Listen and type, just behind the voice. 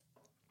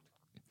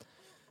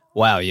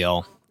Wow,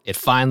 y'all. It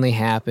finally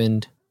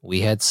happened.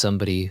 We had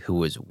somebody who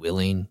was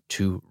willing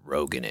to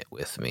Rogan it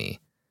with me.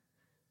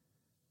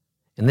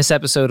 In this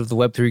episode of the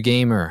Web3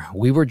 Gamer,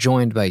 we were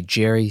joined by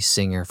Jerry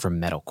Singer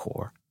from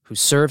MetalCore, who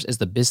serves as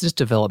the Business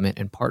Development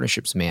and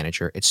Partnerships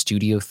Manager at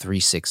Studio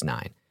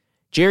 369.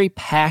 Jerry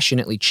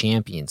passionately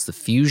champions the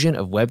fusion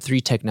of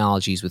Web3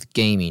 technologies with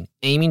gaming,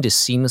 aiming to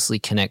seamlessly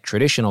connect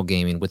traditional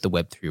gaming with the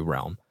Web3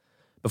 realm.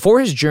 Before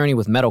his journey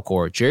with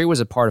MetalCore, Jerry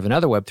was a part of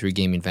another Web3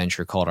 gaming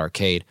venture called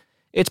Arcade.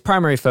 Its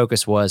primary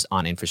focus was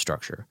on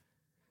infrastructure.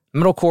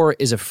 MetalCore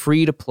is a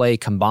free-to-play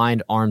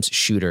combined arms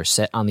shooter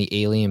set on the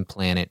alien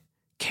planet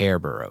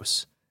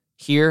Kerberos.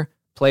 Here,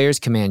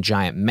 players command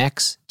giant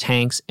mechs,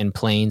 tanks, and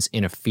planes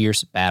in a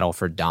fierce battle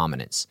for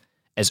dominance.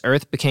 As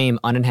Earth became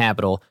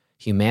uninhabitable,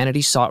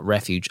 humanity sought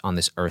refuge on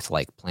this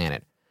Earth-like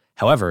planet.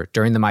 However,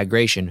 during the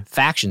migration,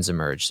 factions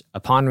emerged.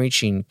 Upon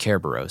reaching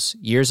Kerberos,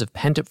 years of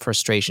pent-up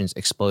frustrations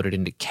exploded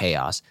into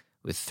chaos,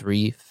 with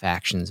 3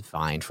 factions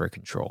vying for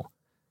control.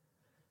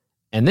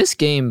 And this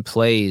game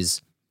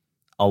plays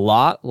a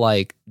lot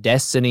like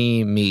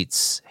Destiny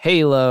meets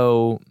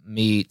Halo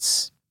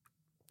meets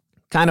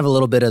kind of a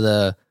little bit of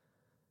the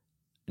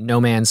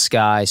No Man's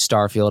Sky,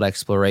 Starfield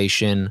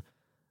exploration.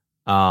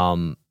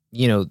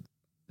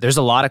 There's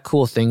a lot of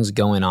cool things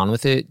going on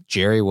with it.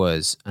 Jerry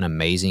was an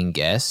amazing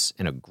guest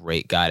and a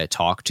great guy to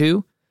talk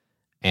to,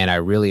 and I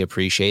really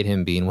appreciate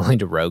him being willing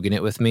to Rogan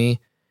it with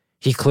me.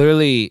 He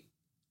clearly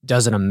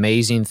does an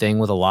amazing thing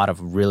with a lot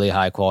of really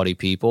high-quality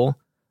people.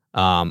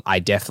 I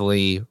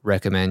definitely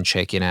recommend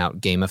checking out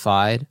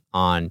Gamified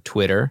on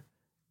Twitter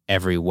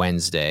every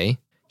Wednesday.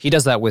 He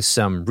does that with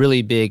some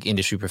really big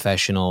industry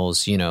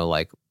professionals,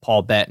 like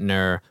Paul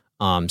Bettner,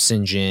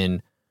 Sinjin.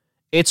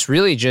 It's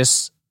really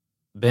just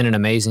been an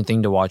amazing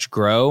thing to watch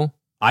grow.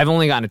 I've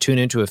only gotten to tune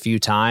into a few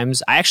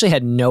times. I actually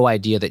had no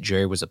idea that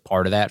Jerry was a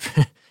part of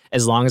that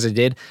as long as I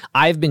did.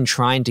 I've been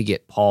trying to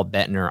get Paul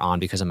Bettner on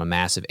because I'm a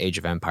massive Age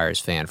of Empires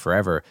fan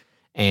forever.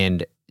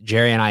 And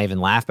Jerry and I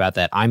even laugh about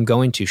that. I'm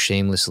going to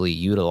shamelessly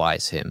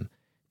utilize him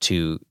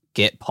to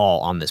get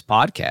Paul on this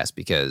podcast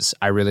because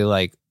I really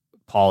like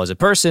Paul as a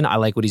person. I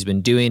like what he's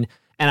been doing.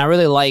 And I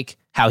really like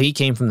how he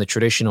came from the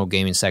traditional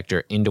gaming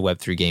sector into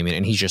Web3 gaming,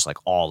 and he's just like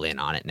all in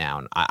on it now.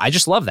 And I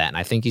just love that. And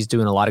I think he's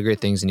doing a lot of great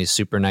things, and he's a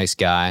super nice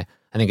guy.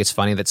 I think it's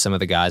funny that some of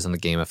the guys on the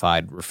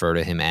Gamified refer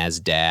to him as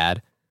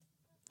Dad.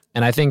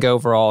 And I think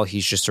overall,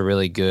 he's just a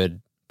really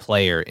good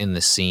player in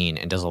the scene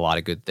and does a lot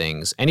of good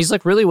things. And he's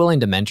like really willing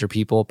to mentor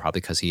people, probably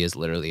because he is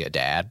literally a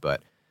dad,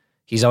 but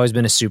he's always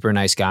been a super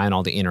nice guy in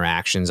all the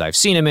interactions I've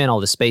seen him in, all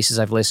the spaces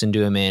I've listened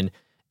to him in.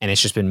 And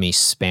it's just been me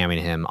spamming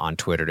him on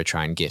Twitter to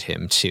try and get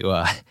him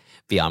to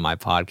be on my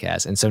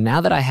podcast. And so now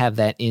that I have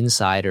that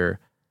insider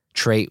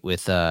trait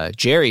with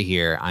Jerry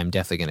here, I'm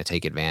definitely going to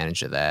take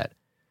advantage of that.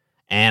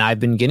 And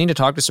I've been getting to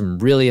talk to some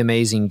really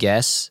amazing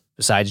guests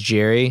besides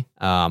Jerry.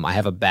 I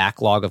have a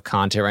backlog of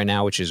content right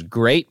now, which is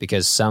great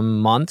because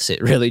some months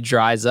it really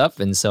dries up.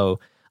 And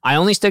so I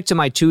only stick to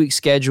my 2-week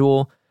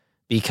schedule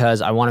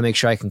because I want to make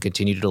sure I can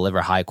continue to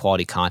deliver high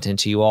quality content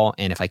to you all.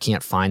 And if I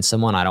can't find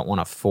someone, I don't want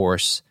to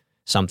force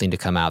something to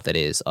come out that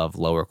is of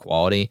lower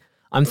quality.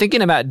 I'm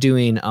thinking about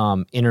doing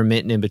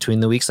intermittent in between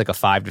the weeks, like a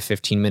 5 to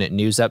 15 minute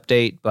news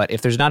update. But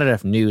if there's not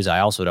enough news, I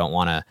also don't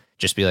want to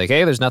just be like,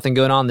 hey, there's nothing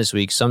going on this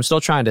week. So I'm still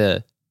trying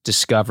to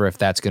discover if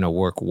that's going to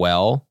work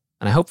well.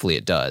 And hopefully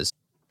it does.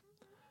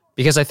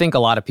 Because I think a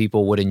lot of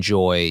people would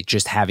enjoy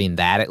just having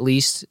that at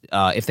least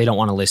if they don't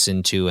want to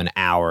listen to an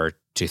hour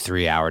to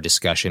 3 hour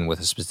discussion with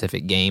a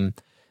specific game.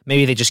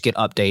 Maybe they just get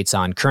updates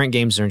on current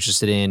games they're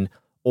interested in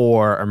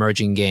or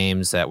emerging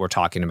games that we're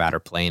talking about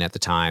or playing at the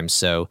time.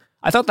 So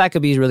I thought that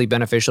could be really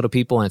beneficial to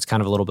people, and it's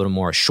kind of a little bit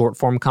more short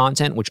form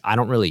content, which I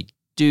don't really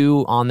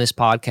do on this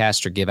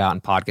podcast or give out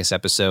in podcast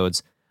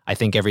episodes. I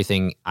think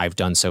everything I've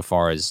done so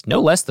far is no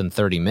less than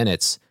 30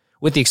 minutes,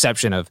 with the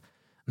exception of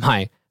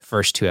my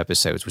first 2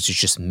 episodes, which is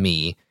just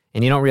me.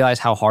 And you don't realize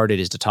how hard it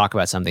is to talk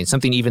about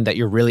something even that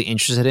you're really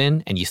interested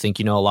in and you think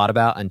you know a lot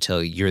about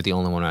until you're the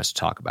only one who has to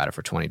talk about it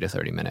for 20 to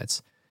 30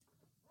 minutes.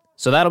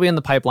 So that'll be in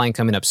the pipeline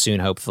coming up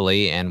soon,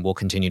 hopefully, and we'll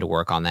continue to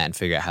work on that and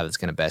figure out how that's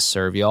going to best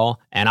serve y'all.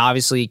 And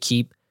obviously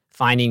keep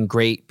finding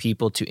great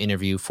people to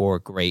interview for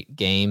great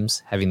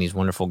games, having these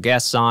wonderful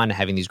guests on,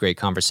 having these great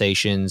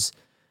conversations.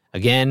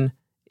 Again,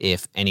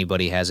 if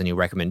anybody has any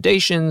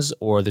recommendations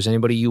or there's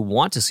anybody you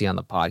want to see on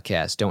the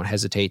podcast, don't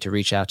hesitate to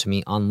reach out to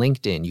me on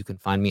LinkedIn. You can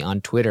find me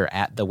on Twitter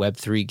at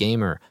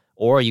TheWeb3Gamer,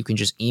 or you can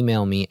just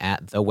email me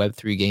at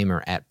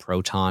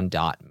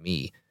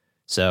TheWeb3Gamer@proton.me.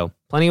 So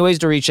plenty of ways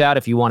to reach out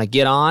if you want to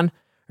get on,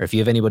 or if you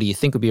have anybody you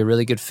think would be a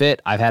really good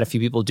fit. I've had a few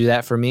people do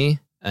that for me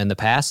in the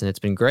past, and it's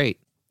been great.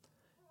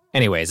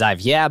 Anyways, I've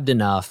yabbed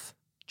enough.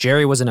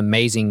 Jerry was an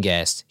amazing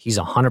guest. He's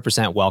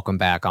 100% welcome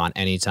back on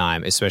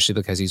anytime, especially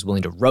because he's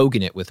willing to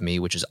Rogan it with me,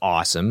 which is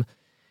awesome.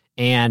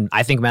 And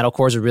I think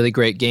MetalCore's a really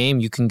great game.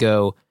 You can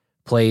go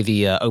play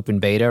the open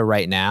beta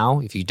right now.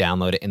 If you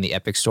download it in the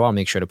Epic Store, I'll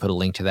make sure to put a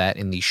link to that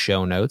in the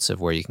show notes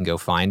of where you can go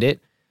find it.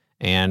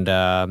 And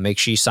make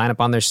sure you sign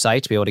up on their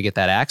site to be able to get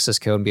that access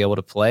code and be able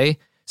to play.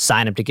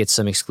 sign up to get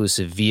some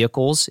exclusive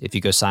vehicles. If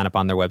you go sign up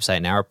on their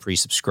website now or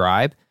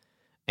pre-subscribe.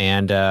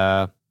 And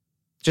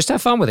just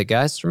have fun with it,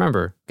 guys.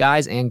 Remember,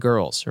 guys and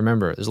girls,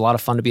 remember, there's a lot of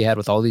fun to be had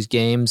with all these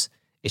games.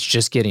 It's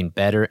just getting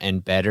better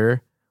and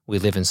better. We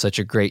live in such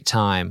a great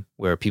time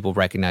where people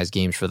recognize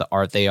games for the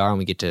art they are, and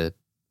we get to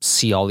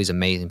see all these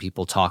amazing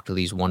people talk to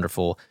these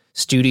wonderful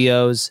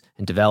studios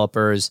and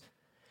developers.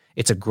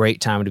 It's a great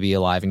time to be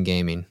alive in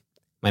gaming.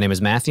 My name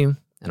is Matthew,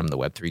 and I'm the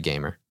Web3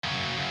 Gamer.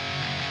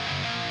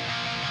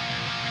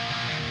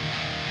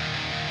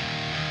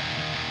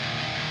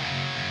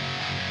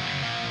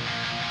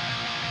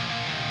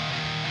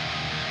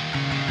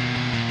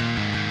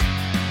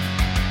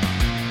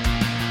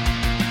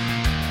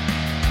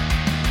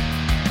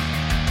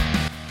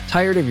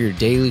 Tired of your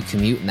daily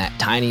commute in that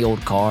tiny old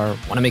car?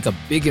 Want to make a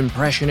big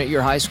impression at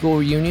your high school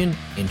reunion?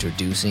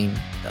 Introducing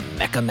the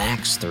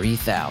MetalCore's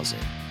 3000.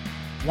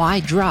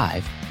 Why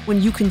drive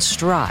when you can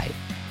strive?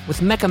 With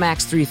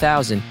MetalCore's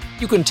 3000,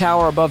 you can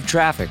tower above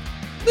traffic.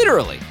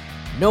 Literally.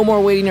 No more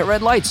waiting at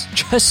red lights.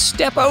 Just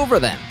step over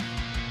them.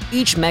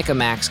 Each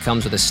MetalCore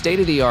comes with a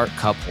state-of-the-art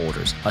cup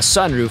holders, a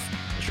sunroof,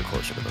 as you're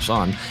closer to the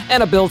sun,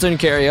 and a built-in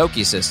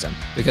karaoke system.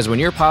 Because when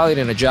you're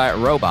piloting a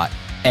giant robot,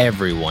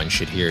 everyone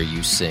should hear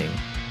you sing.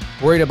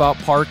 Worried about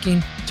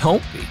parking?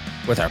 Don't be.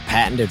 With our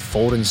patented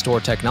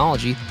fold-and-store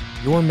technology,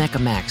 your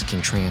MetalCore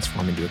can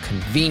transform into a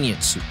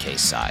convenient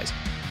suitcase size.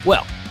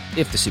 Well,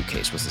 if the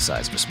suitcase was the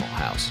size of a small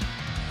house.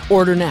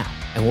 Order now,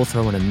 and we'll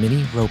throw in a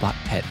mini robot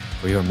pet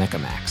for your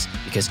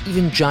MetalCore, because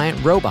even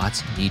giant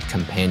robots need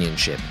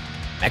companionship.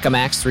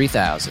 MetalCore's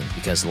 3000,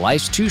 because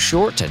life's too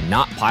short to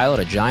not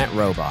pilot a giant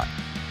robot.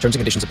 Terms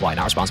and conditions apply.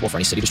 Not responsible for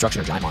any city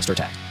destruction or giant monster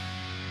attack.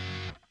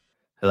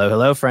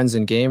 Hello, friends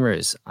and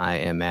gamers. I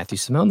am Matthew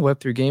Simone, the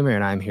Web3 Gamer,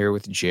 and I'm here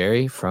with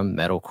Jerry from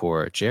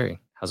MetalCore. Jerry,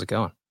 how's it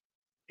going?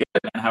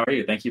 Good, man. How are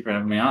you? Thank you for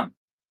having me on.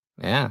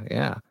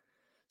 Yeah.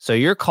 So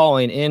you're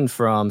calling in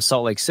from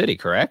Salt Lake City,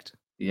 correct?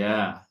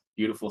 Yeah,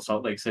 beautiful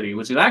Salt Lake City,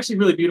 which is actually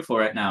really beautiful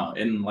right now.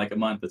 In like a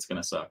month, it's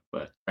gonna suck,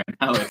 but right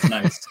now it's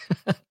nice.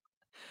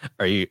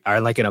 Are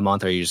like in a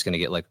month, are you just gonna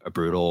get like a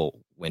brutal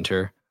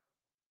winter?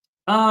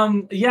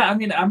 Yeah, I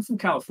mean, I'm from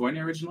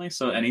California originally,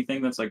 so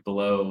anything that's like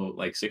below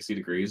like 60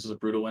 degrees is a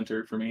brutal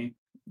winter for me.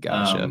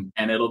 Gotcha.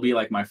 And it'll be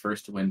like my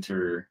first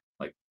winter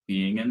like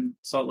being in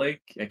Salt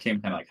Lake. I came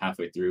kind of like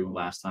halfway through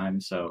last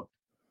time, so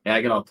yeah,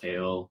 I get all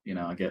pale,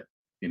 I get,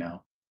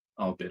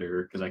 all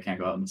bitter because I can't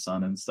go out in the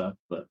sun and stuff.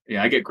 But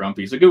yeah, I get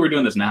grumpy. So good we're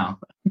doing this now.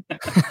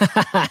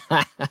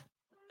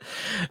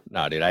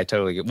 No, dude, I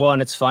totally get. Well,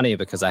 and it's funny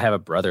because I have a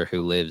brother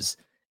who lives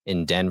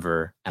in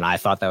Denver, and I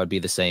thought that would be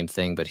the same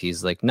thing, but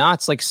he's like, no,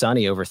 it's like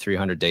sunny over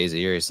 300 days a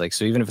year. It's like,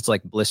 so even if it's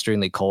like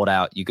blisteringly cold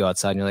out, you go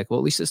outside and you're like, well,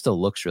 at least it still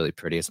looks really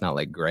pretty. It's not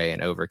like gray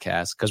and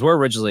overcast. Because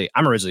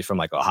I'm originally from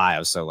like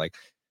Ohio, so like,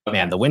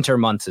 man, the winter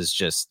months is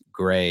just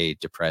gray,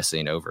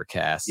 depressing,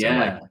 overcast. Yeah.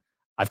 And like,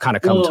 I've kind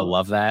of come to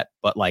love that,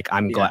 but like,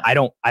 I'm glad I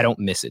don't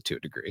miss it to a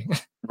degree.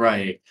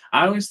 Right.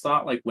 I always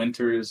thought like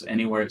winters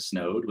anywhere it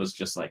snowed was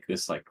just like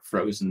this like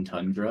frozen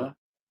tundra.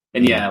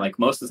 And yeah, like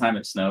most of the time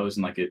it snows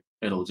and like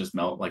it'll just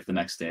melt like the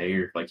next day,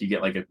 or like you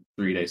get like a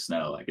 3-day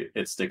snow, like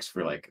it sticks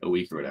for like a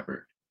week or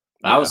whatever.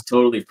 Yeah. I was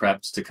totally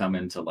prepped to come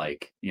into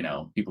like,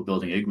 people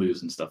building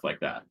igloos and stuff like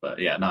that. But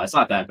yeah, no, it's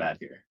not that bad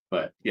here.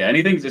 But yeah,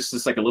 anything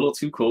just like a little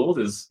too cold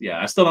is,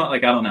 I still don't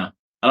like, I don't know.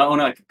 I don't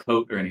want like a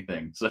coat or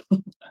anything. So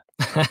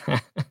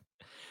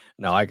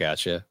No, I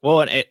gotcha. Well,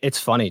 and it's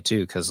funny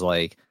too, because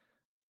like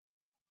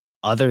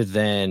other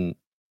than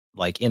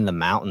like in the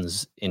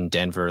mountains in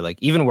Denver, like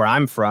even where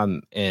I'm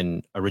from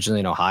originally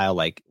in Ohio,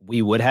 like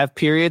we would have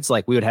periods,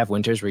 like we would have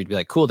winters where you'd be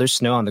like, cool, there's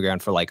snow on the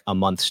ground for like a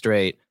month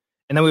straight.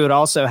 And then we would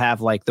also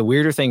have like the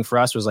weirder thing for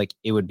us was like,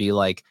 it would be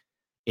like,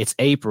 it's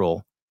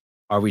April.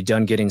 Are we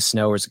done getting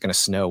snow, or is it going to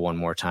snow one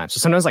more time? So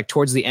sometimes like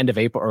towards the end of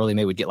April, early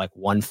May, we'd get like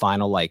one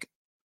final like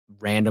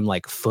random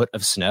like foot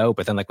of snow,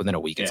 but then like within a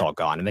week, it's all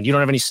gone. And then you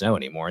don't have any snow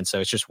anymore. And so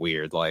it's just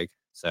weird. Like,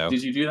 so.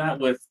 Did you do that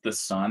with the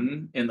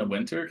sun in the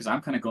winter? Because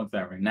I'm kind of going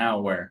through that right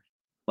now where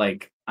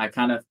like I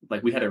kind of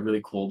like we had a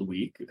really cold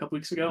week a couple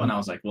weeks ago, and I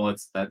was like, well,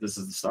 this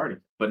is the start of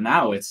it. But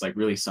now it's like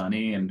really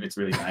sunny and it's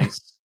really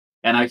nice.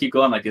 And I keep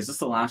going like, is this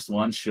the last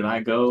one? Should I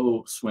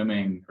go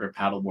swimming or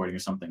paddleboarding or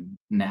something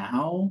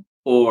now,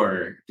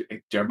 or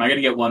am I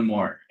gonna get one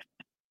more?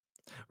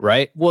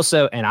 Right. Well,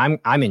 so and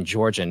I'm in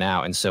Georgia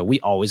now, and so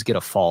we always get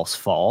a false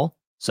fall.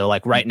 So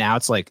like right now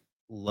it's like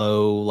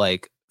low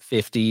like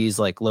 50s,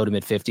 like low to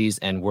mid 50s,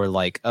 and we're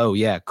like, oh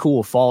yeah,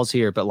 cool, fall's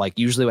here. But like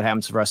usually what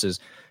happens for us is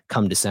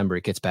come December,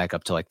 it gets back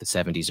up to like the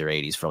 70s or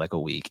 80s for like a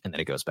week, and then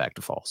it goes back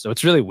to fall. So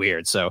it's really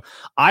weird. So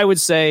I would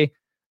say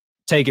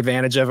take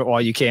advantage of it while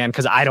you can,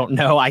 because I don't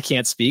know, I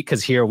can't speak,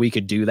 because here we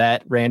could do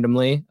that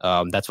randomly.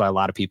 That's why a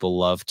lot of people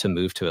love to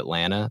move to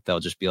Atlanta. They'll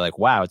just be like,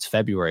 wow, it's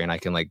February and I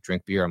can like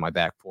drink beer on my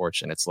back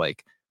porch and it's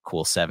like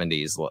cool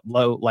 70s,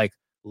 low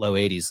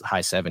 80s,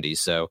 high 70s.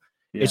 So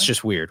it's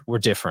just weird. We're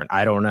different.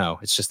 I don't know.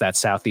 It's just that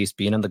Southeast,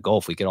 being in the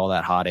Gulf, we get all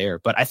that hot air.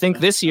 But I think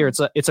this year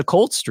it's a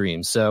cold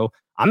stream. So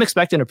I'm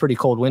expecting a pretty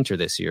cold winter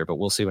this year, but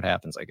we'll see what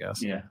happens, I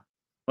guess. Yeah.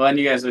 Well, and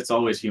you guys, it's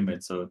always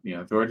humid, so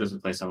Georgia's a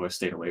place I've always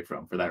stayed away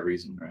from for that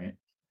reason, right?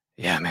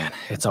 Yeah, man.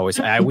 It's always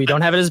we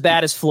don't have it as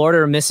bad as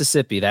Florida or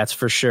Mississippi, that's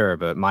for sure.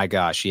 But my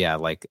gosh, yeah,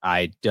 like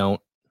I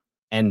don't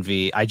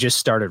envy. I just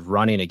started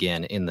running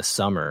again in the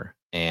summer,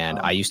 and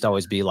I Oh used to yeah.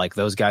 always be like,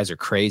 those guys are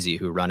crazy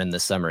who run in the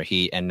summer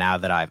heat. And now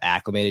that I've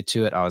acclimated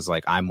to it, I was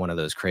like, I'm one of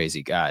those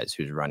crazy guys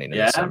who's running in the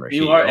Yeah, summer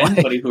you heat. are. Like,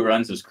 Anybody who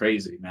runs is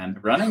crazy, man.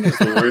 Running is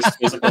the worst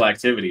physical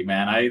activity,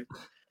 man.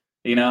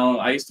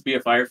 I used to be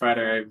a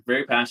firefighter. I'm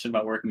very passionate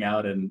about working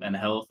out and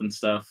health and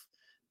stuff.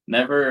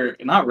 Never,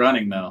 not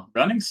running though.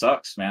 Running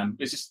sucks, man.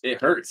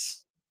 It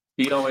hurts.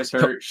 Feet always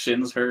hurt,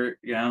 shins hurt,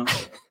 no,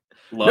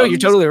 you're lungs,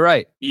 totally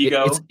right.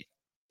 ego.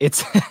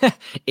 It's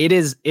it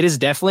is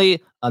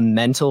definitely a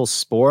mental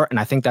sport, and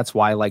I think that's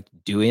why I like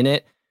doing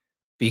it,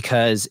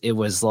 because it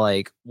was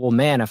like, well,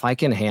 man, if I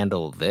can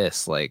handle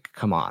this, like,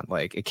 come on,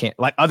 like, it can't,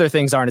 like, other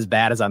things aren't as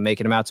bad as I'm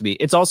making them out to be.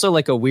 It's also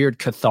like a weird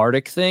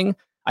cathartic thing.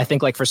 I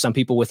think, like, for some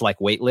people with like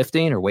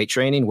weightlifting or weight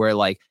training, where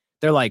like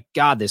they're like,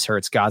 God, this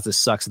hurts, God, this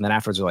sucks, and then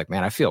afterwards they're like,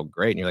 man, I feel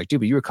great, and you're like, dude,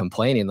 but you were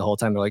complaining the whole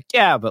time. They're like,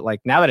 yeah, but like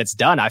now that it's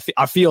done, I feel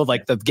Yeah,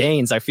 like the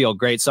gains, I feel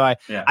great. So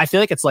yeah, I feel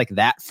like it's like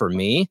that for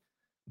me.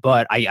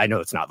 But I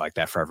know it's not like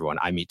that for everyone.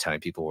 I meet ton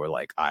of people who are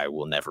like, I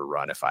will never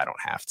run if I don't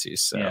have to.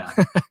 So yeah.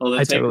 Well, the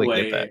I totally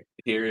get that. takeaway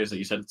here is that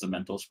you said it's a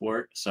mental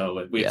sport.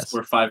 So Yes.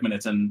 we're 5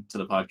 minutes into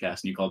the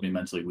podcast, and you called me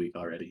mentally weak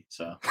already.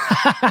 So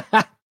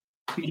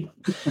You're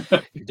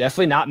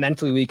definitely not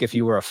mentally weak if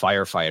you were a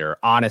firefighter,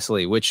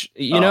 honestly, which,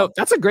 oh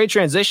that's a great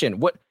transition.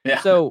 What,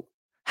 yeah. so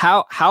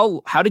how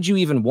did you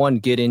even one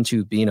get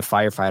into being a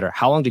firefighter?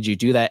 How long did you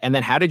do that? And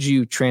then how did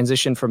you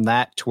transition from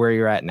that to where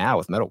you're at now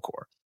with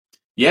metalcore?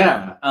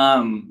 Yeah.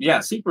 Yeah,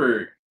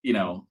 super,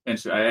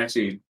 I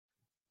actually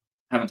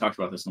haven't talked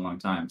about this in a long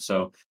time.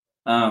 So,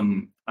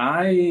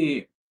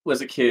 I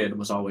was a kid,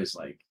 was always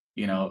like,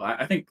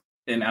 I think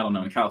I don't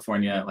know, in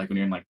California, like when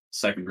you're in like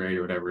second grade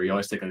or whatever, you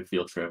always take like a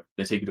field trip.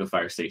 They take you to a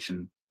fire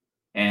station.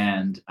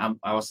 And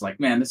I was like,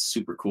 man, this is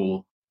super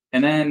cool.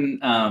 And then,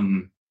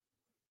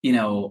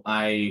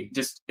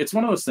 it's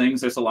one of those things.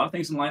 There's a lot of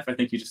things in life. I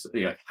think you just,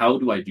 like, how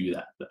do I do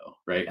that though?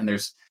 Right. And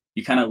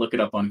you kind of look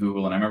it up on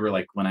Google. And I remember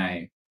like when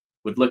I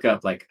would look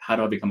up, like, how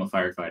do I become a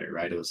firefighter?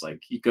 Right. It was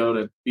like, you go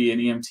to be an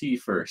EMT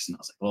first. And I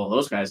was like, well,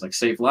 those guys like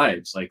save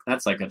lives. Like,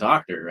 that's like a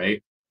doctor.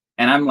 Right.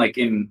 And I'm like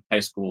in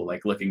high school,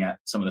 like looking at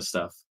some of the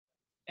stuff.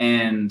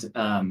 And,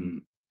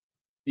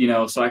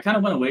 so I kind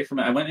of went away from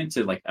it. I went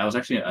into like, I was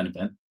actually at an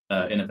event,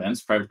 in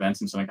events, private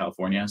events in Southern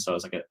California. So I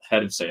was like a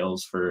head of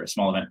sales for a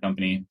small event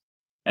company.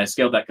 I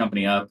scaled that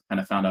company up, kind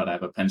of found out I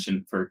have a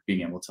penchant for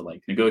being able to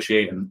like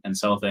negotiate and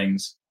sell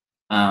things.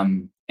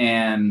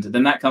 And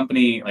then that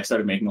company like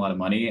started making a lot of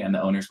money, and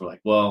the owners were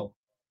like, well,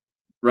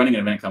 running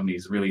an event company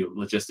is really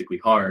logistically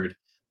hard.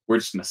 We're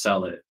just going to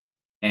sell it.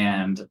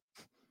 And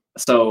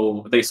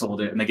so they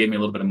sold it, and they gave me a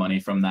little bit of money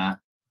from that,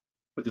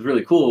 which is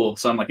really cool.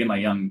 So I'm like in my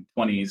young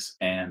 20s,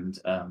 and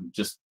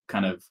just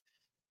kind of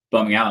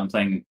bumming out and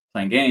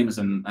playing games.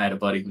 And I had a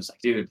buddy who was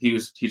like, dude, he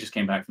just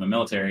came back from the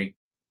military,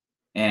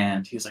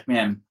 and he was like,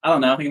 man, I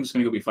don't know, I think I'm just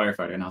gonna go be a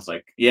firefighter. And I was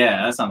like,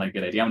 yeah, that sounds like a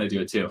good idea. I'm gonna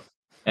do it too.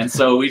 And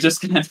so we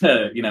just kind of,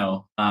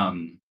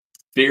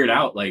 figured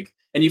out like,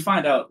 and you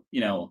find out,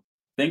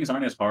 things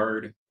aren't as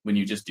hard when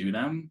you just do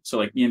them. So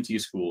like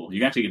EMT school, you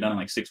can actually get done in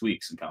like 6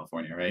 weeks in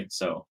California, right?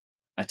 So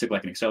I took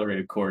like an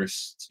accelerated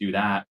course to do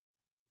that,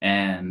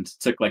 and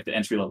took like the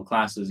entry level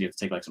classes. You have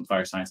to take like some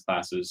fire science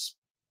classes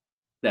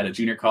at a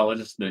junior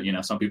college.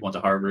 That some people went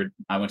to Harvard.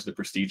 I went to the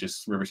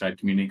prestigious Riverside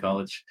Community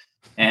College,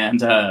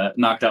 and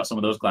knocked out some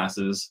of those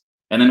classes,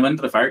 and then went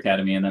to the fire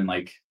academy, and then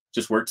like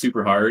just worked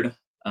super hard.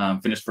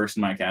 Finished first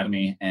in my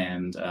academy,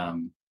 and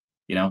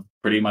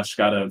pretty much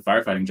got a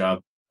firefighting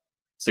job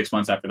 6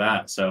 months after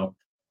that. So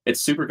it's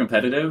super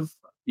competitive.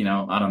 I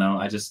don't know.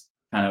 I just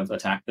kind of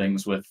attack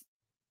things with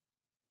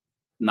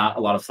not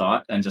a lot of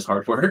thought and just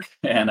hard work,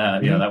 and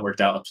Mhm. that worked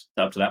out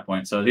up to that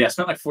point. So yeah, I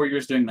spent like 4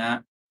 years doing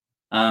that.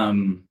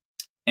 Um,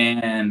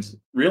 and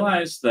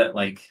realized that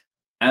like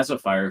as a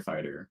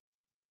firefighter,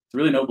 it's a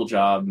really noble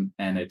job,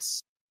 and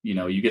it's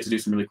you get to do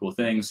some really cool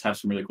things, have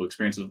some really cool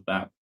experiences with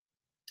that.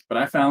 But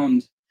I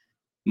found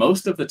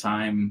most of the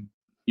time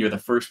you're the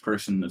first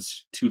person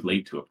that's too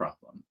late to a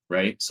problem,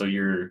 right? So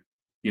you're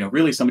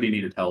really somebody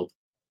needed help,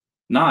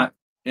 not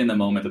in the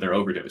moment that they're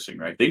overdosing,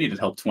 right? They needed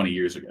help 20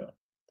 years ago.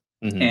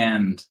 Mhm.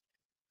 And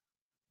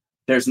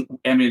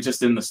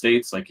just in the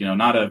States, like,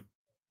 not a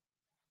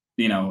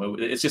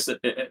it's just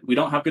we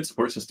don't have good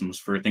support systems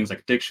for things like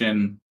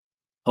addiction,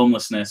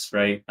 homelessness,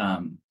 right?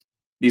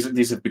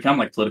 These have become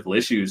like political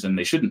issues, and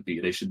they shouldn't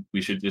be.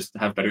 We should just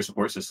have better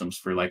support systems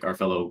for like our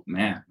fellow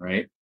man,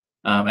 right?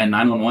 And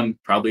 911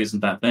 probably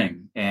isn't that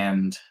thing.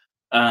 And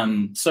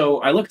so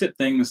I looked at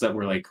things that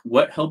were like,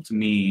 what helped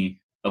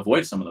me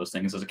avoid some of those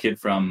things as a kid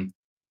from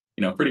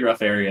a pretty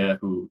rough area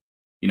who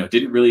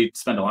didn't really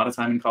spend a lot of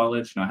time in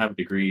college. I have a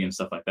degree and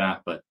stuff like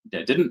that, but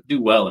didn't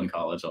do well in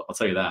college. I'll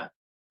tell you that.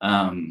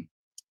 Um,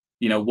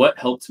 what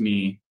helped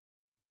me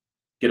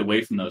get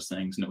away from those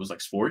things, and it was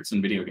like sports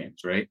and video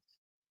games, right?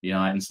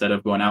 Instead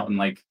of going out and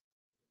like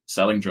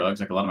selling drugs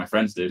like a lot of my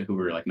friends did who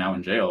were like now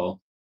in jail,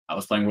 I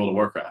was playing World of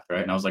Warcraft,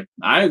 right? And I was like,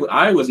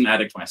 I was an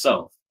addict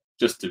myself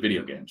just to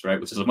video games, right?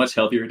 Which is a much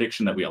healthier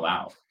addiction that we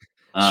allow.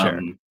 Sure.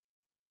 Um,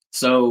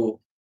 so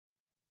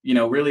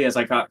really as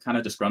I got kind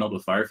of disgruntled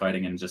with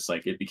firefighting and just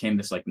like it became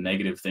this like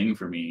negative thing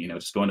for me,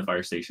 just going to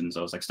fire stations,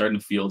 I was like starting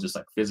to feel just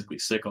like physically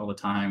sick all the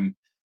time,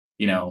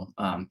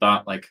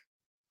 thought like,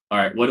 all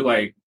right, what do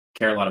I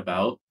care a lot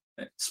about?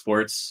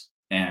 Sports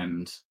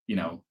and,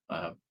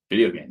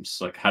 video games.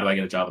 Like, how do I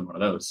get a job in one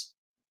of those?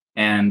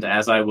 And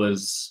as I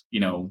was,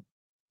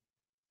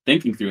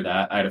 thinking through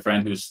that, I had a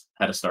friend who's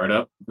had a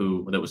startup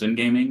that was in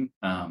gaming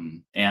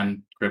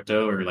and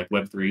crypto or like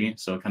Web3,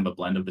 so kind of a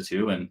blend of the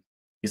two. And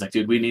he's like,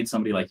 dude, we need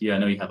somebody like you. I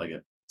know you have like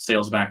a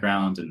sales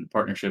background and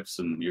partnerships,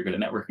 and you're good at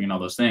networking and all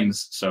those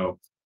things. So,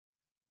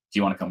 do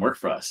you want to come work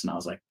for us? And I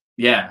was like,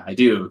 yeah, I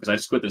do, because I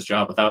just quit this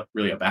job without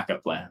really a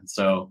backup plan.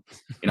 So,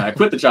 I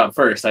quit the job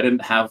first. I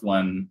didn't have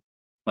one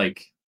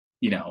like,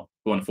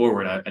 going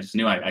forward. I just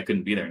knew I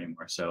couldn't be there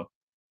anymore. So,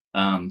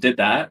 did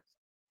that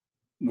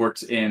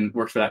worked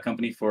for that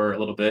company for a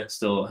little bit,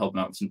 still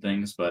helping out with some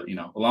things, but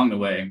along the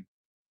way,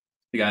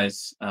 the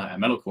guys at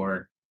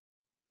MetalCore,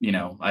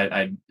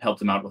 I helped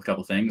them out with a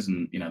couple things,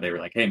 and they were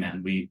like, hey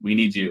man, we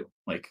need you,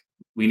 like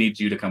we need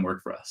you to come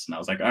work for us. And I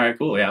was like, all right,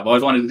 cool, yeah, I've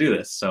always wanted to do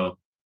this. So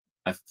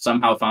I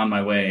somehow found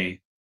my way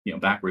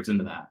backwards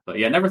into that. But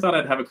yeah, I never thought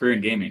I'd have a career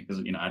in gaming,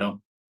 because I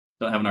don't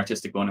have an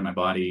artistic bone in my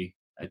body.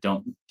 I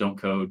don't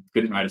code,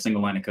 couldn't write a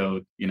single line of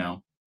code,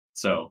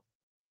 so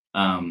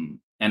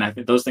and I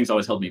think those things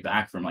always held me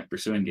back from like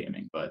pursuing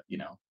gaming. But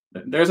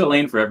there's a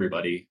lane for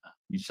everybody.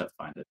 You just have to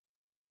find it.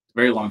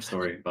 Very long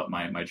story about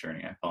my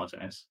journey. I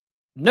apologize.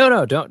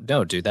 No,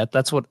 don't do that.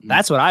 That's what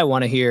I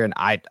want to hear. And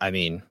I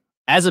mean,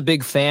 as a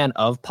big fan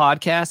of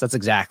podcasts, that's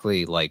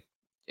exactly like,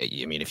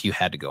 I mean, if you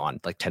had to go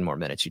on like 10 more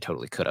minutes, you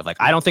totally could have. Like,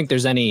 I don't think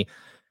there's any.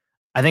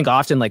 I think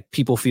often like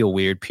people feel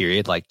weird,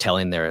 period, like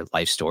telling their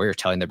life story or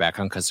telling their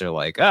background, because they're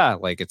like,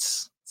 like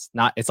it's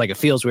not, it's like, it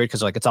feels weird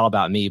because like it's all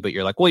about me, but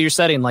you're like, well, you're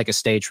setting like a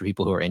stage for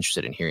people who are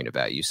interested in hearing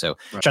about you. So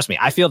Right. trust me,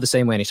 I feel the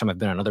same way anytime I've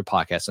been on other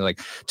podcasts. And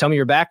like, tell me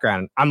your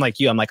background. I'm like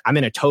you, I'm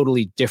in a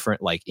totally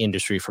different like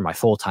industry for my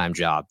full-time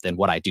job than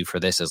what I do for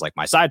this as like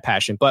my side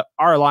passion, but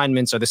our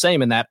alignments are the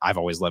same in that I've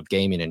always loved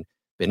gaming and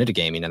been into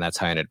gaming, and that's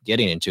how I ended up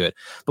getting into it.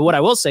 But what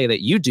I will say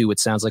that you do, it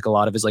sounds like a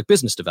lot of is like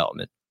business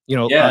development,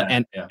 Yeah.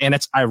 and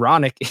it's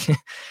ironic.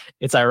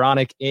 It's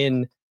ironic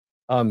in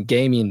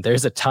gaming.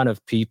 There's a ton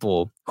of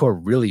people who are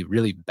really,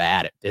 really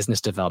bad at business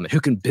development, who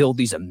can build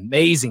these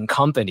amazing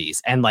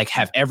companies and like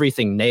have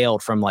everything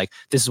nailed from like,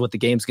 this is what the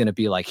game's going to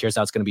be like. Here's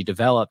how it's going to be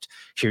developed.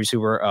 Here's who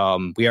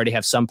we already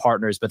have some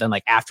partners, but then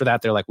like after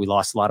that, they're like, we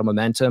lost a lot of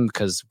momentum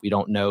because we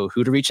don't know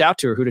who to reach out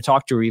to or who to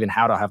talk to or even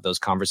how to have those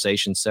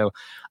conversations. So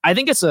I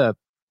think it's a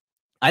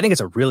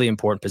really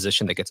important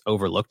position that gets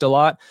overlooked a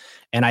lot.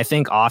 And I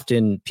think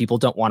often people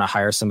don't want to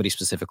hire somebody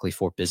specifically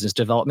for business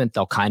development.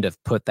 They'll kind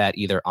of put that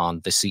either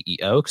on the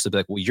CEO, because they'll be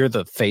like, well, you're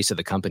the face of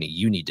the company.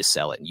 You need to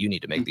sell it and you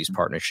need to make these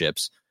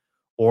partnerships.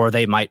 Or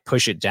they might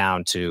push it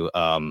down to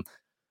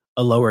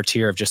a lower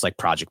tier of just like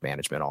project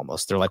management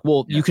almost. They're like,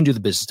 well, you can do the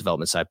business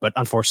development side. But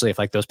unfortunately, if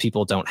like those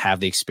people don't have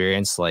the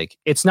experience, like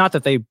it's not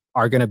that they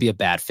are going to be a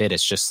bad fit.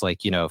 It's just like,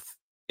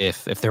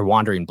 if they're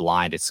wandering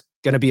blind, it's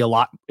going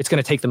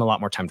to take them a lot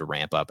more time to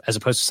ramp up, as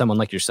opposed to someone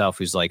like yourself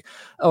who's like,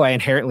 oh, I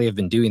inherently have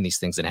been doing these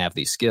things and have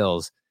these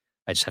skills.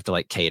 I just have to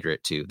like cater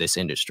it to this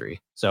industry.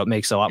 So it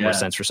makes a lot more Yeah.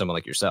 sense for someone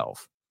like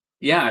yourself.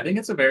 Yeah, I think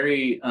it's a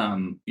very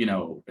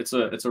it's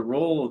a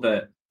role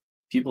that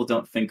people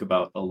don't think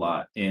about a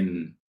lot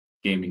in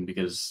gaming,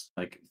 because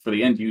like for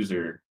the end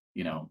user,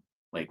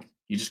 like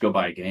you just go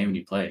buy a game and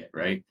you play it,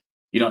 right?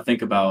 You don't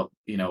think about,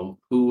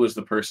 who was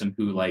the person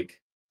who like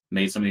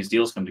made some of these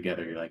deals come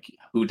together, like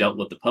who dealt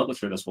with the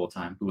publisher this whole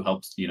time, who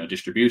helped,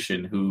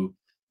 distribution, who,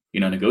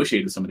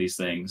 negotiated some of these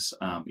things.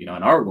 In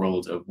our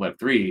world of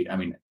Web3, I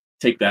mean,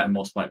 take that and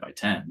multiply it by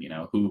 10,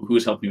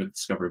 who's helping you with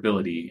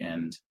discoverability,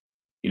 and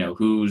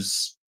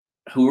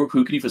who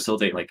can you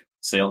facilitate like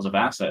sales of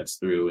assets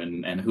through,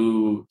 and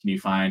who can you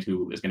find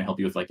who is going to help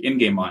you with like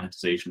in-game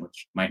monetization,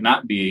 which might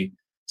not be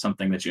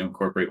something that you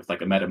incorporate with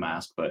like a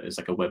MetaMask, but it's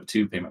like a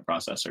Web2 payment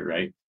processor,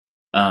 right?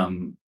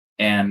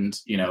 And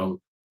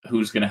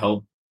who's going to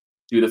help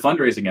do the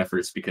fundraising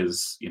efforts,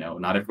 because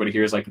not everybody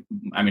here is like,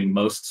 I mean,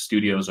 most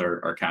studios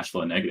are cash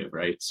flow negative,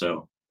 right?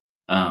 So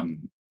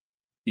um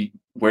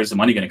where's the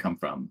money going to come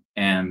from?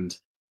 And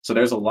so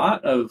there's a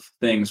lot of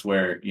things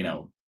where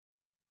when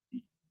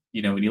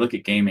you look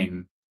at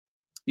gaming,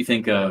 you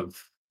think of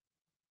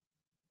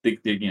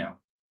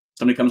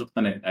somebody comes up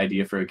with an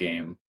idea for a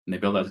game and they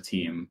build out a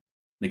team.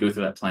 They go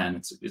through that plan.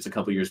 It's a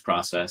couple years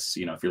process.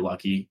 If you're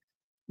lucky,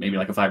 maybe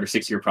like a 5 or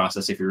 6 year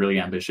process if you're really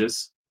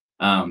ambitious.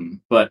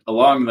 But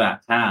along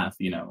that path,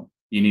 you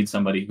need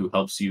somebody who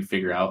helps you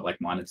figure out like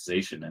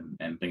monetization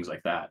and things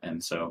like that.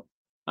 And so,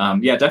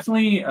 yeah,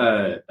 definitely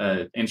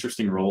a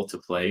interesting role to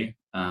play.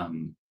 A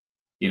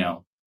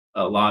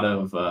lot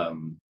of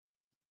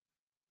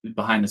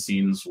behind the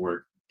scenes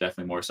work,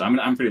 definitely more. So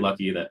I'm pretty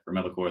lucky that for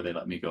MetalCore they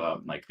let me go out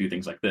and like do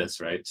things like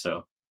this, right?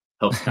 So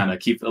helps kind of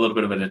keep a little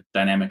bit of a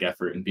dynamic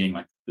effort and being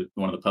like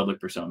one of the public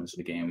personas of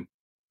the game.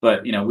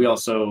 But we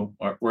also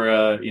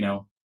we're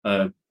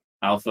a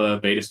alpha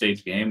beta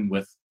stage game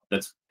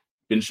that's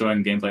been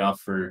showing gameplay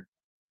off for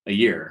a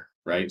year,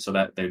 right? So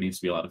that there needs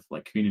to be a lot of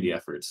like community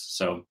efforts.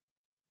 So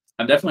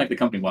I'm definitely like the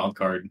company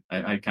wildcard.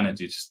 I kind of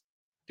just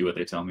do what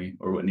they tell me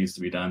or what needs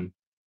to be done.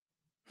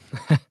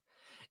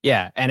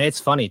 Yeah, and it's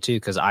funny too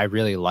because I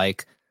really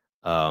like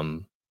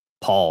um,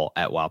 Paul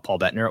Bettner at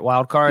Yeah,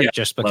 Wildcard,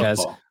 just love because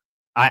Paul.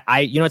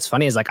 what's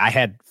funny is like I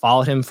had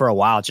followed him for a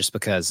while just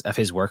because of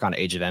his work on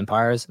Age of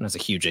Empires, and I was a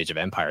huge Age of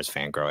Empires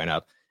fan growing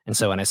up. And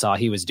so when I saw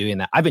he was doing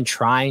that, I've been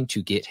trying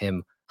to get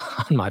him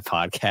on my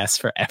podcast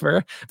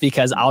forever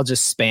because I'll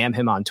just spam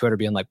him on Twitter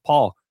being like,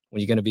 Paul, when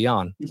are you going to be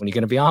on? When are you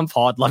going to be on,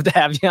 Paul? I'd love to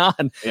have you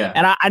on. Yeah,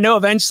 And I know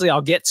eventually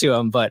I'll get to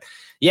him, but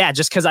yeah,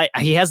 just because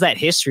he has that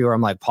history where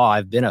I'm like, Paul,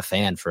 I've been a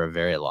fan for a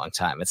very long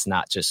time. It's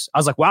not just, I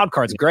was like,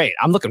 Wildcard's great.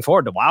 I'm looking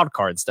forward to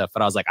Wildcard stuff,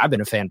 but I was like, I've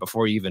been a fan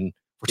before you even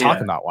were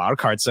talking about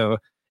Wildcard. So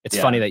it's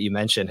funny that you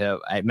mentioned him.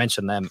 I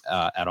mentioned them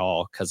at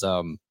all because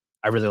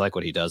I really like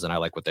what he does and I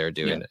like what they're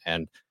doing. yeah.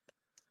 And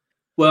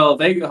Well,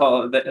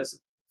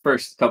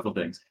 first couple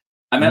things.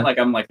 I meant Mhm. like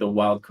I'm like the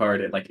wild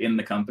card at like in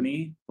the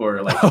company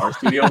or like our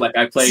studio. Like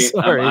I play.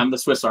 Sorry. I'm the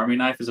Swiss Army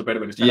knife is a better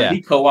way to describe it. Yeah.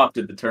 He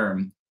co-opted the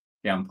term.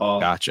 Yeah, I'm Paul.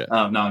 Gotcha.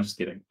 No, I'm just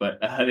kidding. But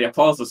yeah,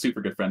 Paul's a super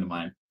good friend of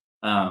mine.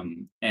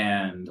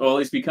 And well,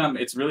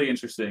 it's really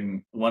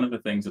interesting. One of the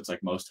things that's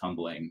like most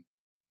humbling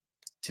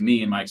to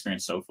me in my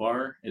experience so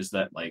far is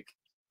that like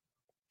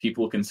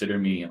people consider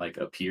me like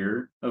a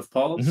peer of Mhm.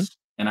 Paul's,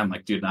 and I'm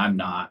like, dude, I'm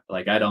not.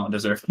 Like, I don't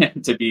deserve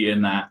to be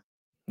in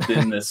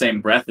the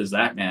same breath as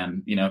that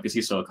man, because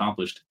he's so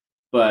accomplished.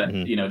 But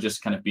Mhm.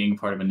 just kind of being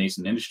part of a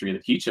nascent industry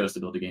that he chose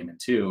to build a game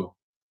into,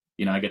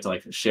 I get to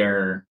like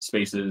share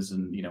spaces,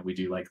 and we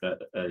do like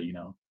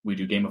we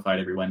do gamified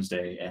every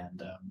Wednesday,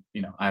 and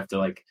I have to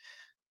like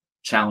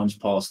challenge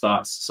Paul's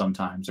thoughts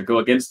sometimes or go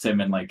against him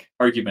in like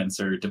arguments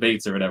or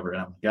debates or whatever.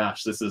 And I'm like,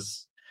 gosh, this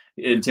is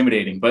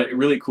intimidating, but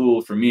really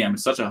cool for me. I'm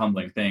such a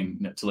humbling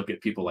thing to look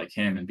at people like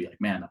him and be like,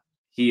 man,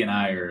 he and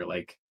I are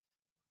like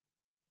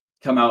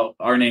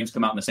our names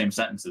come out in the same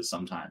sentences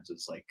sometimes.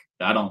 It's like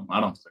I don't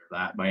deserve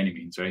that by any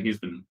means, right? He's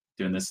been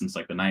doing this since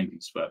like the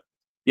 90s. But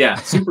yeah,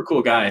 super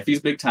cool guy. If he's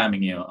big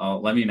timing you,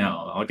 let me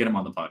know. I'll get him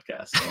on the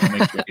podcast. So I'll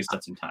make sure he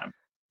sets some time.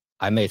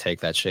 I may take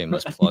that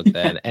shameless plug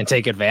then and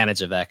take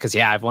advantage of that because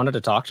yeah, I've wanted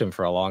to talk to him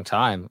for a long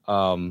time.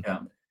 Yeah.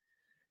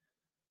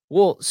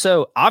 Well,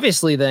 so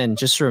obviously, then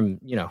just from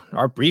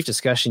our brief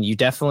discussion, you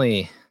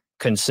definitely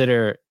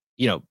consider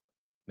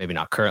maybe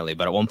not currently,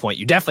 but at one point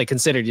you definitely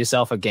considered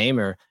yourself a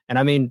gamer. And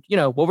I mean,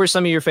 what were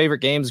some of your favorite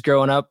games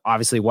growing up?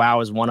 Obviously, WoW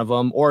is one of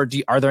them. Or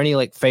are there any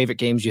like favorite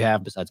games you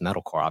have besides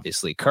MetalCore?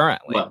 Obviously,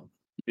 currently. Well,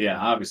 yeah,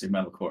 obviously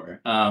MetalCore.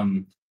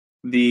 I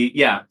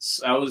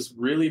was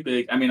really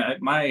big. I mean,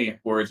 my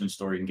origin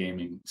story in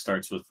gaming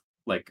starts with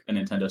like a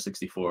Nintendo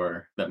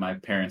 64 that my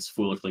parents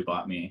foolishly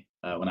bought me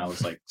when I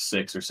was like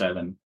 6 or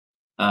 7.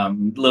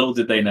 Little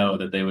did they know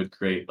that they would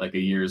create like a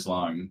years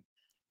long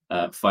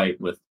fight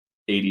with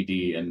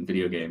ADD and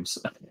video games.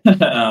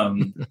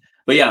 um,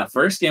 but yeah,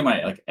 first game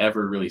I like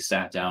ever really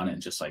sat down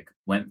and just like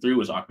went through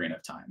was Ocarina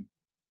of Time,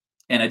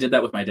 and I did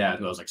that with my dad,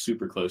 who I was like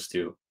super close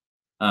to.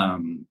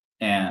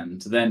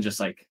 And then just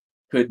like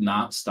could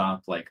not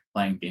stop like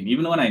playing the game,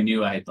 even when I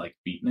knew I had like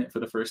beaten it for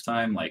the first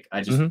time. Like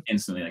I just Mhm.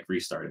 instantly like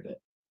restarted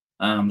it.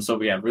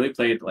 So yeah, really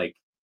played like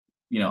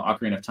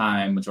Ocarina of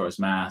Time, Majora's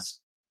Mask,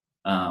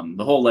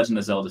 the whole Legend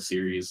of Zelda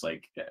series.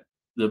 Like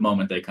the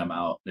moment they come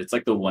out, it's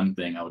like the one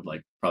thing I would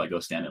like probably go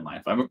stand in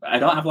line for. I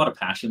don't have a lot of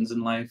passions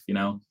in life,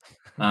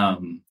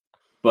 um,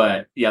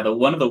 but yeah, the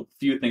one of the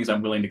few things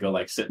I'm willing to go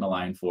like sit in a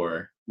line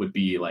for would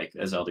be like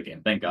a Zelda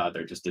game. Thank God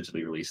they're just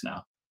digitally released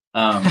now.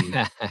 Um,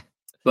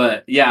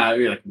 but yeah,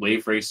 like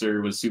Wave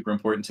Racer was super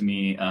important to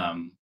me.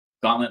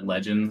 Gauntlet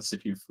Legends,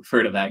 if you've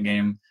heard of that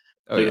game,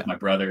 Oh played with yeah. my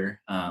brother,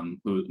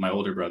 my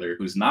older brother,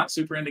 who's not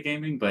super into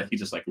gaming, but he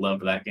just like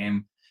loved that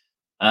game.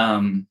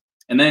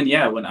 And then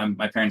yeah, when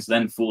my parents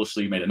then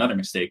foolishly made another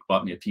mistake,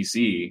 bought me a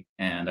PC,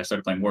 and I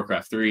started playing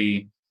Warcraft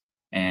 3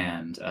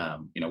 and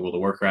World of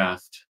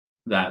Warcraft.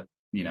 That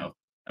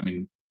I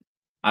mean,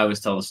 I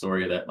always tell the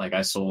story that like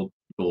I sold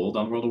gold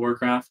on World of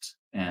Warcraft,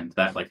 and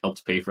that like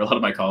helped pay for a lot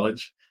of my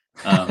college.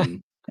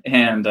 Um,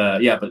 and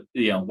yeah, but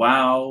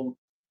WoW,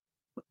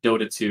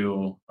 Dota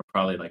 2 are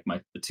probably like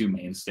the two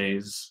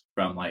mainstays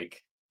from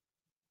like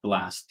the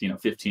last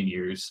 15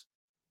 years.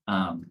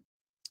 Um,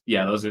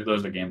 yeah, those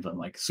are games I'm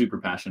like super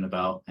passionate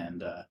about,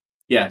 and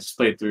yeah, just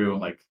played through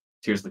like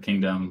Tears of the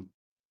Kingdom,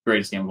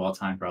 greatest game of all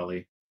time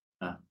probably.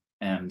 Uh,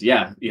 and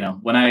yeah,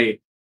 when I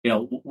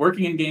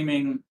working in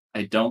gaming,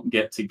 I don't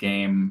get to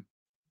game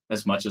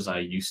as much as I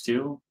used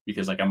to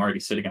because like I'm already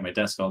sitting at my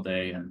desk all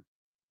day and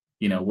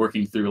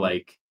working through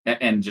like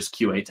and just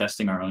QA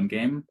testing our own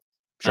game.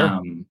 Sure.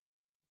 Um,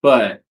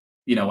 but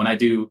when I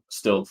do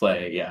still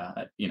play, yeah,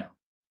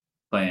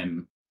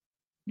 playing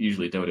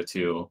usually Dota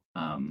 2.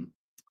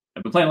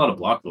 I've been playing a lot of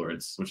Block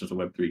Lords, which is a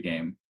Web3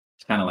 game.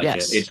 It's kind of like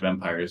Age Yes. of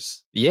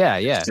Empires Yeah,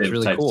 yeah. It's Civ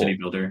really type city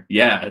cool. builder.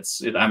 Yeah,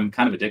 I'm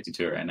kind of addicted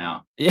to it right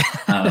now. Yeah.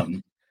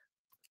 Um,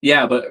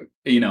 yeah, but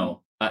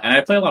and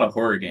I play a lot of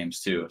horror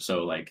games too.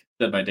 So like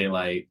Dead by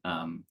Daylight,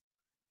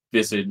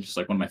 Visage is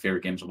like one of my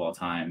favorite games of all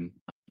time.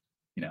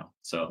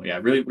 So yeah,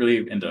 really,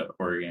 really into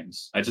horror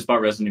games. I just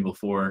bought Resident Evil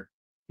 4.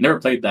 Never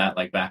played that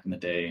like back in the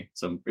day,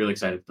 so I'm really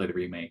excited to play the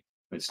remake.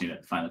 I just need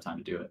to find the time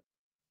to do it.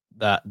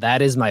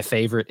 That is my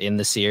favorite in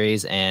the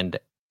series, and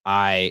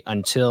I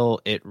until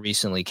it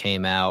recently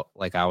came out,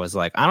 like I was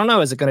like, I don't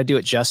know, is it going to do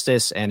it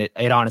justice? And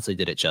it honestly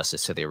did it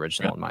justice to the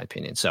original, Really? in my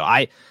opinion. So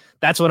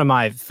that's one of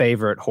my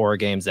favorite horror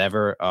games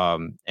ever,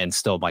 and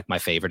still like my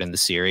favorite in the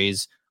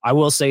series. I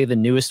will say the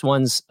newest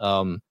ones,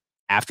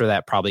 after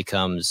that probably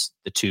comes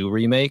the 2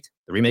 remake.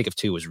 The remake of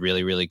 2 was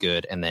really, really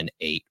good, and then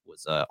 8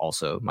 was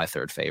also my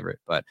third favorite.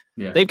 But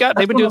Yeah, they've that's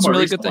been one of doing the some more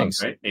really good recent ones,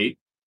 things. right? 8.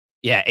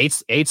 Yeah,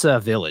 eight's a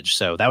village,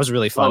 so that was a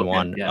really Oh, fun okay,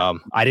 one. yeah,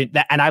 I didn't,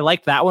 and I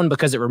liked that one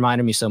because it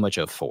reminded me so much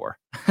of 4,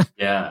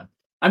 yeah.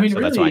 I mean, so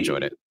that's why I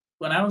enjoyed really, it.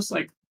 when I was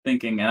like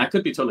thinking, and I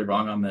could be totally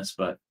wrong on this,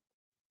 but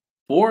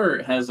 4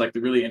 has like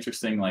the really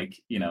interesting, like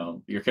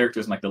your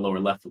character's in like the lower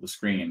left of the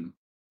screen,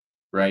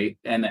 right?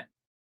 And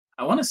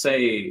I want to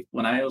say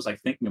when I was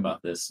like thinking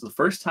about this, the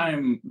first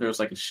time there was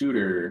like a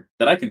shooter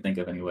that I can think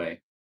of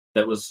anyway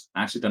that was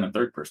actually done in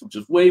third person, which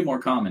is way more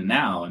common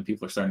now, and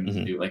people are starting to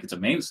Mhm. do like it's a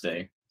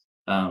mainstay.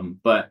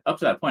 But up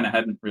to that point, I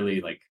hadn't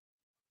really like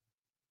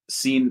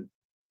seen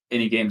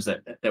any games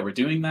that were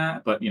doing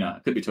that. But I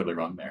could be totally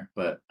wrong there.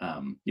 But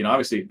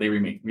obviously they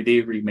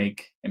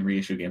remake and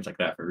reissue games like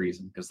that for a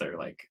reason because they're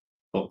like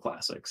full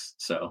classics.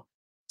 So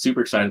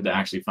super excited to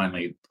actually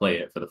finally play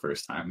it for the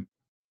first time.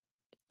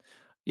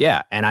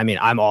 Yeah, and I mean,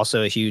 I'm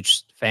also a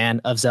huge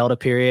fan of Zelda,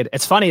 period.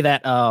 It's funny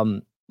that,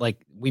 like,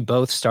 we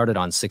both started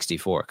on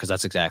 64 because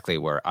that's exactly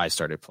where I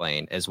started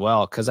playing as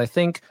well. Because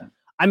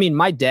I mean,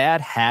 my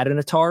dad had an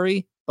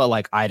Atari, but,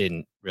 like, I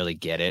didn't really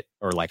get it,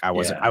 or, like, I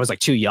Yeah. was, like,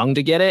 too young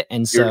to get it,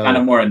 and You're kind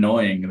so of more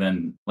annoying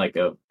than like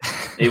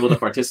able to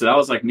participate. That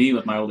was like me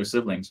with my older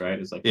siblings, right?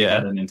 It's like they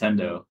had Yeah. a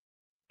Nintendo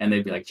and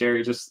they'd be like,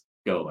 Jerry, just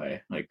go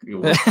away. Like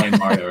we're playing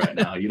Mario right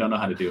now. You don't know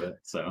how to do it.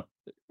 So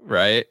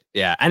Right.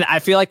 Yeah. And I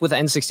feel like with the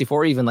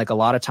N64, even like a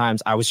lot of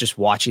times I was just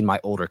watching my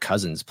older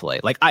cousins play.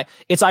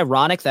 It's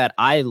ironic that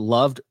I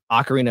loved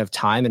Ocarina of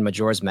Time and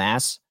Majora's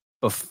Mask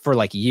for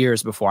like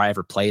years before I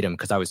ever played them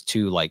because I was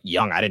too like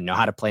young. I didn't know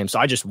how to play them. So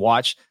I just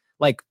watched,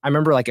 like, I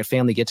remember like at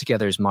family get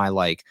togethers,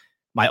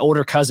 my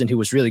older cousin who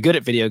was really good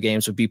at video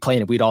games would be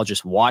playing and we'd all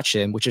just watch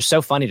him, which is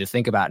so funny to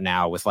think about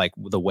now with like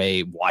the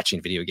way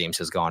watching video games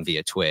has gone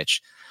via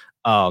Twitch.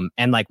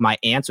 And like my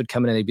aunts would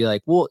come in and they'd be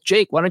like, well,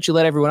 Jake, why don't you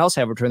let everyone else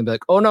have a turn? And be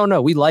like, oh,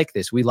 no, we like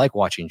this. We like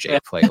watching yeah.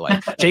 Jake play.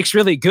 Like, Jake's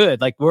really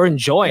good. Like, we're Yeah.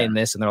 enjoying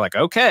this. And they're like,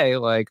 okay.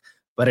 Like,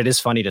 but it is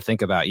funny to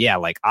think about. Yeah.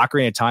 Like,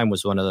 Ocarina of Time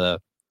was one of the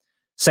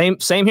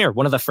same here.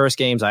 One of the first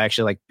games I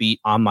actually like beat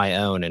on my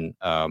own. And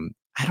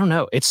I don't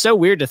know. It's so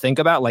weird to think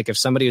about. Like, if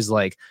somebody is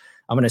like,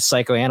 I'm going to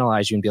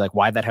psychoanalyze you and be like,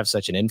 why'd that have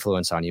such an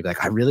influence on you? Be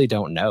like, I really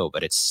don't know,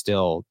 but it's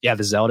still, yeah,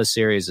 the Zelda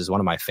series is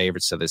one of my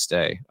favorites to this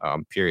day,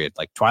 period.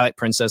 Like Twilight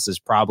Princess is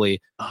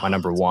probably my Oh,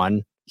 number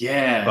one,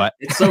 yeah. but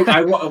It's so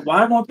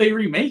why won't they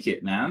remake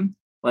it, man?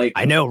 Like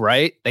I know,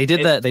 right? it's They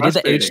did the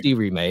frustrating. HD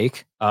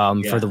remake, for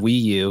Yeah. the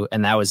Wii U,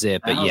 and that was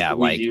it. But That was yeah, the Wii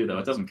like, U though.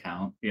 It doesn't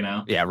count.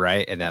 yeah,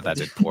 right. And that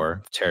did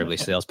poor, terribly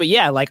sales. But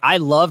yeah, like I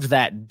loved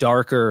that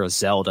darker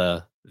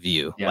Zelda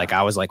view. Yeah. Like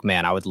I was like,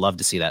 man, I would love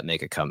to see that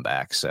make a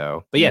comeback.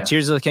 So, but yeah, Yeah.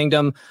 Tears of the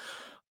Kingdom,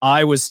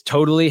 I was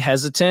totally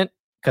hesitant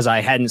because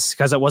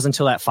it wasn't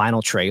until that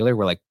final trailer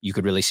where like you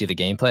could really see the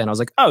gameplay, and I was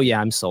like, oh yeah,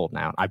 I'm sold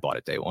now. I bought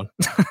it day one,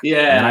 and then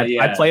Yeah. I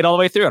Yeah. played all the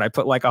way through it. I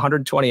put like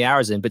 120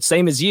 hours in. But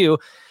same as you,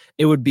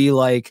 it would be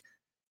like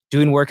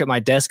doing work at my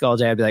desk all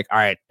day. I'd be like, all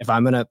right, if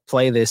I'm gonna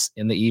play this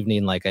in the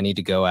evening, like I need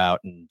to go out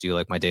and do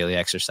like my daily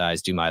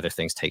exercise, do my other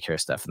things, take care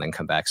of stuff, and then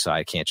come back. So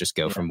I can't just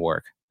go Yeah. from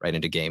work right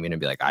into gaming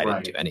and be like, I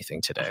didn't do Right. anything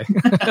today.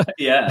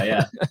 Yeah.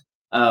 Yeah.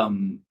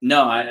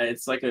 No,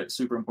 it's like a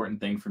super important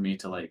thing for me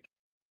to like,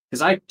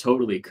 because I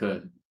totally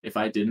could if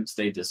I didn't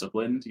stay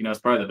disciplined. It's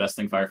probably the best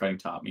thing firefighting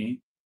taught me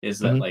is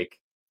that Mhm. like,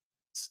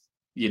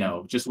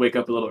 just wake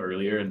up a little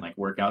earlier and like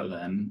work out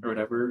then or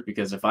whatever.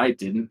 Because if I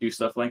didn't do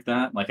stuff like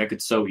that, like I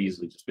could so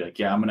easily just be like,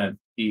 yeah, I'm gonna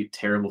eat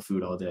terrible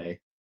food all day,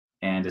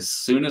 and as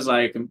soon as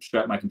I can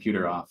shut my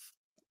computer off,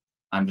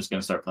 I'm just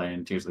gonna start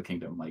playing Tears of the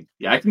Kingdom. Like,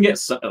 yeah, I can get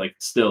like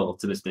still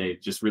to this day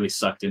just really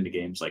sucked into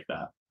games like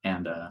that,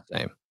 and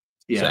Same,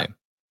 yeah.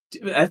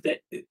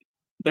 same.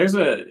 There's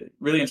a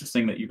really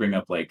interesting that you bring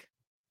up, like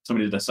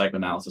somebody did a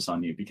psychoanalysis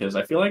on you because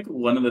I feel like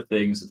one of the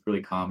things that's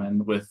really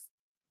common with,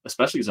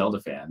 especially Zelda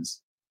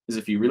fans, is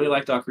if you really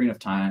liked Ocarina of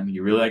Time,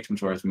 you really liked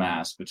Majora's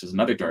Mask, which is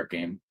another dark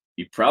game,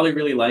 you probably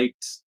really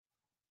liked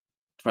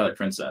Twilight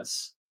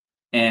Princess,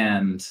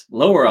 and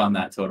lower on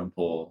that totem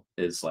pole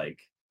is like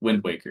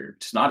Wind Waker,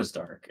 it's not as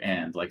dark,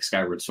 and like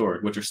Skyward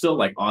Sword, which are still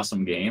like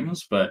awesome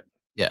games, but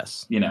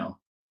Yes. you know,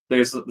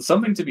 there's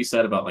something to be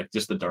said about like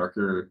just the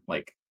darker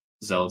like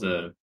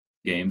Zelda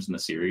games in the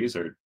series.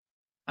 Or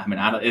I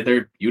mean,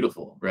 they're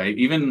beautiful, right?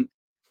 Even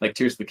like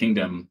Tears of the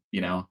Kingdom,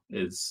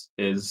 is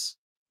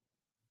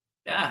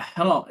yeah, I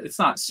don't know, it's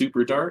not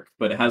super dark,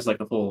 but it has like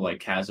a whole like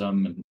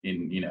chasm and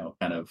in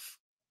kind of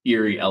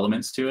eerie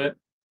elements to it.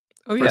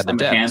 Oh yeah, First the time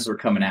the hands depths. were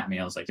coming at me,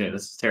 I was like, dude,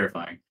 this is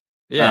terrifying.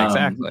 Yeah,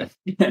 Um, exactly.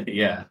 yeah.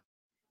 Yeah,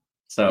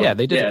 So yeah,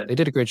 they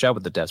did a great job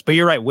with the depths. But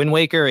you're right, Wind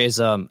Waker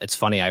is it's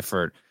funny, I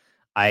for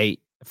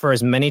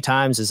as many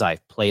times as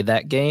I've played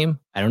that game,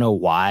 I don't know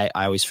why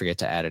I always forget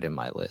to add it in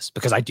my list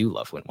because I do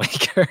love Wind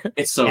Waker.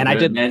 it's so And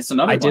good, man. It's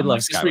another I did one. love Like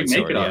just Skyward remake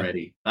it Sword, yeah.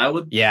 already. I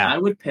would Yeah. I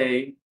would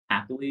pay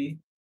happily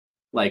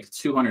like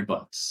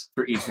 $200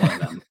 for each one of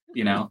them,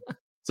 you know?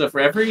 So for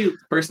every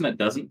person that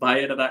doesn't buy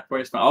it at that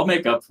price, I'll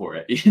make up for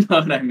it. You know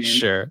what I mean?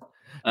 Sure.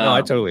 No, I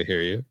Um, totally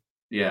hear you.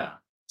 yeah.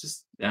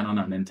 Just I don't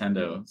know,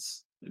 Nintendo.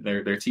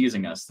 They're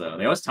teasing us though.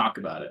 They always talk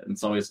about it. And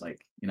it's always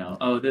like,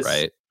 oh,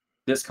 Right.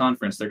 this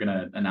conference, they're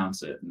gonna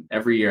announce it. And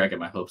every year I get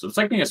my hopes up. It's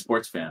like being a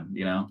sports fan,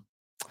 you know?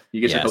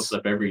 You get your hopes Yes.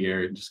 up every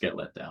year and just get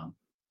let down.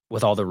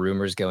 With all the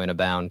rumors going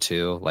abound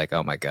too, like,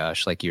 oh my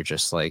gosh, like you're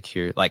just like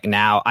you're like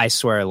now I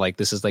swear like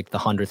this is like the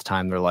 100th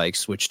time they're like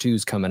Switch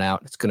 2's coming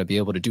out. It's gonna be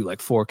able to do like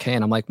 4K.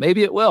 And I'm like,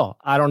 maybe it will.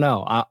 I don't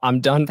know.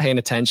 I'm done paying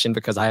attention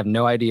because I have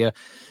no idea.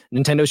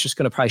 Nintendo's just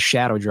gonna probably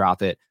shadow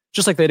drop it.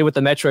 Just like they did with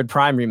the Metroid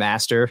Prime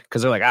remaster,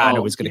 because they're like, Oh yeah.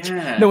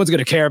 no one's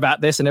gonna care about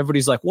this, and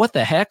everybody's like, what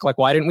the heck? Like,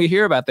 why didn't we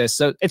hear about this?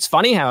 So it's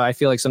funny how I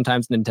feel like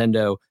sometimes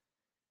Nintendo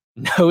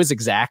knows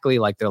exactly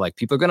like they're like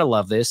people are gonna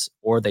love this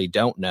or they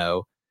don't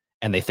know,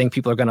 and they think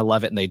people are gonna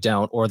love it and they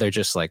don't, or they're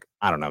just like,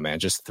 I don't know, man,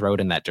 just throw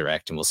it in that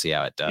direct and we'll see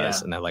how it does.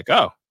 Yeah. And they're like,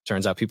 oh,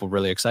 turns out people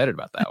really excited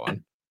about that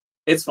one.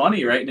 It's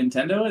funny, right?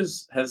 Nintendo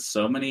has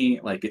so many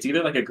like it's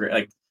either like a great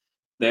like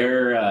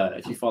they're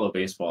if you follow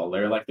baseball,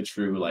 they're like the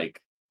true like,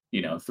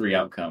 three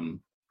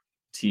outcome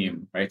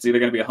team, right? It's either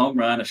gonna be a home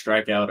run, a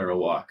strikeout, or a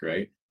walk,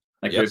 right?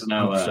 Like Yep, there's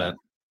no 100%.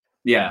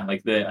 yeah,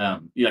 like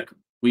like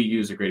we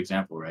use a great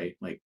example, right?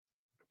 Like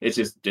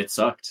it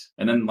sucked.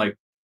 And then like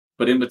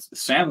but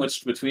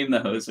sandwiched between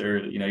those or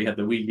you had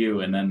the Wii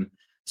U and then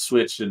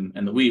Switch and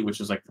the Wii, which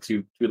was like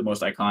two of the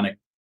most iconic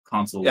Yeah,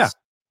 consoles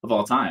of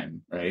all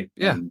time, right?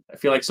 yeah, And I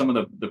feel like some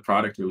of the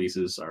product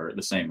releases are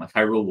the same. Like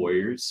Hyrule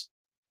Warriors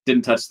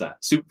didn't touch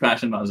that. Super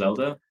passionate about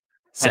Zelda,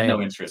 had no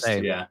same, interest.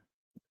 same. Yeah.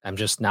 I'm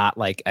just not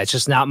like it's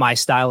just not my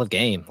style of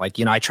game. Like,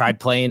 I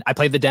played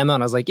the demo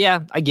and I was like,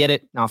 yeah, I get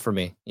it. Not for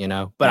me. But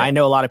Yeah. I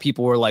know a lot of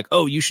people were like,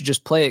 oh, you should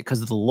just play it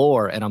because of the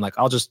lore. And I'm like,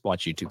 I'll just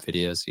watch YouTube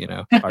videos.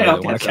 I really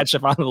want to catch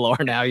up on the lore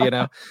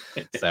now.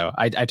 So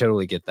I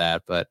totally get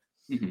that. But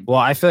Mhm. well,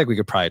 I feel like we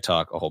could probably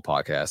talk a whole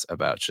podcast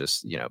about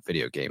just,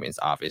 video gaming,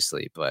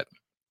 obviously. But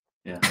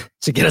Yeah.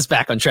 to get us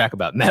back on track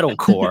about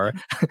metalcore,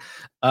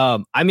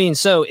 I mean,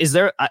 so is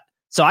there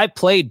so I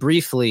played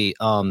briefly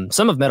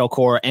some of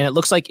metalcore, and it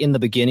looks like in the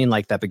beginning,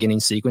 like that beginning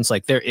sequence,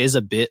 like there is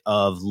a bit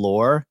of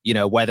lore,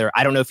 whether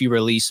I don't know if you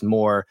release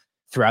more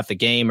throughout the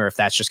game or if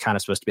that's just kind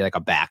of supposed to be like a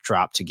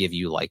backdrop to give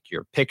you like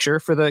your picture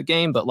for the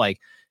game, but like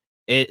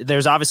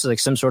there's obviously like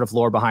some sort of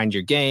lore behind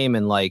your game,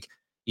 and like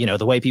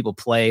the way people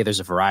play, there's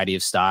a variety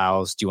of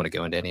styles. Do you want to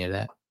go into any of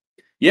that?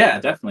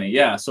 Yeah, definitely.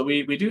 Yeah. So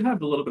we do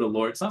have a little bit of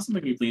lore. It's not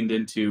something we've leaned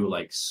into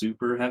like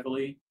super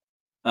heavily.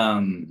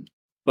 Um,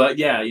 but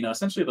yeah,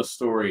 essentially the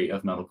story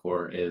of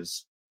metalcore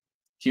is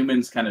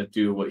humans kind of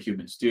do what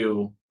humans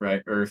do,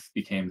 right? Earth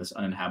became this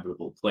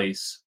uninhabitable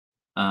place.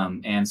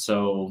 And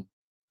so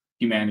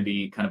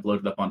humanity kind of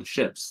loaded up onto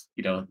ships,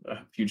 a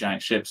few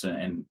giant ships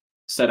and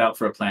set out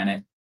for a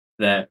planet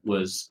that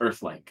was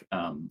Earth-like.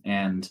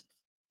 And,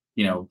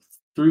 you know,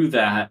 through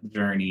that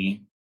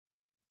journey,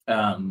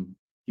 hundreds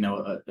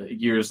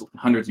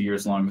of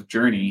years long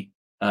journey,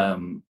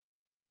 um,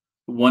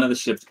 one of the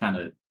ships kind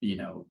of,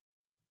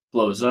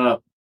 blows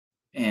up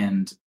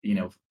and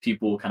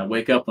people kind of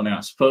wake up when they're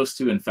not supposed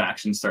to and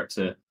factions start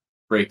to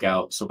break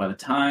out. So by the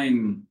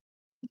time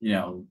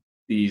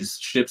these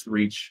ships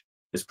reach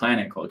this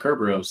planet called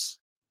Kerberos,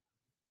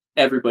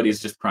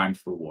 everybody's just primed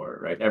for war,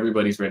 right?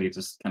 Everybody's ready to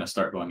just kind of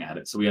start going at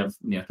it. So we have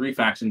three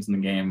factions in the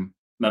game: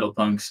 Metal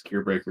Punks,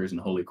 Gear Breakers,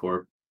 and Holy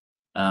Corp.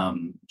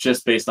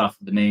 Just based off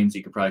of the names,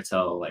 you could probably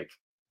tell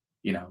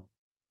you know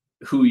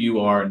who you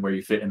are and where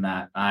you fit in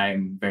that.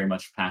 I'm very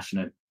much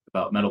passionate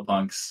about Metal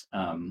Punks.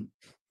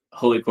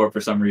 Holy Corp, for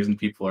some reason,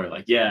 people are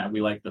like, yeah, we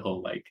like the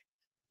whole like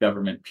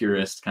government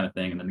purist kind of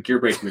thing, and then the Gear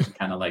Breakers are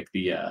kind of like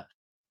the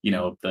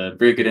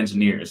very good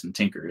engineers and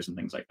tinkers and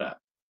things like that.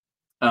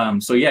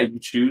 So yeah, you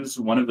choose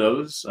one of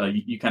those.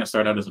 You kind of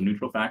start out as a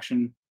neutral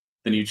faction,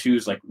 then you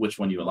choose like which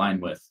one you align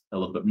with a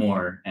little bit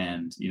more,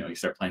 and you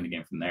start playing the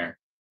game from there.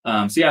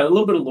 So yeah, a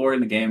little bit of lore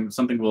in the game,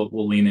 something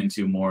we'll lean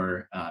into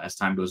more as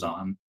time goes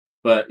on.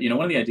 But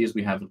one of the ideas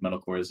we have with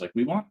Metalcore is like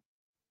we want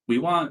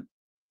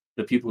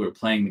the people who are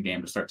playing the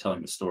game to start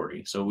telling the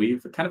story. So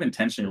we've kind of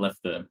intentionally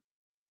left the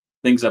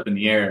things up in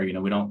the air.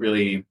 We don't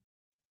really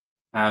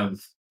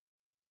have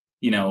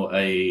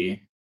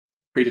a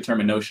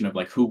predetermined notion of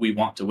like who we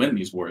want to win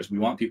these wars. We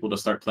want people to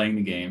start playing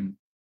the game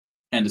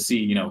and to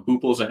see who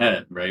pulls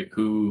ahead, right?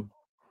 Who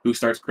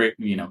starts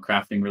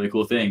crafting really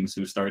cool things,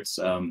 who starts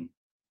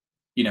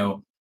you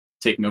know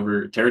taking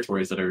over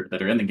territories that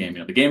are in the game.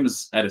 The game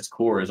is at its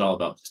core is all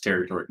about just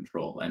territory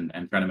control and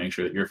trying to make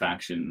sure that your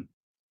faction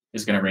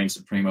is going to reign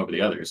supreme over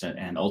the others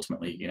and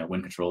ultimately,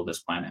 win control of this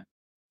planet.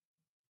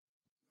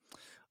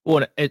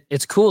 Well,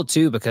 it's cool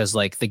too because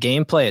like the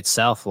gameplay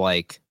itself,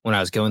 like when I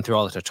was going through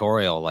all the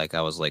tutorial, like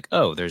I was like,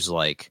 oh, there's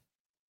like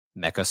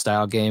mecha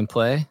style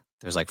gameplay.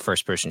 There's like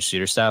first person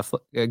shooter style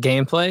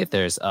gameplay.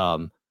 There's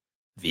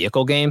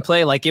vehicle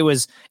gameplay. Like it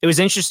was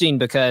interesting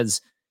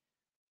because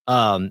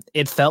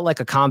it felt like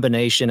a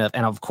combination of,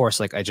 and of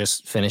course, like I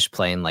just finished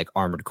playing like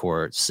Armored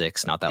Core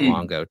 6 not that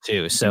long ago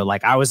too. So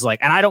like I was like,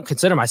 and I don't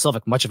consider myself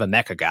like much of a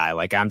mecha guy.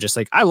 Like I'm just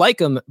like, I like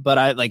them, but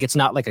I like, it's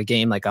not like a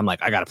game like I'm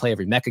like, I got to play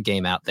every mecha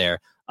game out there.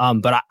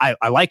 But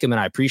I like them and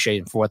I appreciate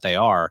them for what they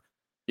are.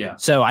 Yeah.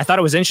 So I thought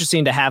it was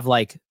interesting to have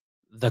like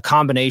the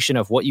combination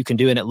of what you can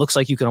do. And it looks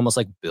like you can almost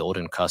like build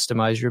and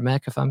customize your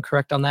mech, if I'm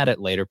correct on that, at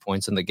later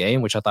points in the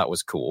game, which I thought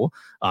was cool.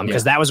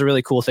 Because that was a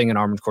really cool thing in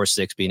Armored Core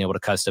 6, being able to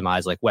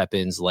customize like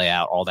weapons,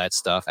 layout, all that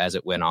stuff as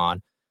it went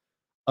on.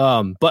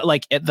 But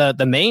like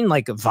the main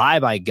like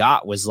vibe I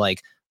got was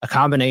like a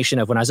combination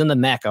of when I was in the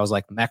mech, I was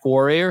like Mech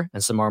Warrior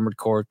and some Armored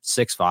Core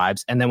 6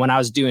 vibes. And then when I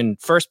was doing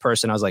first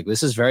person, I was like,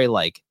 this is very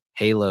like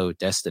Halo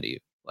Destiny,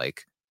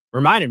 like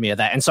reminded me of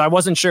that. And so I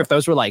wasn't sure if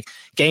those were like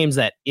games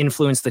that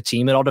influenced the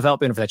team at all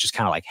developing, or if that just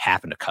kind of like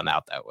happened to come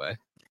out that way.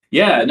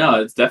 Yeah,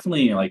 no, it's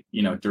definitely like,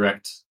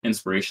 direct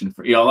inspiration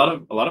for, a lot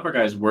of our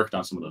guys worked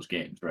on some of those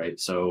games, right?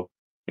 So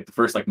like the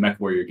first like Mech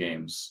Warrior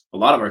games, a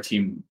lot of our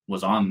team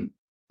was on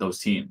those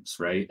teams,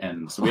 right?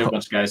 And so we have a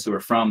bunch of guys who are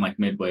from like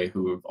Midway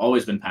who have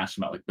always been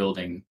passionate about like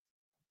building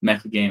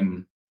mech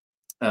game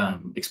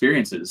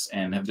experiences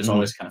and have just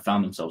always kind of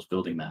found themselves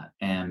building that.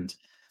 And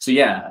so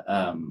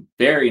yeah,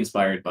 very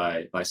inspired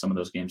by some of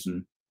those games.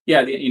 And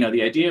yeah,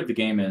 the idea of the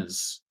game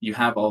is you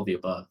have all the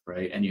above,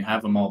 right? And you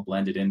have them all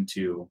blended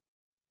into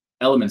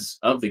elements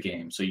of the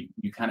game. So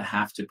you kind of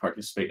have to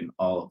participate in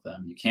all of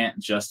them. You can't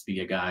just be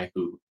a guy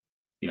who,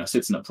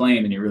 sits in a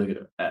plane and you're really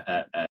good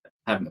at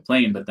having a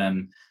plane, but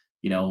then,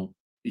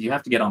 you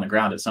have to get on the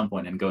ground at some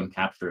point and go and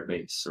capture a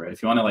base, right?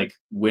 If you want to like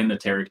win the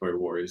territory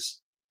wars,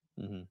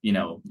 you're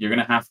going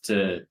to have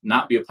to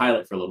not be a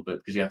pilot for a little bit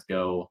because you have to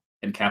go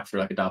and capture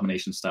like a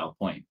domination style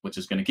point, which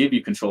is going to give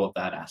you control of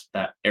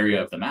that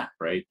area of the map,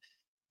 right?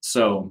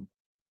 So,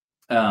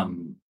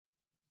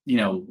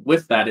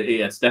 with that,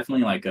 it's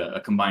definitely like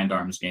a combined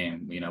arms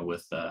game,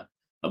 with a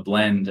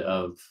blend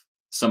of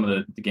some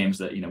of the games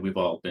that we've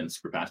all been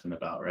super passionate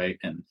about, right?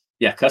 And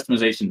yeah,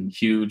 customization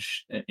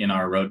huge in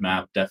our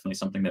roadmap, definitely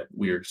something that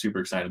we're super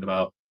excited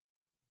about,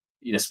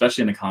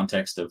 especially in the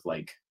context of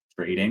like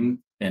trading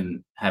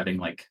and having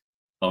like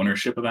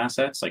ownership of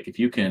assets. Like if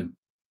you can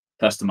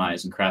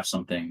customize and craft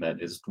something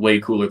that is way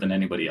cooler than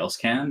anybody else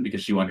can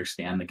because you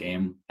understand the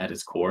game at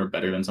its core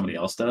better than somebody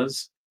else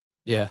does.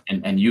 Yeah.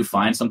 And you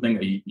find something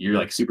that you're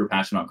like super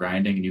passionate about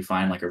grinding, and you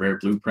find like a rare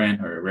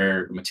blueprint or a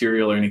rare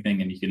material or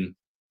anything, and you can,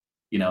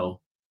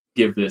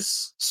 give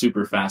this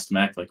super fast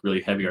mech like really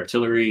heavy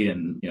artillery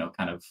and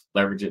kind of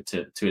leverage it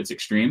to its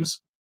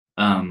extremes.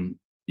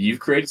 You've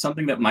created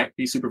something that might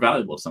be super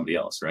valuable to somebody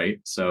else, right?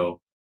 So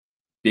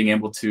being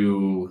able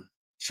to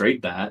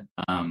trade that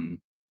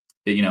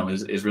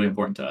is really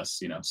important to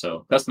us,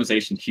 so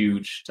customization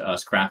huge to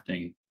us,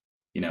 crafting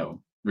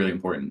really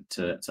important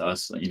to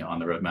us on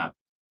the roadmap.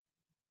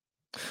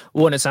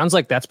 Well, and it sounds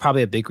like that's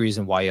probably a big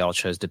reason why y'all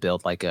chose to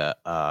build like a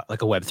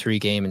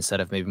Web3 game instead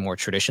of maybe more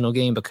traditional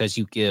game, because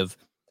you give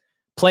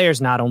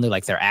players not only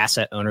like their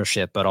asset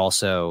ownership, but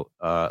also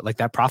like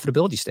that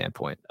profitability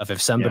standpoint of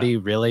if somebody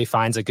really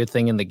finds a good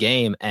thing in the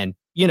game. And,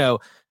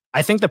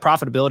 I think the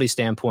profitability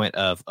standpoint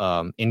of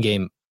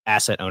in-game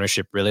asset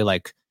ownership really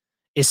like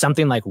is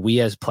something like we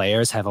as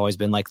players have always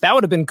been like, that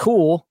would have been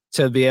cool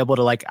to be able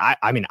to like,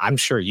 I mean, I'm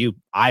sure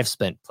I've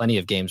spent plenty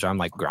of games where I'm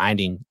like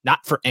grinding,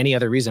 not for any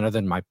other reason other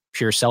than my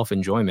pure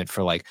self-enjoyment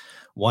for like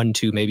 1,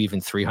 2, maybe even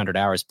 300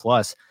 hours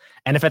plus.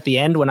 And if at the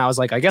end when I was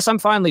like, I guess I'm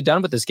finally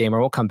done with this game, or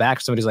I won't come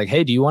back, somebody's like,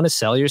 hey, do you want to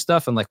sell your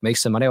stuff and like make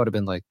some money? I would have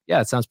been like,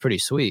 yeah, it sounds pretty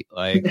sweet.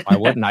 Like, why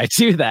wouldn't I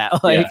do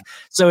that? Like,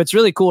 so it's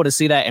really cool to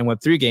see that in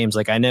Web3 games.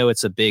 Like, I know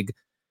it's a big,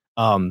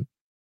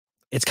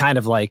 it's kind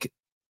of like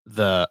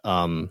the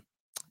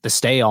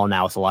stay all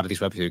now with a lot of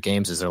these Web3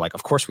 games is they're like,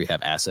 of course we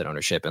have asset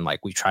ownership, and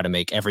like we try to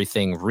make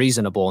everything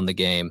reasonable in the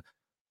game,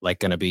 like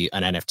going to be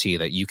an NFT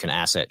that you can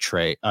asset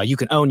trade, you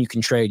can own, you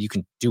can trade, you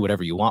can do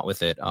whatever you want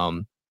with it.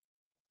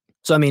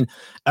 So, I mean,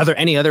 are there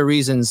any other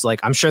reasons? Like,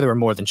 I'm sure there were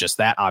more than just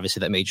that,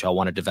 obviously, that made y'all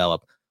want to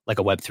develop like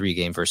a Web3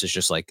 game versus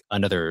just like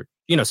another,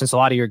 since it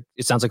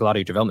sounds like a lot of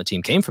your development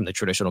team came from the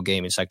traditional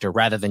gaming sector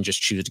rather than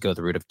just choose to go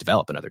the route of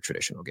develop another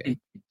traditional game.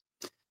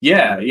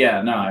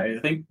 Yeah. No, I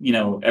think,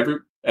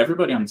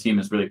 everybody on the team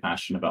is really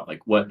passionate about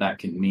like what that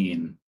can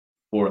mean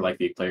for like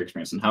the player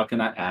experience and how can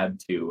that add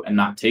to and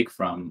not take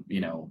from,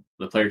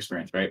 the player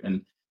experience, right?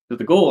 And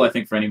the goal, I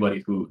think, for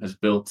anybody who has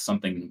built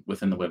something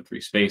within the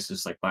Web3 space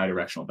is like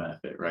bidirectional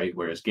benefit, right?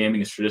 Whereas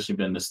gaming has traditionally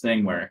been this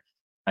thing where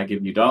I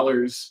give you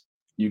dollars,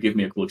 you give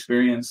me a cool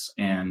experience,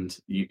 and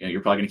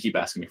you're probably going to keep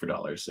asking me for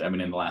dollars. I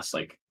mean, in the last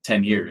like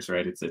 10 years,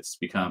 right? It's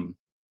become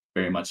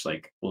very much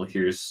like, well,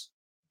 here's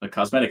a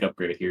cosmetic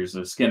upgrade, here's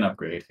a skin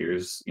upgrade,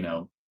 here's,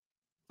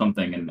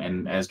 something.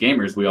 And as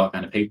gamers, we all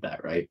kind of hate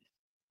that, right?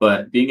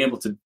 But being able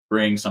to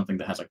bring something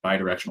that has like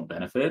bi-directional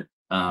benefit,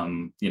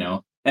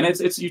 and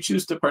it's you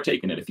choose to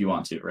partake in it if you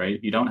want to, right?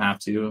 You don't have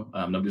to.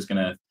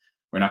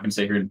 We're not gonna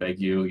sit here and beg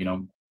you.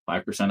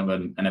 5% of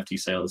an NFT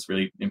sale is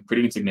really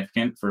pretty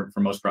insignificant for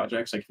most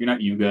projects. Like if you're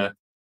not Yuga,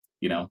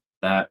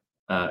 that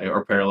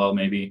or Parallel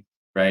maybe,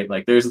 right?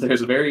 Like there's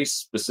very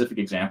specific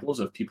examples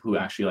of people who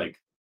actually like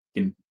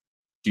can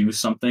do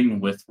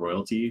something with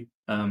royalty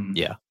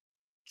Yeah.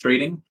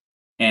 trading.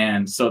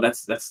 And so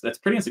that's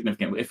pretty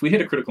insignificant. If we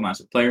hit a critical mass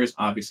of players,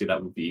 obviously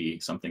that would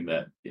be something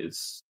that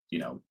is,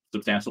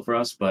 substantial for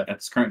us. But at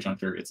this current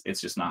juncture,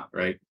 it's just not,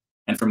 right.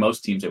 And for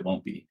most teams, it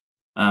won't be.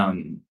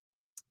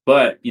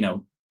 But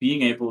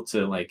being able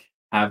to like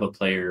have a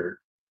player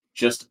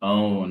just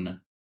own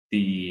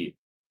the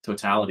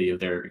totality of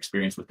their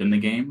experience within the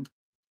game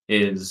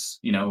is,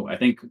 I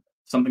think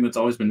something that's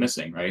always been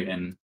missing, right?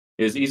 And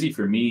it was easy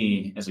for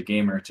me as a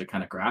gamer to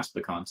kind of grasp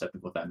the concept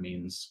of what that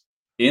means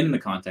in the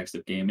context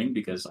of gaming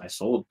because I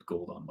sold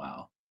gold on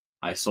WoW.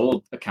 I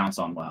sold accounts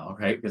on WoW,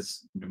 right?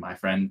 Because my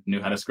friend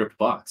knew how to script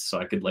bots, so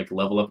I could like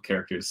level up a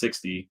character to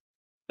 60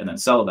 and then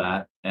sell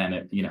that, and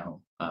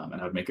and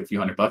I would make a few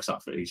 $100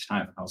 off it each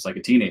time. I was like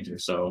a teenager,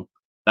 so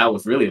that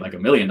was really like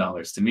 $1 million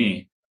to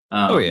me.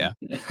 Oh yeah.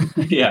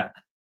 Yeah.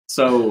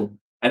 So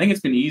I think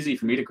it's been easy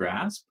for me to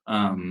grasp,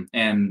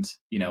 and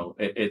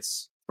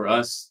it's for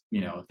us,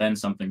 then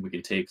something we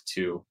can take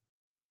to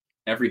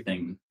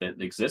everything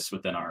that exists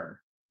within our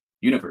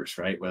universe,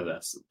 right? Whether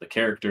that's the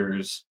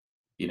characters,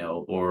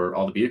 or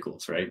all the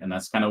vehicles, right? And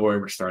that's kind of where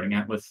we're starting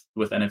at with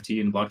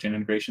NFT and blockchain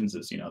integrations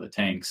is, the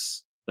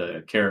tanks,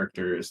 the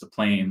characters, the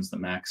planes, the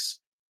mechs,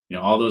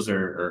 all those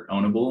are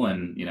ownable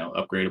and,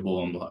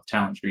 upgradable, and we'll have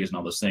talent trees and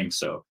all those things.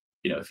 So,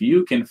 if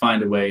you can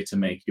find a way to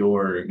make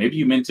maybe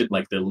you minted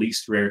like the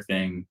least rare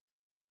thing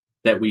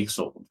that we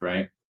sold,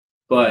 right?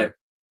 But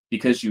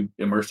because you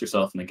immersed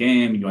yourself in the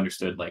game, you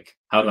understood like,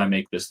 how do I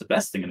make this the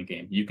best thing in the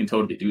game? You can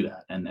totally do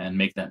that and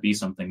make that be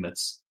something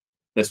that's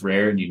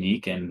rare and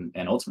unique and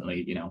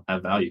ultimately,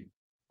 have value.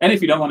 And if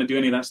you don't want to do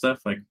any of that stuff,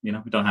 like, you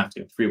don't have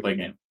to. It's a free to play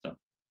game. So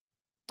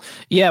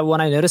Yeah,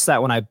 when I noticed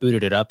that when I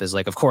booted it up is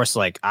like, of course,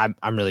 like I'm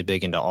really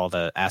big into all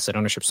the asset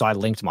ownership, so I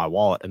linked my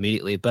wallet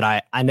immediately. But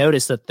I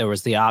noticed that there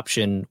was the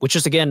option, which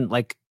is again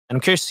like, and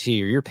I'm curious to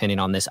hear your opinion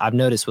on this. I've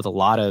noticed with a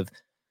lot of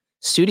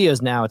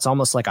studios now, it's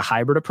almost like a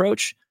hybrid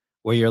approach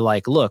where you're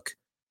like, look,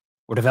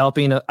 we're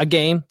developing a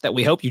game that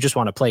we hope you just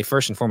want to play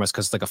first and foremost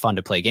because it's like a fun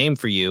to play game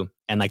for you.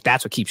 And like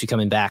that's what keeps you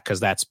coming back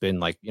because that's been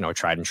like, a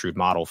tried and true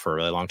model for a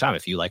really long time.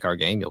 If you like our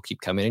game, you'll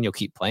keep coming in, you'll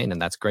keep playing.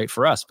 And that's great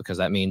for us because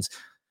that means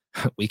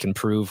we can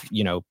prove,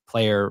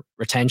 player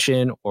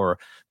retention or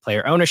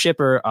player ownership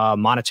or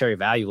monetary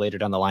value later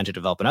down the line to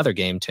develop another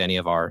game to any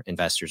of our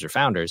investors or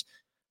founders.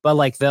 But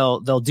like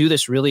they'll do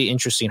this really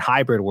interesting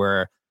hybrid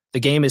where the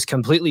game is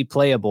completely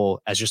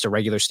playable as just a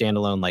regular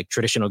standalone, like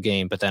traditional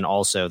game, but then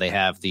also they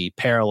have the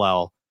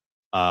parallel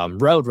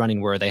road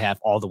running where they have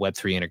all the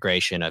Web3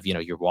 integration of,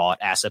 your wallet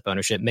asset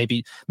ownership.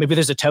 Maybe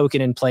there's a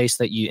token in place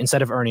that you,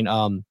 instead of earning,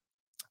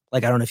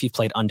 like, I don't know if you've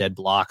played Undead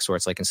Blocks where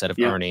it's like, instead of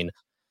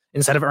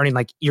earning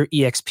like your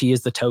EXP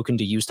is the token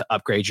to use to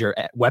upgrade your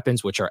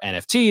weapons, which are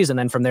NFTs. And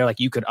then from there, like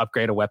you could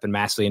upgrade a weapon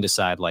massively and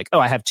decide like, oh,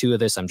 I have 2 of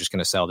this. I'm just going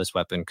to sell this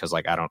weapon because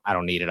like, I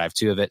don't need it. I have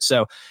 2 of it.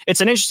 So it's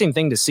an interesting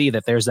thing to see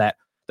that there's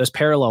those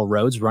parallel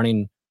roads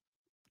running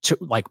to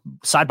like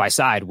side by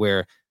side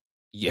where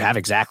you have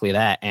exactly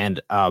that. And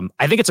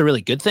I think it's a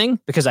really good thing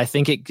because I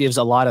think it gives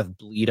a lot of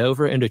bleed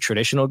over into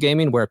traditional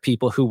gaming where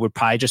people who would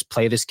probably just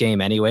play this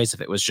game anyways,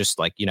 if it was just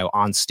like,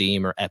 on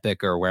Steam or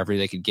Epic or wherever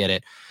they could get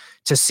it,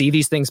 to see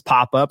these things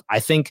pop up. I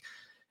think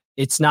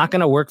it's not going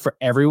to work for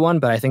everyone,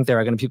 but I think there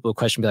are going to be people who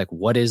question, be like,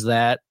 what is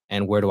that?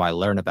 And where do I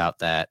learn about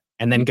that?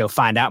 And then go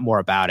find out more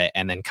about it.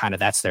 And then kind of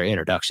that's their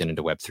introduction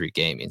into Web3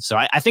 gaming. So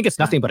I think it's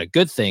nothing but a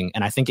good thing.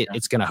 And I think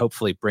it's going to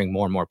hopefully bring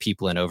more and more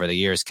people in over the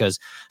years. Because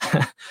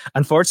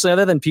unfortunately,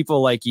 other than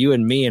people like you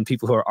and me and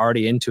people who are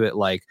already into it,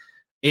 like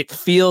it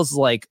feels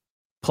like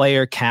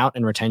player count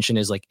and retention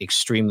is like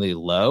extremely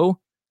low.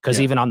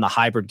 Because even on the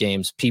hybrid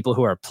games, people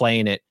who are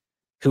playing it,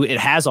 who it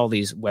has all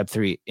these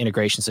Web3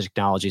 integrations and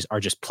technologies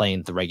are just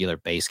playing the regular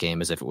base game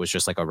as if it was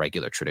just like a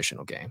regular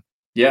traditional game.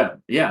 Yeah,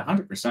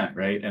 100%,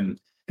 right? And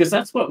because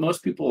that's what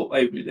most people,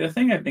 like, the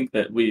thing I think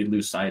that we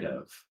lose sight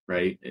of,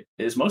 right,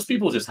 is most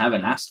people just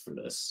haven't asked for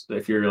this.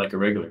 If you're like a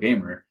regular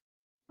gamer,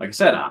 like I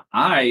said,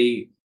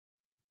 I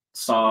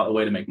saw a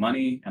way to make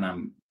money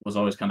and was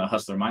always kind of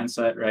hustler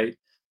mindset, right?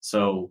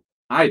 So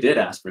I did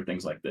ask for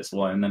things like this.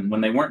 Well, and then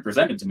when they weren't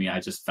presented to me, I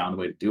just found a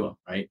way to do them,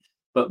 right?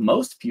 But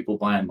most people,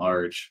 by and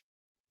large,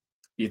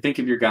 you think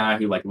of your guy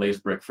who like lays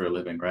brick for a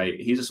living, right?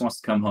 He just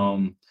wants to come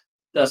home,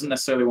 doesn't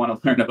necessarily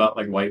want to learn about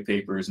like white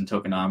papers and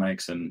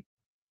tokenomics and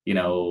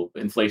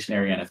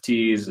inflationary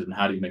NFTs and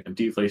how do you make them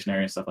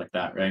deflationary and stuff like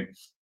that, right?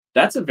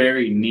 That's a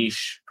very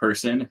niche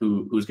person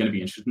who's going to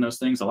be interested in those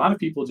things. A lot of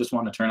people just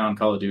want to turn on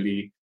Call of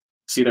Duty,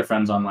 see their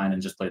friends online,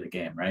 and just play the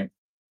game, right?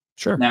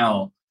 Sure.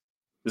 Now,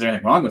 Is there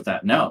anything wrong with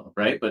that? No,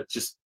 right? But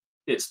just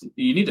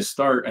you need to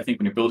start, I think,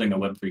 when you're building a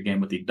Web3 game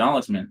with the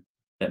acknowledgement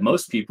that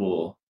most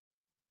people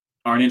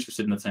aren't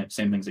interested in the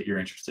same things that you're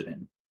interested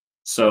in.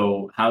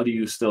 So how do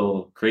you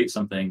still create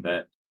something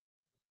that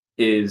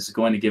is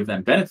going to give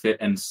them benefit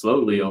and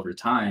slowly over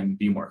time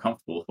be more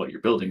comfortable with what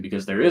you're building?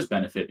 Because there is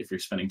benefit if you're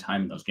spending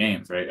time in those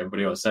games, right?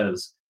 Everybody always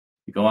says,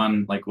 you go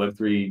on like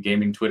Web3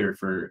 gaming Twitter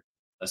for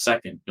a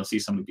second, you'll see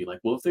somebody be like,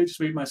 well, if they just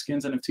made my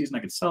skins NFTs and I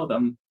could sell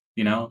them,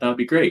 that would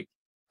be great.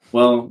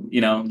 Well,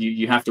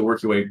 you have to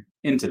work your way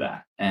into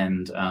that.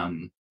 And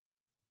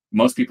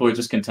most people are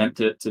just content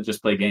to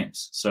just play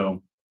games.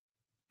 So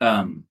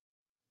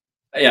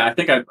yeah, I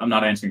think I'm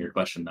not answering your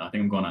question though. I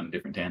think I'm going on a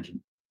different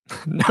tangent.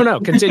 No,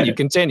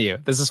 continue.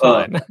 This is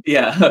fine.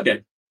 Yeah,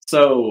 okay.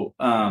 So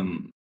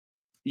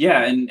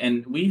yeah,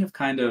 and we have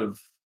kind of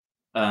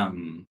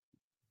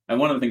and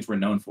one of the things we're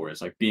known for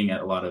is like being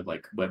at a lot of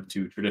like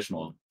Web2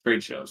 traditional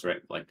trade shows,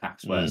 right? Like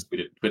PAX West, we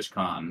did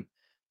TwitchCon,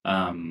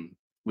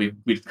 we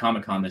did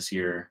Comic Con this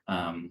year.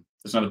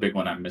 There's another big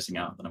one I'm missing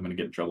out that I'm going to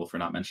get in trouble for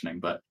not mentioning,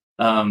 but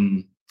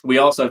we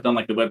also have done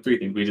like the Web3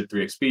 thing. We did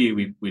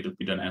 3XP. We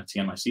done NFT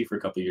NYC for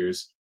a couple of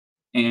years,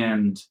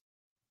 and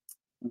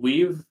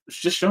we've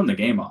just shown the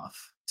game off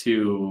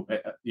to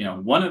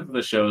one of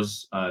the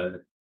shows.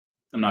 I'm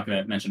not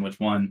going to mention which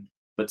one,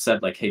 but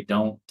said like, hey,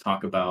 don't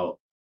talk about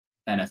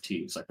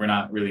NFTs. Like, we're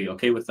not really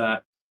okay with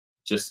that.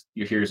 Just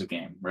here's a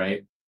game,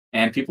 right?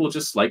 And people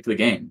just liked the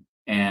game,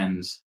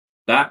 and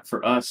that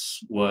for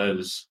us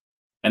was,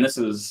 and this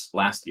is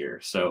last year,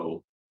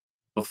 so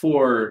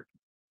before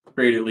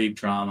Creator League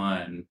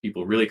drama and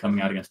people really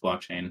coming out against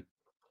blockchain,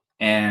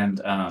 and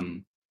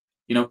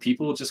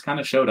people just kind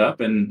of showed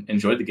up and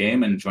enjoyed the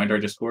game and joined our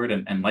Discord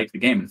and liked the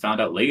game and found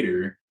out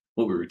later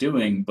what we were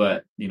doing.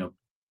 But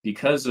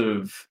because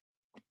of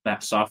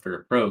that softer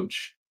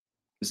approach,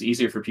 it's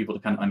easier for people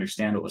to kind of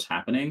understand what was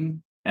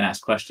happening and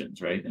ask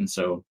questions, right? And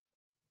so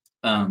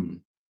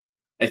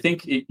I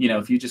think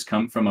if you just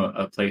come from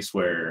a place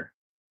where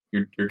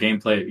your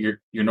gameplay,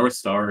 your North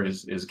Star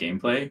is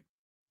gameplay,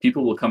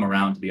 people will come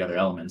around to the other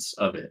elements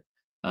of it.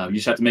 You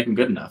just have to make them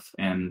good enough.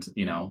 And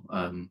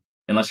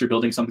unless you're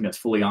building something that's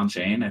fully on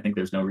chain, I think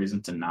there's no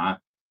reason to not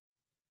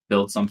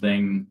build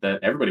something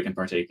that everybody can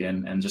partake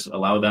in and just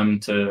allow them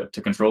to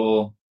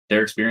control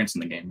their experience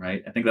in the game,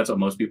 right? I think that's what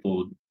most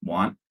people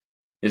want,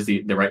 is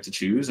the right to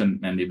choose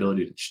and the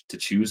ability to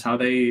choose how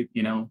they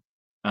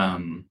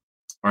are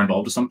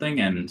involved with something.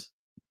 And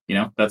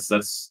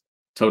that's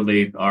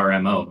totally our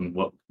MO and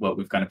what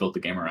we've kind of built the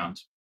game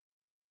around.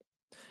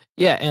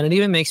 Yeah, and it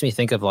even makes me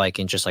think of like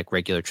in just like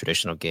regular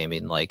traditional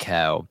gaming, like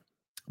how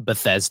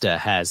Bethesda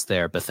has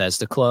their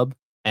Bethesda Club,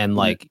 and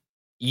like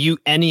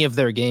any of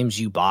their games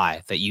you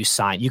buy that you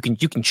sign, you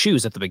can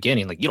choose at the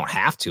beginning. Like, you don't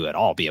have to at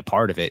all be a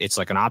part of it. It's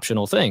like an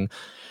optional thing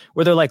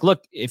where they're like,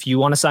 look, if you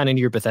want to sign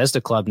into your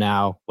Bethesda Club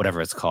now,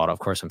 whatever it's called, of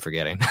course I'm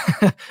forgetting.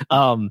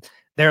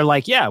 They're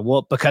like, yeah,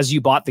 well, because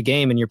you bought the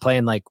game and you're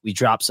playing, like, we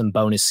drop some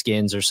bonus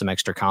skins or some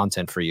extra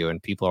content for you.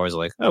 And people are always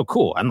like, oh,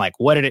 cool. I'm like,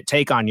 what did it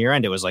take on your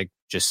end? It was like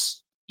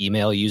just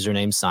email,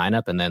 username, sign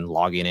up, and then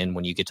logging in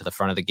when you get to the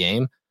front of the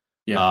game.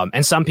 Yeah.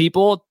 And some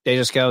people, they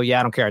just go, yeah,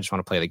 I don't care. I just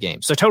want to play the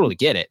game. So totally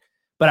get it.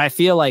 But I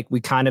feel like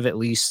we kind of, at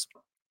least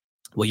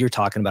what you're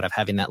talking about, of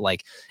having that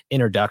like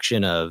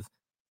introduction of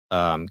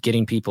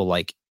getting people,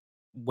 like,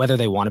 whether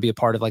they want to be a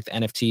part of like the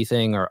NFT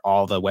thing or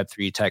all the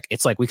Web3 tech,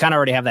 it's like we kind of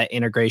already have that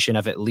integration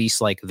of at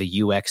least like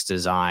the UX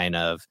design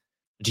of,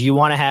 do you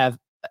want to have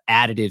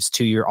additives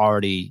to your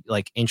already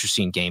like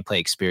interesting gameplay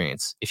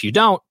experience? If you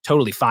don't,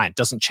 totally fine. It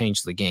doesn't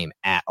change the game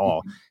at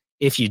all.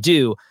 If you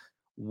do,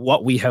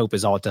 what we hope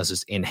is all it does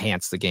is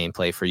enhance the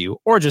gameplay for you,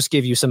 or just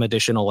give you some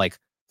additional like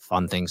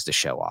fun things to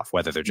show off,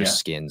 whether they're just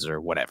skins or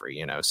whatever,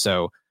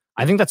 So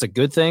I think that's a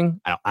good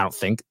thing. I don't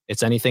think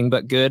it's anything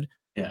but good.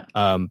 Yeah.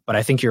 But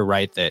I think you're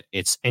right that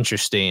it's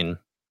interesting.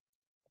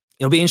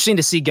 It'll be interesting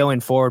to see going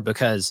forward,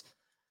 because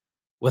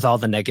with all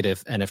the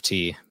negative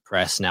NFT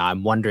press now,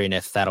 I'm wondering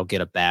if that'll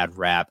get a bad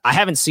rap. I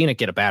haven't seen it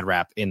get a bad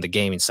rap in the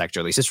gaming sector,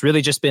 at least. It's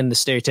really just been the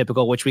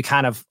stereotypical, which we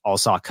kind of all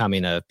saw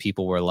coming, of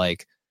people were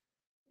like,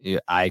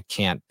 I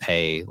can't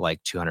pay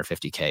like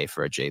 $250K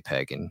for a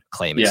JPEG and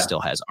claim it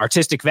still has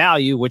artistic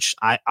value, which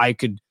I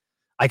could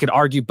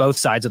argue both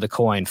sides of the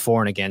coin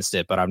for and against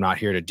it, but I'm not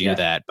here to do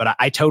that. But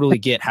I totally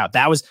get how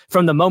that was,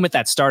 from the moment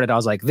that started, I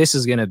was like, this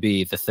is going to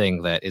be the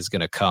thing that is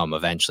going to come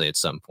eventually at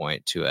some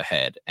point to a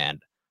head.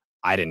 And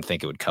I didn't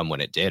think it would come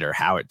when it did or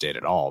how it did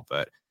at all,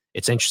 but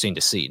it's interesting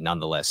to see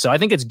nonetheless. So I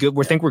think it's good.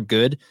 Think we're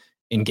good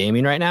in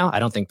gaming right now. I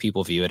don't think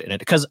people view it in it,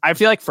 because I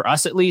feel like for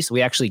us, at least,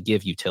 we actually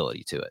give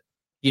utility to it,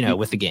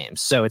 with the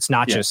games. So it's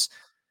not just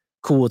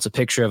cool, it's a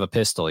picture of a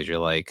pistol. You're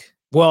like,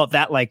 well,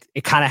 that, like,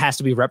 it kind of has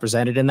to be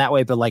represented in that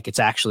way, but like it's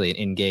actually an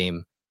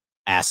in-game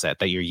asset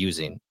that you're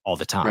using all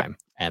the time,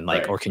 and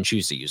like, or can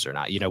choose to use or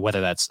not.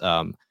 Whether that's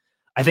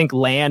I think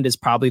land is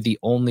probably the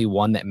only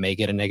one that may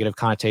get a negative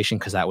connotation,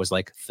 because that was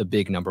like the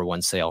big number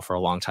one sale for a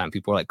long time.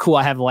 People were like, cool,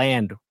 I have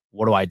land.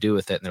 what do I do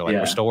with it? And they're like, we're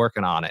Yeah. still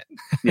working on it.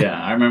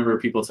 Yeah. I remember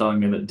people telling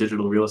me that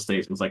digital real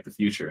estate was like the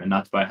future and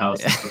not to buy a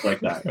house and stuff like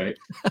that, right?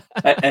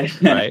 I,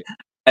 Right.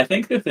 I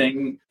think the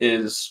thing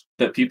is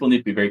that people need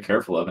to be very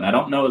careful of, and I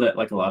don't know that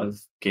like a lot of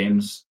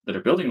games that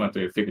are building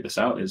Web3 have figured this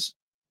out, is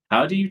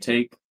how do you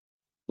take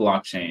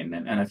blockchain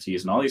and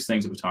NFTs and all these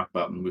things that we talk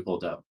about and we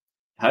hold up?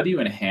 How do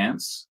you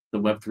enhance the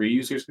Web3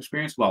 user's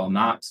experience while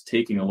not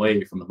taking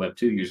away from the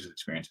Web2 user's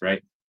experience,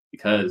 right?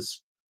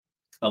 Because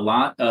a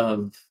lot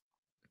of,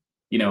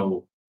 you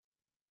know,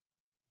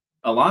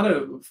 a lot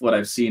of what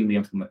I've seen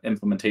the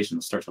implementation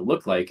start to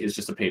look like is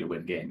just a pay to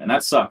win game. And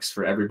that sucks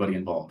for everybody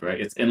involved,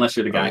 right? It's unless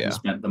you're the Oh guy who yeah.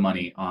 spent the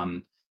money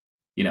on,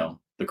 the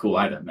cool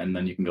item and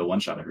then you can go one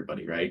shot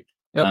everybody, right?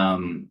 Yep.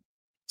 Um,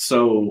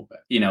 so,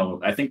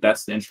 I think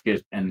that's the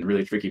intricate and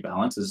really tricky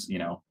balance is,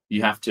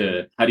 you have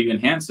to, how do you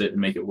enhance it and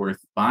make it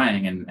worth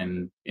buying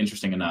and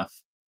interesting enough?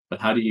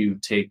 But how do you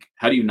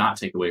not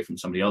take away from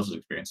somebody else's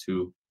experience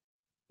who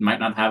might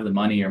not have the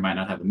money or might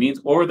not have the means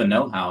or the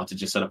know-how to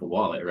just set up a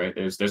wallet, right?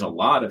 There's a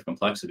lot of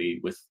complexity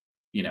with,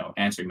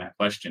 answering that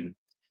question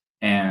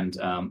and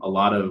a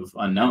lot of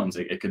unknowns.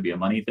 It could be a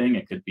money thing,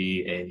 it could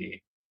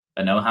be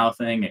a know-how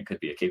thing, it could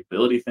be a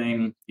capability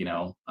thing,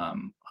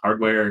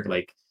 hardware.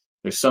 Like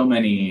there's so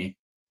many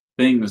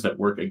things that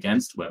work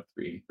against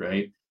Web3,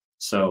 right?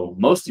 So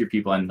most of your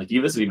people, and like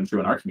this is even true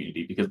in our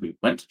community because we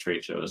went to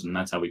trade shows and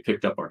that's how we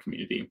picked up our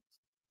community.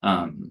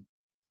 Um,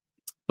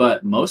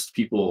 but most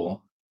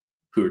people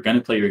who are going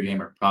to play your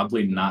game are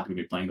probably not going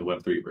to be playing the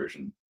Web3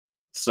 version.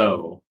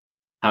 So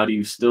how do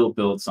you still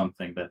build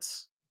something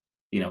that's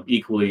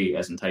equally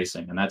as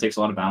enticing? And that takes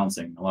a lot of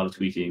balancing, a lot of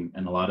tweaking,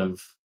 and a lot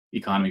of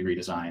economy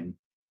redesign,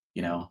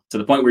 to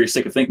the point where you're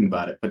sick of thinking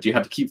about it, but you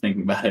have to keep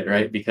thinking about it,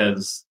 right?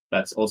 Because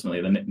that's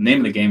ultimately the name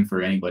of the game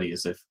for anybody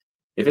is if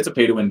it's a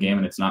pay to win game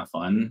and it's not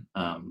fun,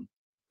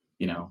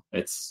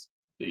 it's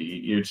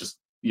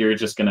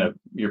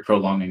you're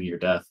prolonging your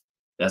death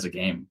as a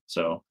game.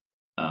 So,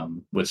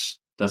 which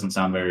doesn't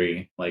sound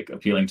very like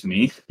appealing to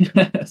me.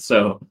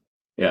 So,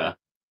 yeah.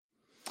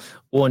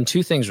 Well, and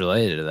two things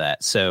related to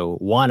that. So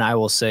one, I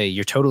will say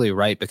you're totally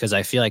right because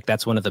I feel like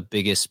that's one of the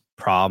biggest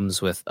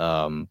problems with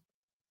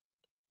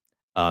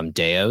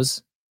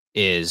DAOs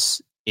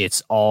is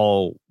it's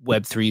all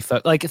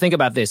Web3. Like think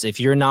about this: if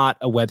you're not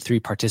a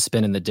Web3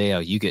 participant in the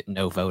DAO, you get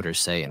no voter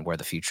say in where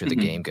the future of the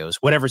game goes,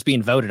 whatever's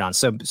being voted on.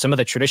 So some of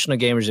the traditional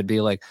gamers would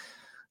be like,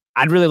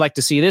 I'd really like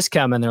to see this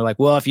come. And they're like,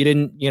 well, if you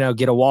didn't,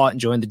 get a wallet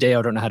and join the DAO,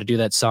 I don't know how to do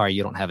that. Sorry,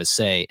 you don't have a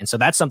say. And so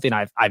that's something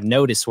I've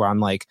noticed where I'm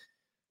like,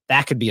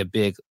 that could be a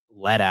big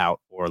let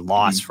out or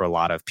loss for a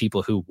lot of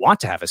people who want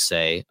to have a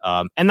say.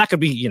 And that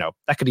could be,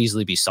 that could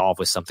easily be solved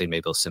with something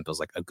maybe as simple as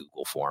like a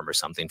Google form or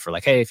something for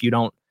like, hey, if you're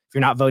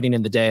not voting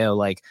in the DAO,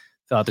 like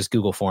fill out this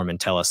Google form and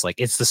tell us like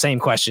it's the same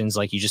questions.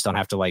 Like you just don't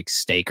have to like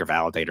stake or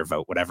validate or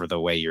vote, whatever the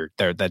way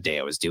the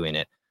DAO is doing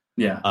it.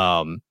 Yeah.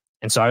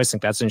 And so I always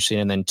think that's interesting.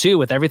 And then two,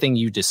 with everything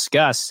you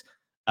discuss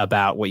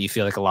about what you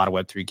feel like a lot of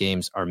Web3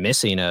 games are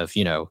missing of,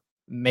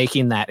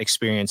 making that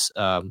experience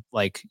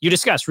like you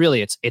discussed,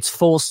 really it's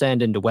full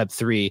send into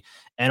Web3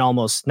 and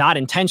almost not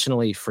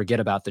intentionally forget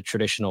about the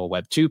traditional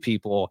Web2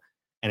 people.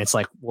 And it's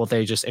like, well,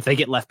 if they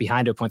get left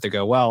behind to a point, they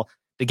go, well,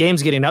 the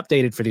game's getting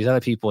updated for these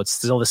other people. It's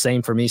still the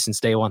same for me since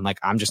day one. Like,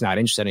 I'm just not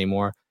interested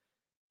anymore.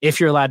 If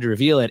you're allowed to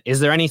reveal it, is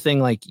there anything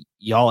like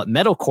y'all at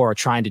MetalCore are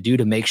trying to do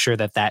to make sure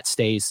that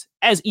stays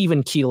as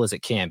even keel as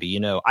it can be?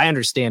 I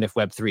understand if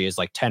Web3 is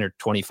like 10 or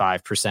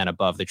 25%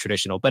 above the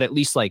traditional, but at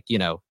least like,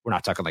 we're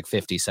not talking like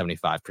 50,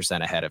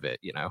 75% ahead of it,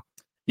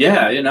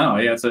 Yeah,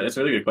 it's a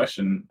really good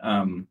question.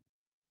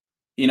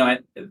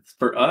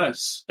 For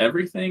us,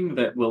 everything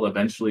that will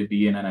eventually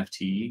be an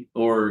NFT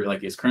or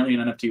like is currently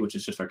an NFT, which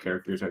is just our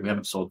characters, right? We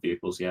haven't sold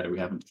vehicles yet, or we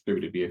haven't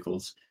distributed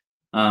vehicles.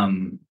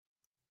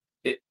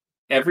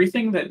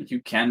 Everything that you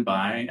can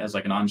buy as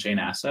like an on-chain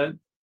asset,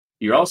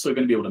 you're also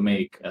going to be able to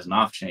make as an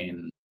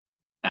off-chain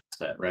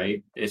asset,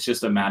 right? It's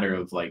just a matter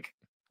of like,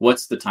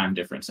 what's the time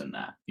difference in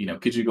that?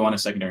 Could you go on a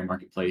secondary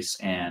marketplace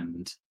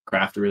and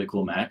craft a really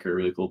cool mech or a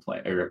really cool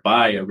plane, or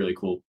buy a really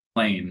cool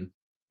plane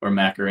or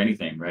mech or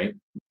anything, right?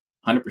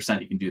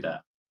 100% you can do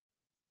that.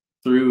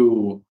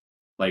 Through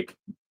like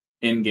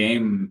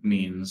in-game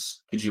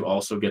means, could you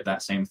also get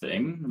that same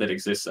thing that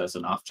exists as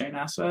an off-chain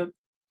asset?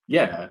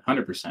 Yeah,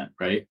 100%,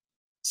 right?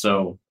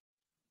 So,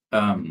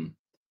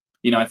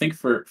 I think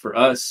for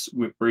us,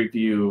 we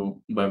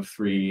view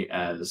Web3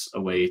 as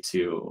a way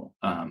to,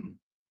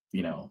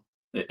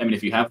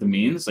 if you have the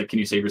means, like, can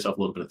you save yourself a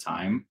little bit of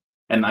time?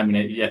 And I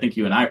mean, I think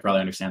you and I probably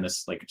understand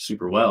this like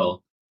super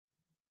well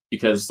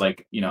because,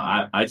 like,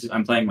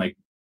 I'm playing like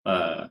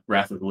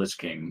Wrath of the Lich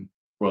King,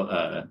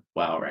 WoW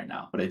right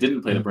now, but I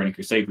didn't play the Burning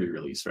Crusade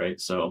re-release, right?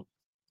 So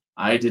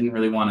I didn't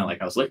really want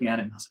to I was looking at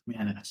it and I was like,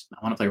 man,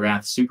 I want to play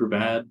Wrath super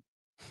bad.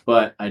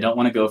 But I don't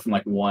want to go from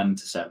like 1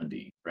 to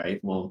 70, right?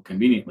 Well,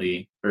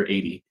 conveniently, or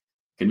 80,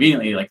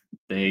 like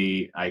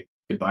I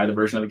could buy the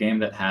version of the game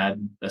that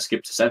had a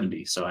skip to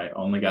 70. So I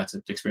only got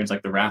to experience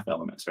like the wrath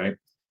elements, right?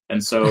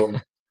 And so,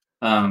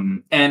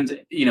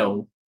 and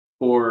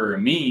for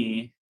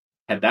me,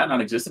 had that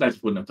not existed, I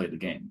just wouldn't have played the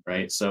game,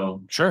 right?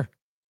 So, Sure.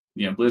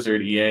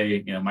 Blizzard,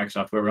 EA,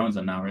 Microsoft, whoever owns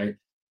them now, right?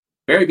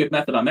 Very good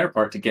method on their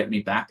part to get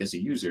me back as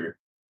a user,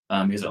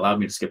 because it allowed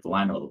me to skip the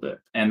line a little bit.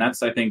 And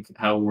that's, I think,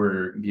 how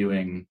we're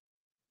viewing.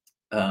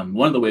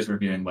 One of the ways we're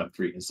viewing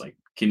Web3 is like,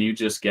 can you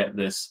just get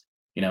this?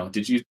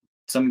 Did you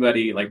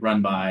somebody like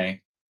run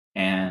by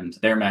and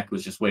their mech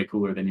was just way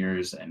cooler than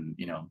yours, and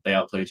they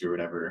outplayed you or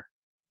whatever,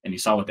 and you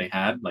saw what they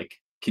had? Like,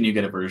 can you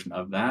get a version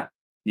of that?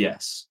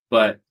 Yes,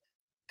 but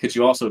could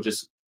you also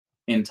just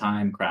in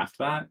time craft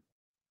that?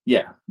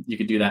 Yeah, you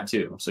could do that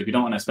too. So if you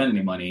don't want to spend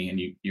any money and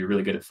you're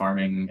really good at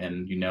farming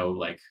and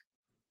like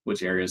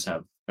which areas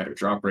have better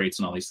drop rates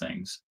and all these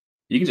things,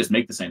 you can just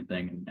make the same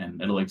thing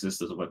and it'll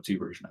exist as a Web 2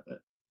 version of it.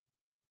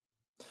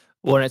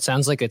 Well, and it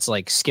sounds like it's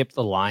like skip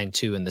the line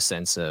too, in the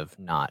sense of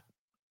not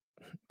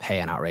pay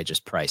an outrageous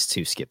price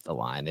to skip the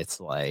line. It's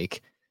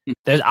like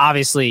there's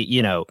obviously,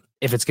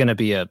 if it's going to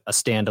be a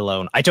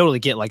standalone, I totally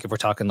get, like, if we're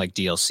talking like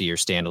DLC or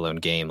standalone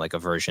game, like a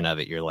version of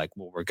it, you're like,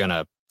 well, we're going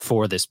to,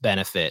 for this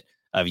benefit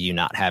of you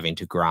not having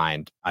to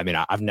grind. I mean,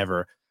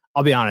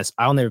 I'll be honest,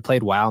 I only ever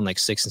played WoW in like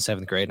 6th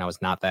and 7th grade, and I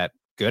was not that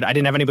good. I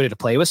didn't have anybody to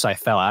play with, so I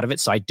fell out of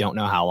it. So I don't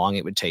know how long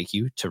it would take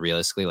you to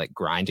realistically like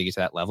grind to get to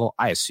that level.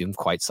 I assume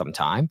quite some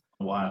time.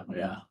 Wow.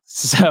 Yeah.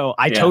 So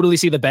I totally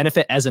see the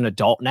benefit as an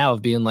adult now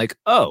of being like,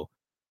 oh,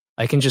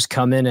 I can just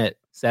come in at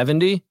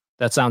 70.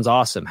 That sounds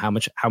awesome. How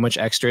much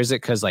extra is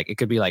it? Because like it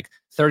could be like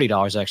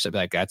 $30 extra. Be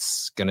like,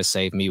 that's gonna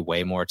save me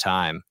way more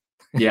time.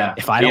 Yeah.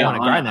 If I don't want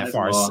to grind that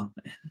far. Well.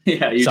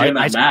 Yeah, you're doing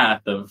that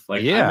math of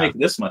like, I make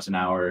this much an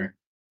hour.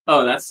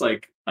 Oh, that's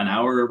like an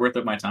hour worth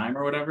of my time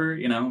or whatever,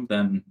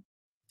 then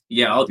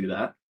yeah, I'll do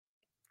that.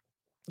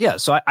 Yeah,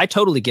 so I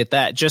totally get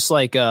that. Just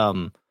like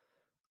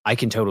I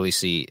can totally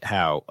see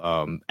how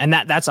and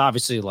that's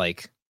obviously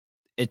like,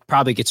 it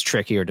probably gets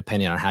trickier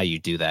depending on how you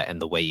do that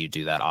and the way you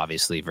do that,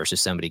 obviously,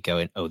 versus somebody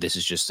going, oh, this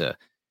is just a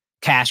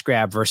cash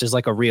grab, versus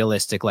like a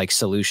realistic like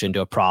solution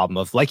to a problem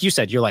of, like you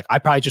said, you're like, I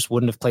probably just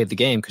wouldn't have played the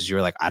game because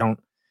you're like,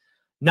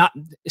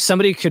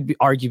 somebody could be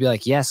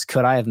like, yes,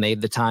 could I have made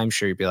the time?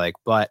 Sure. You'd be like,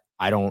 but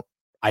I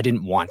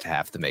didn't want to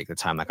have to make the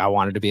time. Like, I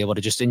wanted to be able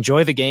to just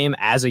enjoy the game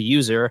as a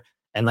user.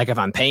 And like, if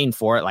I'm paying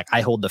for it, like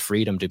I hold the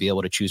freedom to be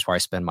able to choose where I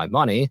spend my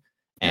money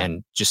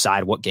and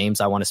decide what games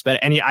I want to spend.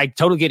 And I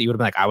totally get it. You would have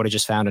been like, I would have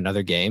just found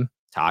another game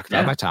to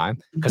occupy my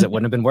time because it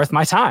wouldn't have been worth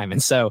my time.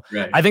 And so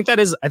I think that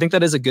is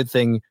a good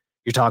thing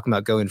you're talking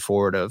about going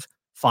forward, of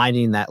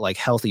finding that like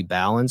healthy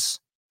balance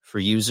for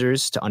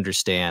users to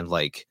understand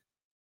like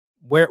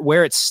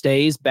where it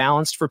stays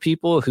balanced for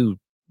people who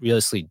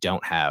realistically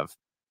don't have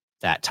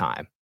that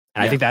time.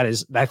 And I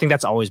think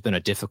that's always been a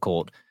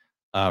difficult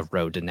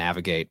road to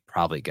navigate,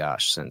 probably,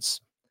 because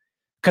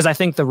I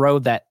think the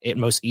road that it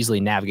most easily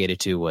navigated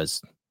to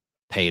was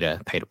pay to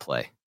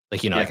play.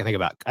 Like, like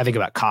I think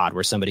about COD,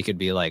 where somebody could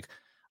be like,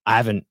 I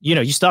haven't,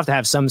 you still have to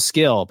have some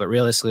skill, but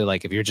realistically,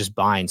 like if you're just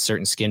buying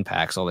certain skin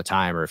packs all the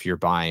time, or if you're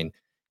buying,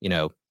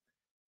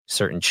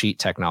 certain cheat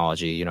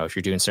technology, if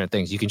you're doing certain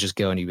things, you can just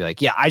go and you'd be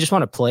like, yeah, I just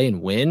want to play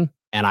and win,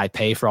 and I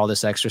pay for all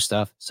this extra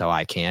stuff, so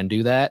I can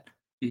do that.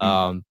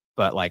 Mm-hmm.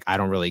 But like, I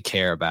don't really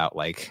care about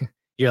like,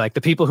 you're like,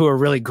 the people who are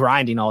really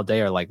grinding all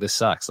day are like, this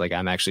sucks. Like,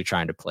 I'm actually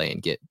trying to play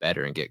and get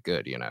better and get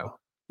good,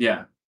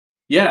 Yeah.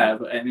 Yeah.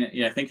 And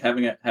I think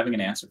having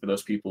an answer for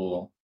those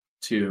people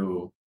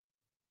to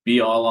be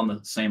all on the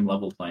same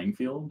level playing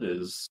field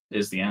is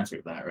the answer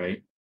to that.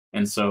 Right.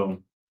 And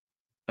so,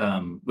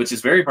 which is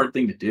a very hard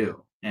thing to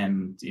do.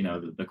 And,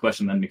 the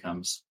question then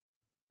becomes,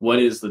 what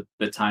is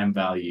the time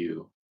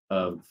value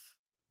of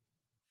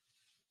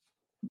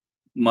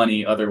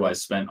money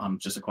otherwise spent on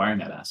just acquiring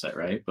that asset,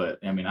 right? But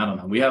I mean, I don't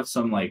know. We have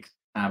some like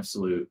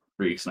absolute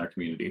freaks in our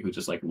community who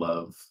just like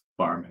love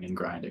farming and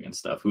grinding and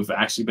stuff, who've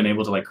actually been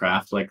able to like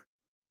craft like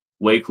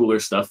way cooler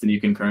stuff than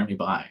you can currently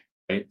buy,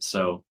 right?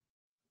 So,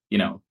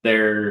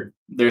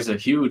 there's a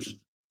huge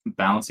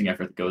balancing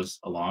effort that goes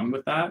along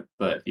with that.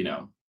 But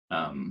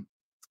and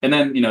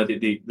then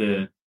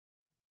the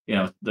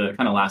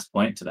kind of last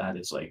point to that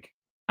is like,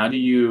 how do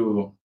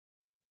you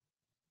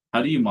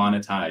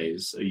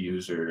monetize a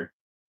user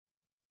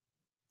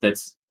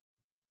that's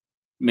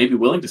maybe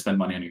willing to spend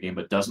money on your game,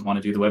 but doesn't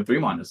want to do the Web3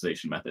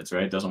 monetization methods,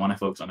 right? Doesn't want to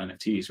focus on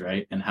NFTs,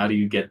 right? And how do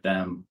you get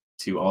them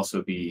to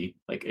also be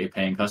like a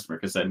paying customer?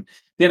 Because then at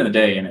the end of the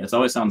day, and it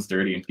always sounds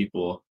dirty, and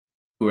people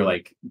who are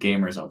like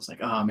gamers always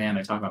like, oh man,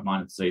 they talk about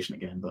monetization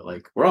again, but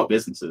like, we're all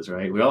businesses,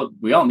 right?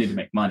 We all need to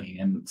make money.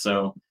 And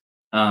so,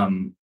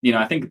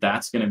 I think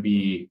that's going to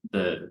be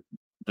the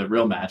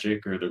real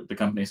magic, or the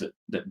companies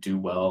that do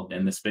well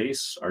in the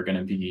space are going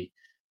to be,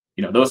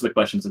 those are the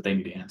questions that they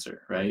need to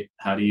answer, right?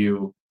 How do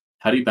you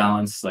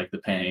balance like the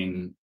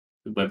paying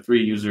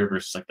Web3 user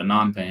versus like the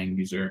non-paying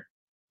user?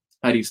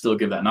 How do you still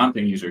give that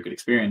non-paying user a good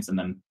experience? And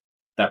then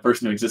that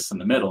person who exists in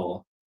the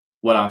middle,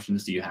 what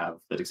options do you have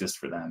that exist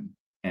for them?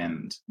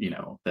 And,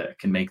 that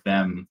can make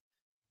them,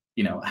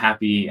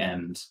 happy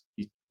and,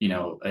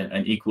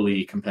 an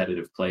equally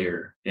competitive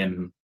player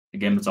in a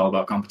game that's all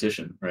about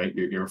competition, right?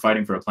 You're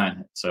fighting for a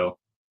planet. So,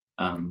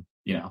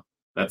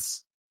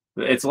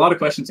 it's a lot of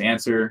questions to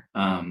answer.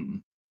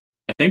 And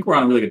I think we're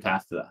on a really good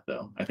path to that,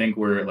 though. I think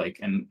we're like,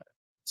 and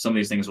some of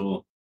these things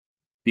will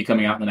be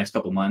coming out in the next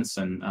couple months,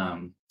 and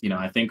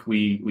I think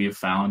we have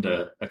found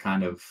a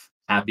kind of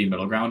happy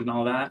middle ground and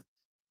all that.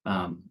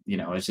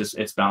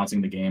 It's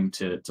balancing the game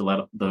to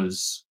let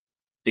those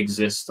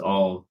exist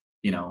all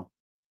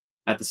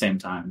at the same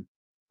time,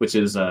 which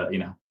is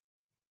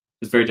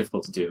it's very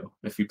difficult to do.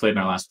 If you played in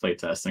our last play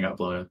test and got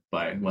blown up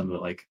by one of the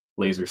like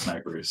laser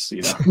snipers,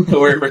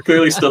 we're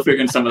clearly still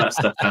figuring some of that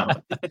stuff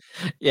out.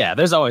 Yeah,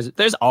 there's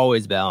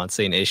always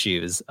balancing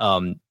issues.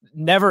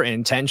 Never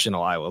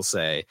intentional, I will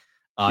say.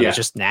 It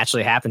just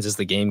naturally happens as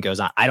the game goes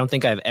on. I don't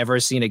think I've ever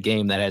seen a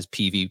game that has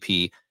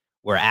PvP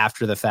where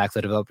after the fact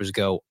the developers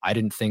go, I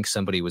didn't think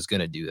somebody was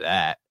going to do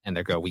that. And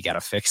they go, we got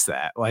to fix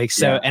that.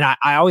 And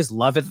I always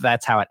love it.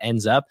 That's how it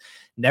ends up.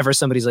 Never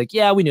somebody's like,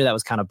 yeah, we knew that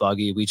was kind of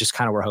buggy. We just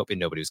kind of were hoping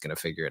nobody was going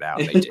to figure it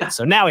out. And they did.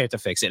 So now we have to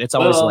fix it. It's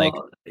always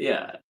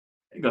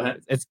go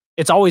ahead.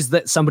 It's always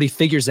that somebody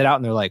figures it out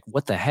and they're like,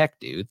 what the heck,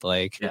 dude?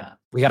 Like,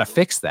 we got to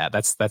fix that.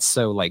 That's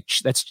so like,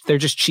 they're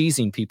just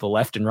cheesing people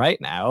left and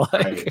right now.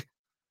 Right.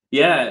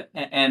 Yeah,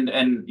 and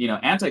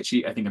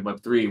anti-cheat, I think in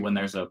Web3, when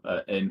there's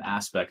an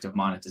aspect of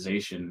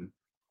monetization,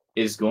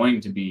 is going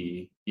to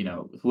be,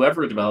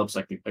 whoever develops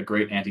like a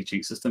great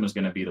anti-cheat system is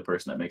going to be the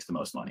person that makes the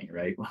most money,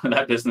 right?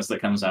 That business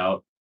that comes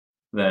out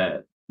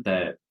that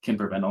can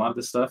prevent a lot of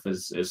this stuff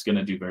is going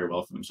to do very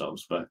well for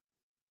themselves. But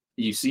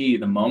you see,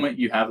 the moment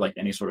you have like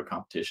any sort of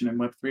competition in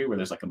Web3 where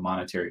there's like a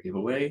monetary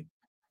giveaway,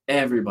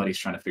 everybody's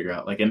trying to figure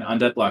out, like, and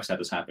Undead Blocks had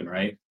this happen,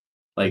 right?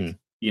 Like,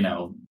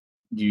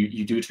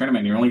 you do a tournament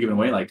and you're only giving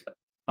away like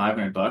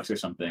 $500 or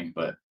something,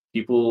 but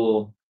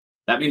people,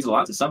 that means a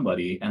lot to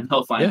somebody and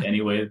they'll find any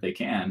way that they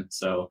can.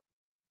 So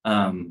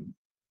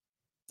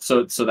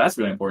that's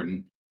really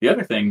important. The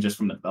other thing, just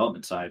from the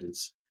development side,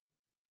 is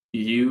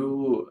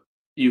you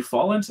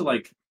fall into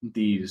like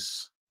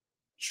these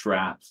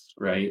traps,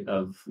 right?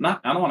 Of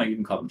not, I don't want to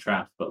even call them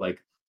traps, but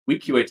like we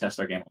QA test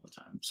our game all the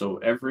time. So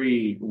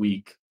every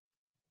week,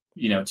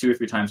 2 or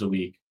 3 times a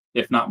week,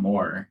 if not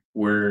more,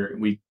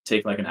 we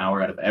take like an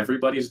hour out of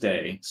everybody's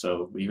day,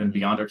 so even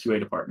beyond our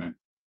QA department,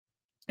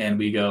 and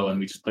we go and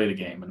we just play the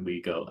game, and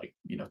we go like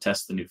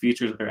test the new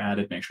features that are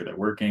added, make sure they're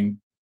working,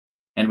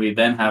 and we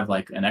then have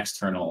like an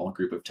external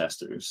group of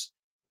testers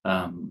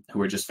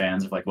who are just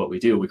fans of like what we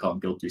do. We call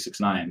them Guild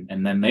 369,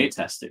 and then they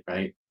test it,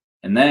 right?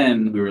 And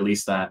then we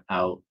release that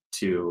out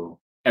to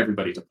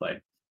everybody to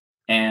play.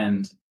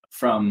 And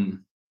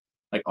from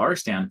like our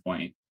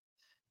standpoint,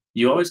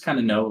 you always kind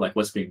of know like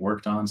what's being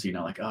worked on. So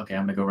like, okay,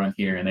 I'm gonna go run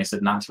here. And they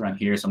said not to run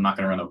here, so I'm not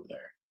gonna run over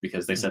there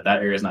because they said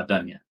that area is not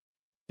done yet.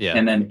 Yeah.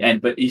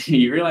 But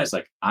you realize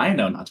like I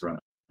know not to run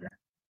over there.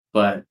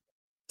 But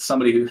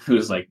somebody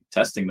who's like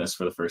testing this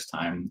for the first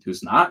time,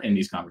 who's not in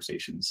these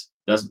conversations,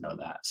 doesn't know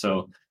that.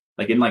 So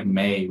like in like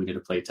May, we did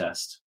a play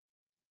test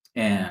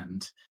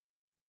and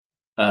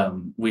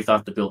we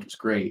thought the build was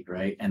great,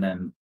 right? And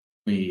then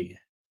we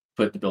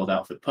put the build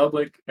out for the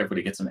public,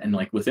 everybody gets them, and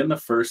like within the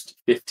first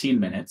 15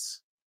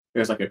 minutes,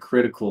 there's like a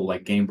critical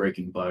like game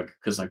breaking bug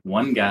because like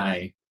one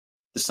guy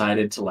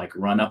decided to like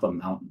run up a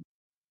mountain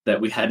that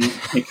we hadn't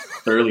like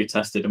thoroughly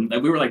tested, and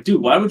we were like,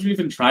 dude, why would you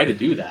even try to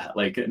do that?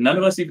 Like none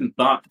of us even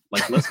thought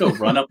like, let's go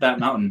run up that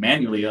mountain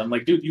manually. I'm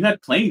like, dude, you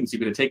had planes you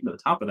could have taken to the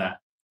top of that,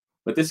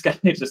 but this guy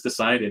just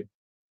decided,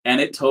 and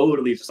it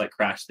totally just like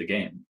crashed the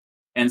game.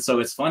 And so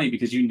it's funny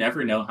because you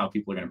never know how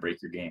people are going to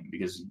break your game,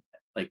 because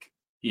like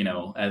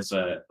as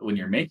when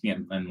you're making it,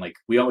 and like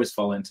we always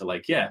fall into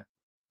like,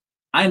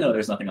 I know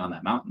there's nothing on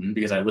that mountain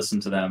because I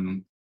listen to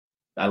them.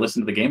 I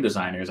listen to the game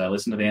designers. I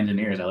listen to the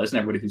engineers. I listen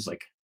to everybody who's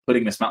like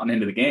putting this mountain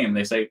into the game.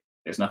 They say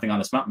there's nothing on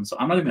this mountain, so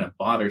I'm not even going to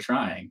bother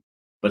trying.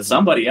 But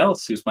somebody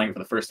else who's playing it for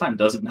the first time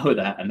doesn't know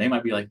that, and they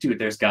might be like, dude,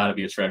 there's got to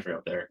be a treasure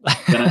up there.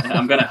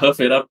 I'm gonna hoof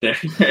it up there.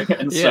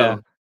 And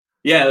so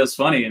it was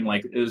funny, and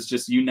like it was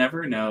just, you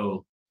never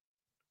know.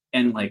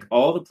 And like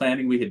all the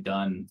planning we had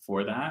done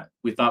for that,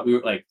 we thought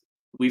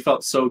we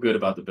felt so good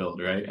about the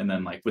build, right? And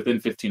then like within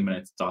 15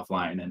 minutes it's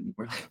offline, and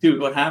we're like, dude,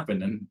 what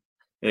happened? And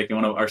like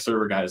one of our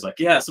server guys like,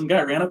 some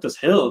guy ran up this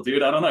hill,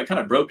 dude. I don't know, it kind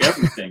of broke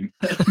everything.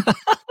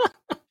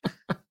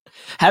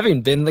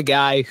 Having been the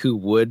guy who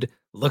would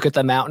look at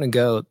the mountain and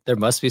go, there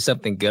must be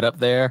something good up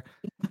there,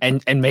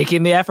 and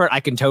making the effort, I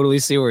can totally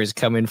see where he's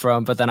coming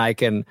from. But then I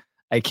can't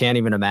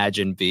even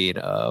imagine being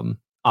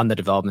on the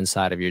development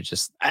side of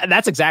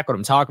that's exactly what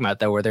I'm talking about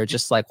though, where they're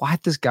just like,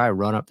 why'd this guy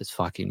run up this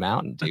fucking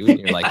mountain, dude? And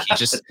you're like,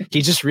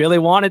 he just really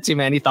wanted to,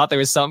 man. He thought there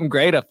was something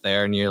great up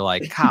there. And you're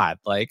like, God,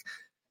 like,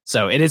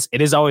 so it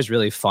is always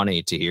really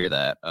funny to hear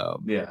that.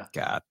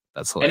 God,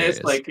 that's hilarious. And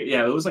it's like,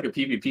 it was like a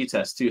PvP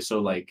test too. So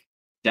like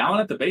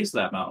down at the base of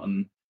that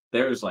mountain,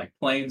 there's like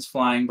planes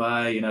flying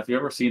by. If you've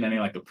ever seen any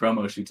like the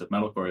promo shoots of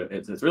MetalCore,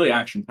 it's really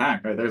action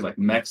packed, right? There's like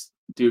mechs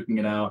duking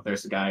it out.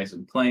 There's the guys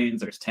in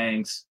planes. There's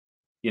tanks,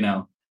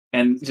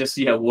 and just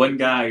one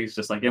guy is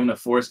just like, I'm gonna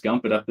Forrest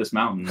Gump it up this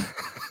mountain.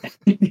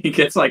 He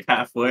gets like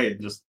halfway,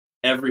 and just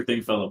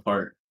everything fell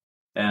apart.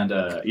 And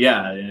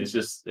it's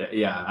just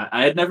I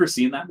had never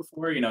seen that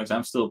before, because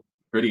I'm still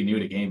pretty new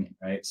to gaming,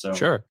 right? So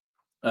sure,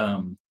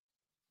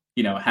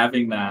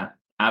 having that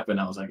happened,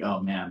 I was like, oh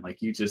man, like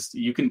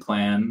you can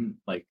plan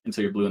like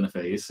until you're blue in the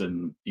face,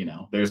 and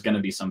there's gonna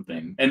be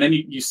something. And then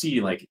you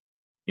see like,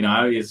 I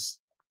always,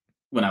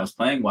 when I was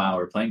playing WoW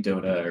or playing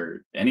Dota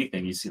or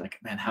anything, you see like,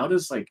 man, how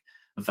does like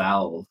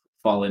Valve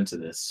fall into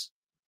this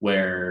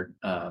where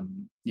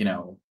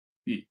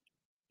y-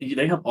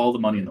 they have all the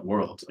money in the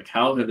world. Like,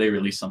 how have they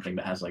released something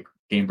that has like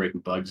game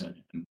breaking bugs in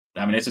it? And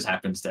I mean, it just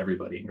happens to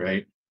everybody,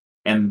 right?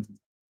 And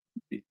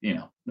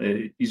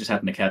you just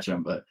happen to catch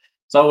them, but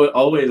it's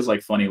always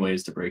like funny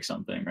ways to break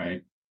something,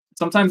 right?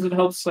 Sometimes it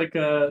helps, like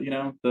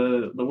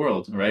the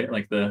world, right?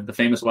 Like the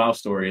famous WoW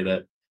story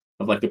that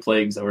of like the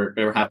plagues that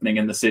were happening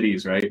in the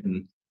cities, right?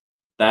 And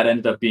that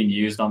ended up being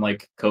used on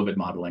like COVID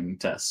modeling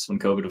tests when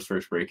COVID was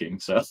first breaking.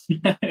 So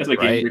it's like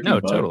game Right? breaking No,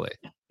 bug. totally.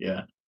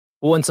 Yeah,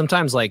 Well, and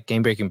sometimes like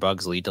game breaking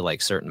bugs lead to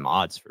like certain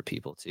mods for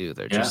people too.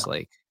 They're yeah, just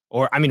like,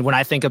 or I mean, when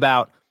I think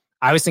about,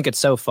 I always think it's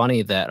so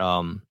funny that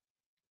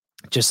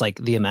just like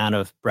the amount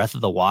of Breath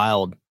of the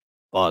Wild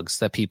bugs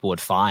that people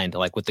would find,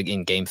 like with the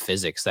in-game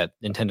physics, that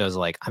Nintendo's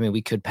like, I mean,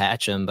 we could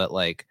patch them, but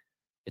like,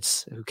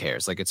 it's who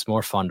cares? Like, it's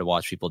more fun to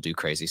watch people do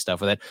crazy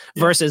stuff with it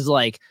yeah, versus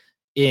like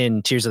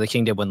in Tears of the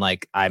Kingdom when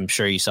like I'm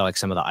sure you saw like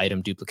some of the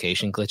item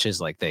duplication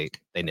glitches, like they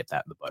nip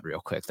that in the bud real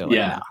quick. They're like,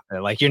 yeah, nah,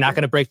 they're like, you're not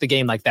going to break the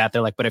game like that.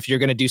 They're like, but if you're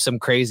going to do some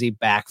crazy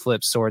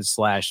backflip sword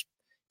slash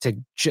to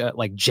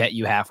like jet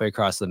you halfway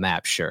across the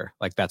map, sure,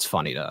 like that's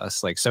funny to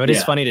us. Like, so it is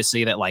yeah. funny to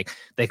see that like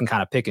they can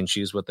kind of pick and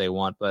choose what they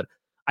want. But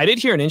I did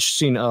hear an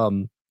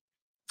interesting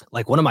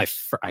like one of my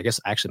I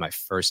guess actually my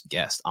first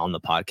guest on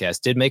the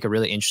podcast did make a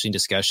really interesting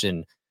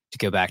discussion to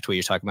go back to what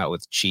you're talking about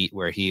with cheat,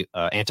 where he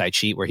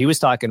anti-cheat, where he was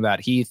talking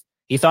about he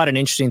thought an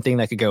interesting thing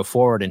that could go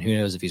forward, and who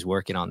knows if he's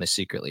working on this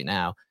secretly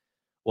now,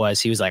 was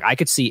he was like, I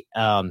could see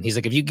he's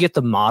like, if you get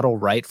the model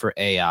right for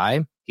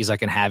AI, he's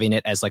like, and having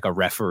it as like a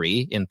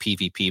referee in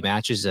PvP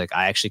matches, like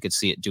I actually could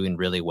see it doing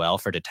really well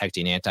for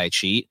detecting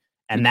anti-cheat.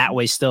 And that Mhm.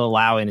 way still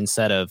allowing,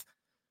 instead of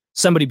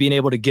somebody being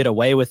able to get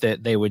away with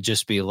it, they would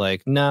just be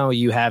like, no,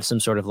 you have some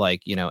sort of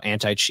like,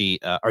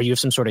 anti-cheat, or you have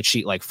some sort of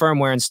cheat like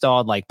firmware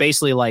installed. Like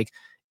basically like,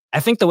 I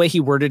think the way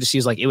he worded it,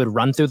 he's like, it would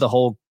run through the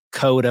whole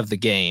code of the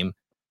game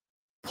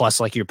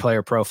plus like your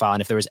player profile. And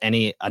if there was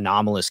any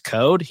anomalous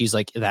code, he's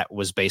like, that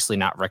was basically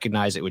not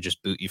recognized, it would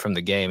just boot you from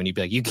the game. And he'd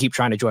be like, you keep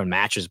trying to join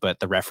matches, but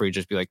the referee would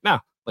just be like, no,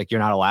 like you're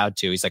not allowed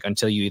to. He's like,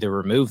 until you either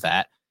remove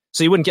that.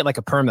 So you wouldn't get like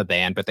a perma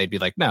ban, but they'd be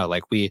like, no,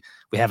 like we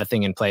have a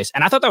thing in place.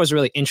 And I thought that was a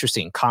really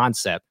interesting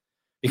concept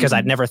because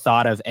I'd Mhm. never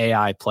thought of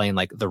AI playing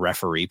like the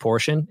referee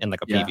portion in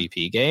like a Yeah,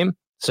 PvP game.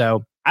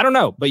 So I don't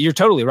know, but you're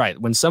totally right.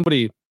 When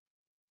somebody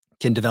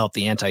can develop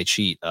the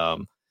anti-cheat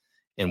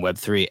in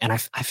Web3, and I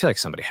feel like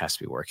somebody has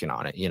to be working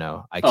on it. I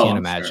oh, can't I'm sure.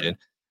 imagine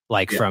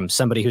like Yeah, from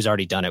somebody who's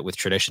already done it with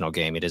traditional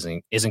game, it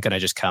isn't going to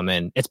just come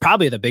in. It's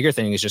probably the bigger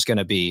thing is just going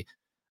to be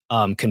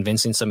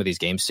convincing some of these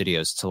game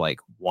studios to like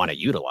want to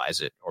utilize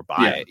it or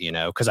buy yeah,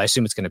 it, because I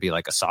assume it's going to be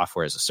like a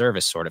software as a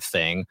service sort of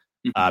thing.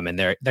 mhm, And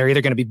they're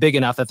either going to be big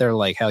enough that they're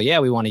like, hell yeah,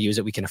 we want to use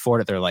it, we can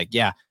afford it. They're like,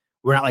 yeah,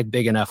 we're not like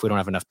big enough, we don't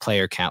have enough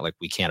player count, like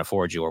we can't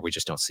afford you, or we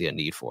just don't see a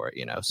need for it.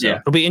 So yeah,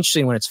 it'll be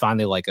interesting when it's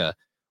finally like a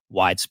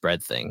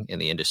widespread thing in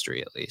the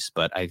industry at least.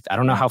 But I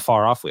don't know yeah. how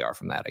far off we are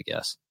from that, I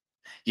guess.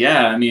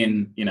 Yeah, I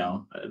mean,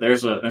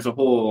 there's a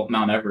whole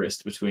Mount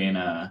Everest between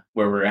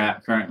where we're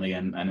at currently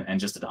and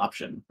just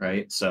adoption,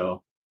 right?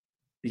 So,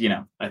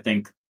 I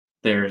think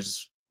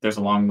there's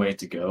a long way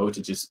to go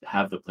to just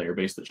have the player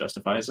base that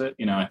justifies it.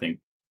 I think,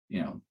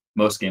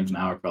 most games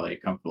now are probably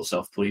comfortable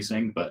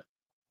self-policing, but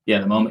yeah,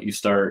 the moment you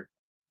start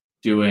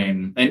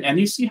doing, and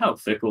you see how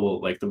fickle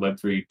like the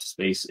Web3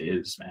 space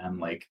is, man.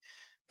 Like,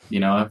 you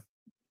know,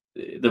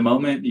 the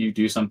moment you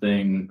do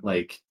something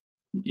like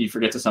you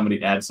forget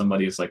to add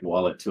somebody's like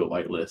wallet to a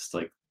whitelist,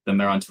 like then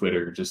they're on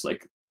Twitter just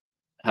like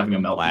having a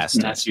meltdown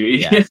Blasting. at you.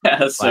 Yeah.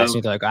 Yeah. So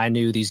Blasting. They're like, I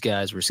knew these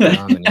guys were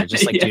scum. And you're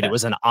just like, dude, it yeah,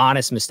 was an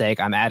honest mistake.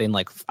 I'm adding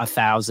like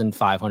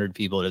 1,500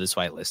 people to this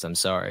whitelist. I'm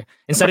sorry.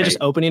 Instead of just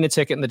right. opening a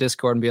ticket in the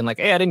Discord and being like,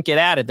 hey, I didn't get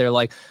added, they're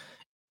like,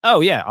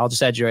 oh, yeah, I'll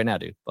just add you right now,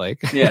 dude. Like,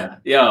 Yeah.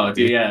 Yeah. Oh,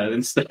 dude, you're yeah.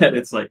 Instead,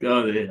 it's like,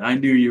 oh, I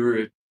knew you were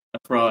a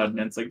fraud, and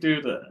it's like,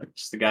 dude, I'm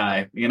just a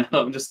guy.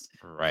 I'm just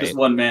right.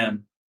 one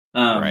man.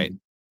 Right.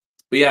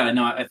 But yeah,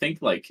 no, I think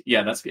like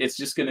yeah, it's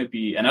just gonna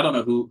be, and I don't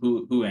know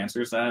who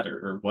answers that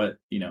or what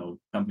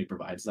company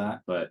provides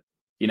that, but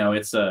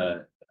it's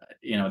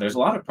there's a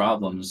lot of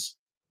problems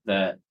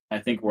that I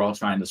think we're all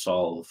trying to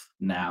solve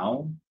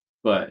now,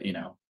 but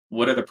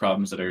what are the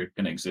problems that are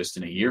going to exist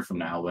in a year from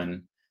now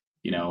when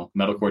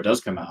metalcore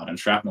does come out and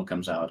shrapnel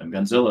comes out and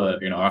Gunzilla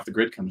off the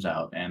grid comes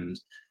out and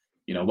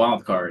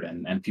wildcard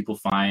and people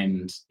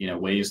find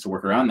ways to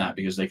work around that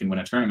because they can win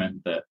a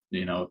tournament that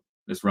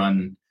is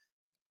run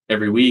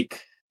every week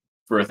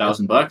for Yep.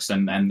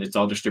 $1,000 and it's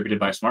all distributed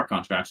by smart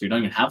contracts. So you don't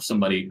even have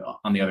somebody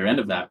on the other end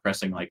of that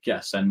pressing like, yeah,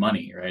 send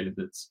money, right?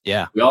 It's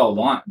Yeah. we all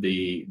want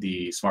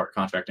the smart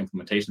contract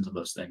implementations of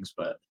those things,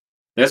 but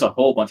there's a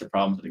whole bunch of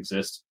problems that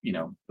exist,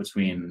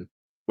 between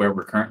where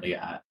we're currently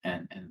at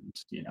and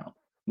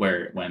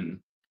where when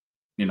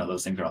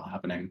those things are all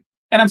happening.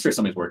 And I'm sure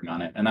somebody's working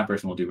on it, and that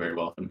person will do very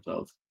well for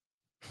themselves.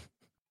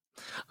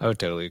 I would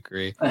totally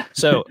agree.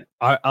 So,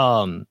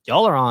 y'all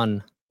are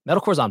on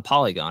MetalCore's on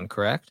Polygon,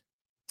 correct?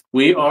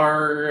 We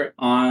are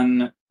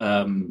on.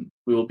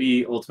 We will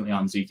be ultimately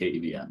on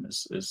ZKEVM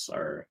is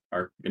our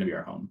going to be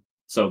our home.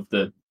 So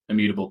the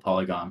Immutable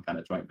Polygon kind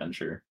of joint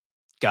venture.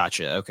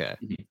 Gotcha. Okay.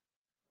 Mhm.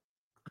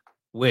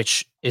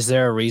 Which is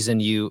there a reason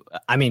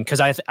I mean,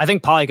 because I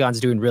think Polygon's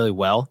doing really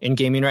well in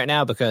gaming right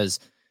now because,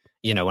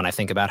 when I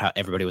think about how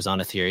everybody was on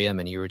Ethereum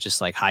and you were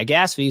just like, high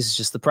gas fees is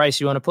just the price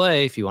you want to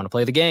play if you want to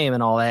play the game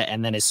and all that.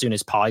 And then as soon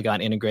as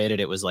Polygon integrated,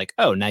 it was like,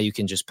 oh, now you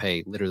can just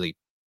pay literally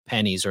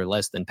pennies or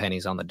less than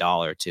pennies on the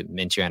dollar to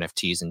mint your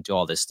NFTs and do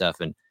all this stuff.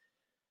 And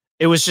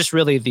it was just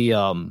really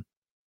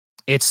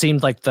it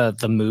seemed like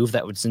the move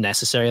that was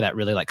necessary that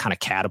really like kind of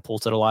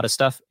catapulted a lot of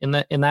stuff in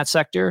that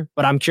sector.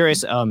 But I'm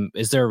curious,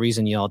 is there a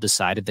reason y'all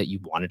decided that you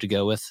wanted to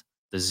go with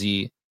the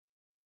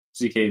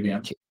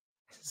ZKVM?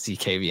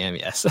 ZKVM?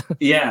 Yes.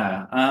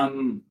 Yeah.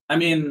 I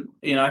mean,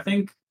 I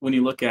think when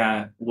you look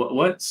at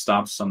what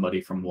stops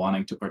somebody from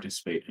wanting to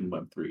participate in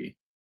Web3,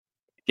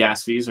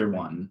 gas fees are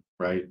one,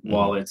 right?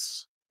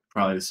 Wallets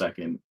probably the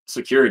second.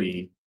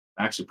 Security,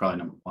 actually probably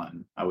number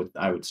one, I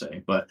would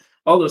say. But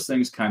all those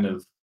things kind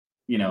of,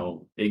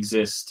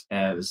 exist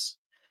as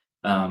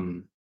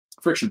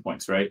friction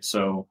points, right?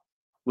 So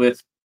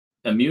with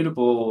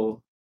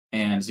Immutable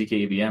and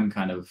ZKEVM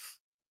kind of,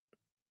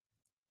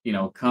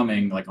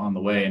 coming like on the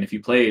way. And if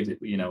you played,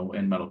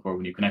 in Metalcore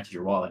when you connected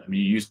your wallet, I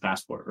mean, you used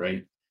Passport,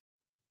 right?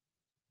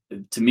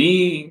 To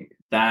me,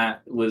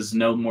 that was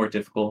no more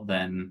difficult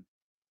than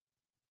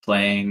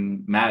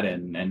playing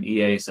Madden and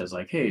EA says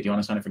like, hey, do you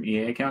want to sign up for an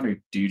EA account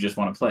or do you just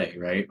want to play,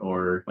 right?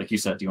 Or like you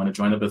said, do you want to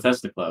join the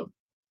Bethesda club,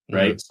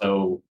 right?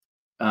 So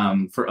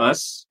for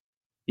us,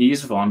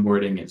 ease of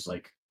onboarding is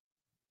like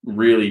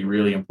really,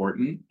 really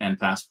important, and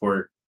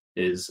Passport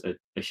is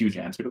a huge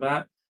answer to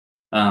that.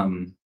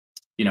 Um,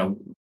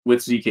 with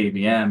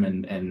ZKVM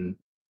and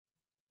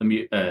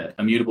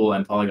Immutable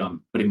and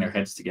Polygon putting their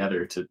heads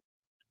together to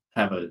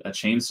have a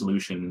chain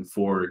solution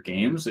for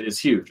games is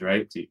huge,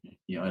 right?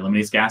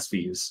 Eliminates gas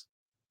fees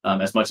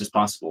as much as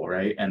possible,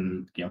 right?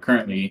 And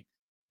currently,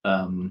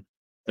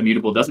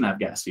 Immutable doesn't have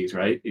gas fees,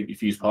 right?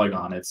 If you use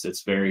Polygon,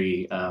 it's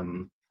very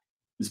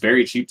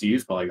cheap to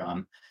use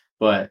Polygon.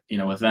 But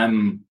with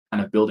them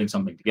kind of building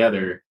something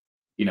together,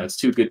 it's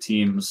two good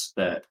teams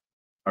that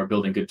are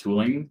building good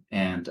tooling,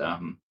 and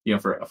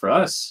for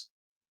us,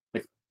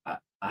 like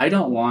I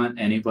don't want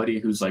anybody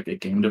who's like a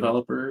game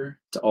developer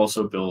to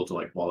also build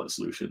like wallet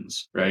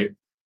solutions, right?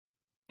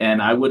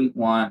 And I wouldn't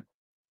want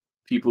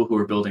people who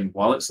are building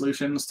wallet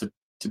solutions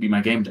to be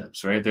my game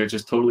devs, right? They're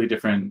just totally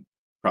different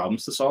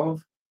problems to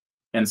solve.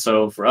 And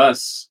so for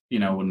us,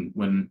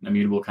 when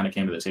Immutable kind of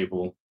came to the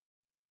table,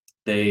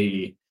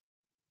 they,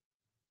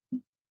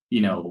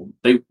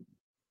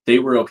 they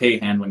were okay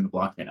handling the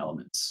blockchain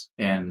elements,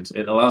 and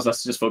it allows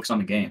us to just focus on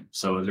the game.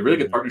 So it's a really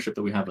good partnership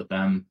that we have with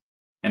them,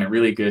 and a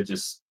really good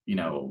just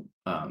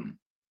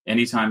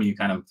anytime you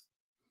kind of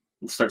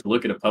start to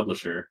look at a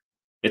publisher,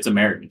 it's a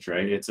marriage,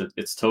 right?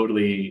 It's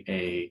totally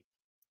a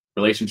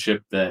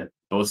relationship that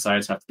both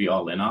sides have to be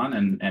all in on,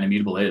 and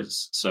Immutable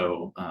is.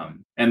 So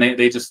and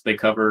they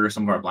cover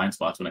some of our blind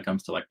spots when it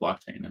comes to like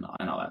blockchain and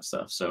all that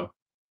stuff. So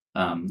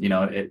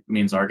it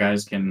means our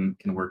guys can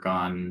work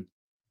on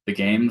the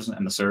games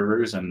and the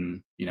servers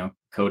and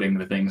coding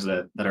the things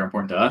that are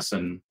important to us,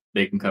 and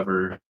they can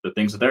cover the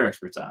things that they're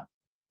experts at.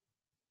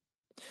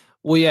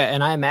 Well, yeah,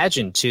 and I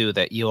imagine too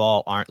that you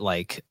all aren't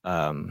like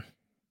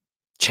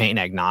chain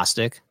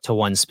agnostic to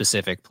one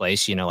specific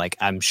place. Like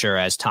I'm sure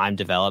as time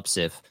develops,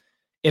 if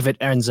it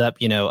ends up,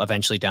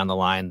 eventually down the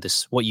line,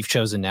 what you've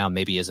chosen now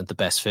maybe isn't the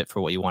best fit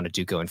for what you want to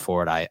do going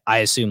forward. I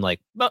assume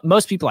like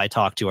most people I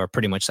talk to are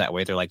pretty much that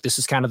way. They're like, this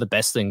is kind of the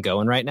best thing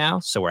going right now,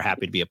 so we're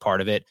happy to be a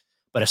part of it.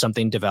 But if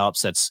something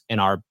develops that's in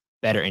our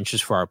better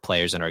interest for our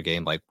players in our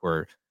game, like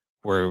we're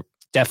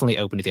definitely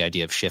open to the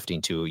idea of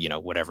shifting to,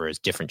 whatever is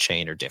different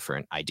chain or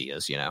different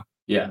ideas,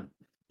 Yeah.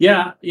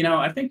 Yeah,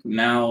 I think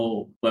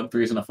now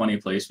Web3 is in a funny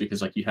place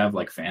because like you have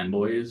like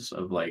fanboys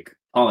of like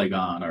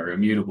Polygon or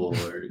Immutable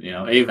or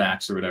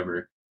AVAX or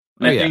whatever.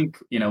 And I think,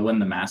 when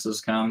the masses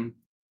come,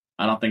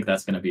 I don't think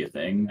that's gonna be a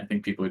thing. I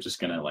think people are just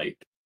gonna like,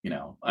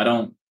 I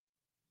don't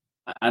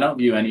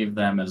view any of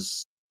them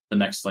as the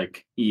next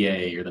like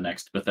EA or the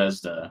next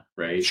Bethesda,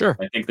 right? Sure.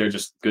 I think they're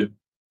just good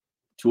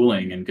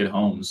tooling and good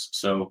homes.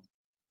 So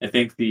I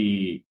think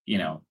I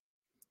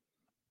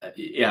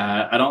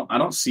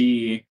don't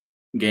see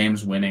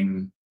games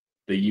winning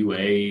the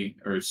UA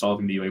or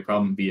solving the UA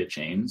problem via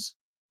chains.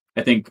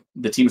 I think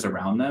the teams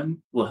around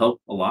them will help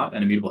a lot,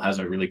 and Immutable has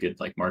a really good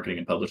like marketing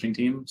and publishing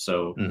team,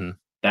 so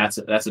that's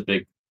a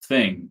big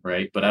thing,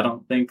 right? But I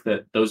don't think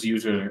that those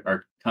users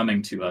are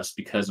coming to us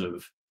because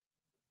of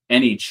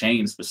any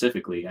chain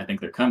specifically. I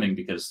think they're coming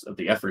because of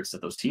the efforts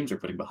that those teams are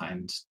putting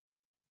behind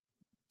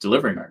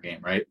delivering our game,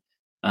 right?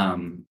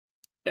 Um,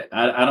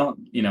 I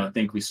don't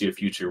think we see a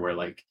future where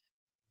like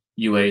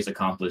UA is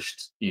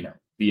accomplished,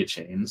 via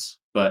chains.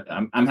 But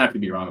I'm happy to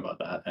be wrong about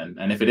that.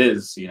 And if it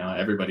is,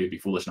 everybody would be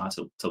foolish not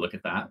to look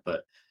at that.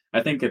 But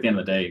I think at the end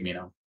of the day,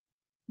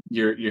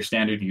 your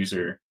standard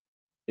user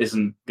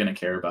isn't going to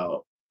care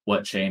about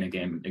what chain a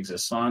game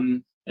exists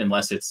on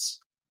unless it's,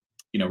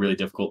 really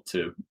difficult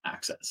to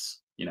access.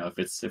 If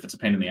it's a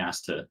pain in the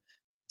ass to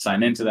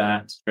sign into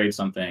that, trade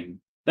something,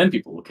 then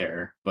people will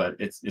care. But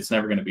it's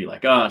never going to be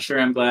like, oh, sure,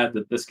 I'm glad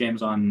that this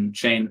game's on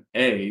chain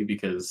A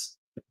because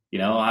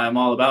I'm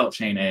all about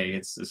chain A.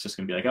 It's just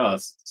going to be like, oh,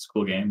 it's a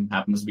cool game,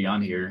 happens to be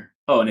on here.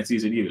 Oh, and it's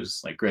easy to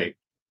use, like great.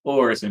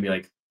 Or it's going to be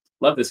like,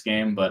 love this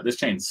game, but this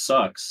chain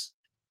sucks,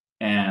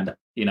 and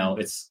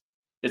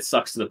it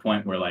sucks to the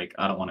point where like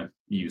I don't want to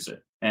use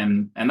it,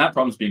 and that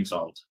problem's being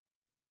solved.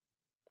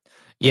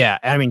 Yeah,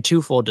 I mean,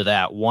 twofold to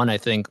that. One, I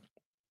think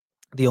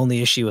the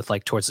only issue with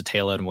like towards the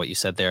tail end of what you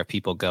said there,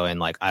 people going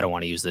like, I don't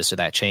want to use this or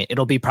that chain.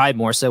 It'll be probably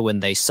more so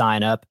when they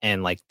sign up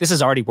and like this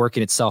is already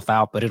working itself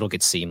out, but it'll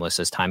get seamless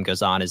as time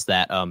goes on. Is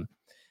that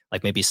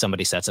like maybe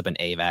somebody sets up an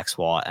AVAX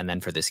wallet and then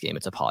for this game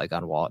it's a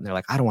Polygon wallet and they're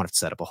like, I don't want to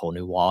set up a whole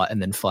new wallet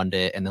and then fund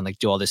it and then like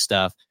do all this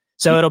stuff.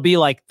 So it'll be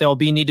like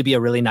need to be a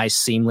really nice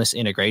seamless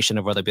integration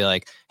of where they'll be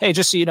like, hey,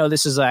 just so you know,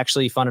 this is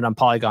actually funded on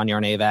Polygon, you're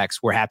on AVAX.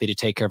 We're happy to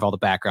take care of all the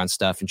background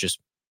stuff and just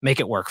make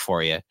it work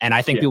for you. And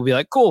I think people will be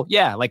like, cool,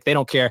 yeah, like they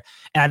don't care.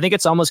 And I think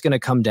it's almost going to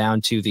come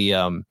down to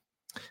the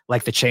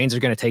like the chains are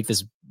going to take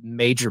this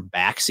major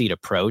backseat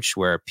approach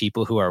where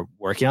people who are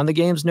working on the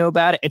games know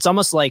about it. It's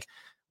almost like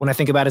when I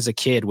think about it as a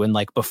kid, when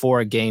like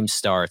before a game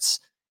starts,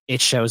 it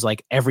shows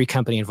like every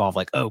company involved,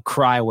 like, oh,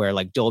 Cryware,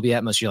 like Dolby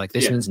Atmos. You're like,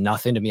 this means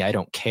nothing to me. I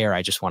don't care.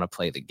 I just want to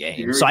play the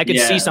game. So I could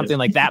see something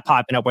like that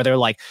popping up where they're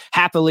like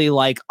happily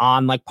like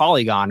on like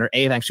Polygon or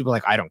AVAX. People are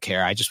like, I don't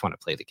care. I just want to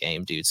play the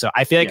game, dude. So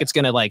I feel like it's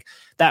going to like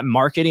that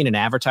marketing and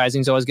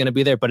advertising is always going to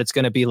be there, but it's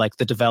going to be like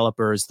the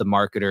developers, the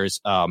marketers,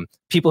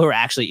 people who are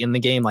actually in the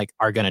game, like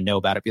are going to know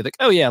about it. Be like,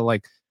 oh yeah,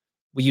 like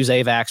we use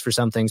AVAX for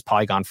some things,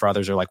 Polygon for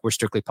others, or like we're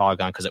strictly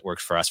Polygon because it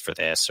works for us for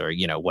this, or,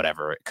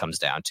 whatever it comes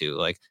down to.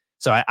 Like,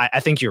 so I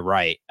think you're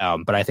right.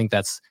 But I think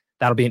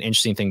that'll be an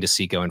interesting thing to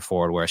see going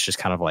forward where it's just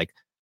kind of like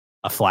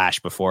a flash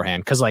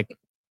beforehand. Cause like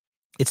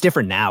it's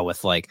different now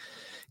with like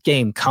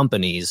game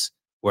companies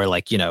where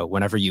like,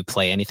 whenever you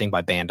play anything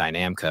by Bandai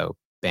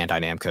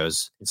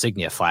Namco's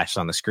insignia flashes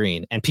on the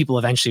screen and people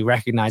eventually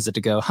recognize it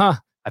to go,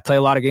 I play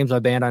a lot of games by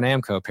Bandai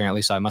Namco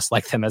apparently, so I must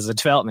like them as a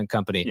development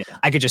company. Yeah.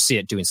 I could just see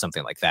it doing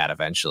something like that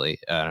eventually.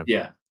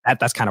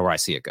 That's kind of where I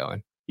see it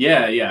going.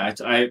 Yeah.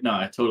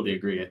 I totally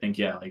agree. I think,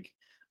 like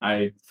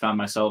I found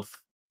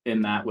myself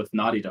in that with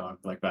Naughty Dog,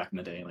 like back in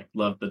the day, like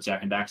loved the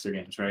Jack and Daxter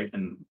games. Right.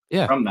 And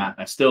from that,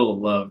 I still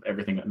love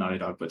everything that Naughty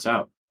Dog puts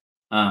out.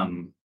 I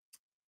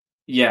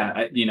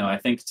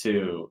think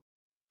to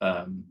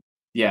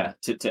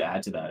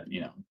add to that,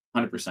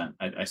 100%,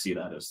 I see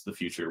that as the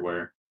future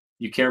where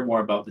you care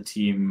more about the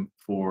team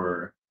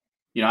for,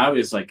 I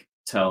always like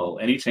tell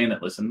any chain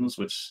that listens,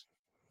 which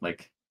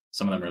like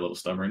some of them are a little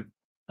stubborn,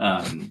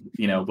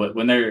 but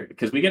when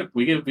because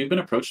we've been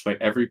approached by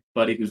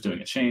everybody who's doing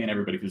a chain,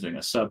 everybody who's doing a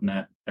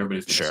subnet,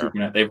 everybody's doing a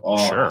supernet, they've all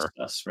asked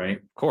us, right?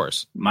 Of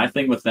course. My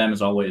thing with them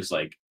is always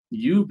like,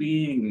 you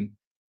being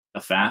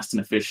a fast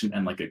and efficient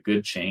and like a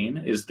good chain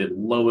is the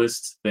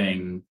lowest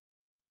thing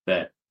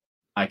that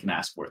I can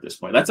ask for at this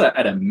point. That's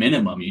at a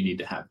minimum, you need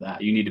to have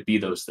that. You need to be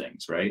those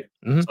things, right?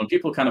 Mm-hmm. So when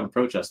people kind of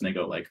approach us and they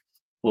go like,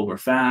 well, we're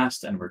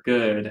fast and we're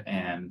good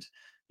and,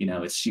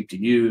 it's cheap to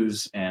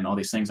use and all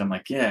these things. I'm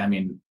like, yeah, I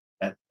mean,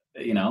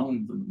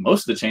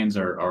 most of the chains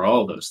are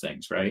all those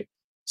things, right?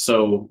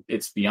 So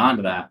it's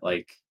beyond that.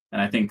 Like,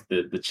 and I think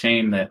the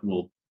chain that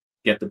will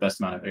get the best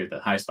amount of, or the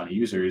highest amount of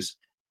users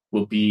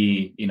will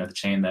be, the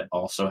chain that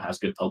also has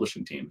good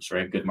publishing teams,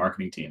 right? Good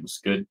marketing teams,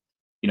 good,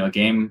 a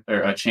game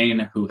or a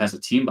chain who has a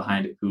team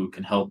behind it who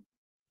can help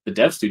the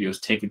dev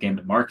studios take a game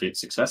to market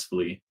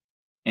successfully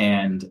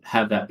and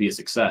have that be a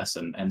success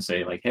and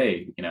say like,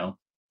 hey,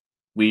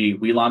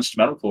 we launched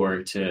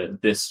MetalCore to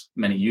this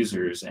many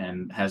users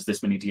and has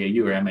this many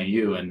DAU or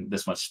MAU and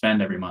this much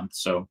spend every month.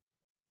 So,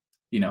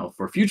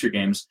 for future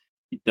games,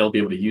 they'll be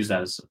able to use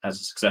that as a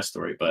success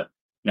story. But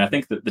I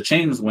think that the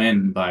chains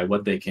win by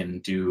what they can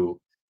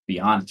do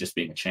beyond just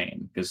being a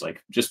chain, because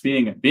like just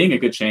being a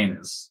good chain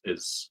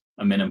is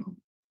a minimum.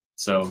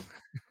 So,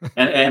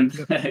 and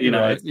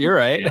you're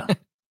right.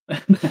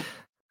 Yeah.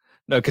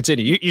 No,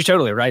 continue. You're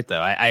totally right,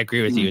 though. I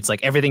agree with you. It's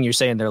like everything you're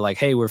saying. They're like,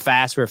 hey, we're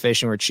fast, we're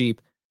efficient, we're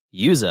cheap.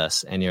 Use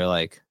us. And you're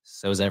like,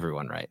 so is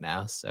everyone right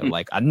now. So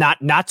like, I'm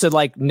not to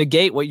like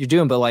negate what you're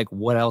doing, but like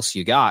what else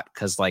you got?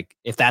 Cause like,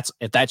 if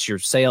that's your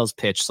sales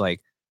pitch,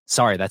 like,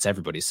 sorry, that's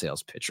everybody's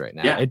sales pitch right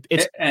now. Yeah.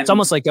 It's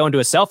almost like going to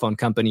a cell phone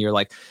company. You're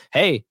like,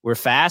 hey, we're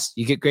fast.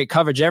 You get great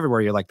coverage everywhere.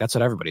 You're like, that's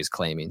what everybody's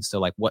claiming. So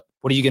like, what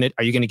are you going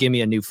to give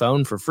me a new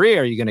phone for free?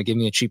 Or are you going to give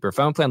me a cheaper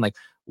phone plan? Like,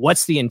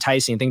 what's the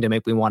enticing thing to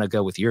make me want to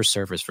go with your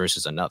service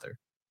versus another?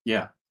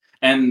 Yeah.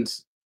 And,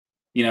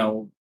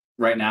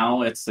 right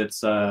now it's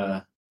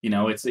either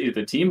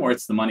the team or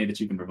it's the money that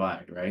you can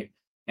provide. Right.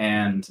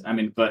 And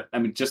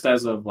just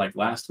as of like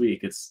last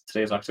week,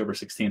 today's October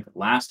 16th,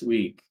 last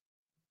week,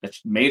 a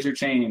major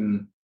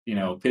chain,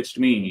 pitched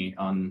me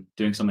on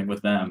doing something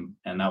with them.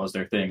 And that was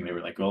their thing. They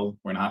were like, well,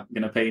 we're not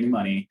going to pay any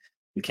money.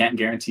 We can't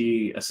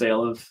guarantee a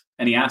sale of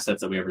any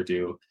assets that we ever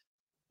do.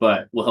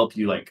 but we'll help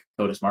you like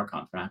code a smart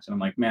contract. And I'm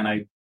like, man,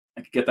 I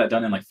could get that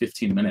done in like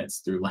 15 minutes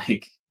through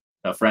like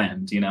a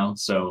friend, you know?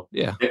 So,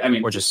 Yeah. I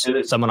mean, Or just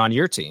someone on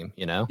your team,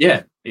 you know?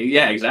 yeah,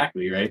 yeah,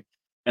 exactly. Right.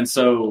 And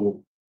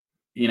so,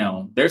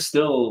 there's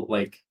still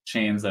like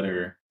chains that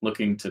are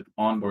looking to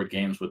onboard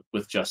games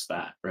with just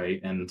that. Right.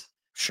 And I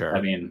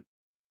Sure. mean,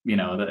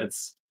 that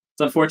it's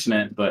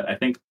unfortunate, but I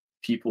think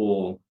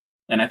people,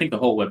 and I think the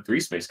whole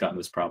Web3 space got into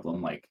this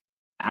problem. Like,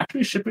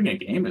 actually shipping a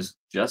game is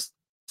just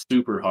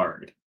super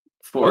hard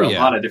Oh for a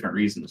yeah. lot of different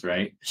reasons,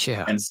 right?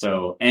 Yeah. And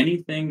so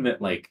anything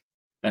that like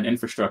an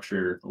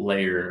infrastructure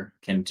layer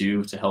can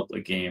do to help a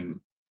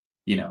game,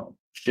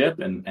 ship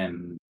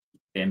and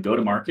go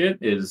to market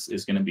is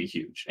going to be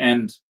huge.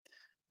 And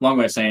long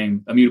way of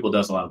saying, Immutable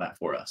does a lot of that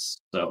for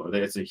us. So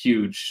it's a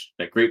huge,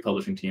 like, great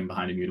publishing team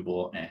behind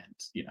Immutable, and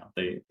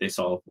they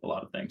solve a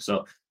lot of things.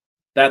 So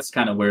that's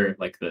kind of where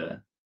like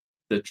the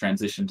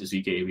transition to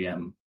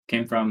zk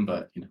came from.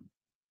 But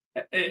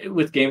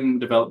with game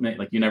development,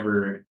 like you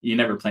never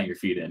plant your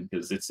feet in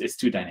because it's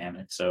too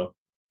dynamic. So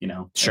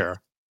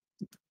Sure.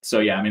 so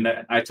yeah, I mean,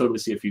 I totally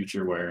see a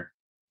future where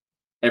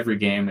every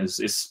game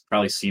is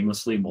probably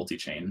seamlessly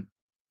multi-chain.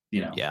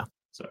 You know, Yeah.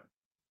 so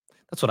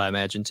That's what I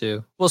imagine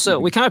too. Well, so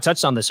we mhm. kind of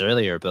touched on this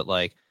earlier, but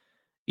like,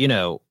 you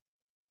know,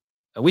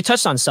 we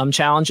touched on some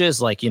challenges,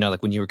 like,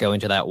 like when you were going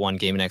to that one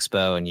gaming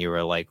expo and you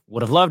were like,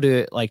 would have loved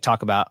to like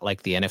talk about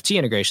like the NFT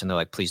integration. They're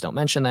like, please don't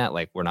mention that.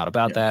 Like, we're not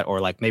about Yeah. that. Or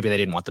like maybe they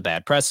didn't want the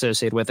bad press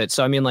associated with it.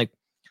 So, I mean, like,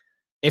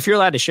 if you're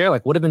allowed to share,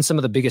 like, what have been some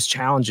of the biggest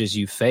challenges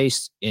you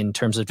faced in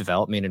terms of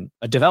developing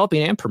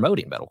and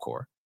promoting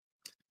metalcore?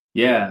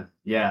 Yeah,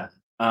 yeah.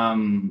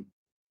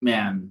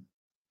 Man,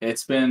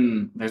 there's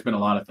been a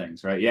lot of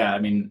things, right? Yeah, I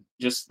mean,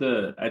 just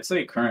I'd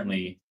say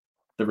currently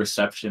the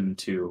reception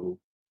to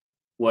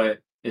what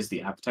is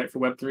the appetite for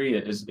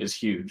Web3 is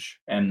huge.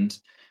 And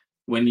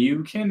when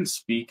you can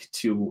speak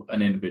to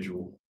an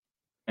individual,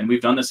 and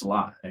we've done this a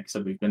lot, like I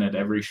said, we've been at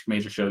every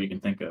major show you can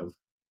think of,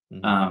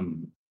 Mhm.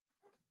 um,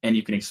 and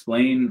you can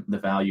explain the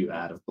value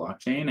add of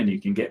blockchain, and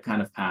you can get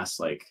kind of past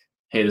like,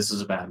 hey, this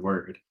is a bad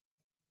word.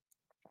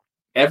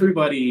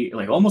 Everybody,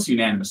 like, almost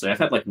unanimously, I've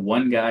had like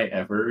one guy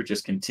ever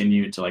just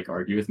continue to like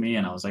argue with me,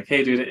 and I was like,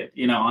 hey dude,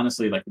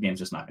 honestly, like, the game's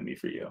just not gonna be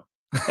for you.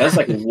 That's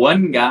like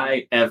one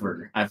guy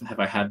ever I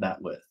had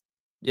that with.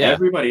 Yeah.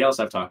 Everybody else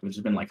I've talked to, which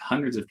has been like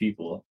hundreds of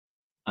people,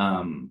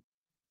 um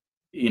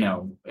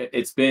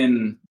it's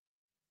been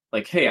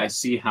like, hey, I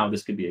see how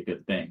this could be a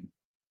good thing.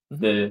 Mhm.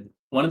 The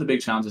One of the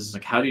big challenges is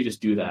like, how do you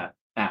just do that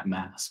at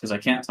mass? Because I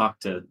can't talk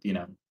to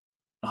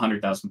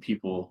 100,000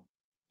 people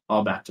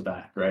all back to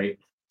back, right?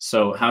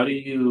 So how do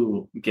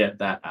you get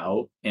that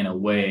out in a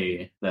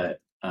way that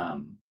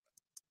how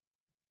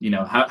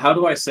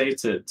do I say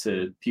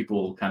to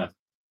people kind of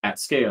at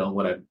scale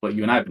what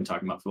you and I have been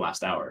talking about for the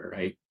last hour,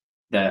 right?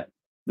 That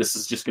this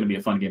is just going to be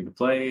a fun game to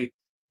play,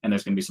 and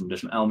there's going to be some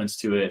additional elements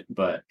to it,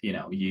 but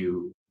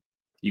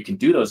you can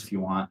do those if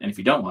you want, and if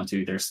you don't want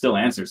to, there's still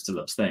answers to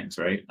those things,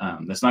 right?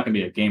 That's not going to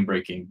be a game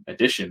breaking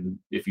addition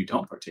if you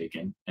don't partake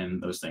in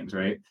those things,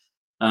 right?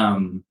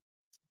 Um,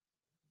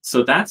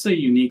 so that's a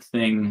unique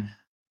thing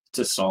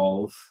to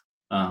solve.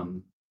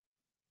 Um,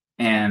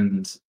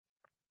 and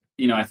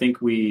I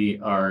think we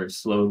are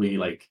slowly,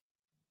 like,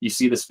 you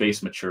see the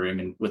space maturing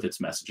and with its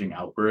messaging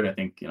outward. I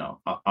think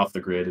off the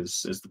grid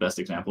is the best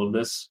example of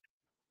this.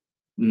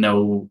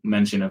 No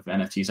mention of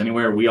NFTs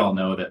anywhere. We all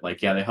know that,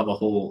 like, yeah, they have a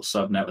whole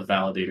subnet with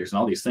validators and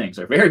all these things.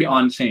 They're very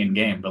on-chain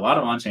game, but a lot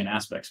of on-chain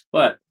aspects.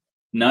 But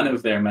none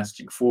of their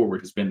messaging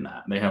forward has been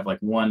that. They have like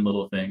one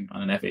little thing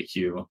on an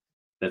FAQ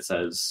that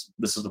says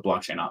this is the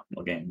blockchain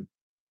optimal game.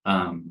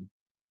 Um,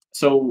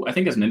 so I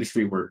think as an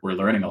industry, we're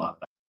learning a lot of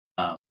that.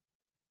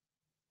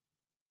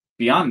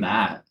 Beyond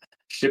that,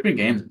 shipping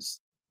games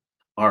is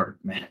hard,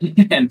 man,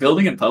 and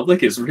building in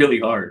public is really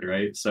hard,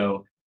 right?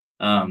 So,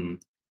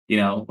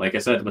 like I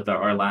said, with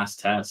our last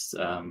test,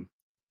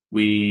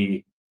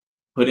 we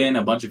put in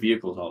a bunch of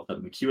vehicles all of a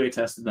sudden. We QA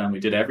tested them. We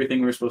did everything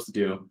we were supposed to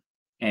do,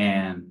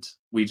 and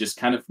we just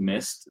kind of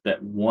missed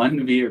that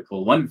one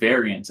vehicle, one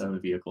variant of the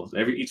vehicles.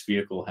 Each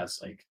vehicle has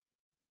like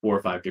 4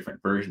 or 5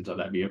 different versions of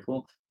that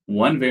vehicle.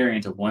 One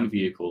variant of one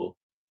vehicle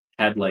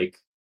had like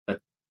a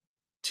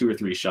 2 or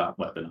 3 shot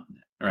weapon on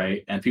it,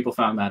 right? And people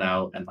found that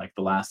out, and like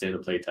the last day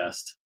of the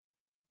playtest,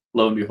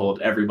 lo and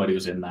behold, everybody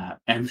was in that,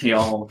 and they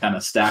all kind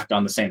of stacked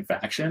on the same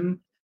faction.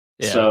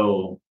 Yeah.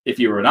 So if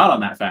you were not on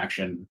that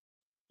faction,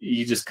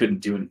 you just couldn't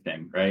do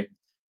anything, right?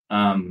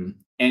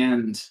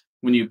 And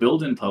when you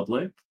build in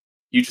public,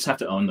 you just have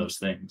to own those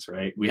things,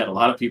 right? We had a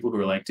lot of people who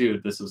were like,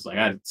 dude, this is like,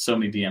 I had so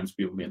many DMs,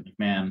 people being like,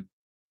 man,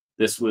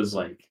 this was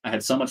like, I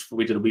had so much.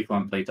 We did a week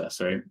long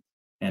playtest, right?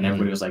 And Mhm.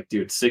 everybody was like,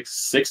 dude,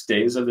 six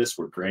days of this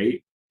were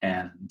great.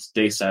 And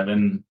day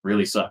 7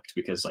 really sucked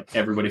because like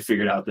everybody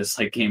figured out this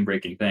like game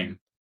breaking thing.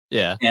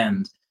 Yeah.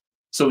 And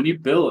so when you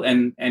build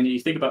and you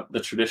think about the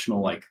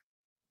traditional like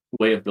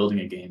way of building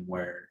a game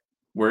where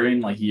we're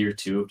in like year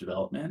 2 of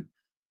development,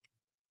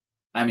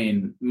 I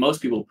mean,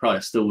 most people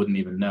probably still wouldn't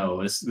even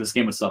know this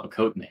game would still have a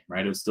code name,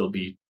 right? It would still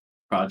be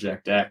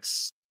Project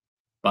X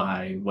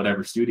by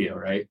whatever studio,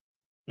 right?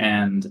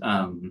 And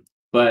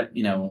but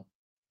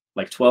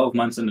like 12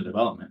 months into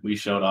development, we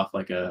showed off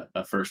like a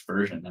first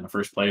version and a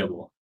first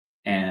playable,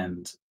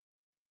 and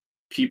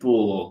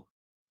people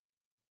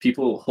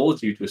people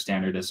hold you to a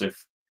standard as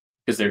if,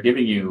 because they're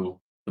giving you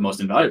the most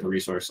invaluable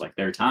resource, like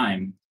their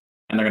time,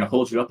 and they're going to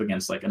hold you up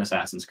against like an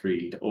Assassin's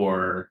Creed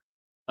or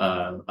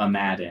a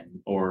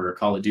Madden or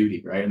Call of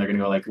Duty, right? And they're going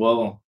to go like,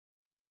 well,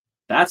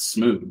 that's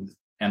smooth,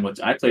 and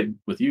what I played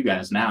with you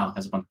guys now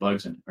has a bunch of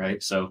bugs in it,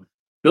 right? So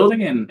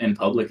building in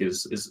public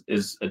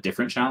is a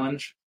different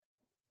challenge.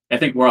 I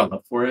think we're all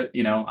up for it.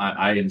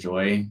 I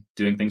enjoy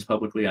doing things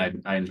publicly.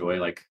 I enjoy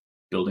like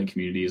building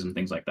communities and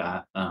things like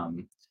that.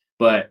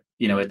 But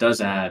it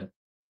does add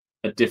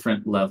a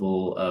different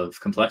level of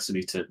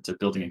complexity to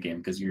building a game,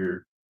 because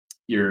you're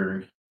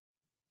you're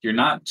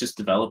not just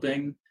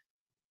developing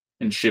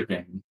and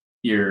shipping.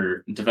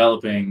 You're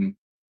developing,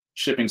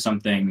 shipping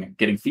something,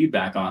 getting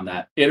feedback on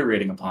that,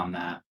 iterating upon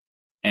that,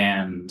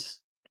 and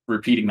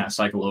repeating that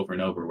cycle over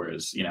and over.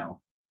 Whereas,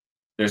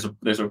 there's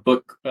a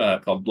book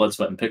called Blood,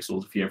 Sweat, and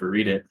Pixels. If you ever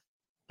read it,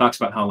 talks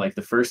about how like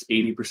the first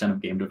 80%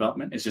 of game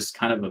development is just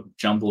kind of a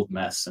jumbled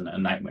mess and a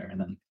nightmare,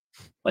 and then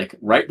like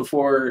right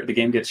before the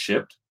game gets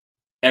shipped,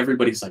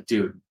 everybody's like,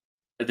 dude,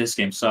 this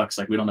game sucks.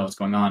 Like, we don't know what's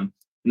going on.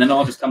 And then it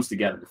all just comes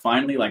together.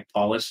 Finally, like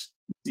polished,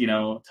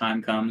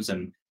 time comes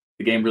and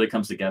the game really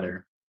comes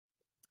together.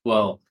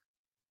 Well,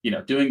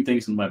 doing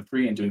things in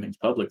Web3 and doing things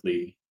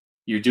publicly,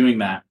 you're doing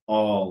that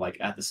all like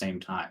at the same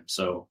time.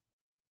 So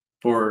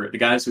for the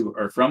guys who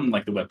are from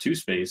like the Web2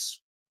 space,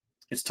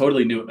 it's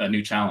totally a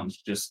new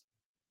challenge, just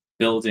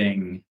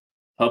building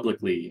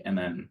publicly and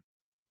then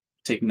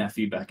taking that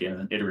feedback in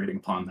and iterating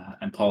upon that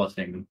and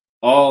polishing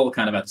all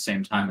kind of at the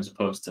same time, as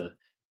opposed to,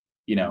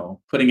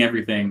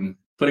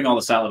 putting all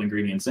the salad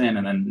ingredients in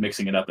and then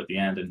mixing it up at the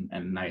end,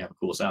 and now you have a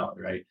cool salad,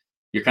 right?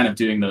 You're kind of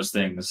doing those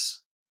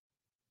things,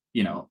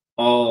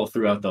 all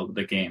throughout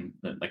the game,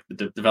 like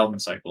the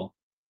development cycle.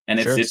 And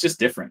Sure. it's just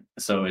different.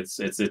 So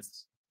it's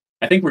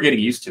I think we're getting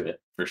used to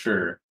it for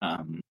sure.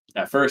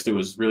 At first it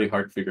was really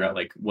hard to figure out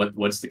like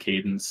what's the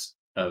cadence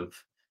of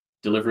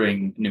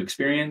delivering new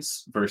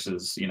experience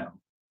versus,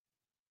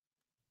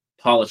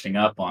 polishing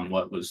up on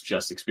what was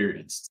just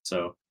experienced.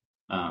 So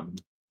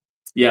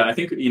yeah, I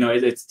think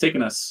it's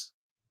taken us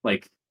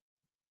like,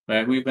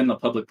 we've been a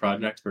public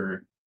project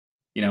for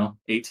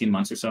 18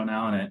 months or so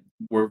now, and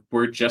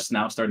we're just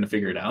now starting to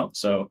figure it out.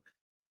 So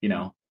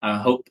I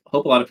hope a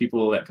lot of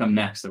people that come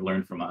next have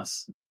learned from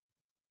us.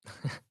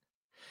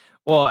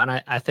 Well, and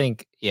I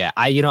think, yeah,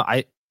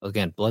 I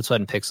again, Blood,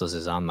 Sweat, and Pixels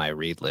is on my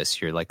read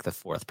list. You're like the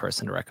fourth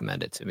person to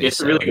recommend it to me. It's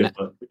a really good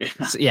book.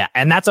 So, yeah,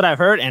 and that's what I've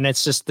heard, and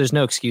it's just, there's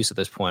no excuse at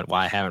this point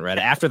why I haven't read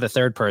it. After the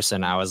third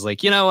person, I was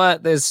like, you know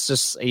what, there's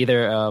just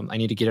either I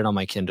need to get it on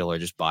my Kindle or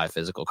just buy a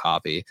physical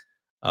copy.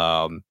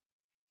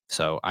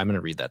 So I'm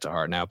gonna read that to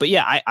heart now. But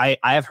yeah, I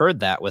have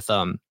heard that with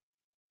a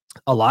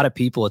lot of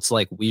people. It's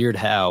like weird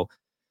how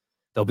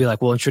they'll be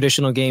like, well, in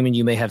traditional gaming,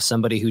 you may have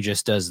somebody who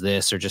just does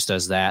this or just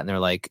does that, and they're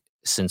like,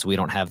 since we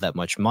don't have that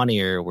much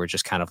money, or we're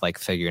just kind of like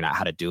figuring out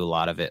how to do a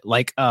lot of it.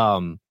 Like,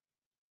 I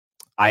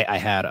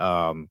had, what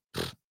am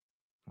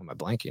I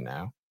blanking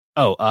now?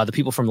 Oh, the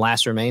people from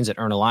Last Remains at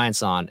Earn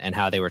Alliance on, and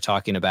how they were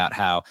talking about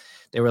how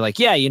they were like,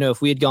 yeah,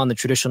 if we had gone the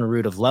traditional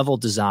route of level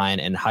design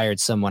and hired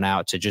someone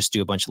out to just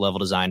do a bunch of level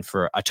design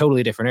for a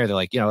totally different area, they're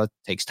like, it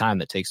takes time,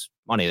 that takes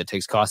money, that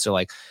takes costs. They're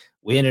like,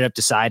 we ended up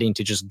deciding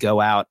to just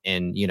go out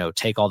and,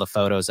 take all the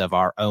photos of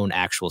our own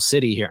actual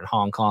city here in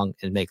Hong Kong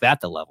and make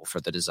that the level for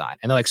the design.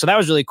 And they're like, so that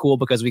was really cool,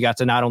 because we got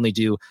to not only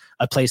do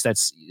a place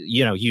that's,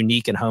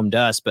 unique and home to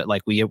us, but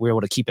like we were able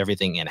to keep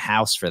everything in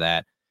house for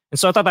that. And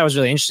so I thought that was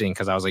really interesting,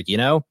 because I was like,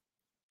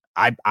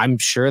 I'm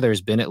sure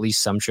there's been at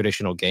least some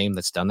traditional game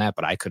that's done that,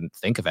 but I couldn't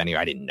think of any, or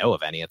I didn't know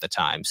of any at the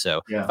time. So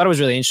Yeah. I thought it was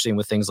really interesting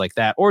with things like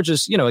that. Or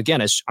just, again,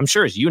 I'm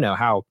sure as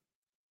how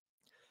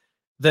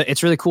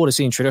it's really cool to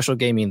see in traditional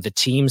gaming, the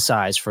team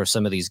size for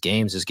some of these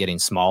games is getting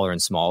smaller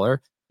and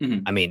smaller.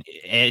 Mhm. I mean,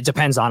 it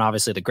depends on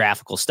obviously the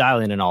graphical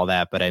styling and all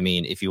that. But I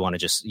mean, if you want to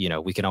just,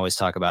 we can always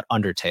talk about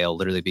Undertale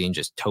literally being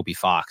just Toby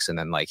Fox and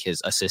then like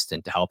his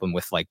assistant to help him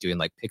with like doing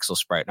like pixel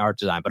sprite and art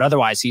design. But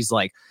otherwise, he's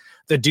like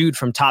the dude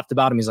from top to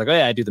bottom. He's like, oh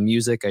yeah, I do the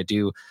music, I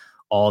do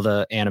all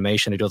the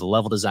animation, I do the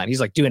level design.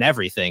 He's like doing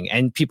everything.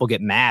 And people get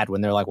mad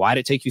when they're like, why did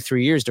it take you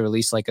 3 years to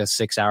release like a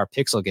 6-hour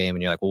pixel game?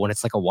 And you're like, well, when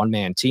it's like a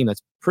one-man team,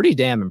 that's pretty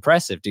damn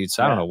impressive, dude.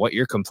 So I don't know what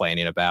you're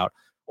complaining about.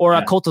 Or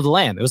a Cult of the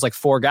Lamb, it was like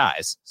 4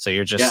 guys. So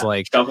you're just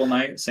like Shovel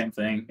Knight, same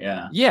thing.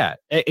 Yeah,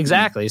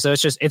 exactly. So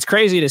it's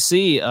crazy to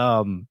see.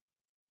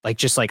 I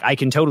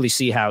can totally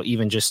see how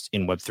even just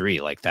in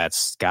Web3, like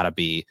that's got to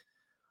be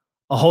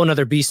a whole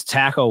nother beast to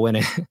tackle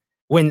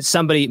when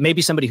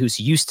somebody who's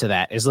used to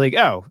that is like,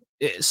 oh,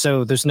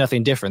 so there's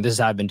nothing different. This is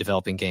how I've been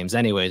developing games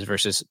anyways,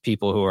 versus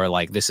people who are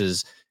like, this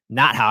is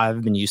not how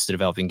I've been used to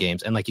developing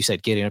games. And like you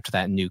said, getting up to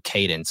that new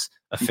cadence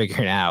of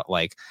figuring out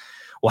like,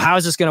 well, how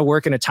is this going to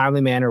work in a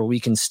timely manner where we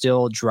can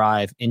still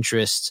drive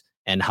interest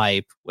and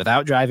hype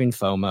without driving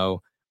FOMO,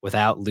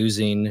 without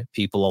losing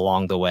people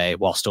along the way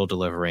while still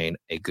delivering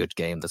a good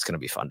game that's going to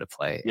be fun to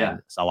play. Yeah.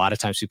 And a lot of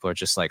times people are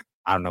just like,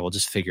 I don't know, we'll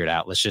just figure it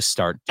out. Let's just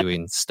start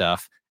doing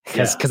stuff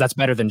because Yeah. that's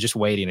better than just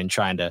waiting and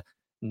trying to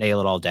nail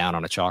it all down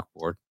on a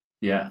chalkboard.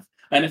 Yeah.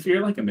 And if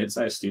you're like a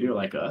mid-sized studio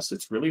like us,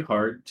 it's really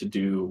hard to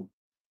do,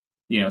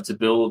 to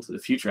build the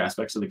future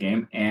aspects of the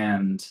game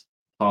and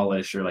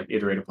polish or like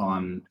iterate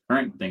upon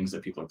current things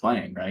that people are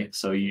playing, right?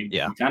 So you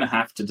kind of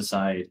have to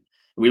decide.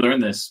 We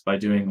learned this by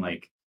doing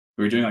we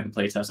were doing like a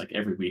play test like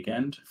every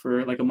weekend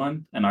for like a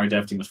month, and our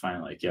dev team was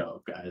finally like,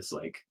 yo, guys,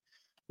 like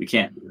we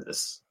can't do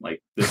this.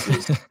 Like this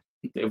is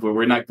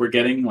we're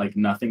getting like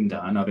nothing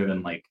done other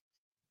than like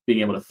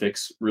being able to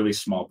fix really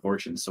small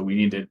portions. So we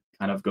need to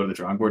kind of go to the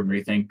drawing board and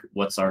rethink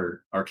what's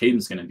our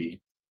cadence going to be.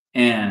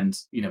 And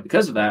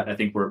because of that, I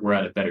think we're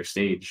at a better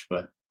stage.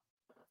 But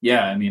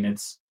yeah, I mean,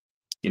 it's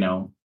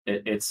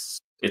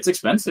it's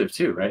expensive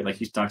too, right? Like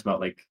you talked about,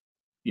 like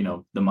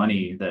the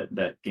money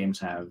that games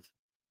have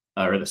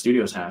or the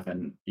studios have,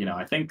 and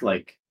I think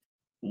like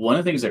one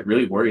of the things that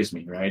really worries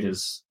me, right,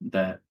 is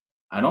that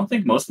I don't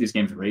think most of these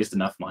games raised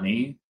enough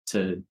money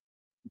to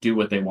do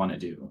what they want to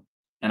do,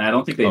 and I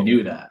don't think they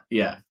knew that.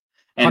 Yeah,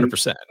 and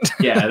 100%.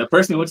 yeah, the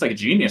person who looks like a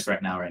genius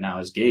right now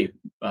is Gabe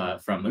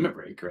from Limit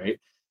Break, right?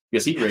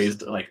 Because he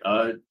raised like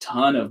a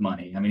ton of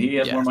money. I mean, he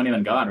has more money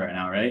than God right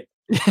now, right?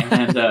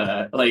 And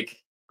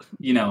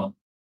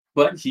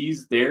but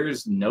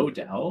there's no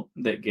doubt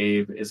that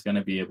Gabe is going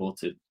to be able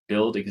to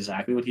build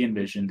exactly what he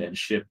envisioned and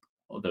ship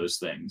all those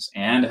things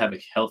and have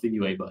a healthy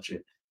UA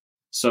budget.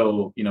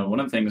 So, one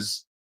of the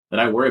things that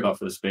I worry about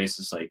for the space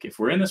is like, if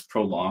we're in this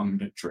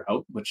prolonged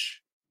drought, which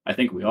I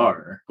think we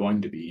are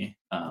going to be,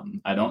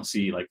 I don't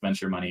see like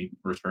venture money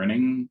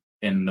returning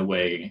in the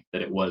way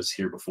that it was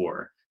here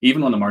before,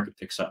 even when the market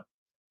picks up.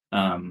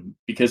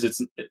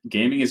 Because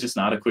gaming is just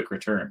not a quick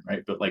return,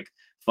 right? But like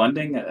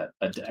funding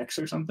a Dex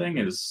or something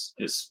is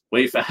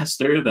way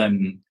faster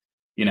than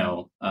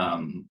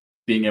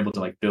being able to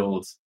like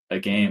build a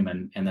game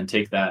and then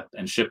take that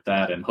and ship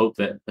that and hope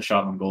that the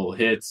shot on goal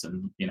hits,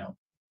 and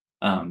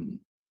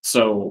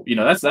so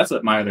that's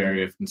what my other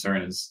area of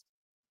concern is.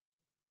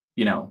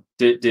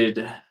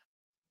 Did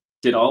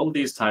all of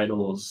these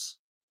titles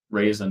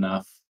raise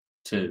enough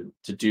to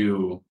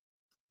do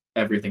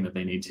everything that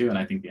they need to? And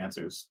I think the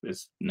answer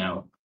is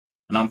no.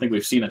 And I don't think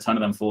we've seen a ton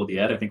of them fold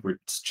yet. I think we're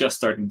just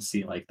starting to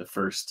see like the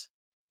first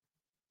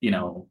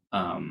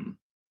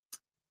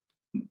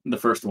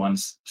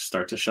ones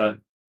start to shut,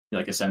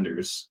 like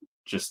Ascenders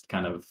just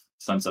kind of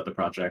sunset the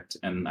project.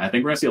 And I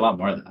think we're gonna see a lot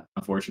more of that,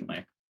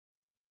 unfortunately.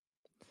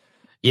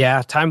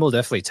 Yeah, time will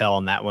definitely tell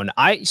on that one.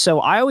 I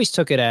always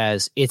took it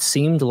as, it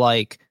seemed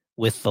like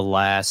with the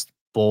last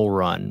bull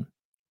run,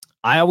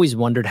 I always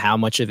wondered how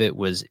much of it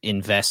was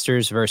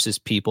investors versus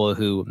people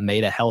who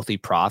made a healthy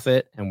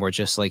profit and were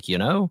just like,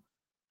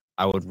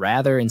 I would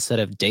rather, instead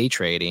of day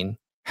trading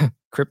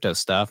crypto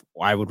stuff,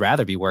 I would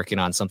rather be working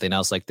on something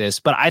else like this.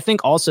 But I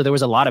think also there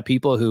was a lot of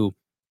people who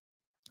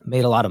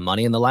made a lot of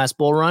money in the last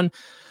bull run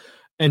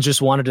and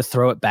just wanted to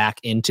throw it back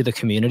into the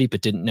community,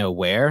 but didn't know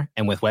where.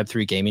 And with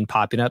Web3 gaming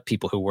popping up,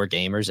 people who were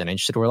gamers and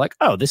interested were like,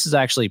 oh, this is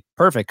actually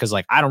perfect. Cause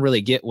like, I don't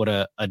really get what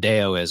a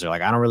DAO is, or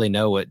like, I don't really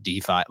know what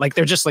DeFi, like,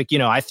 they're just like,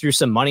 I threw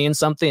some money in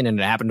something and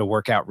it happened to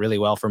work out really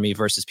well for me,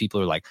 versus people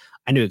who are like,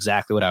 I knew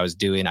exactly what I was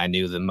doing. I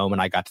knew the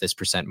moment I got to this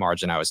percent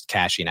margin, I was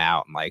cashing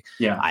out. And like,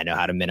 I know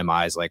how to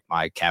minimize like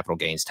my capital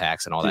gains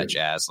tax and all that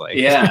jazz. Like,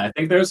 yeah, I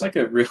think there's like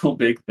a real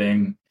big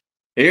thing.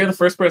 You're the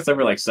first person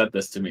ever like said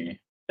this to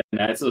me.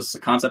 And it's a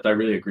concept I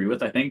really agree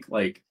with. I think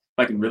like if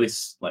I can really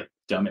like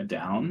dumb it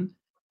down,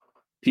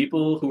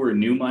 people who were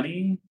new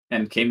money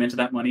and came into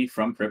that money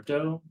from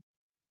crypto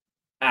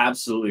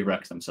absolutely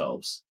wrecked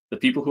themselves. The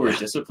people who are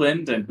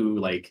disciplined and who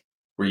like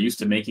were used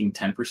to making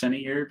 10% a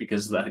year,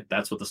 because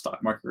that's what the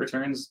stock market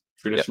returns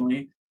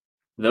traditionally.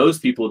 Those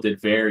people did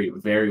very,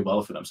 very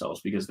well for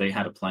themselves because they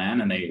had a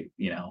plan and they,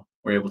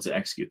 were able to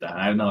execute that.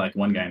 I know like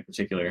one guy in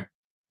particular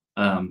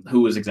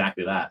who was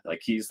exactly that.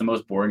 Like, he's the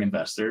most boring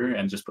investor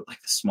and just put like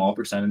a small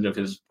percentage of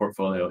his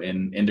portfolio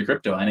into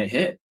crypto, and it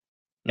hit.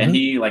 And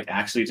he like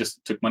actually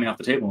just took money off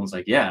the table and was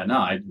like, yeah, no,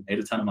 I made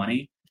a ton of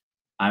money.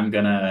 I'm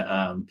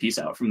gonna peace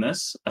out from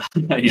this,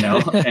 and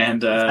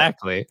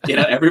exactly.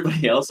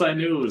 Everybody else I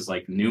knew was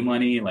like new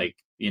money, like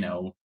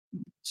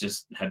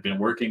just had been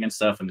working and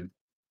stuff and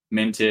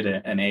minted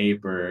an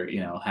ape, or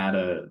had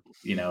a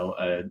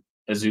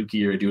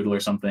Azuki or a doodle or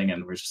something,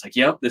 and we're just like,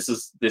 yep,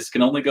 this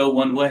can only go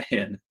one way,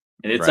 and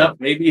it's up,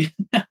 baby.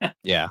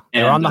 Yeah,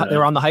 they're on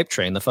the hype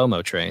train, the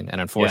FOMO train,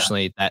 and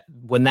unfortunately, that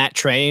when that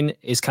train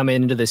is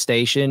coming into the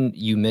station,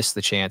 you miss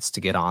the chance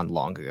to get on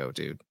long ago,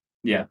 dude.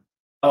 Yeah.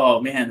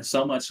 Oh man,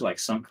 so much like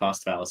sunk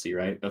cost fallacy,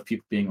 right? Of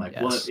people being like,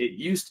 well, it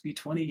used to be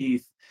 20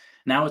 ETH,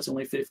 now it's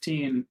only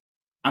 15.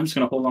 I'm just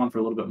going to hold on for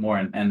a little bit more,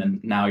 and then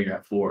now you're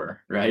at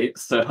 4, right?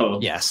 So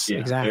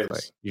exactly.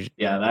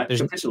 That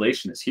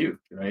capitulation is huge,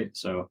 right?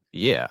 So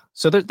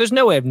so there's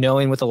no way of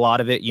knowing with a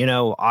lot of it.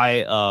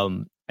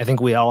 I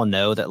think we all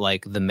know that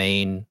like the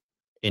main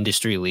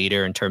industry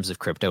leader in terms of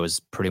crypto is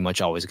pretty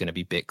much always going to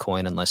be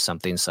Bitcoin, unless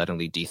something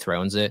suddenly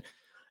dethrones it.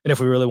 And if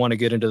we really want to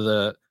get into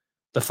the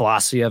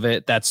philosophy of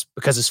it, that's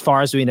because as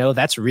far as we know,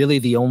 that's really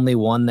the only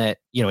one that,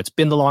 it's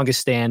been the longest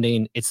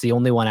standing. It's the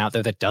only one out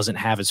there that doesn't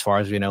have, as far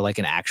as we know, like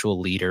an actual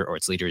leader, or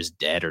its leader is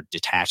dead or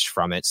detached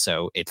from it.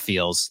 So it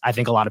feels, I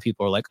think a lot of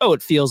people are like, oh,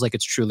 it feels like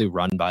it's truly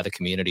run by the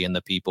community and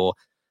the people.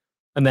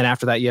 And then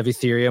after that, you have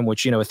Ethereum,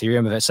 which,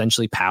 Ethereum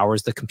essentially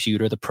powers the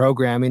computer, the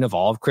programming of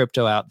all of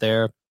crypto out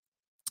there.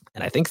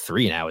 And I think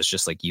 3 now is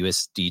just like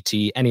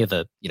USDT, any of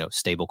the,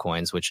 stable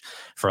coins, which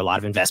for a lot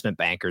of investment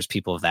bankers,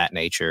 people of that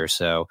nature.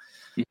 So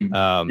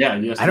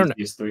USDT I don't know.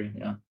 is 3.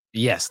 Yeah.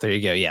 Yes, there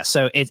you go. Yeah.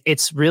 So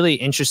it's really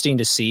interesting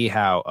to see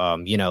how,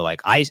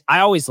 like I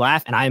always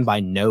laugh, and I am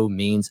by no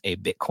means a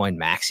Bitcoin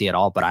maxi at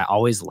all, but I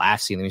always laugh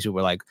seeing these people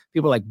are like,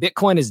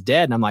 Bitcoin is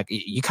dead. And I'm like,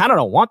 you kind of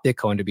don't want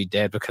Bitcoin to be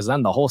dead, because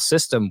then the whole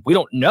system, we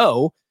don't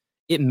know,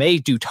 it may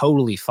do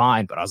totally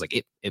fine, but I was like,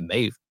 it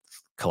may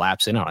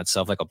collapse in on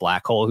itself like a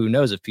black hole. Who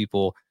knows if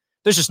people,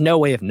 there's just no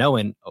way of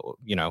knowing,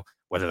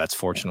 whether that's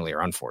fortunately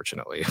or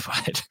unfortunately,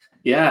 but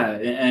yeah.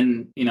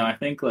 And, I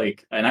think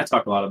and I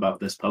talk a lot about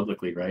this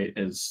publicly, right?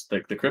 Is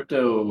like the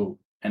crypto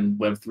and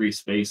Web3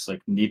 space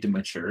need to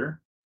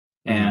mature.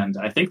 Mm-hmm. And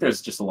I think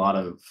there's just a lot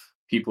of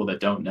people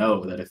that don't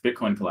know that if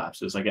Bitcoin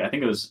collapses, I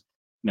think it was,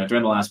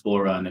 during the last bull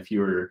run, if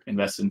you were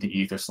invested into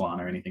ETH or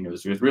Solana or anything, it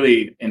was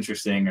really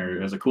interesting, or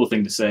it was a cool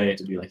thing to say,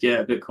 to be like,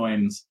 yeah,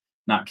 Bitcoin's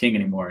not king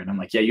anymore. And I'm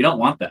like, yeah, you don't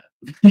want that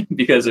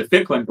because if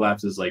Bitcoin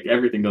collapses,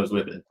 everything goes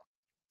with it.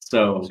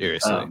 So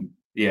seriously.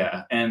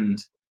 Yeah. And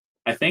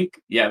I think,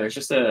 there's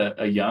just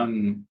a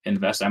young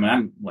investor. I mean,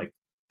 I'm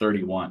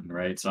 31,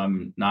 right? So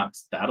I'm not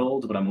that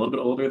old, but I'm a little bit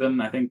older than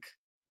I think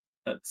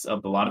that's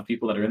of a lot of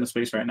people that are in the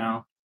space right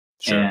now.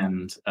 Sure.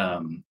 And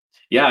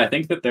I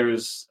think that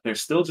there's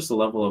still just a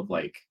level of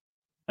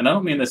and I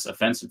don't mean this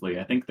offensively,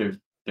 I think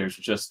there's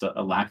just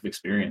a lack of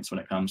experience when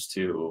it comes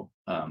to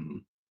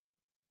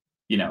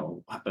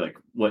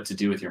what to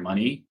do with your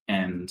money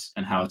and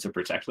how to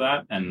protect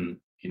that. And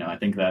I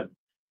think that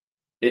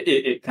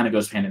it kind of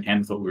goes hand in hand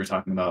with what we were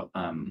talking about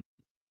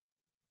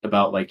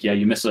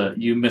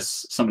you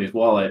miss somebody's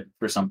wallet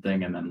for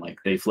something, and then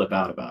they flip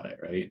out about it,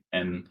 right?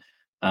 And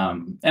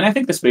I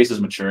think the space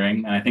is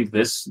maturing, and I think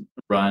this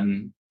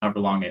run, however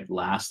long it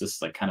lasts,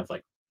 this kind of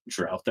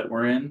drought that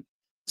we're in,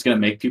 it's going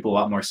to make people a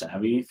lot more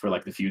savvy for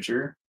the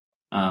future.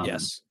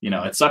 Yes.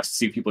 It sucks to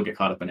see people get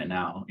caught up in it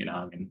now.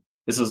 I mean,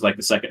 this is the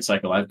second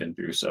cycle I've been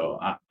through, so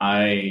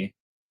I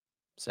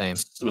same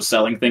was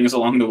selling things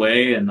along the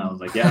way, and I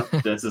was like, yeah,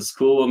 this is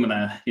cool. I'm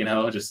gonna,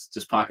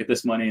 just pocket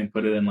this money and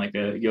put it in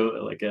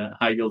a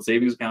high yield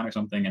savings account or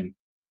something. And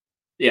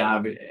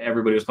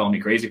everybody was calling me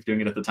crazy for doing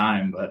it at the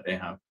time, but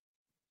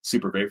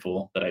super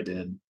grateful that I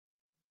did.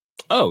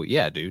 Oh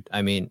yeah, dude.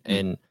 I mean,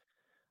 and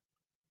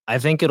I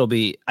think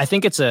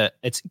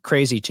it's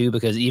crazy too,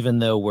 because even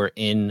though we're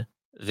in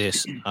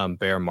this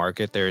bear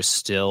market, there are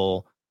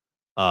still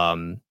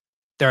some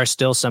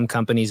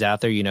companies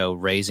out there,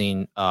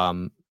 raising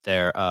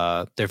their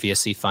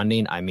VSC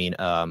funding. I mean,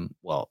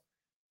 what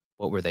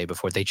were they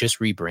before? They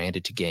just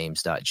rebranded to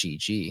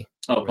games.gg.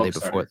 Oh, were they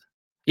before?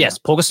 Yes,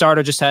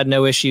 Polkastarter just had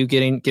no issue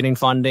getting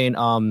funding.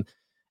 And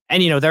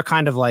they're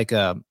kind of like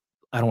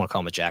I don't want to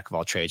call them a jack of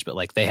all trades, but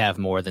they're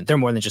more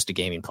than just a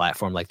gaming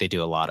platform. They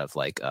do a lot of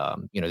they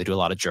do a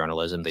lot of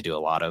journalism, they do a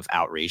lot of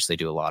outreach, they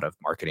do a lot of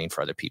marketing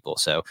for other people.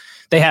 So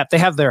they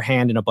have their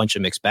hand in a bunch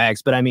of mixed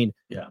bags. But I mean,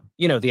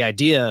 the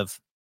idea of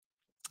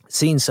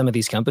seeing some of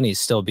these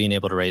companies still being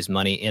able to raise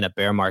money in a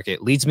bear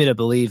market leads me to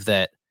believe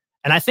that,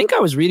 and I think I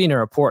was reading a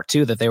report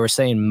too, that they were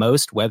saying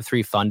most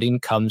Web3 funding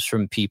comes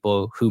from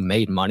people who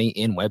made money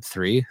in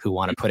Web3 who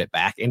want to put it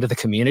back into the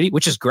community,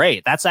 which is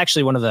great. That's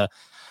actually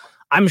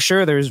I'm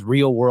sure there's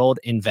real world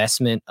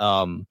investment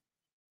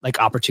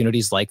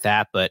opportunities like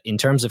that. But in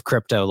terms of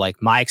crypto,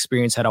 my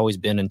experience had always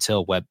been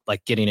until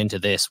getting into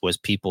this was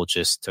people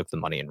just took the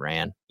money and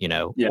ran,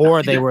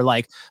 or they were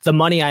the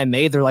money I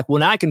made, they're well,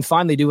 now I can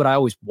finally do what I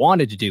always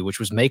wanted to do, which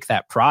was make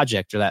that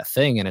project or that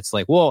thing. And it's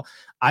well,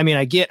 I mean,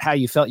 I get how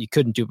you felt you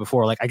couldn't do it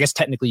before. I guess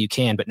technically you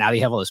can, but now that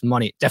you have all this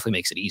money, it definitely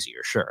makes it easier.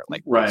 Sure.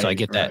 Right. So I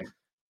get that.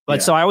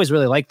 But so I always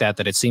really like that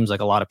it seems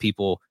like a lot of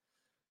people,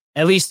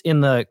 at least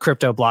in the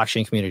crypto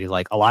blockchain community,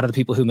 a lot of the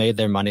people who made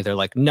their money, they're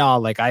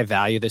no, I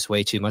value this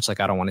way too much. I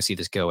don't want to see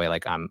this go away.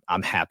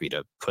 I'm happy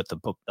to put the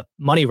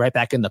money right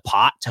back in the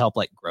pot to help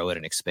grow it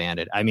and expand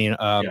it. I mean,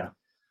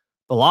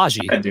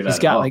 Balaji, he's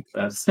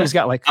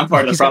got I'm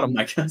part of the problem,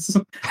 I guess.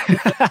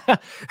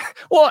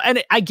 Well,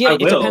 and I get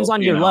it depends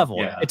on your level.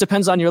 Yeah. It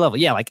depends on your level.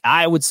 Yeah,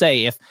 I would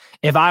say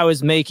if I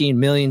was making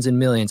millions and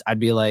millions, I'd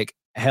be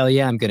hell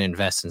yeah, I'm going to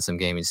invest in some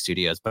gaming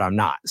studios, but I'm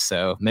not.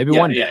 So maybe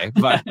one day.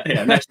 But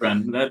next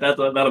run,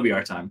 that'll be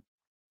our time.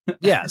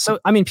 Yeah. So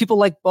I mean, people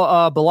like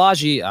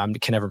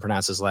Balaji, can never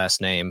pronounce his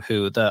last name.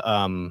 Who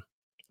do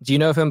you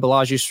know of him?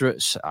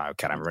 Balaji? I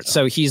can't remember.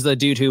 So he's the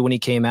dude who, when he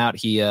came out,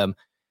 he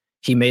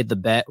made the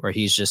bet where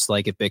he's just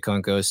if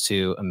Bitcoin goes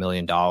to $1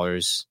 million,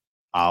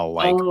 I'll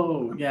like.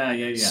 Oh,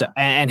 yeah. So,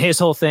 and his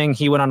whole thing,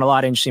 he went on a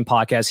lot of interesting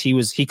podcasts.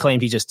 He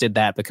claimed he just did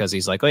that because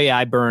he's like, oh yeah,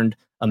 I burned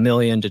 $1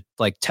 million to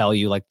like tell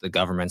you like the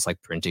government's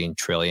like printing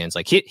trillions.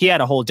 Like he had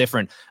a whole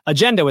different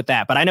agenda with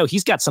that. But I know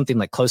he's got something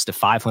like close to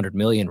 500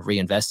 million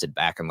reinvested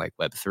back in like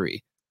Web3.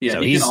 Yeah,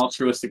 so he can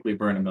altruistically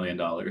burn $1 million.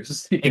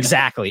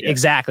 Exactly.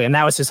 And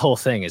that was his whole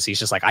thing, is he's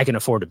just like, I can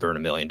afford to burn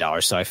 $1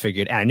 million. So I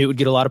figured, and I knew it would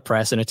get a lot of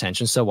press and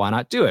attention, so why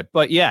not do it?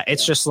 But yeah,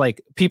 it's just like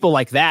people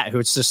like that who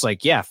it's just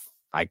like, yeah,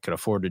 I could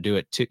afford to do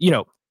it too. You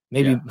know,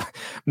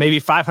 maybe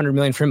 500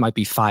 million for him might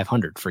be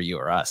 500 for you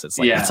or us. It's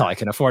like, that's all I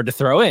can afford to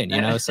throw in,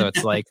 you know? So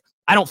it's like,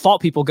 I don't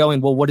fault people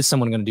going, well, what is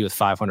someone going to do with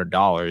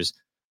 $500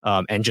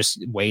 and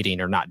just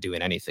waiting or not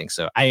doing anything?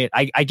 So I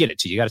get it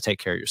too. You got to take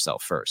care of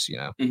yourself first, you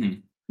know?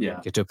 Mm-hmm. Yeah.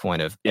 Get to a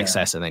point of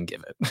excess and then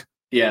give it.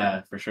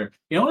 Yeah, for sure.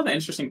 You know, one of the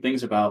interesting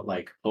things about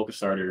like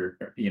PokeStarter,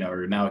 you know,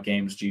 or now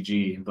Games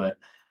GG, but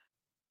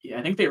yeah,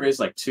 I think they raised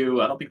like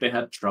two. I don't think they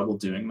had trouble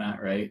doing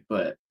that, right?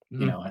 But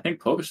you know, I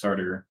think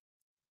PokeStarter,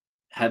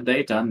 had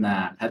they done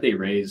that, had they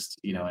raised,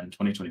 you know, in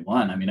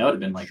 2021, I mean, that would have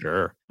been like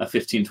a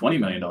 $15-20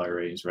 million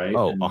raise, right?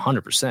 Oh,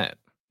 100%.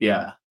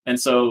 Yeah. And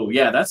so,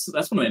 yeah, that's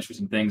one of the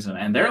interesting things.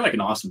 And they're like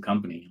an awesome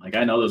company. Like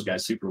I know those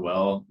guys super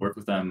well, work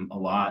with them a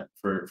lot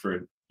for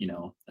you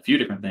know, a few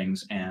different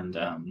things. And,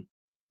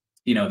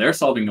 you know, they're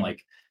solving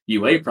like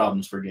UA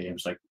problems for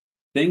games, like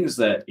things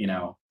that, you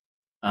know,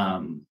 I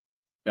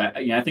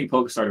think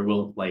PokeStarter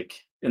will like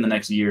in the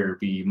next year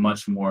be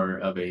much more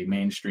of a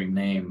mainstream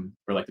name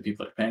for like the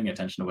people that are paying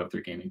attention to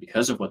Web3 gaming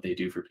because of what they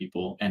do for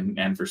people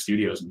and for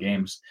studios and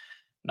games.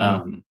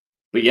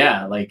 But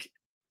yeah, like,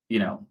 you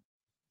know,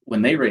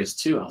 when they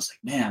raised two, I was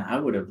like, man, I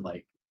would have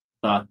like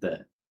thought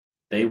that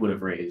they would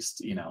have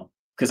raised, you know,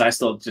 because I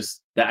still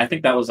just, I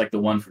think that was like the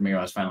one for me where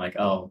I was finally like,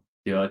 oh,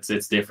 you know,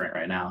 it's different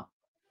right now.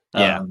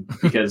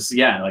 Because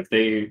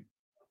like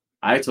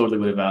I totally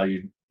would have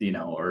valued, you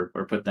know, or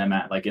put them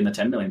at like in the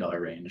 $10 million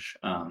range.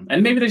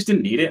 And maybe they just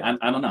didn't need it.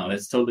 I don't know.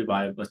 It's totally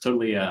viable. It's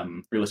totally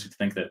realistic to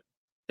think that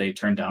they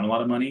turned down a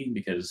lot of money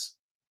because,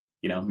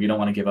 you know, you don't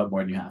want to give up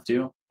more than you have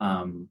to.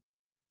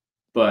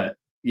 But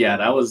yeah,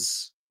 that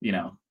was, you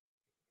know,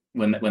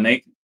 when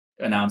they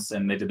announced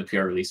and they did the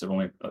PR release of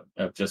only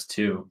of just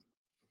two,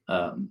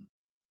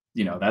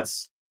 you know,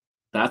 that's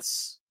I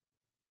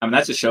mean,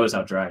 that just shows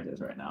how dry it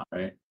is right now,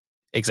 right?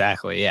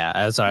 Exactly. Yeah.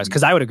 That's what I was,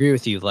 because I would agree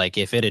with you. Like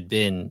if it had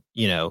been,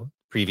 you know,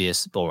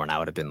 previous bull run, I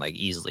would have been like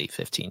easily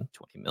 15-20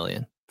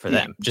 million for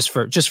them, just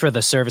for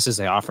the services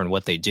they offer and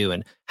what they do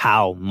and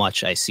how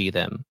much I see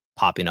them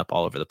popping up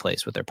all over the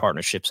place with their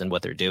partnerships and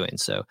what they're doing.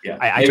 So yeah,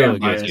 I totally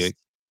agree with you.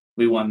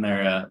 We won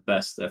their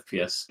best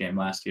FPS game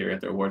last year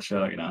at their award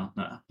show. You know,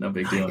 no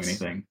big deal or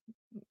anything.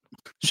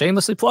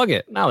 Shamelessly plug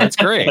it. No, that's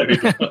great.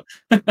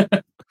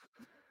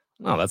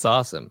 No, that's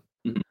awesome.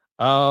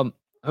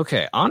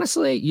 Okay.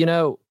 Honestly, you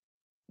know,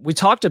 we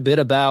talked a bit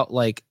about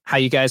like how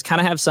you guys kind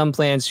of have some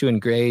plans to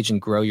engage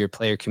and grow your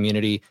player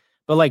community,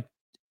 but like,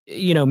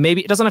 you know,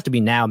 maybe it doesn't have to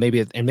be now,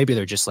 maybe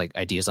they're just like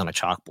ideas on a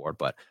chalkboard,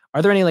 but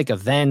are there any like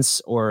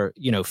events or,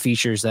 you know,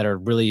 features that are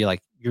really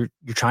like, you're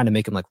trying to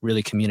make them like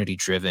really community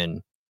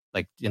driven,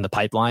 like in the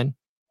pipeline?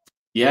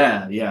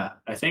 Yeah.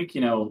 I think,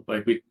 you know,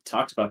 like we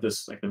talked about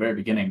this like the very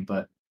beginning,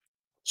 but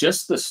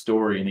just the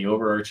story and the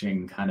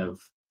overarching kind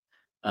of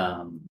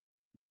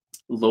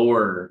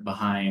lore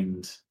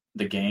behind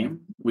the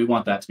game, we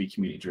want that to be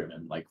community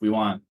driven. Like we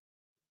want,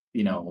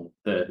 you know,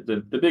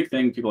 the big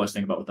thing people always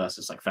think about with us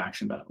is like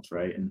faction battles,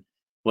 right? And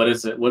what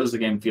does the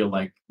game feel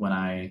like when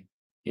I,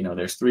 you know,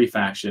 there's three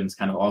factions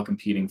kind of all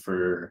competing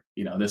for,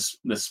 you know,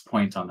 this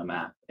point on the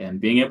map,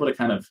 and being able to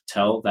kind of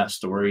tell that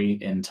story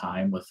in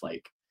time with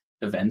like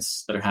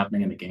events that are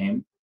happening in the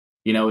game,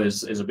 you know,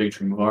 is a big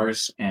dream of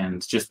ours.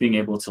 And just being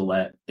able to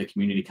let the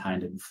community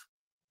kind of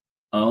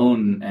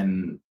own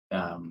and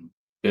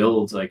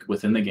build like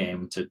within the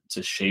game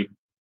to shape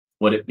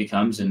what it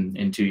becomes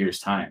in 2 years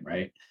time,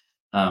 right?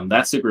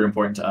 That's super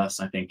important to us.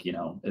 I think, you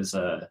know, is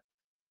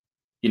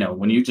you know,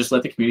 when you just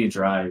let the community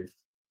drive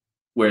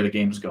where the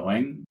game's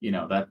going, you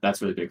know,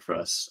 that's really big for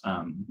us.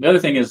 The other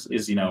thing is,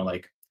 you know,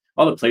 like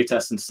all the play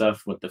tests and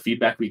stuff, what the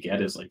feedback we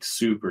get is like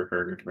super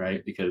heard,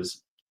 right?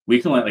 Because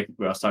we can only, like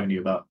what I was talking to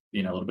you about,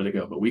 you know, a little bit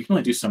ago, but we can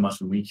only do so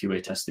much when we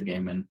QA test the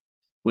game. And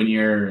when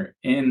you're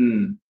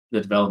in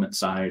the development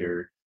side,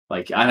 or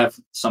like I have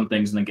some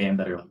things in the game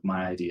that are like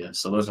my ideas.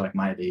 So those are like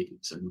my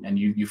babies. And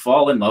you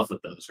fall in love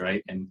with those,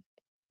 right? And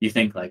you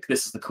think like,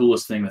 this is the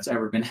coolest thing that's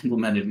ever been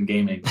implemented in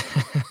gaming.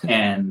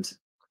 And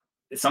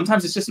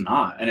sometimes it's just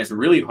not. And it's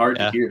really hard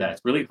to hear that.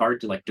 It's really hard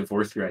to like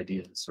divorce your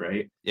ideas,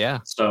 right? Yeah.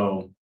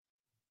 So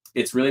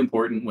it's really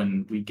important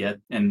when we get,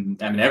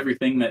 and I mean,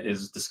 everything that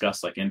is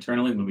discussed like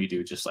internally when we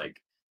do just like,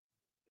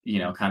 you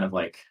know, kind of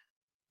like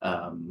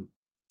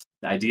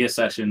idea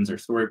sessions or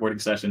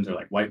storyboarding sessions or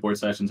like whiteboard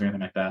sessions or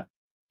anything like that,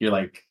 you're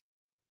like,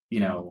 you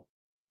know,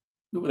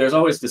 there's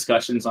always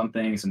discussions on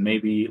things, and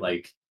maybe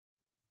like,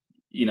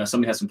 you know,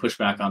 somebody has some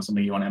pushback on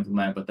something you want to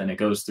implement, but then it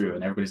goes through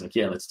and everybody's like,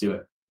 yeah, let's do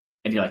it.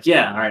 And you're like,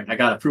 yeah, all right, I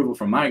got approval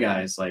from my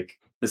guys. Like,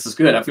 this is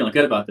good. I'm feeling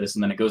good about this.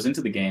 And then it goes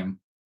into the game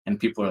and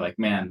people are like,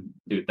 man,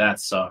 dude, that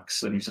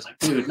sucks. And he's just like,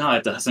 dude, no,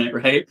 it doesn't,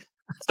 right?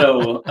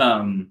 So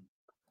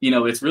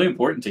it's really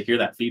important to hear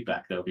that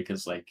feedback though,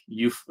 because like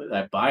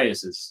that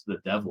bias is the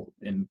devil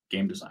in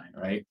game design,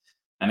 right?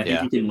 And I think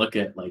Yeah. you can look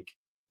at like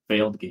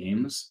failed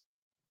games,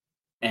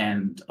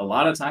 and a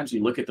lot of times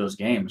you look at those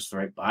games,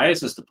 right?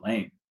 Bias is to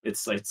blame.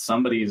 It's like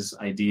somebody's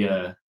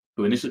idea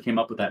who initially came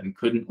up with that and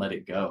couldn't let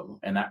it go.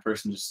 And that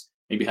person just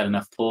maybe had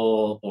enough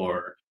pull,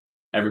 or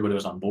everybody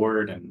was on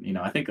board. And,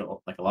 I think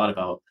like a lot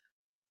about,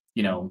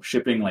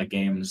 shipping like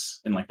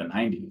games in like the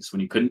 90s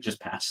when you couldn't just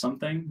patch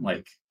something.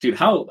 Like, dude,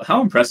 how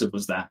impressive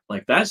was that?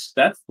 Like that's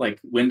like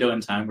window in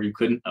time where you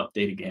couldn't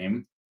update a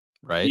game.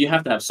 Right. You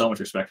have to have so much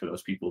respect for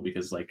those people,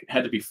 because like it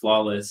had to be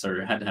flawless,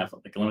 or it had to have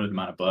like a limited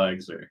amount of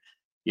bugs, or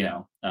you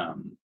know,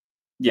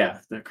 yeah,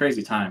 the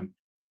crazy time.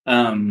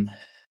 Um,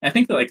 I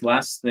think the like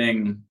last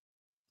thing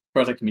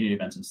for like community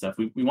events and stuff,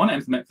 we want to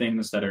implement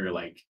things that are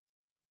like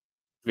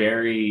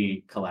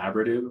very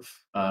collaborative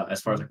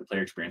as far as like the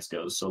player experience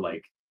goes. So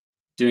like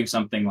doing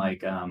something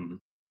like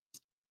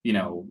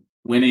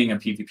winning a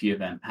PvP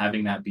event,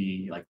 having that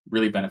be like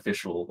really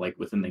beneficial like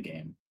within the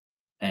game,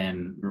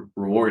 and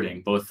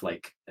rewarding both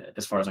like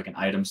as far as like an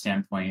item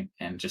standpoint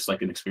and just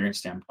like an experience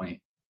standpoint.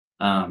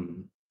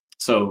 Um,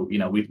 so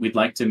we'd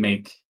like to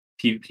make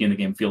PvP in the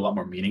game feel a lot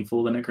more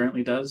meaningful than it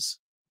currently does.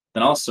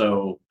 Then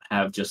also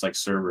have just like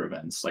server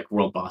events, like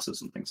world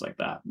bosses and things like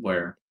that,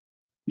 where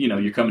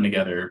you're coming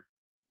together,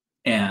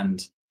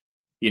 and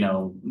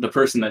the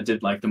person that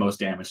did like the most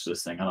damage to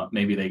this thing, I don't,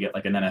 maybe they get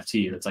like an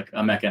NFT that's like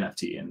a mech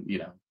NFT, and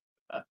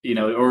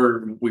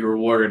or we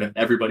reward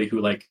everybody who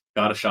like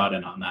got a shot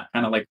in on that,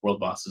 kind of like world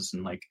bosses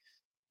and like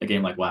a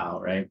game like WoW,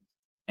 right?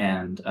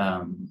 And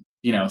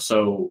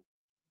so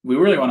we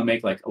really want to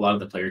make like a lot of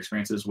the player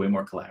experiences way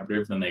more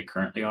collaborative than they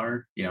currently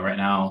are. Right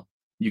now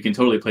you can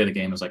totally play the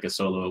game as like a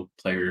single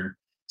player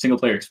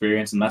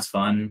experience, and that's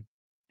fun.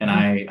 And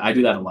I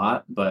do that a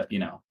lot, but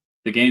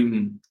the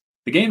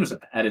game is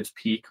at its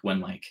peak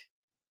when like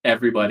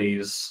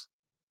everybody's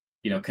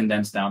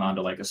condensed down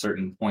onto like a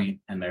certain point,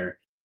 and they're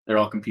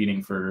all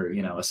competing for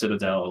a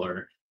citadel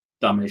or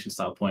domination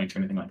style point or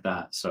anything like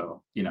that.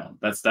 So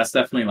that's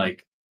definitely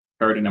like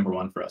priority number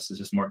one for us, is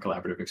just more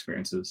collaborative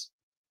experiences.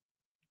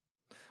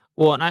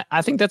 Well, and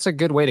I think that's a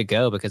good way to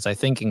go, because I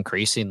think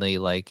increasingly,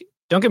 like,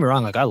 don't get me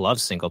wrong, like I love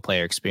single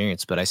player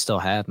experience, but I still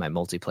have my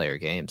multiplayer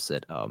games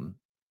that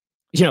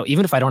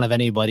even if I don't have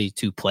anybody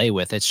to play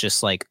with, it's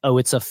just like, oh,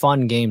 it's a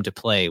fun game to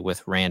play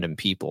with random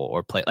people,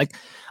 or play. Like,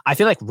 I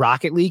feel like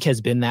Rocket League has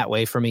been that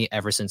way for me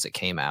ever since it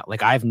came out.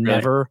 Like, I've Right.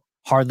 never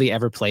hardly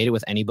ever played it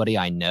with anybody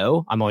I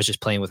know. I'm always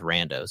just playing with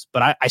randos,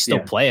 but I still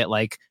Yeah. play it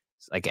like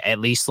at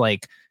least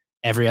like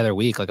every other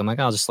week. Like, I'm like,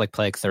 I'll just like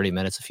play like 30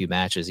 minutes, a few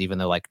matches, even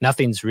though like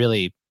nothing's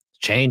really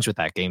changed with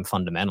that game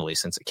fundamentally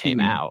since it came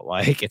Mhm. out.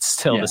 Like, it's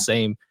still the Yeah.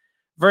 same,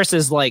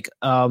 versus like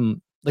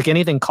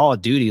anything Call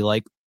of Duty,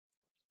 like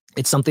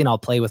it's something I'll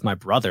play with my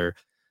brother,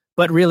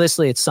 but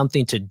realistically, it's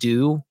something to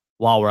do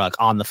while we're like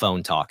on the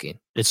phone talking.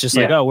 It's just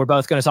like, Yeah. oh, we're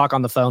both going to talk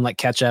on the phone, like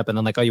catch up. And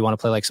then like, oh, you want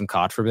to play like some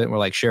COD for a bit? And we're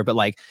like, sure. But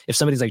like, if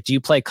somebody's like, do you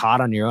play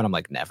COD on your own? I'm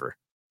like, never,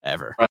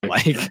 ever. Right.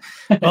 Like,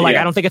 but like, I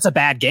Yeah. don't think it's a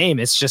bad game.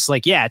 It's just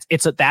like, yeah,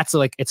 that's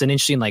like, it's an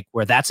interesting, like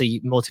where that's a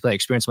multiplayer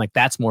experience. I'm like,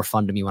 that's more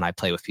fun to me when I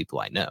play with people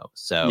I know.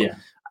 So Yeah.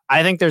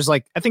 I think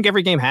I think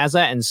every game has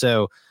that. And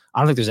so I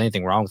don't think there's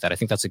anything wrong with that. I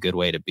think that's a good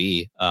way to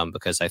be,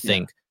 because I Yeah.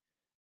 think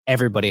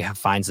everybody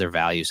finds their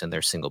values in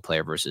their single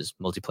player versus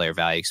multiplayer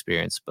value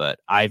experience. But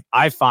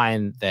I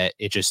find that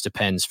it just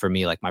depends for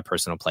me, like my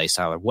personal play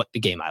style or what the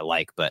game I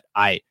like. But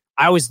I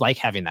always like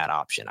having that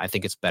option. I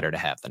think it's better to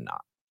have than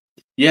not.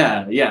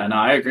 Yeah, yeah, no,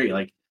 I agree.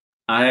 Like,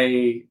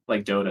 I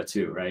like Dota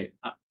too, right?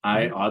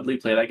 I Mhm. oddly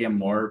play that game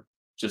more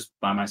just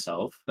by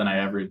myself than I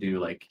ever do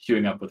like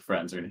queuing up with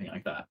friends or anything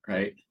like that,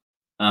 right?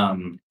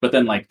 But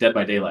then like Dead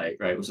by Daylight,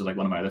 right, which is like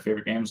one of my other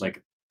favorite games.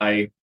 Like,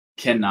 I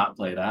cannot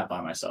play that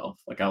by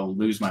myself. Like, I'll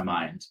lose my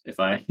mind if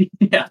I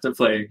have to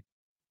play,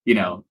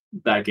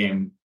 that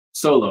game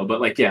solo.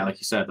 But like, yeah, like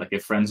you said, like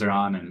if friends are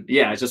on, and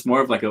yeah, it's just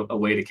more of like a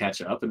way to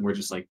catch up, and we're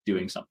just like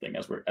doing something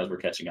as we're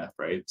catching up,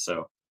 right?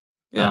 So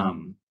Yeah.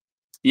 um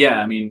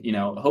yeah, I mean,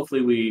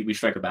 hopefully we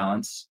strike a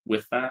balance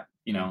with that.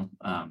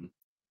 Like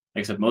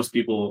I said, most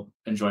people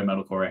enjoy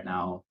metalcore right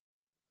now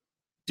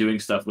doing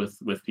stuff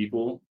with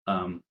people.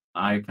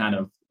 I kind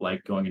of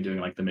like going and doing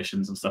like the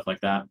missions and stuff like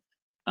that.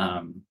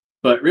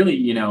 But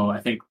really, I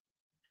think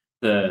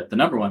the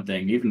number one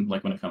thing, even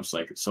like when it comes to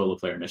like solo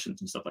player missions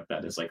and stuff like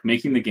that, is like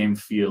making the game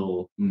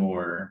feel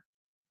more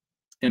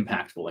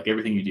impactful. Like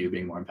everything you do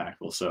being more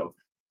impactful. So,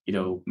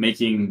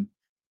 making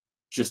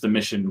just a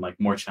mission like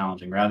more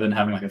challenging, rather than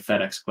having like a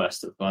FedEx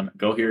quest of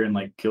go here and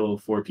like kill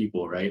 4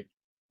 people, right?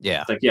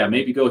 Yeah. It's like, yeah,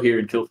 maybe go here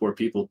and kill 4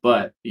 people,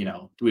 but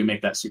do we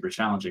make that super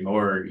challenging?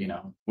 Or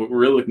we're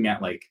really looking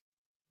at like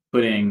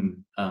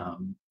putting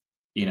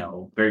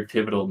very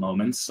pivotal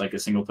moments, like a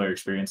single player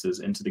experiences,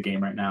 into the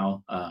game right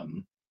now,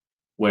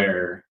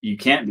 where you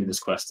can't do this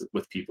quest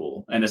with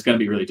people, and it's going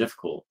to be really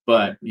difficult.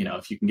 But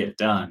if you can get it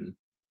done,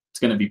 it's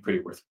going to be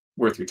pretty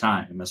worth your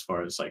time as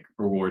far as like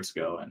rewards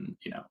go, and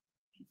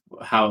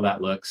how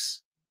that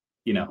looks,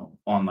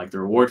 on like the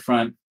reward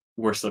front,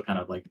 we're still kind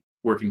of like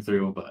working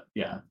through. But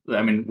yeah,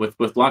 I mean, with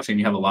blockchain,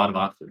 you have a lot of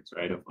options,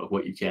 right, of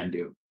what you can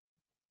do.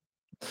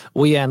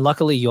 Well, yeah, and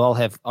luckily you all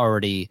have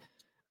already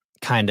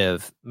kind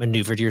of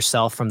maneuvered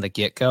yourself from the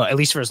get-go, at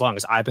least for as long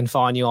as I've been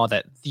following you all,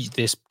 that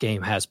this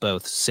game has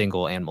both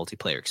single and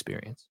multiplayer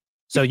experience.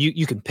 So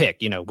you can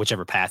pick,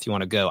 whichever path you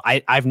want to go.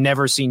 I've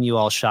never seen you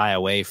all shy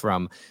away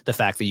from the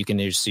fact that you can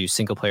just do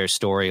single player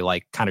story,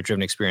 like kind of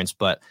driven experience,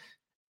 but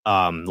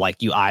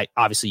I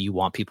obviously you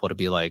want people to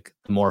be like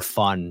more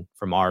fun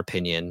from our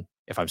opinion.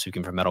 If I'm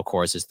speaking from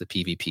MetalCore's, is the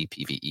PvP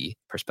PvE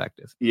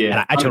perspective, and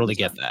Yeah, I totally 100%.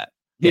 get that.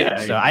 Yeah, Yeah,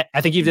 so yeah.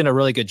 I think you've done a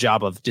really good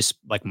job of just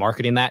like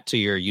marketing that to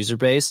your user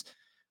base.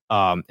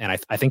 And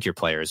I think your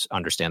players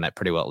understand that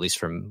pretty well, at least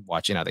from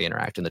watching how they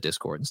interact in the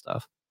Discord and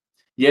stuff.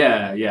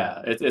 Yeah,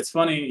 yeah. It's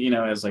funny,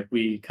 as like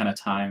we kind of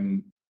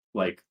time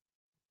like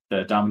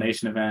the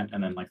domination event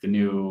and then like the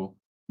new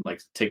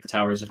like take the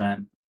towers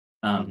event.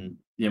 Mhm.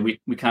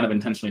 We kind of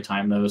intentionally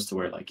time those to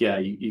where like, yeah,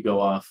 you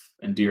go off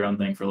and do your own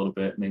thing for a little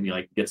bit, maybe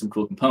like get some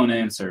cool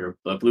components or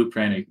a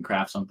blueprint, or you can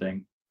craft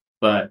something.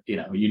 But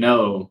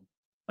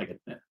like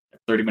at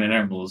 30-minute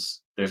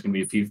intervals, there's gonna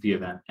be a PvP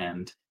event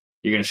and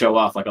you're gonna show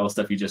off like all the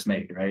stuff you just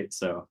made, right?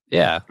 So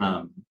Yeah.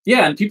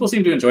 yeah, and people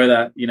seem to enjoy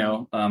that,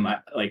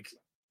 like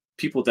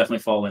people definitely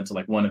fall into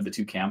like one of the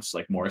two camps,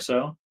 like more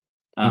so.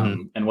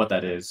 Mhm. And what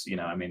that is,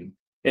 I mean,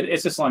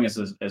 it's just as long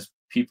as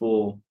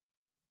people,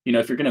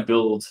 if you're gonna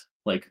build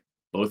like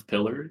both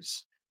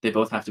pillars, they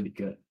both have to be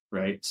good,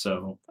 right?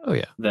 So Oh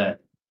yeah. that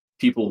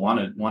people want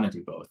to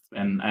do both,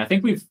 and I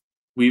think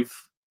we've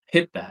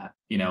hit that,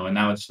 and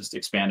now it's just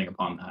expanding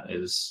upon that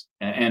is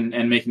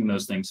and making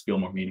those things feel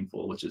more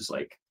meaningful, which is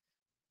like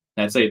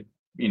I'd say,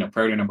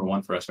 priority number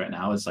one for us right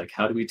now is like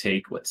how do we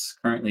take what's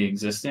currently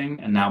existing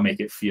and now make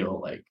it feel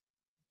like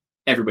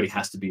everybody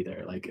has to be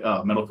there. Like,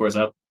 oh, metalcore's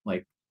up.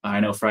 Like, I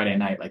know Friday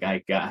night, like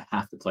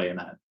have to play in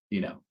that,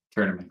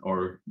 tournament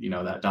or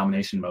that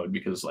domination mode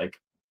because like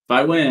if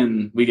I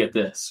win, we get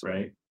this,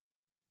 right?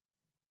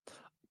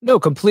 No,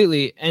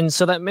 completely. And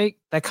so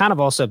that kind of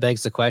also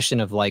begs the question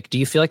of like, do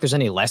you feel like there's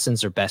any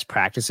lessons or best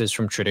practices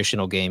from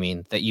traditional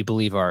gaming that you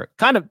believe are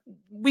kind of,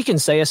 we can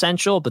say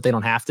essential, but they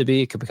don't have to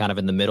be. It could be kind of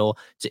in the middle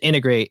to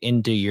integrate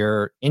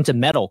into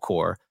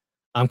metalcore.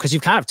 Because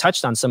you've kind of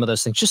touched on some of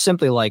those things, just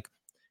simply like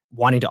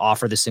wanting to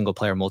offer the single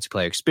player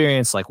multiplayer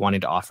experience, like wanting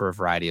to offer a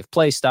variety of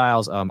play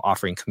styles,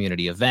 offering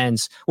community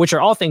events, which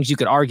are all things you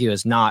could argue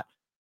is not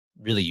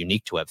really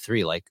unique to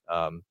Web3. Like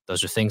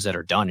those are things that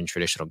are done in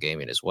traditional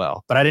gaming as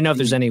well. But I didn't know if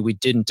there's any we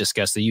didn't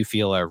discuss that you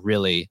feel are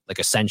really like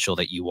essential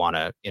that you want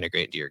to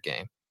integrate into your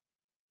game.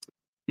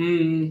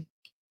 Mm,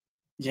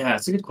 yeah,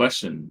 it's a good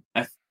question.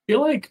 I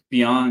feel like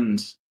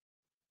beyond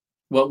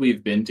what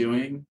we've been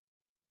doing,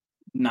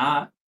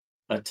 not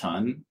a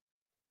ton.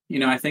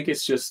 I think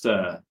it's just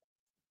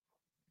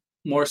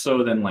more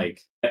so than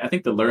like I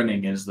think the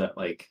learning is that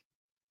like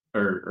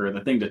or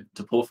the thing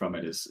to pull from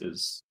it is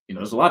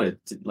there's a lot of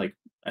like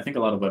I think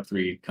a lot of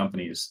Web3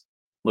 companies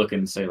look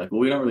and say like, well,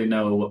 we don't really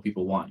know what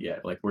people want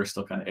yet. Like we're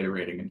still kind of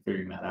iterating and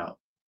figuring that out.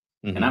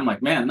 And Hmm. I'm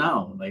like, man,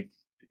 no, like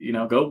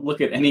go look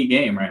at any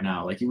game right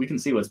now. Like we can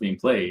see what's being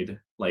played.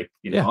 Like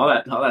Yeah. all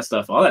that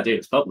stuff, all that data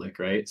is public,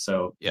 right?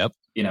 So Yep.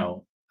 you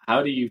know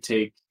how do you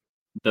take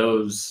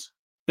those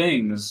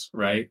things,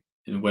 right?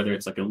 And whether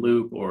it's like a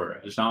loop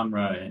or a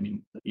genre, I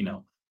mean,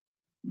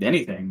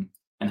 anything,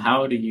 and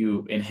how do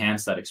you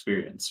enhance that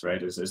experience,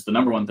 right? Is the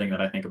number one thing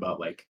that I think about,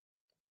 like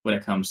when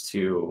it comes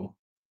to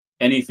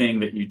anything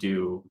that you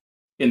do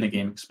in the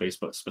gaming space,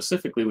 but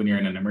specifically when you're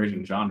in an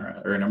emerging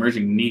genre or an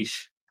emerging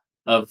niche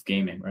of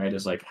gaming, right?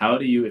 Is like how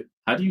do you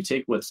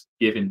take what's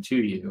given to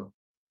you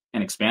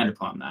and expand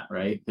upon that,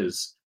 right?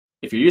 Because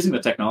if you're using the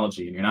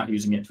technology and you're not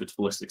using it to its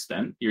fullest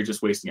extent, you're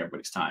just wasting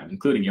everybody's time,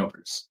 including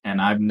yours. And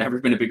I've never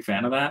been a big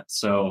fan of that.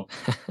 So,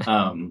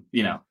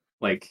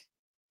 like,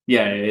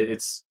 yeah,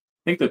 it's.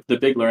 I think the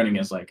big learning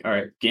is like, all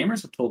right,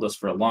 gamers have told us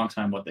for a long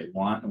time what they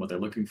want and what they're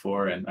looking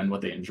for and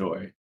what they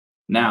enjoy.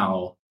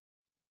 Now,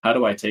 how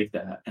do I take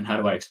that and how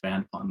do I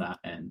expand upon that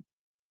and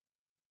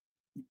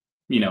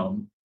you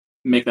know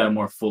make that a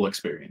more full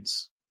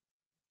experience?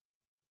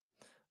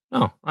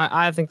 Oh,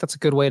 I think that's a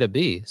good way to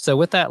be. So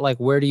with that, like,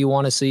 where do you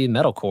want to see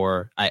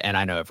metalcore? And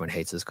I know everyone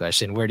hates this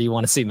question. Where do you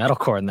want to see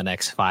metalcore in the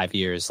next 5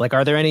 years? Like,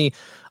 are there any,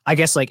 I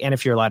guess, like, and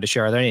if you're allowed to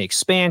share, are there any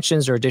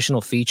expansions or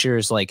additional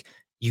features like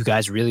you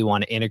guys really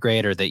want to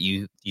integrate or that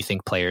you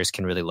think players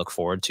can really look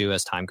forward to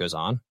as time goes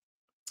on?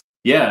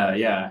 Yeah,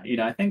 yeah.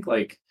 I think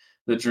like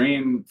the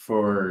dream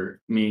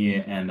for me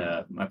and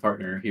my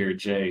partner here,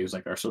 Jay, who's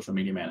like our social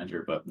media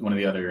manager, but one of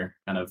the other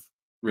kind of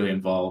really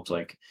involved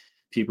like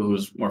people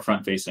who's more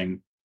front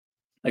facing.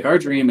 Like our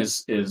dream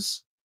is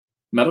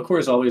metalcore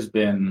has always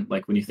been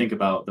like when you think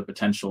about the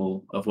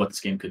potential of what this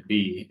game could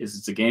be, is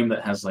it's a game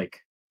that has like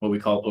what we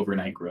call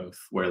overnight growth,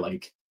 where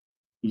like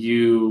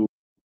you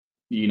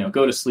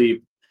go to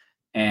sleep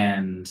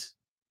and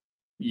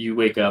you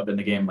wake up and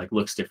the game like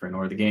looks different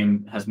or the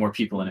game has more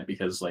people in it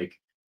because like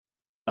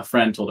a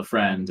friend told a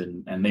friend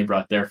and they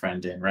brought their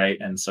friend in, right?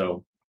 And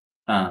so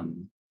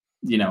um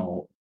you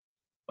know,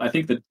 I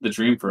think that the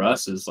dream for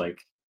us is like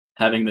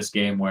having this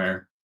game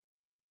where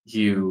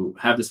you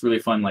have this really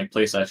fun like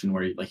play session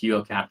where like you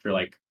go capture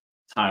like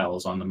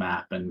tiles on the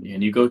map and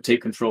you go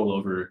take control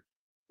over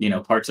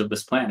parts of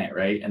this planet,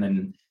 right? And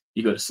then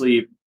you go to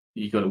sleep,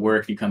 you go to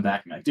work, you come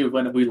back and like, dude,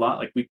 when we lost,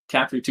 like we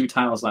captured 2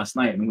 tiles last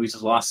night and we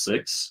just lost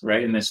 6,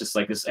 right? And it's just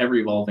like this ever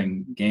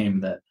evolving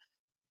game that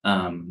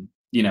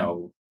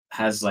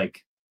has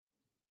like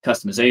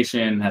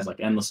customization, has like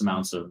endless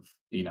amounts of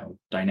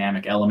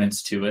dynamic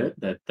elements to it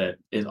that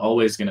is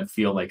always going to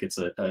feel like it's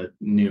a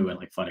new and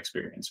like fun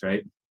experience,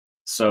 right?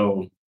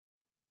 So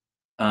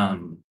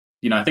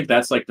I think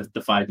that's like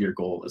the 5-year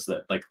goal, is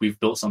that like we've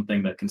built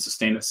something that can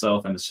sustain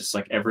itself and it's just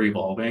like ever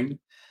evolving,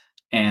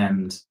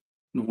 and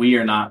we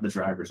are not the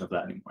drivers of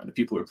that anymore. The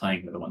people who are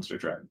playing are the ones that are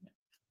driving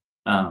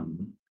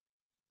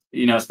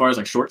it. As far as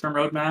like short-term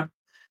roadmap,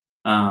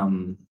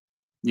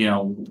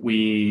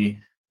 we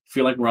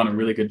feel like we're on a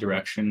really good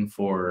direction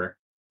for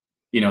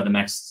the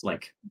next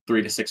like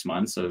 3 to 6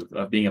 months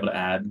of being able to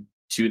add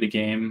to the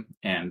game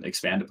and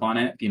expand upon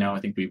it. I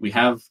think we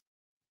have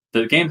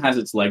the game has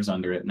its legs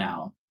under it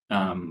now.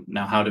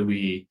 Now, how do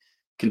we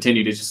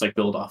continue to just like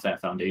build off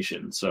that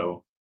foundation?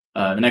 So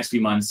the next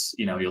few months,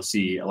 you'll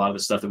see a lot of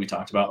the stuff that we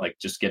talked about, like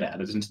just get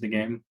added into the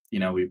game.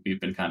 We've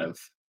been kind of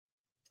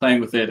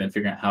playing with it and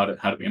figuring out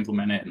how do we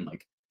implement it and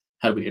like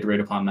how do we iterate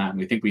upon that. And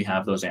we think we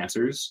have those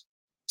answers.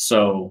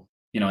 So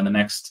in the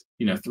next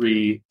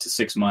 3 to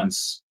 6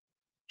 months,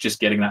 just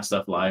getting that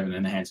stuff live and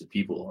in the hands of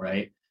people,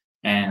 right?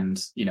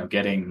 And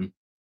getting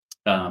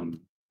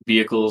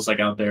vehicles like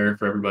out there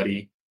for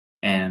everybody,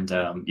 and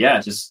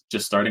just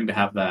starting to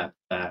have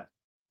that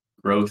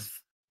growth,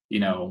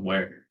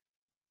 where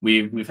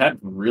we've had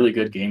really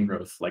good game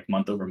growth like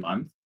month over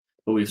month,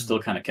 but we've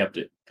still kind of kept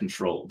it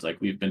controlled. Like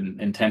we've been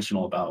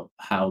intentional about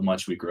how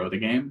much we grow the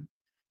game,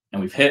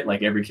 and we've hit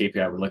like every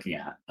KPI we're looking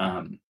at.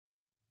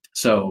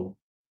 So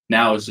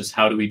now it's just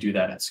how do we do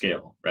that at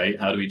scale, right?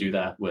 How do we do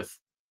that with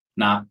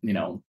not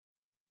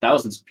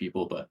thousands of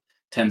people, but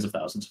tens of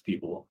thousands of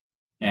people?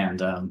 And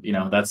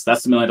that's the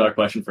 $1 million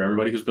question for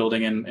everybody who's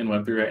building in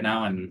Web3 right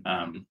now. And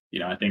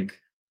I think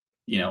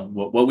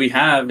what we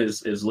have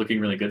is looking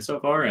really good so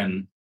far,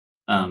 and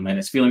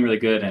it's feeling really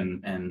good.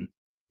 And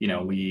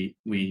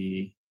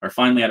we are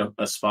finally at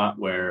a spot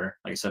where,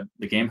 like I said,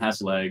 the game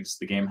has legs,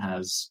 the game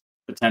has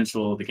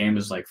potential. The game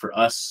is like, for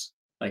us,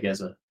 like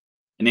as an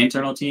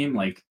internal team,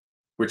 like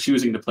we're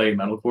choosing to play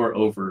metalcore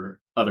over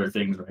other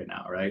things right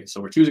now, right? So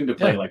we're choosing to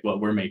play like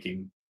what we're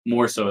making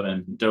more so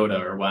than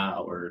Dota or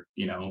WoW or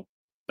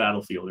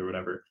Battlefield or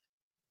whatever.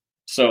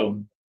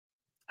 So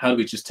how do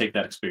we just take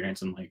that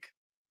experience and like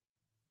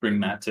bring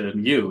that to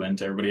you and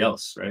to everybody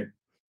else, right?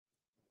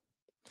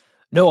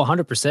 No,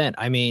 100%.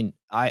 I mean,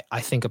 I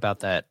think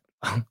about that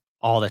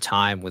all the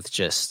time with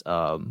just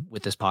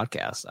with this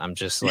podcast. I'm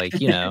just like,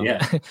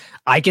 Yeah.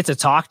 I get to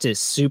talk to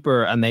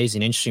super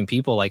amazing, interesting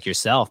people like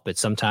yourself, but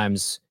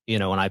sometimes,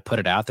 when I put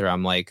it out there,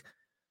 I'm like,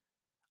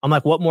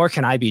 what more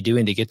can I be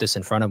doing to get this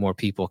in front of more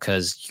people?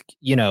 Because,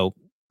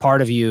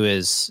 part of you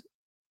is,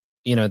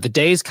 the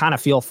days kind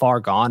of feel far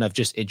gone of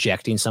just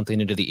ejecting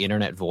something into the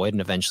internet void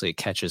and eventually it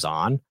catches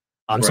on.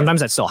 Right. Sometimes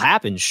that still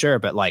happens, sure,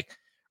 but like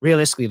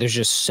realistically, there's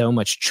just so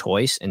much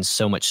choice and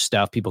so much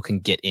stuff people can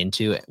get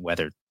into,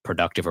 whether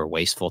productive or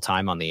wasteful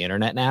time on the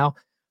internet now,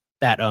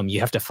 that you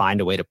have to find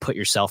a way to put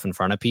yourself in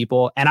front of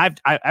people. And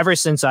I ever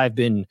since I've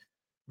been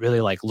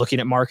really like looking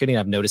at marketing,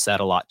 I've noticed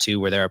that a lot too,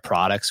 where there are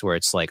products where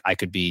it's like I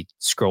could be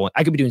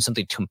doing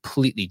something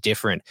completely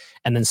different,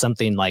 and then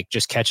something like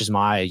just catches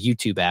my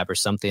YouTube app or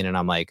something, and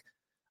I'm like,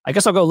 I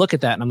guess I'll go look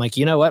at that. And I'm like,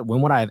 you know what?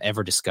 When would I have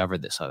ever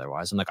discovered this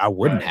otherwise? I'm like, I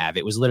wouldn't have.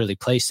 It was literally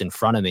placed in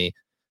front of me.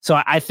 So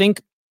I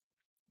think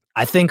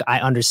I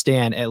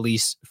understand, at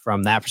least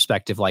from that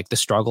perspective, like the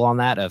struggle on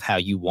that of how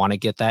you want to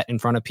get that in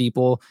front of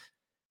people,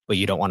 but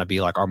you don't want to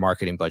be like, our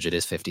marketing budget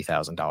is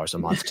 $50,000 a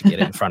month to get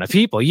it in front of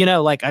people,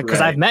 like,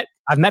 because I've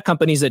met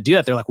companies that do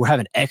that. They're like, we're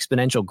having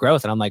exponential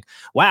growth. And I'm like,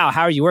 wow,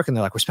 how are you working?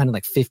 They're like, we're spending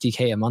like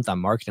 $50K a month on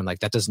marketing. I'm like,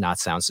 that does not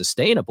sound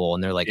sustainable.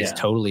 And they're like, it's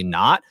totally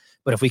not.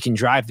 But if we can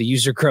drive the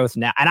user growth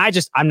now, and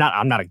I'm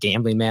not a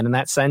gambling man in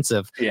that sense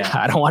of,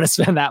 I don't want to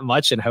spend that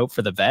much and hope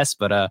for the best.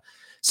 But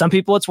some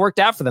people, it's worked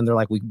out for them. They're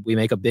like, we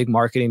make a big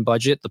marketing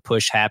budget, the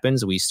push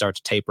happens, we start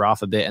to taper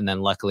off a bit, and then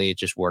luckily it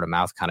just word of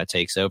mouth kind of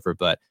takes over.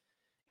 But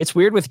it's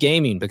weird with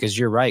gaming, because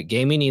you're right.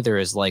 Gaming either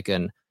is like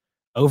an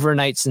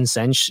overnight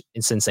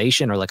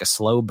sensation or like a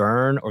slow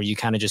burn, or you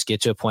kind of just get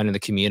to a point in the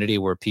community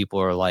where people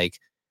are like,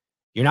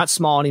 you're not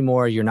small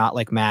anymore, you're not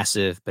like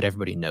massive, but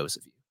everybody knows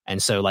of you.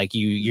 And so like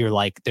you're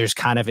like, there's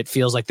kind of, it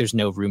feels like there's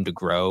no room to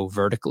grow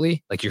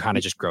vertically. Like you're kind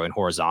of just growing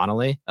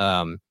horizontally.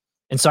 And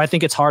so I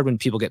think it's hard when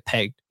people get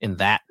pegged in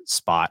that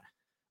spot,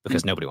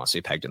 because nobody wants to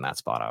be pegged in that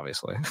spot,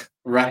 obviously.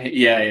 Right.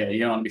 Yeah. You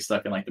don't want to be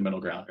stuck in like the middle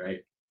ground,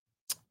 right?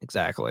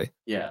 Exactly.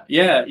 Yeah.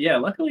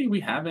 Luckily, we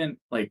haven't,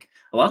 like,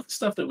 a lot of the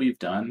stuff that we've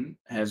done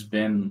has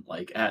been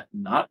like at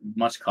not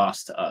much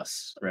cost to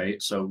us,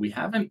 right? So we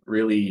haven't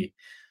really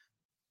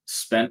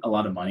spent a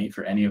lot of money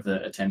for any of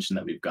the attention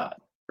that we've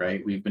got,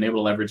 right? We've been able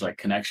to leverage like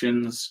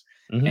connections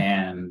Hmm.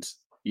 And,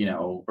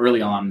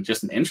 early on,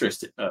 just an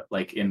interest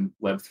like in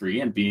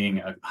Web3 and being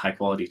a high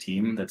quality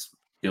team that's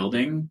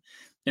building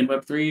in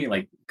Web3,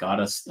 like got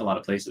us a lot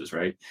of places,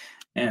 right?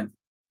 And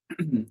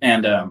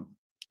and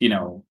you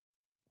know,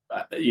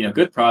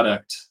 good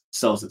product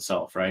sells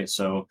itself, right?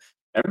 So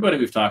everybody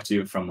we've talked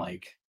to, from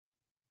like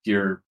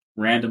your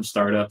random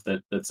startup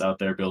that's out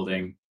there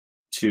building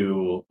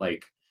to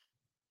like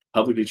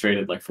publicly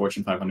traded like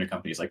Fortune 500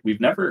 companies, like we've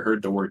never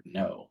heard the word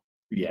no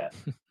yet.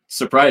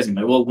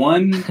 Surprisingly, well,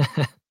 one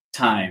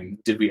time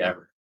did we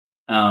ever,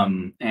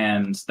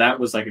 and that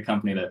was like a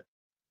company that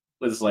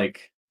was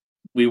like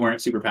we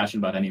weren't super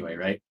passionate about anyway,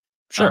 right?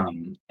 Sure.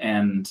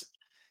 And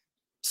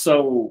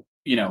so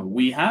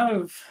we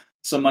have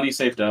some money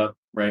saved up,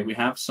 right? We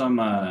have some,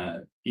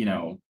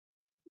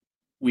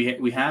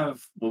 we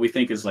have what we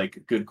think is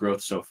like good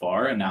growth so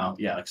far, and now,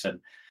 yeah, like I said,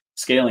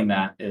 scaling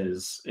that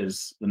is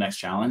the next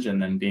challenge,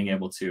 and then being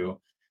able to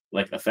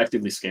like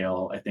effectively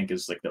scale, I think,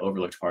 is like the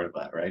overlooked part of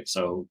that, right?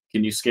 So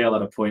can you scale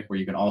at a point where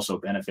you can also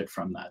benefit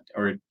from that?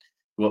 Or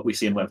what we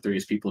see in Web3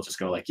 is people just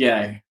go like,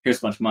 yeah, here's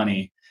a bunch of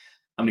money,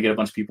 I'm gonna get a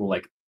bunch of people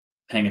like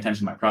paying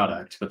attention to my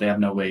product, but they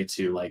have no way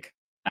to like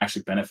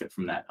actually benefit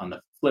from that on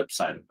the flip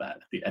side of that,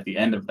 at the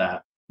end of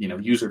that,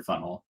 user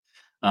funnel.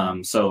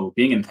 So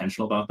being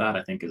intentional about that,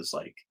 I think, is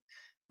like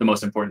the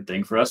most important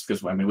thing for us,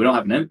 because I mean we don't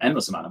have an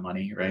endless amount of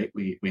money, right?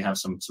 We have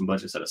some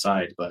budget set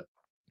aside, but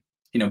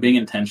being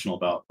intentional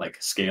about like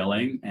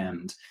scaling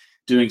and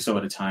doing so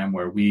at a time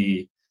where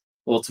we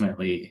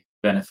ultimately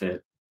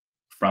benefit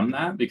from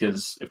that,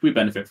 because if we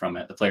benefit from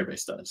it, the player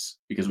base does,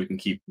 because we can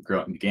keep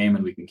growing the game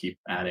and we can keep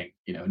adding,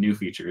 new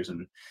features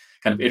and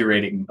kind of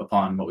iterating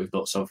upon what we've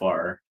built so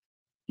far,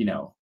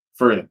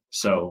 further.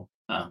 So,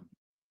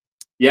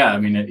 yeah, I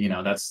mean,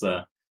 that's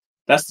the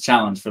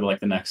challenge for like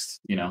the next,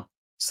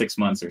 6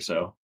 months or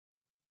so.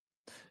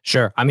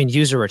 Sure. I mean,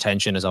 user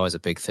retention is always a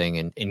big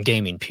thing in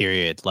gaming,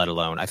 period, let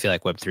alone I feel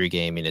like Web3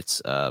 gaming,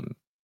 it's a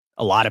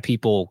lot of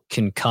people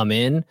can come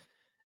in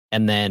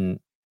and then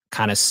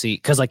kind of see,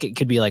 because like it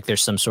could be like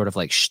there's some sort of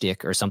like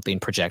shtick or something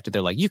projected.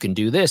 They're like, you can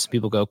do this.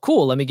 People go,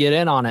 cool, let me get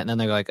in on it. And then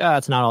they're like, oh,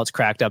 it's not all it's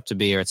cracked up to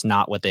be, or it's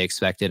not what they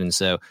expected. And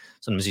so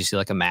sometimes you see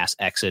like a mass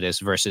exodus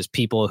versus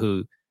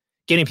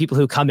getting people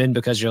who come in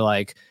because you're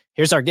like,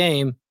 here's our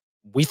game.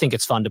 We think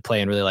it's fun to play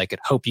and really like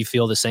it. Hope you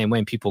feel the same way.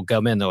 And people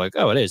come in, they're like,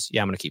 oh, it is.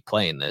 Yeah, I'm going to keep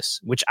playing this,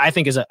 which I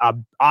think is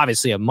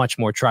obviously a much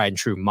more tried and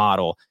true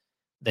model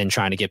than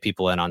trying to get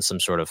people in on some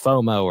sort of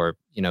FOMO, or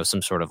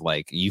some sort of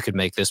like, you could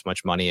make this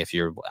much money if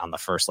you're on the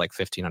first like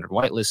 1,500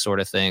 whitelist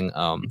sort of thing.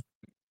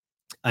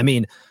 I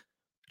mean,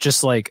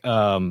 just like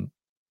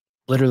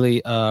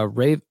literally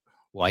Rave.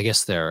 Well, I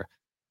guess their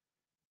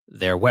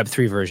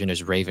Web3 version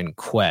is Raven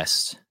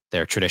Quest.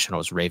 Their traditional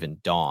is Raven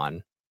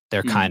Dawn.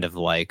 They're Mhm. kind of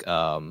like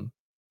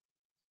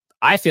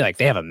I feel like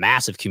they have a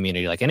massive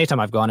community. Like anytime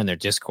I've gone in their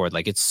Discord,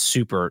 like it's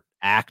super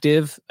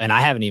active. And I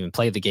haven't even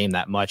played the game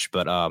that much,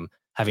 but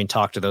having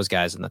talked to those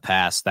guys in the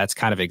past, that's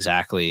kind of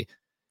exactly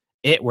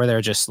it, where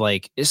they're just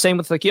like, same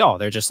with like y'all.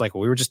 They're just like,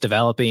 we were just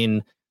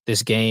developing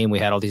this game. We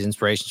had all these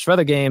inspirations for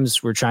other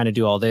games. We're trying to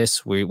do all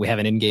this. We have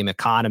an in-game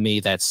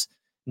economy that's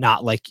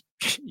not like,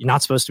 you're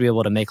not supposed to be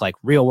able to make like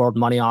real world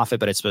money off it,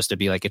 but it's supposed to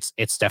be like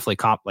it's definitely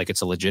like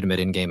it's a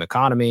legitimate in-game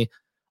economy.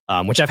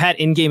 Which I've had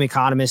in-game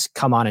economists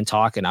come on and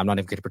talk, and I'm not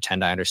even going to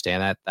pretend I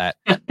understand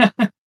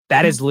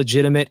that is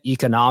legitimate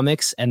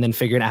economics. And then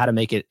figuring out how to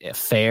make it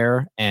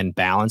fair and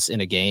balanced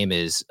in a game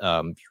is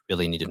you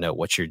really need to know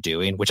what you're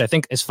doing, which I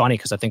think is funny,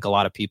 because I think a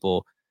lot of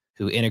people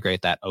who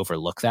integrate that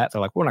overlook that. They're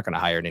like, we're not going to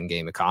hire an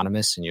in-game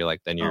economist, and you're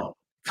like, then your Oh,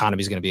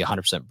 economy is going to be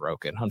 100%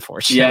 broken, yeah.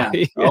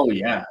 unfortunately. Oh,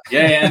 yeah.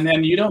 Yeah, yeah, and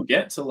then you don't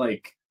get to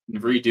like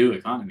redo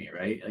economy,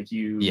 right? Like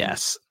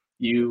Yes.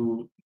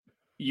 you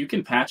you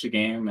can patch a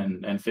game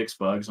and fix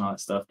bugs and all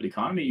that stuff, but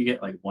economy you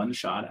get like one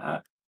shot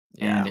at.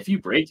 And Yeah. if you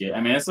break it, I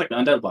mean, it's like the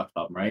undead block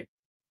problem, right?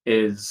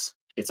 Is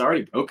it's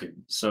already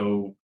broken.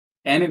 So,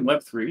 and in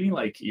Web3,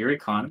 like your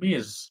economy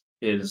is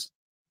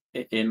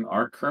in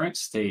our current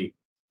state,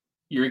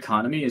 your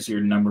economy is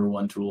your number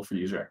one tool for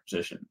user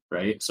acquisition,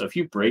 right? So if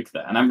you break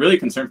that, and I'm really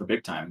concerned for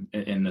big time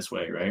in this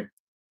way, right?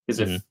 Because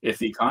Hmm. if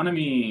the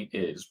economy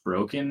is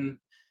broken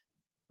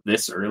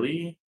this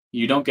early,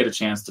 you don't get a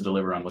chance to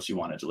deliver on what you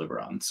want to deliver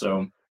on.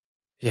 So,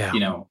 Yeah. you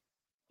know,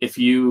 if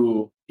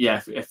you,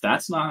 yeah, if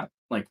that's not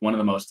like one of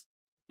the most,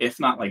 if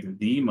not like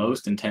the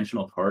most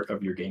intentional part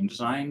of your game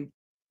design,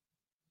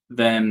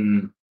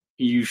 then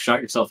you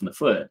shot yourself in the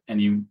foot, and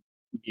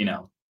you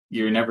know,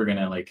 you're never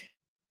gonna like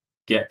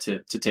get to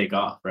take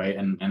off, right?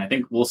 And I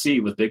think we'll see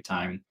with big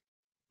time.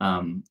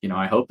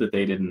 I hope that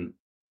they didn't,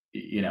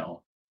 you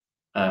know,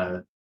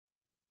 uh,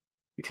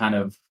 kind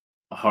of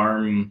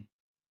harm,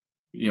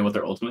 what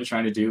they're ultimately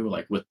trying to do,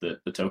 like with the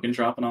token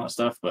drop and all that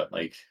stuff. But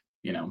like,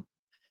 you know,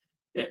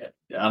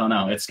 I don't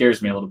know. It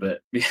scares me a little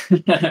bit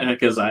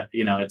because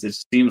it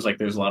just seems like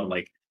there's a lot of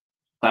like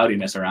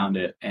cloudiness around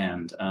it,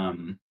 and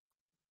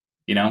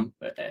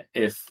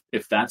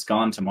if that's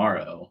gone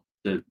tomorrow,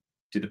 do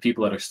the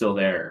people that are still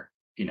there,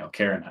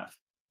 care enough?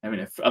 I mean,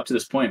 if up to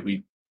this point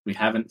we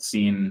haven't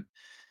seen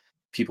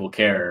people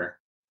care,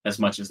 as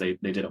much as they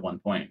did at one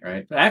point,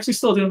 right? Actually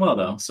still doing well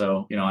though.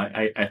 So,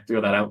 I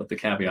throw that out with the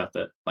caveat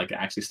that like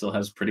actually still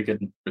has pretty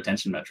good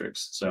retention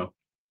metrics. So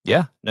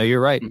Yeah, no,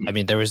 you're right. mhm. I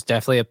mean, there was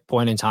definitely a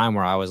point in time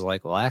where I was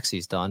like, well,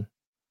 Axie's done.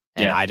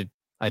 And Yeah. I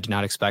did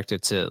not expect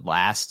it to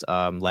last,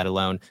 let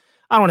alone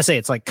I don't want to say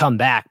it's like come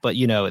back, but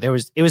it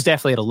was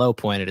definitely at a low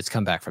point and it's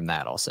come back from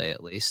that, I'll say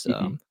at least.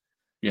 Mhm.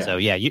 So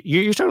Yeah. yeah,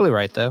 you're totally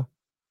right though.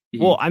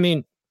 Well,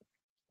 Mhm.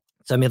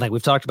 like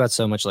we've talked about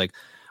so much like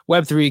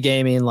Web3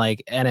 gaming,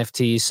 like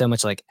NFTs, so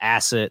much like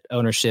asset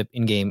ownership,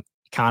 in-game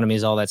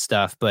economies, all that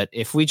stuff. But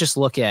if we just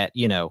look at,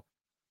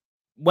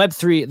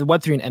 Web3, the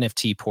Web3 and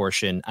NFT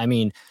portion, I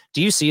mean,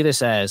 do you see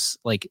this as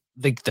like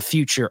the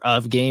future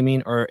of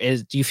gaming, or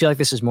do you feel like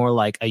this is more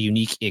like a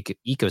unique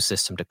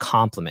ecosystem to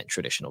complement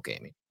traditional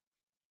gaming?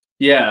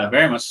 Yeah,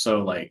 very much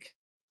so like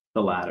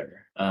the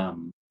latter.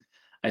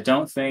 I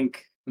don't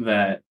think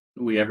that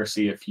we ever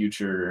see a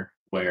future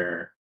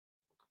where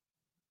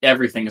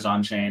everything is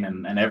on chain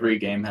and every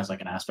game has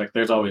like an aspect.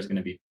 There's always going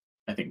to be,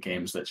 I think,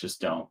 games that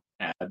just don't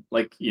add,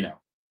 like,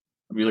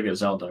 we look at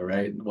Zelda,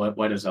 right?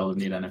 Why does Zelda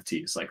need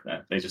NFTs like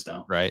that? They just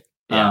don't. Right.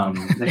 Yeah.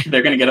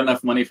 They're going to get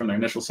enough money from their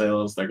initial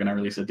sales. They're going to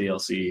release a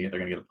DLC. They're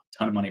going to get a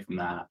ton of money from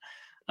that.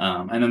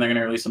 And then they're going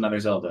to release another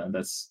Zelda. And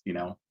that's,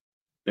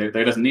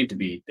 there doesn't need to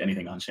be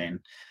anything on chain.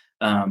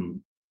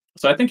 Um,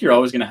 so I think you're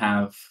always going to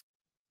have,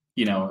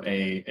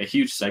 a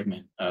huge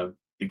segment of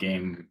the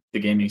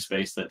gaming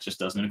space that just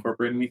doesn't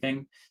incorporate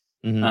anything.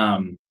 Hmm.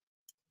 Um,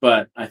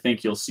 but I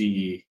think you'll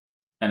see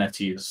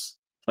NFTs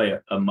play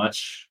a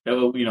much,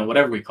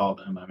 whatever we call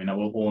them. I mean,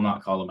 we'll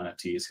not call them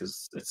NFTs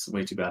because it's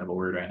way too bad of a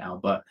word right now.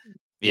 But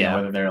Yeah.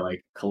 whether they're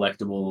like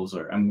collectibles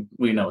or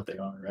we know what they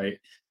are, right? Right.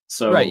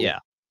 So Yeah.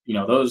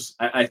 those.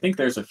 I think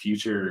there's a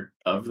future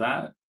of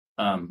that.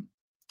 Um,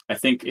 I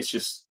think it's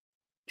just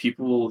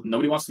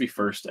nobody wants to be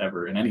first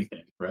ever in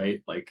anything,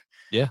 right? Like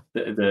Yeah.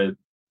 the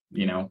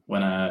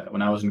when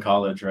I was in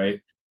college, right?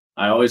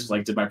 I always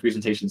like did my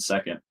presentation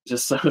second,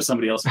 just so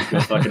somebody else could go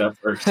fuck it up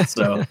first.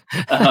 So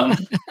um,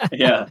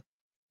 yeah,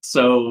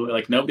 so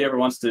like nobody ever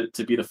wants to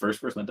be the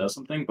first person that does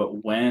something,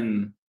 but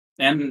when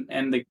and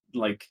the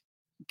like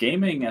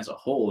gaming as a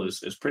whole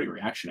is pretty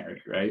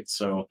reactionary, right?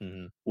 So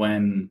Hmm.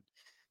 when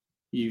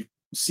you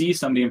see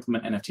somebody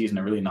implement NFTs in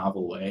a really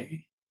novel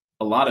way,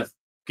 a lot of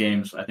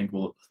games I think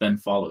will then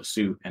follow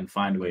suit and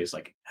find ways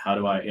like how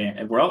do I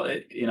and we're all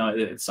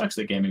it sucks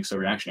that gaming is so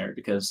reactionary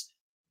because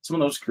some of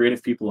those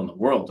creative people in the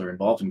world are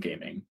involved in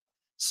gaming. Yeah.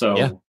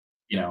 So,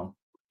 you know,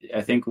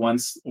 I think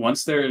once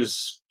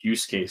there's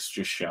use case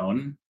just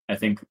shown, I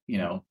think,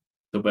 the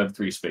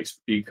web3 space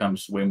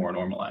becomes way more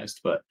normalized.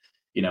 But,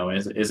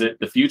 is it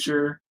the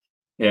future?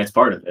 Yeah, it's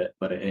part of it,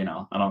 but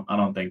I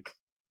don't think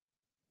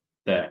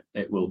that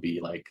it will be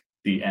like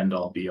the end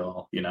all be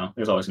all.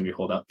 There's always gonna be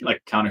hold up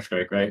like Counter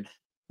Strike, right?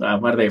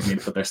 Why do they even need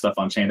to put their stuff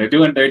on chain? They're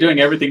doing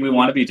everything we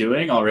want to be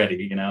doing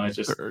already. It's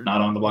just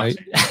not on the No,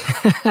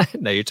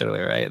 blockchain. no, you're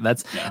totally right.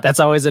 That's Yeah. that's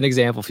always an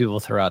example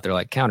people throw out. They're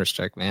like Counter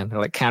Strike, man. They're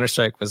like Counter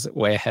Strike was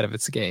way ahead of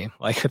its game,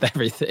 like with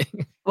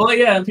everything. Well,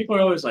 yeah, and people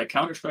are always like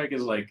Counter Strike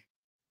is like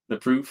the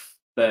proof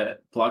that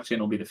blockchain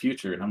will be the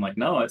future, and I'm like,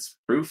 no, it's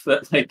proof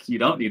that like you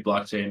don't need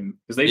blockchain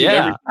because they do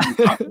Yeah, everything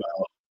we talk about.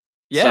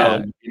 So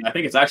yeah. I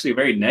think it's actually a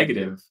very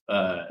negative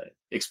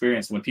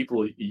experience when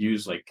people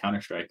use like Counter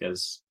Strike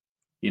as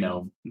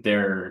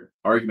their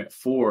argument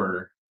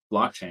for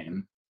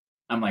blockchain.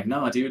 I'm like,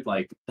 no, dude,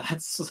 like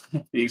that's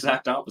the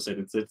exact opposite.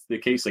 It's the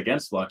case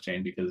against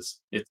blockchain because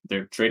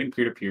they're trading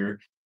peer to peer.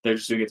 They're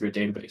just doing it through a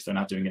database. They're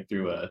not doing it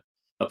through a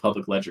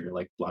public ledger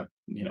like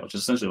which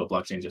is essentially what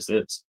blockchain just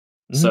is.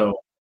 Mhm. So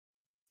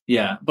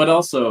yeah, but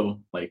also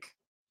like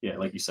yeah,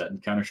 like you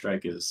said, Counter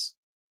Strike is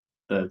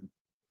the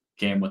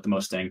game with the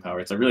most staying power.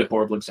 It's a really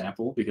horrible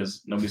example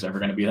because nobody's ever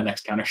going to be the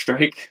next Counter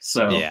Strike.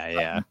 So Yeah,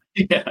 yeah.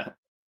 yeah.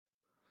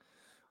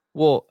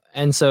 Well,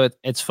 and so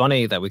it's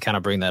funny that we kind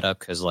of bring that up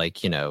because, like,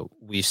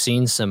 we've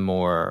seen some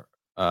more,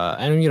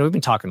 and we've been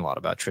talking a lot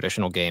about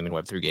traditional gaming,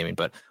 Web3 gaming,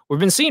 but we've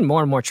been seeing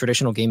more and more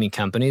traditional gaming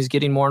companies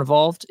getting more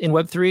involved in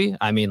Web3.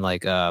 I mean,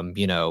 like,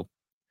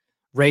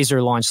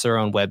 Razer launched their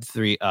own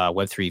Web3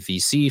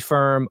 VC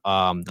firm.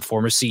 The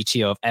former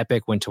CTO of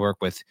Epic went to work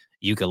with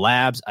Yuga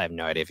Labs. I have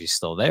no idea if he's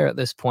still there at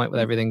this point with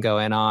everything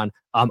going on.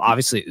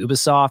 Obviously,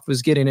 Ubisoft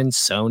was getting in.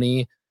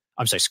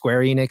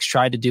 Square Enix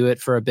tried to do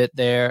it for a bit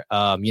there.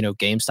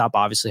 GameStop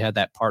obviously had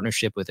that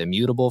partnership with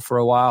Immutable for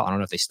a while. I don't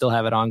know if they still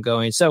have it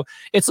ongoing. So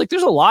it's like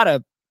there's a lot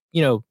of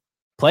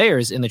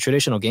players in the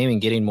traditional gaming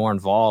getting more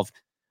involved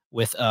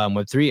with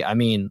Web3. I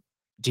mean,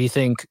 do you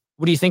think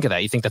what do you think of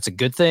that? You think that's a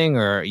good thing,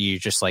 or you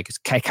just like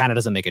it kind of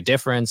doesn't make a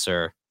difference,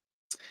 or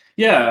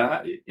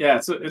Yeah,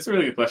 it's a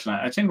really good question.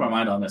 I change my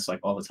mind on this like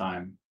all the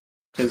time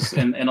because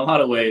in a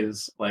lot of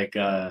ways, like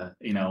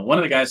one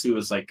of the guys who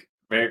was like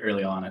very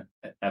early on at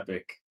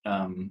Epic,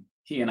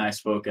 he and I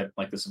spoke at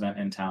like this event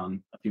in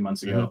town a few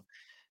months Mhm. ago,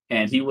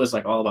 and he was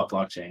like all about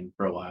blockchain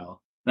for a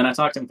while. Then I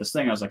talked to him at this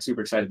thing. I was like super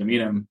excited to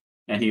meet him,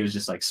 and he was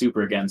just like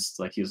super against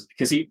like he was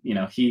because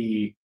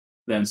he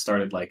then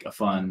started like a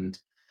fund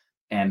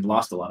and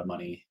lost a lot of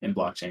money in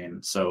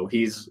blockchain. So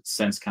he's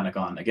since kind of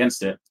gone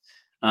against it.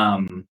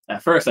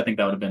 At first, I think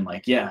that would have been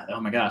like, yeah,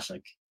 oh my gosh,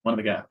 like one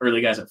of the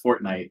early guys at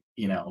Fortnite,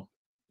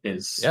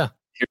 is Yeah.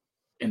 here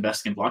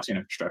investing in blockchain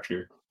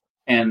infrastructure.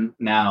 And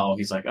now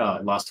he's like, oh,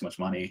 I lost too much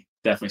money.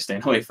 Definitely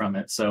staying away from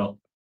it. So,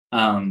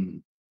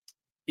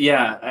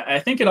 yeah, I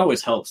think it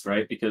always helps,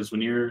 right? Because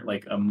when you're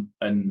like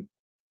an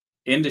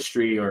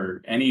industry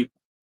or any,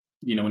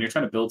 when you're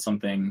trying to build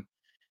something,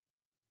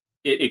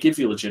 it gives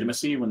you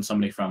legitimacy when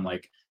somebody from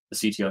like the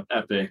CTO of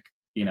Epic,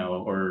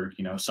 or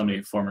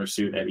somebody former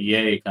suit at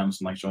EA comes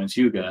and like joins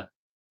Yuga,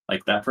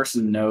 like that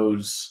person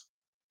knows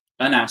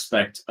an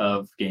aspect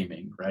of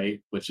gaming,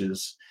 right? Which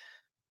is,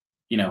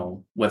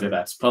 whether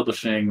that's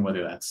publishing,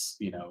 whether that's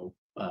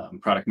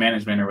product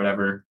management or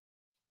whatever.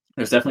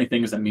 There's definitely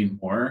things that mean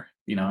more.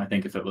 I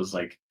think if it was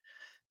like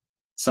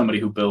somebody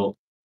who built,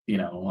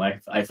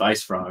 like if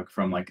Ice Frog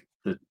from like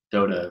the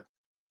Dota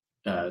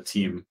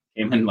team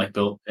came and like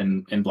built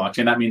in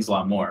blockchain, that means a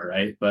lot more,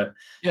 right? But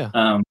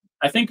Yeah.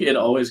 I think it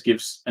always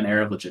gives an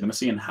air of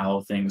legitimacy in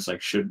how things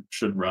like should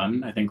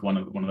run. I think one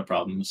of the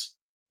problems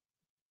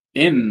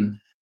in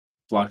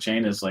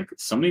blockchain is like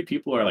so many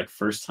people are like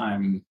first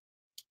time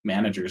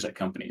managers at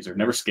companies or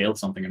never scaled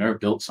something or never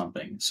built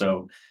something.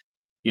 So,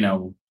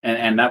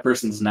 and that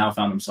person's now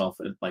found himself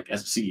like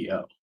as a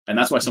CEO. And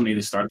that's why so many of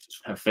these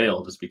startups have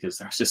failed, is because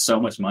there's just so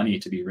much money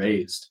to be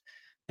raised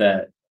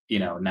that,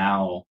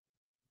 now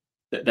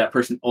that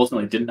person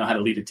ultimately didn't know how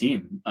to lead a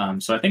team.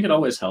 So I think it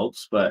always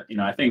helps, but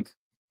I think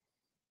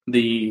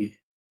the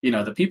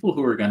the people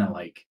who are gonna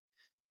like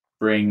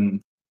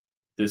bring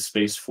this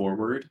space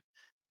forward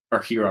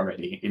are here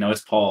already.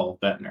 It's Paul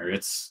Bettner,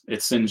 it's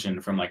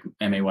Sinjin from like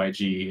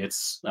MAYG,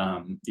 it's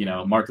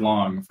Mark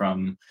Long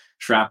from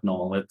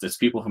Shrapnel, it's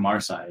people from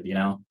our side.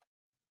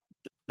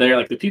 They're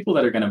like the people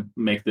that are gonna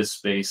make this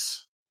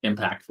space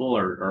impactful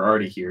are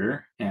already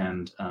here,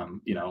 and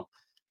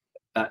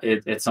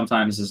it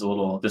sometimes is a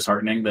little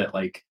disheartening that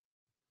like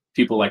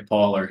people like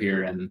Paul are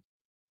here and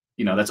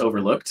that's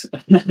overlooked.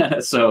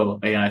 So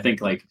yeah, I think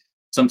like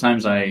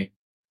sometimes I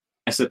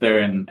sit there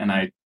and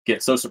I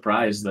get so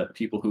surprised that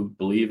people who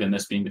believe in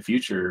this being the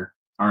future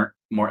aren't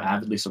more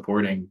avidly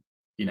supporting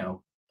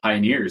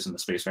pioneers in the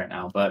space right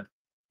now. But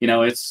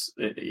I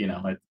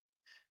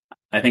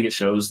think it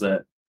shows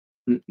that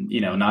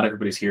not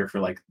everybody's here for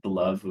like the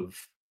love of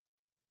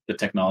the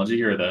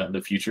technology or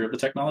the future of the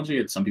technology.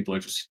 It's some people are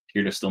just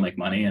here to still make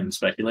money and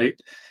speculate,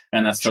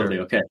 and that's Sure. totally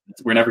okay.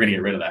 We're never going to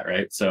get rid of that,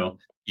 right? So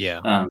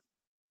Yeah.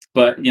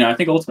 but I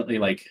think ultimately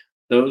like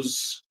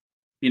those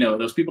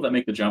those people that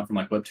make the jump from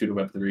like Web 2 to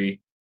Web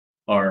 3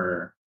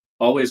 are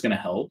always going to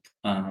help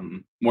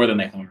more than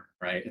they harm,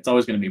 right? It's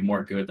always going to be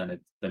more good than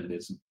it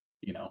is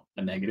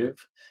a negative.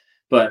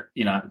 But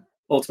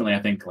ultimately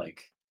I think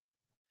like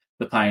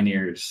the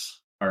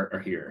pioneers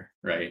are here,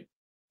 right?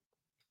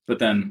 But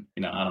then,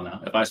 I don't know.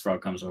 If Ice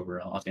Frog comes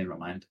over, I'll change my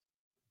mind.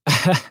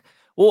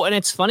 Well, and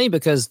it's funny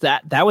because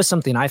that was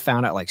something I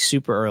found out like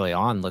super early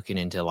on looking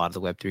into a lot of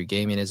the Web3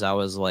 gaming. Is I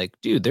was like,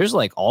 dude, there's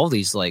like all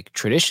these like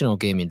traditional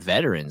gaming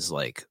veterans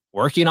like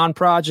working on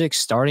projects,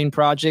 starting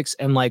projects,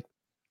 and like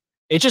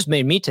it just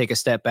made me take a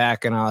step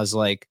back, and I was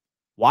like,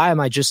 why am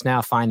I just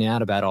now finding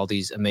out about all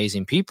these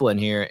amazing people in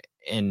here?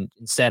 And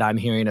instead I'm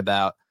hearing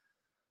about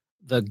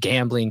the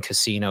gambling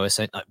casino,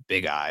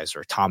 Big Eyes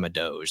or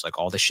Doge, like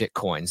all the shit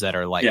coins that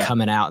are like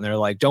coming out, and they're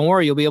like, don't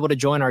worry, you'll be able to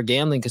join our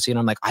gambling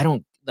casino. I'm like, I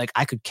don't like,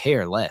 I could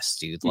care less,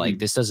 dude. Like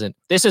this isn't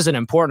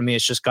important to me.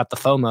 It's just got the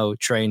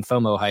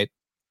FOMO hype.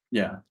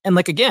 Yeah. And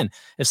like, again,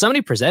 if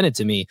somebody presented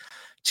to me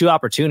two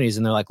opportunities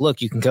and they're like, look,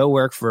 you can go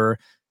work for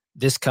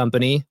this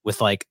company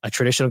with like a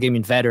traditional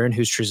gaming veteran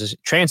who's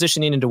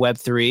transitioning into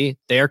Web3.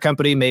 Their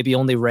company maybe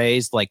only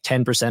raised like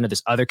 10% of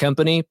this other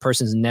company.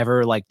 Person's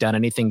never like done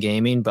anything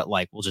gaming, but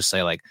like, we'll just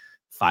say like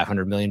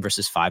 500 million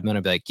versus 5 million.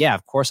 I'd be like, yeah,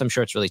 of course, I'm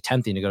sure it's really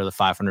tempting to go to the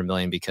 500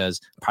 million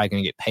because I'm probably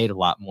going to get paid a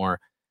lot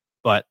more.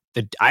 But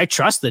I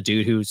trust the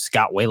dude who's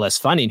got way less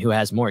funding, who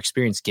has more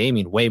experience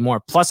gaming, way more.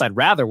 Plus, I'd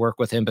rather work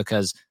with him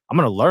because I'm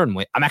going to learn.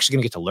 I'm actually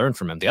going to get to learn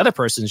from him. The other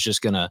person's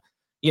just going to,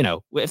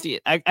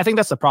 I think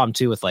that's the problem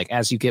too with like,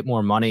 as you get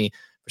more money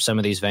for some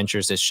of these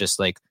ventures, it's just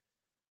like,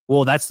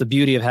 well, that's the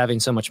beauty of having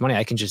so much money.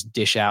 I can just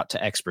dish out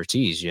to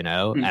expertise, and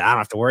I don't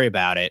have to worry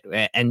about it.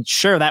 And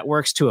sure, that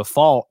works to a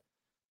fault.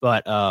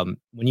 But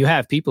when you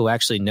have people who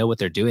actually know what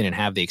they're doing and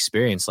have the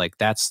experience,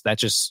 like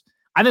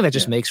I think that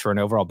just makes for an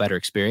overall better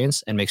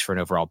experience and makes for an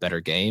overall better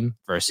game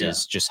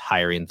versus just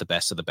hiring the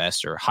best of the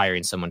best or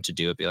hiring someone to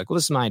do it. Be like, well,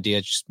 this is my idea.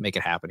 Just make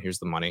it happen. Here's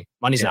the money.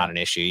 Money's not an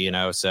issue,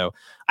 So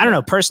I don't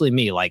know. Personally,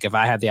 me, like if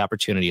I had the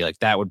opportunity, like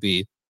that would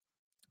be,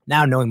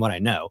 now knowing what I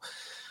know,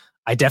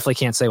 I definitely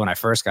can't say when I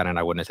first got in,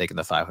 I wouldn't have taken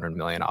the 500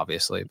 million,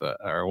 obviously,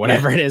 or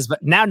whatever it is.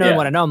 But now knowing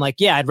what I know, I'm like,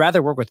 yeah, I'd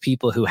rather work with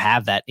people who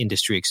have that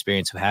industry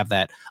experience, who have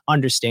that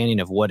understanding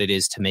of what it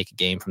is to make a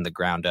game from the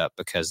ground up,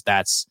 because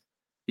that's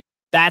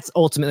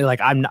ultimately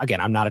like, I'm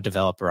not a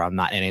developer. I'm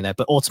not any of that.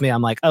 But ultimately,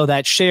 I'm like, oh,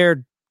 that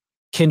shared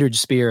kindred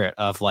spirit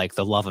of like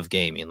the love of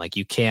gaming. Like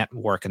you can't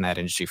work in that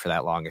industry for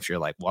that long if you're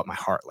like, what my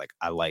heart, like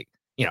I like,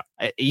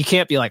 you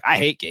can't be like, I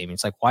hate gaming.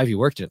 It's like, why have you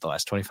worked in it the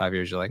last 25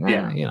 years? You're like,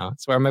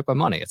 it's where I make my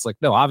money. It's like,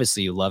 no,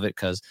 obviously you love it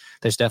because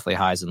there's definitely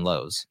highs and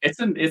lows. It's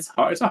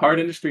hard. It's a hard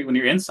industry when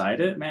you're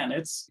inside it, man.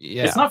 It's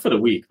not for the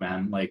weak,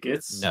 man. Like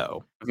it's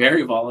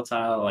very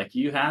volatile. Like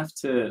you have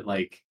to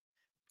like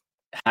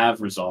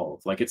have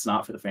resolve. Like it's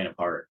not for the faint of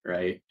heart,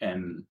 right?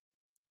 And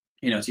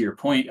to your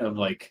point of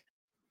like,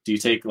 do you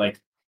take like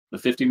the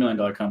 $50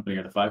 million company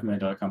or the $5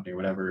 million company or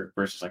whatever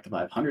versus like the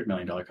 $500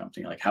 million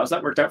company? Like, how's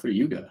that worked out for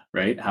Yuga,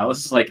 right? How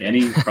is like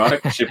any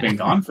product shipping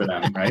gone for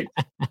them, right?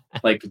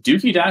 Like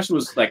Dookie Dash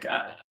was like,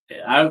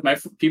 my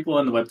people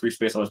in the Web3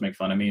 space always make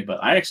fun of me,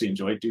 but I actually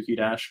enjoyed Dookie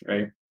Dash,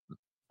 right?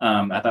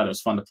 I thought it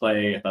was fun to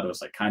play. I thought it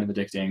was like kind of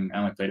addicting. I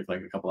only played it for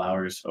like a couple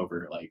hours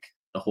over like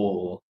the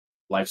whole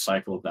life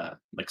cycle of that,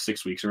 like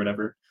 6 weeks or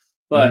whatever.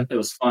 But it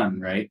was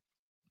fun, right?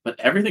 But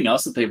everything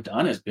else that they've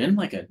done has been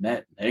like a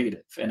net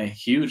negative and a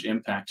huge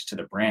impact to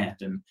the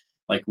brand. And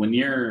like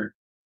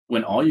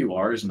when all you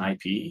are is an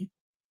IP,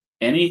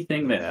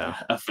 anything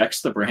that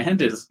affects the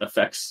brand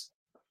affects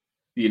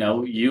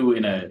you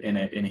in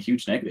a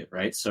huge negative,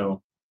 right?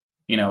 So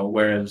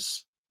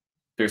whereas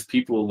there's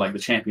people like the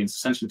Champions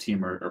Ascension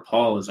team or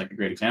Paul is like a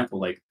great example.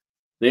 Like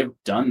they've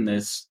done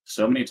this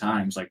so many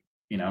times. Like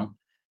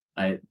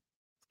I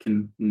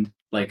can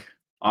like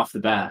off the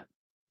bat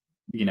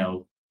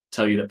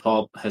tell you that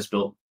Paul has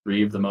built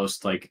 3 of the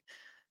most like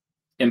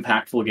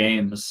impactful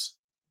games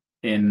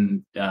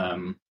in I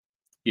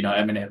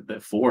mean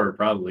 4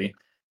 probably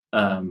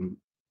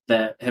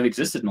that have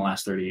existed in the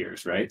last 30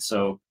 years, right?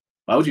 So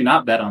why would you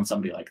not bet on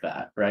somebody like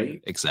that,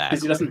 right? Exactly.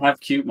 Because he doesn't have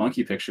cute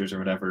monkey pictures or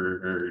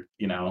whatever,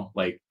 or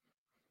like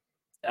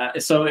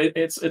so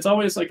it's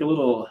always like a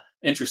little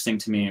interesting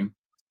to me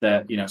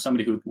that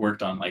somebody who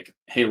worked on like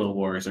Halo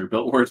Wars or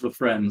built Words with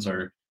Friends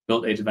or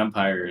built Age of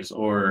Empires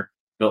or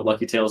built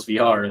Lucky Tales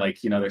VR, like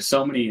there's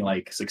so many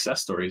like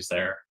success stories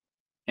there.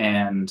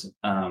 And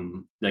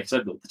like I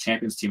said, the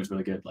Champions team is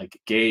really good. Like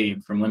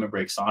Gabe from Limit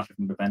Break, Sasha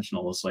from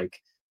Dimensionals, like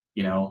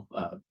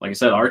like I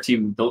said, our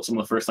team built some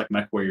of the first like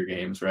Mech Warrior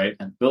games, right?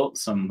 And built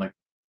some like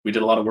we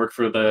did a lot of work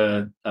for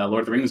the Lord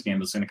of the Rings game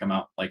that's going to come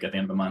out like at the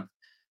end of the month.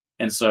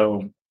 And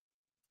so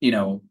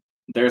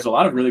there's a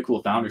lot of really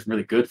cool founders,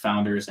 really good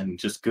founders, and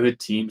just good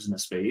teams in the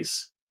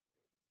space.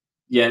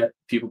 Yet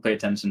people pay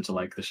attention to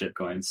like the shit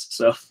coins.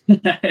 So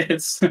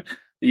it's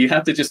you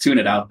have to just tune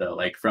it out though.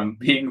 Like from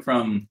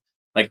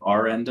like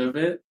our end of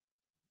it,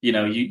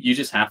 you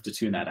just have to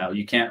tune that out.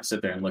 You can't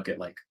sit there and look at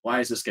like, why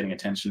is this getting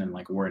attention and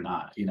like we're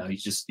not.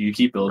 You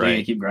keep building,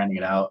 you keep grinding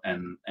it out,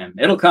 and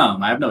it'll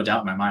come. I have no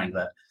doubt in my mind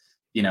that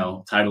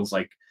titles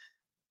like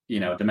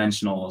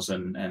Dimensionals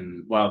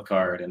and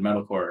Wildcard and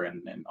Metalcore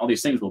and all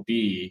these things will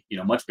be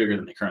much bigger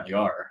than they currently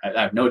are.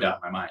 I have no doubt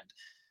in my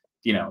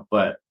mind.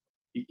 But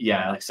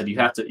yeah, like I said, you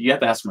have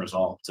to have some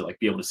resolve to like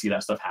be able to see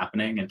that stuff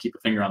happening and keep a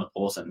finger on the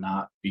pulse and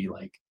not be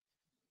like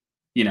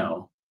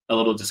a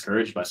little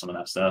discouraged by some of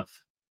that stuff.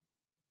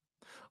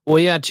 Well,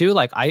 yeah, too.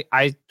 Like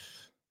I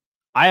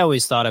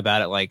always thought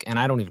about it like, and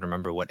I don't even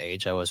remember what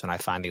age I was when I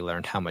finally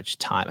learned how much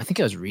time. I think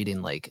I was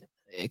reading like,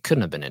 it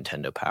couldn't have been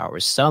Nintendo Power. It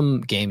was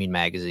some gaming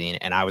magazine,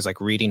 and I was like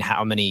reading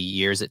how many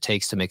years it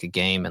takes to make a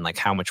game and like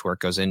how much work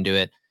goes into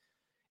it.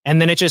 And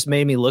then it just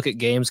made me look at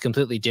games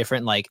completely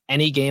different. Like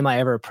any game I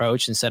ever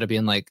approached, instead of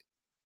being like,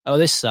 oh,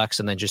 this sucks,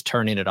 and then just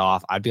turning it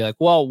off, I'd be like,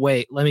 well,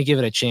 wait, let me give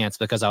it a chance,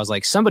 because I was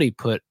like, somebody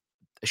put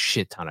a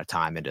shit ton of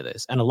time into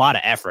this and a lot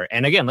of effort.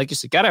 And again, like you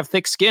said, gotta have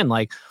thick skin.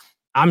 Like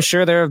I'm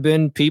sure there have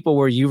been people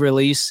where you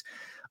release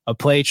a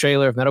play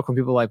trailer of Metalcore and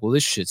people are like, well,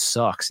 this shit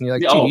sucks. And you're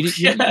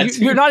like,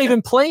 you're not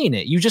even playing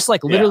it. You just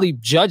like literally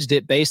judged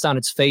it based on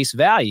its face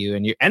value.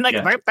 And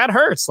that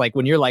hurts. Like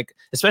when you're like,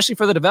 especially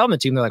for the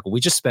development team, they're like, well,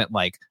 we just spent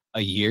like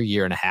a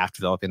year and a half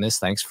developing this.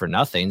 Thanks for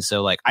nothing.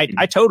 So like,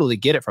 I totally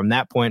get it from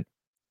that point.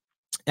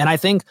 And I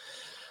think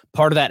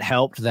part of that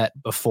helped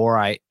that before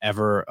I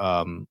ever,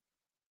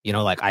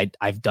 like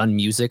I've done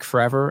music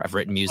forever. I've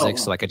written music.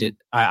 So like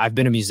I've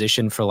been a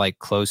musician for like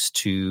close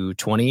to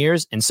 20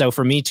 years. And so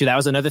for me too, that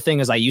was another thing,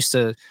 is I used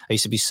to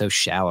be so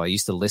shallow. I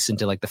used to listen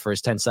to like the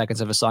first 10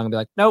 seconds of a song and be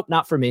like, nope,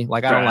 not for me.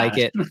 Like, I don't like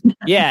it.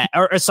 Yeah.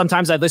 Or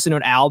sometimes I'd listen to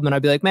an album and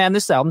I'd be like, man,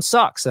 this album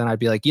sucks. And I'd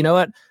be like, you know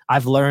what?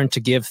 I've learned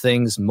to give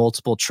things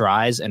multiple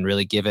tries and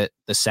really give it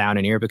the sound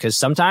and ear, because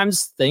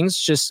sometimes things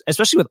just,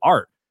 especially with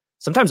art,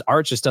 sometimes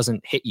art just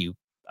doesn't hit you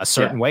a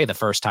certain way the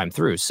first time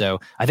through. So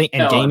I think,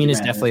 and gaming is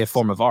definitely a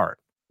form of art.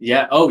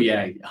 Yeah. Oh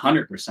yeah.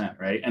 100%.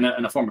 Right. And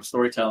a form of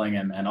storytelling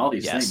and all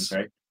these things.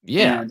 Right.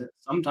 Yeah. And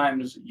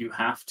sometimes you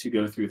have to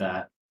go through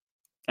that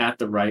at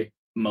the right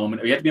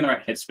moment, or you have to be in the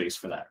right headspace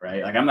for that.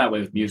 Right. Like I'm that way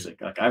with music.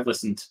 Like I've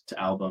listened to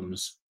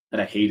albums that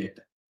I hated,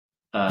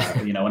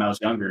 when I was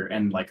younger,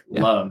 and like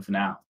love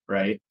now.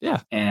 Right.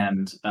 Yeah.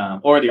 And,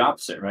 or the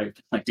opposite. Right.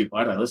 Like, dude,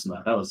 why did I listen to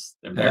that? That was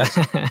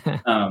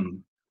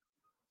embarrassing.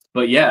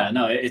 But yeah,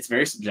 no, it's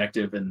very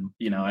subjective. And,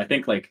 I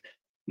think like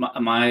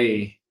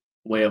my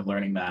way of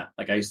learning that,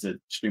 like I used to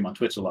stream on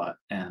Twitch a lot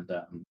and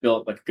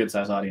built like a good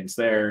sized audience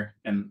there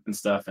and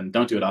stuff, and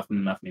don't do it often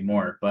enough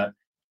anymore. But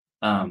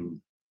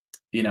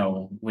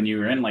when you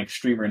were in like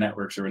streamer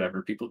networks or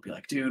whatever, people would be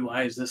like, dude,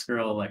 why is this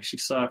girl like, she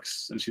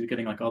sucks and she's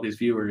getting like all these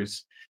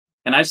viewers.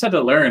 And I just had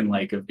to learn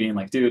like of being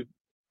like, dude,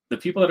 the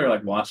people that are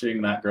like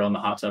watching that girl in the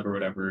hot tub or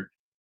whatever,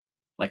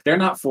 like they're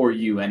not for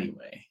you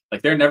anyway.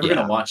 Like they're never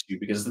gonna Yeah. watch you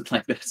because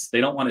like this,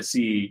 they don't want to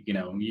see,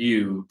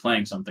 you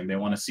playing something. They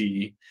want to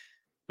see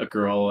a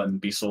girl and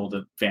be sold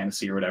a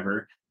fantasy or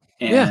whatever.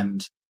 Yeah.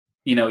 And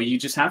you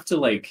just have to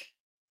like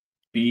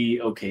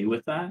be okay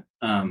with that.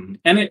 And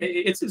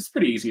it's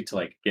pretty easy to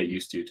like get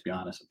used to be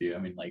honest with you. I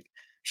mean, like,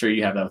 sure,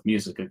 you have that with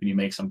music. Like when you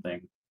make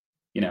something,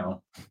 you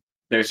know,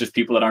 there's just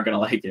people that aren't gonna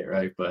like it,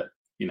 right? But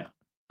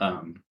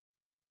um,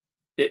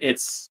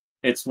 it's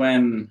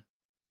when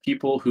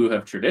people who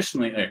have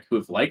traditionally who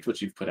have liked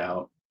what you've put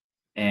out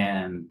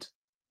and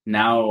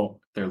now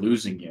they're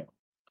losing you,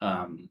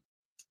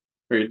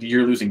 or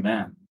you're losing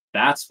them.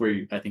 That's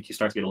where I think you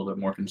start to get a little bit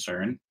more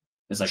concerned.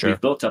 It's like Sure.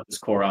 we've built up this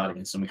core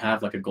audience and we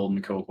have like a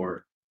golden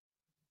cohort.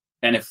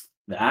 And if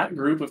that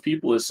group of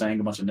people is saying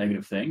a bunch of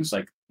negative things,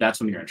 like that's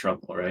when you're in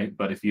trouble, right?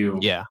 But if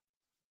Yeah.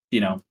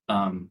 you know,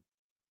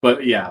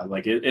 but yeah,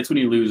 like it's when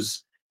you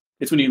lose,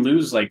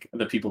 like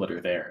the people that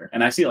are there.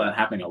 And I see that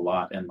happening a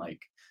lot in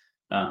like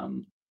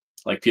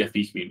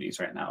PFP communities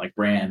right now, like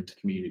brand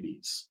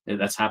communities.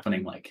 That's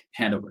happening like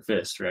hand over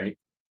fist, right?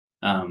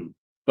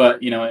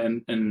 But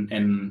in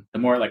the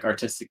more like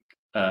artistic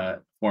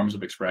forms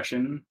of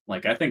expression,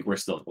 like I think we're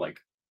still like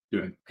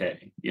doing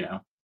okay.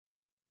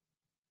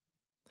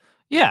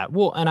 Yeah.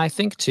 Well, and I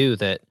think too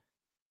that,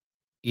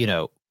 you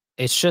know,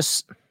 it's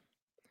just,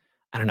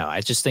 I don't know.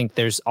 I just think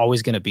there's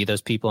always going to be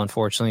those people,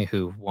 unfortunately,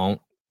 who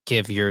won't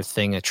give your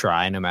thing a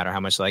try, no matter how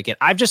much they like it.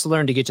 I've just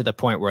learned to get to the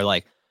point where,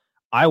 like,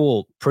 I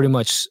will pretty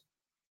much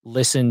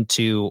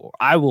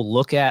I will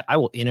look at, I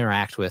will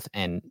interact with,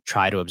 and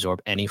try to absorb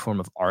any form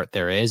of art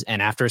there is.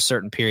 And after a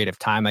certain period of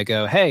time, I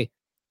go, hey,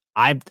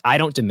 I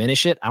don't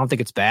diminish it. I don't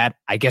think it's bad.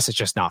 I guess it's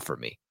just not for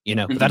me, But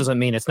that Mhm. doesn't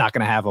mean it's not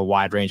going to have a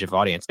wide range of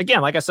audience.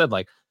 Again, like I said,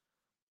 like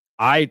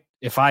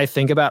if I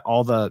think about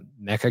all the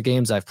mecha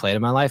games I've played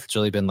in my life, it's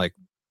really been like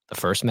the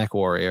first Mech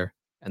Warrior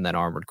and then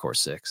Armored Core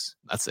 6.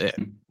 That's it.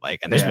 Like,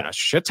 and there's been Yeah, a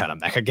shit ton of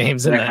mecha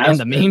games in there the has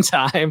been.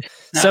 meantime.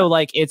 So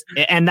like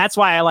and that's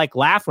why I like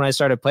laughed when I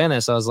started playing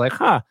this. I was like,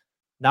 huh,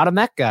 not a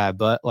mech guy,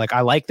 but like I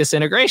like this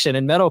integration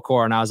in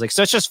metalcore. And I was like,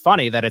 so it's just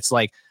funny that it's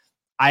like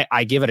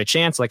I give it a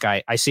chance. Like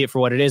I see it for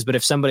what it is. But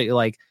if somebody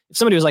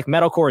was like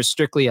metalcore is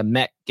strictly a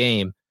mech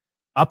game,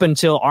 up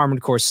until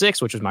Armored Core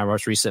 6, which was my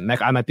most recent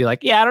mech, I might be like,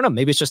 yeah, I don't know,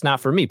 maybe it's just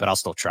not for me, but I'll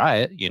still try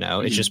it.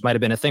 It just Mhm. might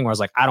have been a thing where I was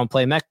like, I don't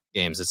play mech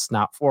games. It's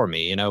not for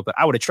me, but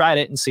I would have tried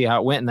it and see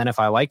how it went. And then if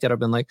I liked it, I've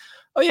been like,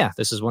 oh yeah,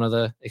 this is one of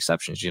the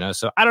exceptions,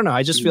 So I don't know.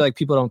 I just feel Mhm. like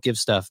people don't give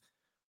stuff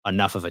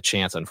enough of a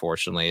chance,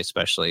 unfortunately,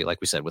 especially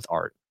like we said with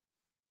art.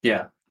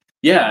 Yeah.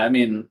 Yeah, I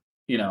mean,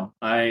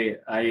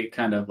 I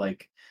kind of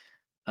like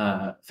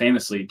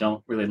famously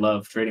don't really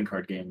love trading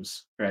card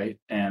games, right?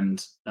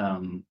 And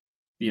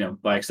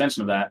by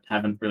extension of that,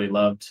 haven't really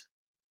loved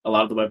a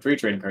lot of the Web3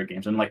 trading card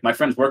games. And like my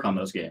friends work on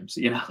those games.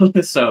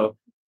 So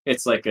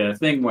it's like a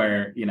thing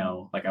where,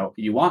 like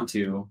you want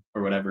to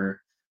or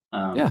whatever,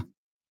 Yeah.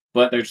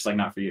 but they're just like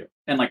not for you.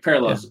 And like Yeah.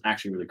 Parallels is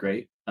actually really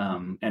great.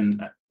 And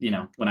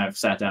when I've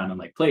sat down and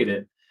like played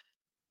it,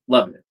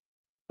 love it.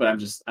 But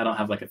I don't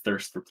have like a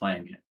thirst for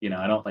playing it.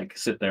 I don't like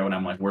sit there when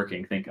I'm like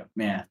working, think of,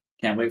 man,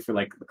 can't wait for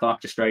like the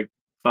clock to strike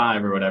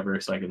 5 or whatever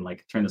so I can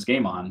like turn this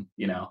game on.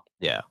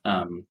 Yeah.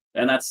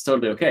 And that's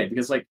totally okay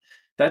because like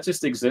that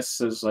just exists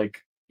as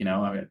like, I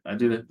mean, I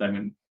do that. I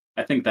mean,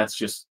 I think that's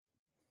just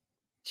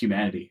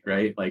humanity,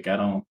 right? Like I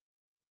don't,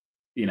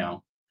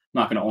 I'm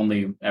not going to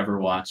only ever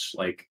watch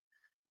like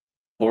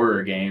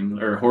horror games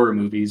or horror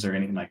movies or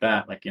anything like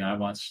that. Like, I don't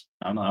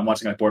know, I'm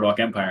watching like Boardwalk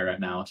Empire right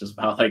now, which is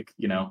about like,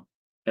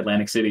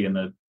 Atlantic City in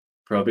the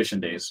Prohibition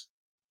days.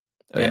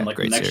 Oh And yeah. like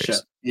the Great next show,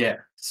 series. yeah,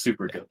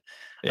 super Yeah. good.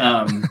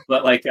 Yeah.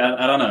 But like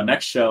I don't know,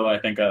 next show I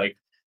think I like,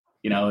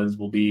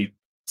 will be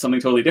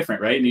something totally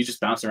different, right? And you just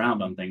bounce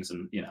around on things,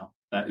 and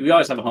we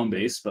always have a home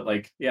base, but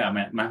like, yeah,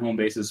 my home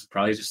base is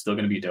probably just still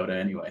going to be Dota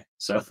anyway.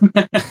 So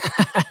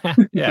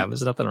Yeah.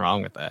 There's nothing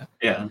wrong with that.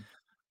 yeah.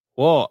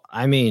 Well,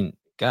 I mean,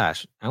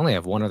 gosh, I only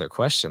have one other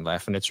question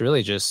left, and it's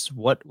really just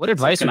what So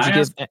advice would you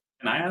give? can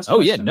I ask Oh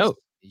yeah, questions? no,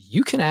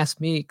 you can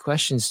ask me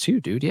questions too,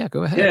 dude. Yeah,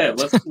 go ahead.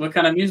 Yeah. What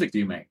kind of music do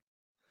you make?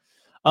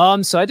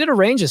 So I did a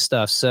range of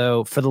stuff.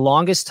 So for the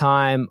longest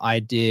time, I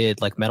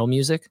did like metal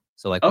music,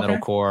 so like Okay.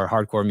 metalcore,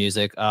 hardcore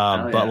music.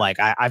 Oh But yeah. like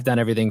I've done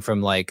everything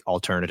from like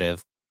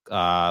alternative,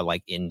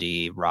 like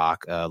indie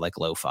rock, like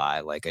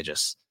lo-fi.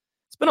 It's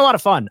been a lot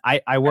of fun.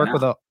 I Right work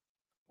with now, a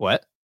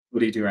what? what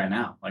do you do right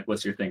now? Like,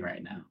 what's your thing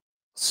right now?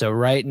 So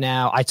right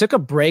now, I took a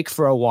break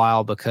for a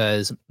while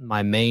because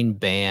my main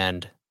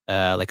band,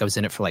 like I was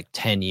in it for like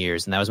 10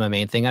 years, and that was my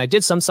main thing. And I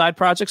did some side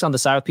projects on the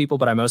side with people,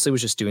 but I mostly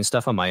was just doing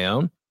stuff on my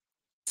own.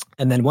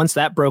 And then once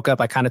that broke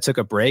up, I kind of took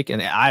a break.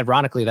 And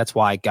ironically, that's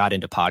why I got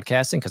into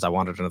podcasting, because I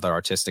wanted another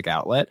artistic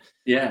outlet.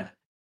 Yeah.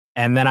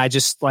 And then I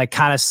just like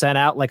kind of sent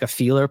out like a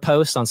feeler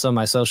post on some of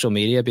my social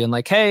media being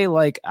like, hey,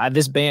 like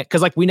this band,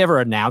 because like we never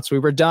announced we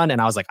were done.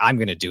 And I was like, I'm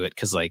going to do it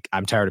because like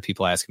I'm tired of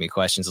people asking me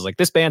questions. It's like,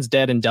 this band's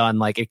dead and done.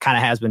 Like it kind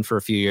of has been for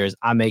a few years.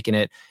 I'm making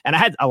it. And I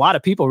had a lot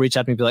of people reach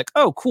out to me and be like,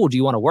 oh, cool. Do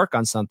you want to work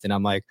on something?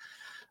 I'm like,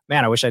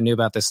 man, I wish I knew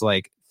about this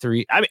like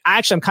I'm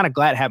kind of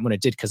glad it happened when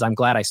it did because I'm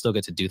glad I still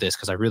get to do this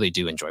because I really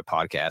do enjoy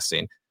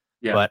podcasting.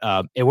 Yeah.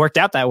 But it worked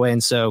out that way.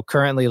 And so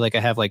currently, like I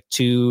have like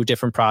 2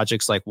 different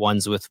projects. Like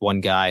one's with one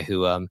guy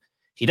who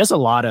he does a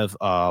lot of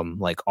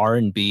like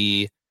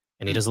R&B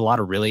and he does a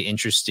lot of really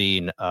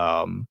interesting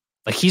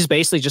like he's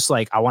basically just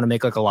like I want to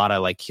make like a lot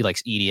of like he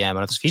likes EDM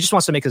and he just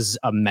wants to make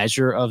a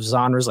measure of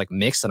genres like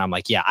mixed. And I'm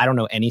like, yeah, I don't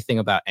know anything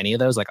about any of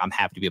those. Like I'm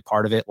happy to be a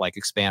part of it, like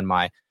expand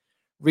my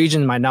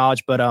region, my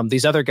knowledge. But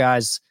these other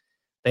guys,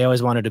 they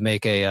always wanted to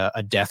make a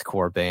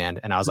deathcore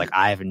band. And I was like,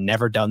 I have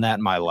never done that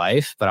in my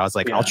life, but I was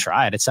like, I'll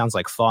try it. It sounds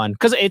like fun.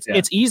 Cause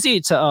it's easy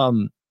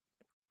to,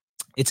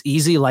 it's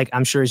easy. Like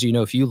I'm sure, as you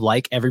know, if you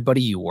like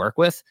everybody you work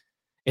with,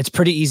 it's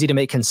pretty easy to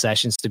make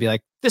concessions to be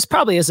like, this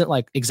probably isn't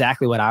like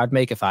exactly what I would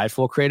make if I had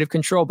full creative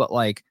control, but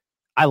like,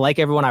 I like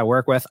everyone I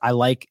work with. I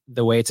like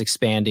the way it's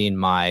expanding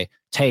my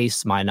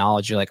taste, my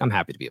knowledge. You're like, I'm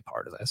happy to be a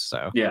part of this.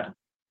 So, yeah.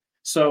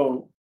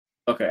 So,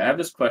 okay. I have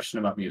this question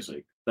about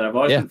music that I've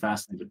always been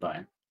fascinated by.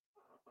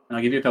 And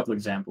I'll give you a couple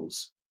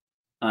examples.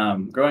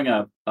 Growing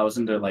up, I was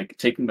into like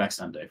Taking Back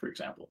Sunday, for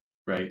example,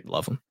 right?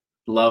 Love them.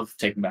 Love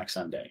Taking Back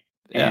Sunday.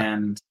 Yeah.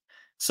 And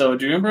so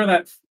do you remember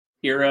that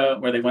era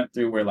where they went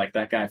through where like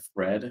that guy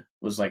Fred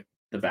was like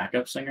the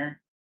backup singer?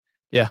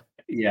 Yeah.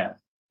 Yeah.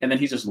 And then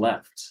he just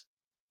left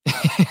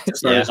to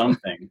start his own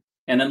thing.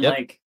 And then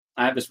like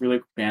I have this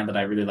really band that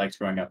I really liked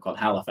growing up called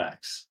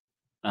Halifax.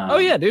 Oh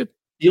yeah, dude.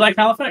 You like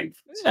Halifax?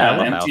 Yeah, I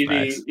love MTV.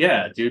 Halifax.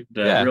 Yeah, dude.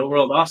 Real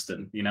World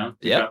Austin, you know?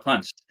 You got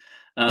punched.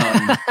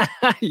 Love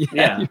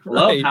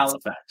right.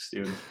 Halifax,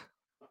 dude.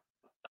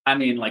 I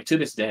mean, like to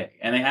this day,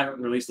 and they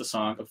haven't released a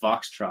song of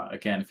Foxtrot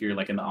again. If you're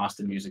like in the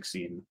Austin music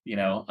scene, you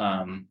know,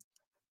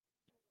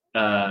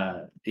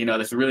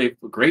 there's a really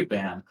great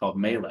band called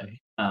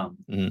Melee,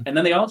 and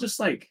then they all just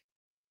like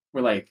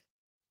were like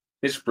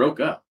they just broke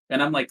up,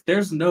 and I'm like,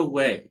 there's no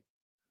way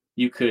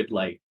you could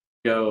like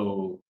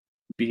go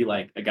be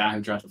like a guy who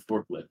drives a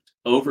forklift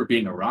over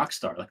being a rock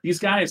star. Like these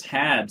guys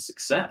had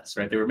success,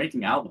 right? They were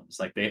making albums,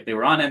 like they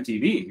were on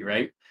MTV,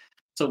 right?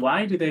 So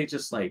why do they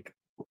just like,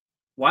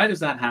 why does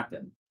that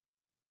happen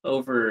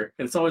over?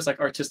 It's always like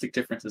artistic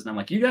differences. And I'm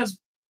like, you guys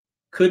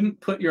couldn't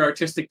put your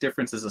artistic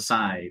differences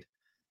aside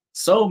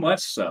so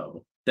much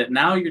so that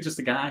now you're just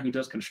a guy who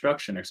does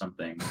construction or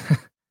something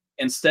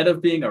instead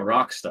of being a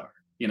rock star,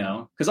 you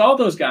know? Because all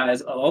those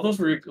guys, all those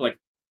were like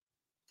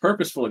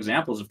purposeful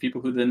examples of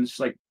people who then just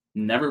like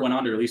never went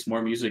on to release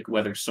more music,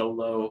 whether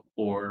solo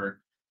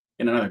or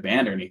in another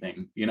band or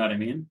anything. You know what I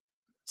mean?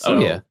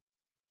 So,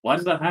 why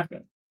does that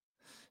happen?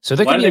 So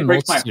there can be a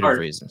multitude of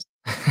reasons.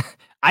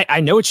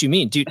 I know what you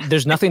mean, dude.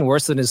 There's nothing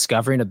worse than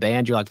discovering a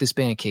band. You're like, this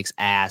band kicks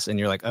ass. And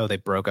you're like, oh, they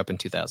broke up in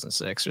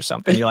 2006 or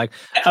something. You're like,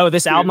 oh,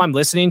 this album I'm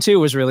listening to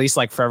was released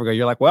like forever ago.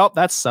 You're like, well,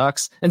 that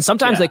sucks. And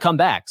sometimes they come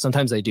back.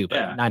 Sometimes they do,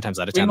 but 9 times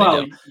out of 10 they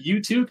don't. You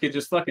too could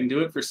just fucking do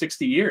it for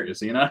 60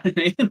 years. You know what I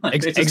mean?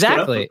 Like,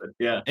 exactly.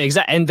 Yeah.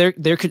 Exactly. And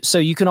there could, so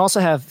you can also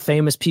have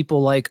famous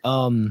people like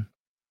Tom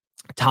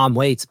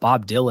Waits,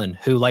 Bob Dylan,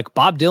 who like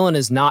Bob Dylan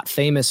is not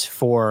famous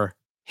for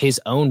his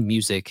own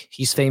music.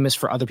 He's famous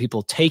for other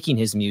people taking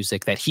his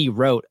music that he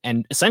wrote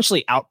and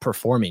essentially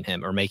outperforming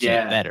him or making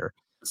it better.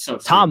 So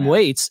Tom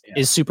Waits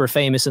is super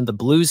famous in the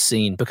blues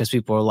scene because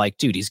people are like,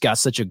 dude, he's got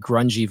such a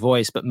grungy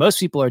voice. But most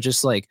people are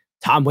just like,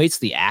 Tom Waits,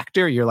 the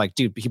actor. You're like,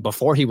 dude,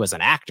 before he was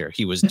an actor,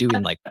 he was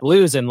doing like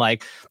blues and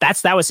like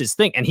that was his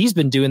thing. And he's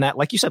been doing that,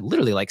 like you said,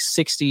 literally like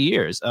 60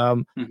 years.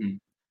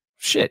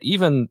 Shit,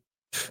 even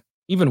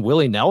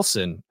Willie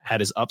Nelson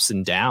had his ups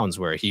and downs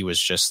where he was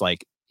just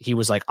like, he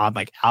was like on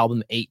like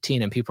album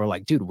 18 and people are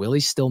like, dude,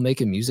 Willie's still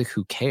making music.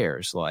 Who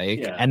cares?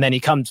 Like, and then he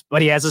comes,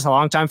 but he has this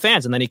longtime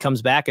fans and then he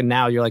comes back and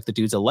now you're like, the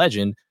dude's a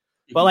legend.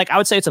 But like, I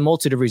would say it's a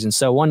multitude of reasons.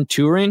 So one,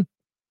 touring,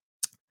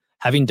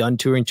 having done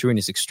touring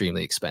is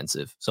extremely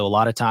expensive. So a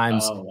lot of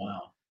times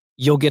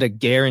you'll get a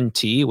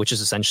guarantee, which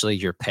is essentially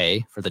your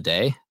pay for the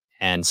day.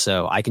 And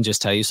so I can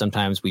just tell you,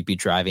 sometimes we'd be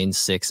driving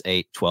 6,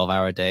 8,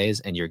 12-hour days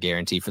and your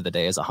guarantee for the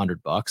day is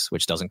 $100,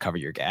 which doesn't cover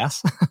your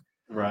gas.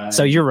 Right.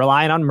 So you're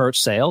relying on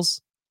merch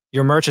sales.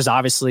 Your merch is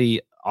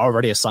obviously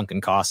already a sunken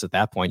cost at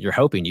that point. You're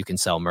hoping you can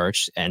sell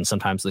merch. And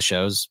sometimes the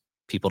shows,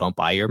 people don't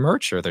buy your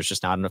merch or there's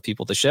just not enough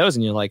people to shows.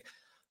 And you're like,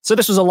 so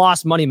this was a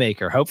lost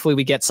moneymaker. Hopefully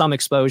we get some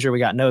exposure. We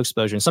got no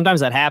exposure. And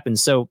sometimes that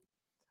happens. So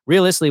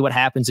realistically, what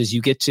happens is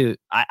you get to,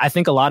 I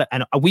think a lot of,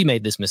 and we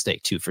made this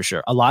mistake too, for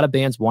sure. A lot of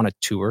bands want to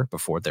tour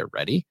before they're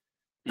ready.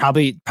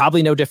 Probably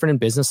no different in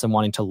business than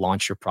wanting to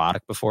launch your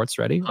product before it's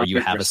ready or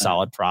you have a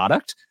solid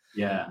product.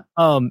 Yeah.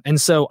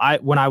 And so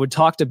when I would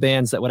talk to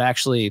bands that would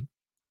actually,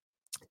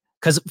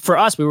 because for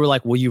us, we were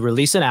like, well, you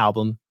release an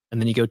album and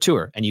then you go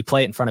tour and you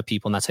play it in front of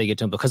people and that's how you get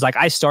to them. Because like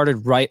I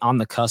started right on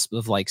the cusp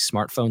of like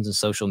smartphones and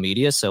social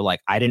media. So like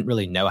I didn't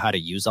really know how to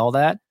use all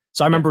that.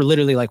 So I remember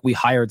literally like we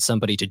hired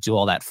somebody to do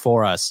all that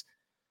for us,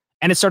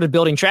 and it started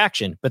building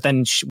traction. But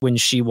then when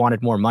she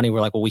wanted more money,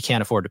 we're like, well, we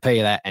can't afford to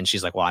pay that. And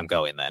she's like, well, I'm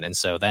going then. And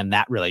so then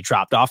that really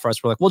dropped off for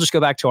us. We're like, we'll just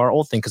go back to our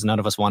old thing because none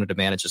of us wanted to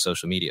manage a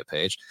social media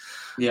page.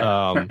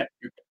 Yeah.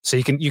 So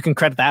you can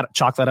credit that,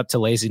 chalk that up to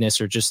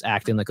laziness or just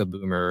acting like a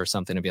boomer or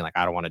something and being like,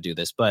 I don't want to do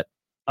this. But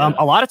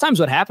a lot of times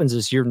what happens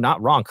is you're not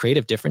wrong.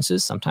 Creative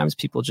differences. Sometimes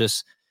people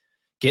just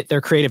get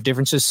their creative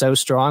differences so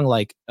strong.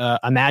 Like,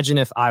 imagine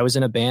if I was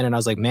in a band and I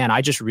was like, man,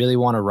 I just really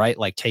want to write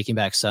like Taking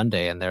Back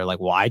Sunday. And they're like,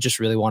 well, I just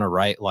really want to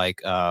write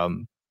like,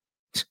 Bob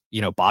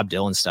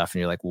Dylan stuff. And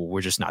you're like, well, we're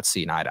just not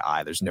seeing eye to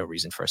eye. There's no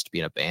reason for us to be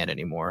in a band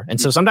anymore.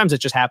 And so sometimes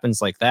it just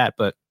happens like that.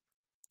 But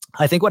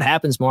I think what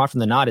happens more often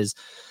than not is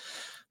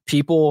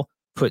people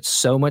put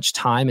so much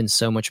time and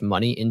so much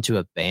money into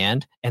a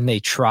band, and they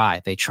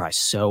try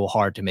so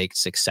hard to make it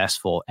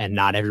successful, and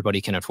not everybody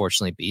can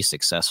unfortunately be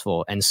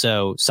successful. And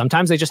so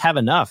sometimes they just have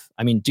enough.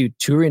 I mean, dude,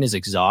 touring is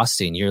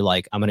exhausting. You're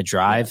like, I'm going to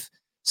drive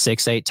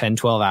 6, 8, 10,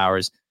 12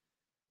 hours,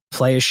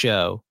 play a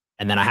show,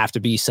 and then I have to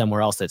be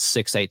somewhere else that's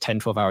 6, 8, 10,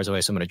 12 hours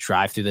away. So I'm going to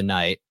drive through the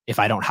night. If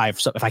I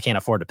can't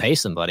afford to pay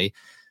somebody,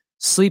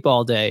 sleep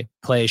all day,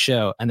 play a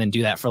show, and then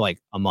do that for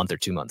like a month or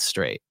 2 months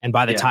straight. And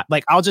by the time,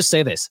 like, I'll just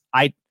say this,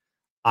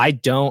 I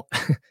don't,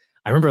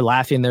 I remember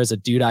laughing. There's a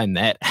dude I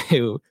met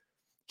who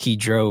he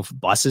drove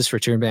buses for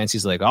touring bands.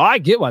 He's like, oh, I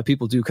get why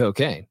people do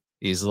cocaine.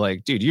 He's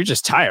like, dude, you're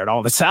just tired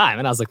all the time.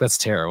 And I was like, that's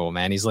terrible,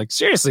 man. He's like,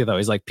 seriously though.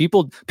 He's like,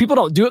 people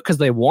don't do it because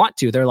they want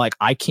to. They're like,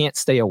 I can't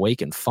stay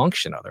awake and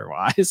function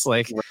otherwise.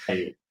 Like,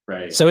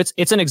 right. So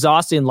it's an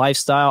exhausting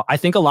lifestyle. I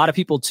think a lot of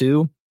people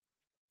too,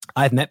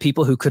 I've met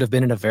people who could have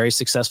been in a very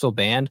successful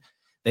band.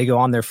 They go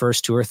on their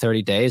first tour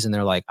 30 days and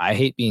they're like, I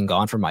hate being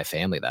gone from my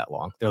family that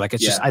long. They're like,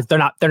 it's just, they're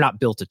not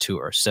built to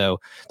tour.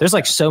 So there's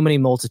like so many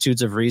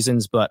multitudes of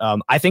reasons, but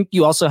I think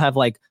you also have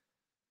like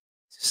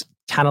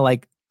kind of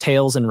like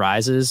tails and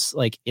rises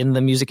like in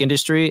the music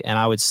industry. And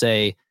I would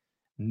say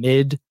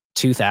mid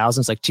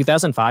 2000s, like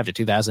 2005 to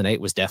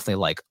 2008 was definitely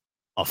like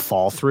a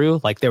fall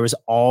through. Like there's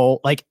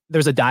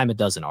a dime a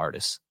dozen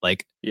artists.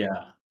 Like,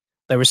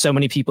 there were so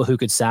many people who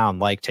could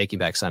sound like Taking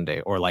Back Sunday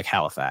or like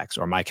Halifax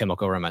or My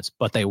Chemical Romance,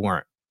 but they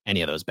weren't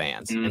any of those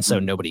bands. And so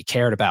nobody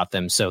cared about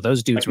them. So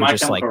those dudes were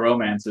just like... My Chemical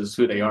Romance is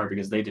who they are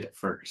because they did it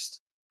first.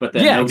 But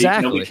then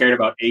nobody cared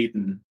about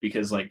Aiden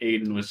because like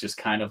Aiden was just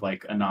kind of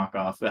like a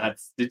knockoff.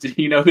 Did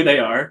you know who they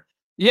are?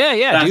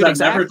 Yeah, dude, I've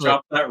never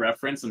dropped that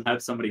reference and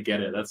had somebody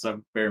get it.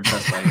 I'm very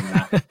impressed by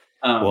that.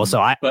 Well, so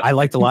I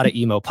liked a lot of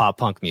emo pop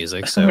punk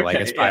music. So like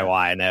it's probably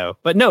why I know.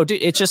 But no,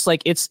 dude, it's just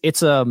like it's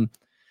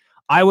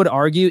I would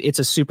argue it's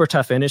a super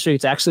tough industry.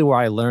 It's actually where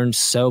I learned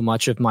so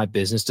much of my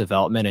business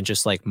development and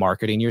just like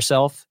marketing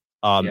yourself,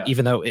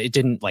 even though it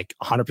didn't like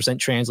 100%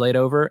 translate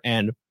over.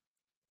 And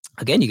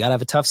again, you got to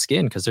have a tough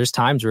skin because there's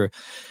times where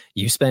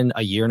you spend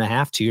a year and a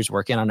half, 2 years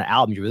working on an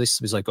album. You really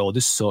was like, oh,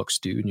 this sucks,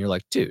 dude. And you're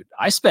like, dude,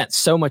 I spent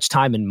so much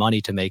time and money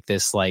to make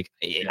this. Like,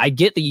 I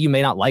get that you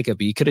may not like it,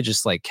 but you could have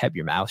just like kept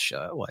your mouth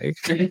shut. Like,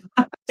 so you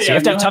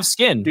have to have tough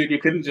skin. Dude, you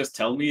couldn't just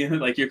tell me,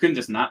 like, you couldn't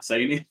just not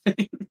say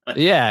anything.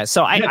 Like,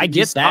 so I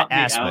get that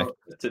aspect.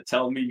 To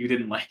tell me you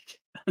didn't like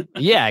it.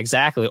 Yeah,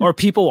 exactly. Or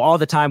people all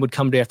the time would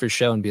come to after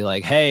show and be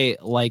like, hey,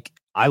 like,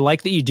 I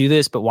like that you do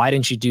this, but why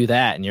didn't you do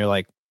that? And you're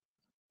like,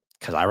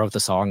 because I wrote the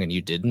song and you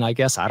didn't, I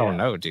guess. I don't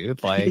know,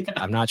 dude. Like,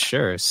 I'm not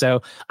sure.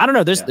 So I don't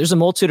know. There's a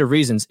multitude of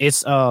reasons.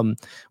 It's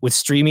with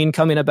streaming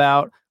coming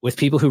about, with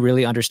people who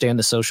really understand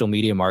the social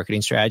media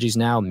marketing strategies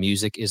now,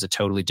 music is a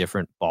totally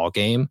different ball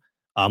game.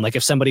 Like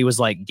if somebody was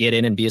like, get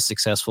in and be a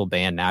successful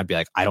band now, I'd be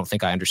like, I don't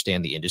think I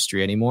understand the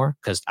industry anymore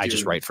because I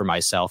just write for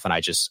myself and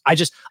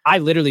I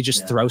literally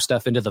just throw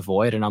stuff into the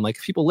void. And I'm like,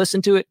 if people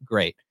listen to it,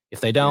 great. If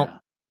they don't,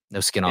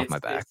 no skin off my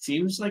back. It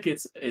seems like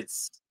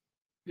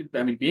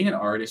I mean, being an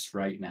artist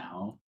right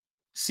now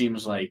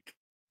seems like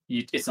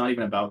it's not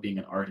even about being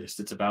an artist.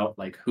 It's about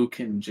like who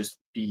can just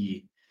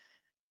be,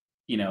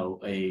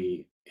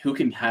 who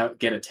can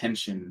get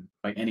attention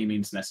by any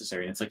means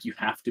necessary. And it's like you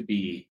have to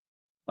be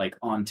like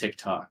on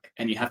TikTok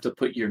and you have to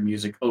put your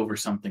music over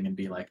something and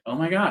be like, oh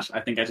my gosh,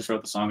 I think I just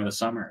wrote the song of the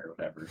summer or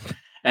whatever.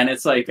 And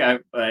it's like I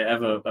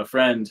have a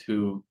friend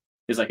who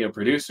is like a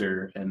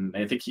producer, and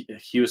I think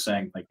he was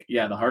saying like,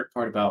 yeah, the hard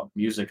part about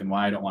music and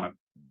why I don't want to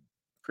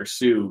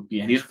pursue,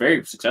 and he's a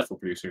very successful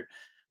producer,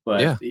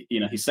 but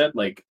he said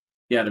like,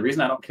 the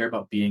reason I don't care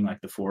about being like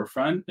the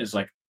forefront is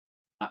like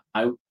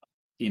I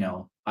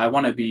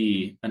want to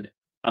be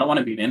I don't want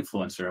to be an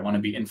influencer, I want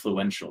to be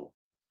influential.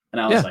 And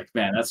I was like,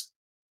 man, that's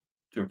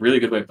a really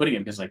good way of putting it,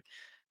 because like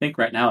I think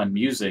right now in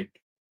music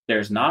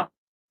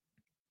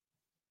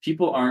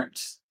people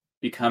aren't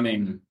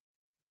becoming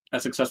a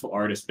successful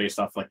artist based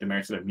off like the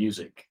merits of their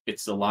music.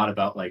 It's a lot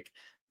about like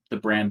the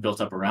brand built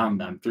up around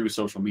them through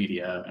social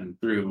media and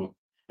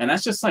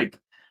that's just like,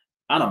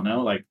 I don't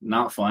know, like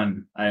not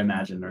fun, I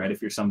imagine, right?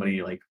 If you're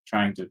somebody like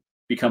trying to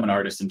become an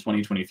artist in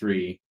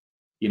 2023,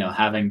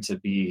 having to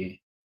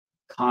be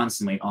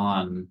constantly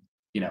on,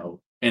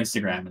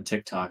 Instagram and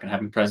TikTok and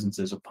having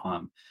presences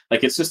upon,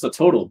 like, it's just a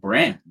total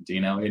brand,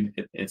 and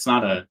it's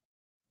not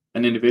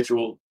an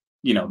individual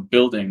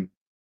building,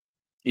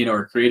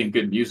 or creating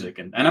good music.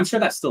 And I'm sure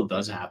that still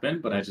does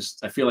happen, but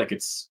I feel like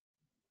it's,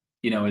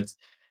 it's,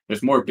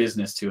 there's more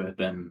business to it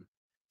than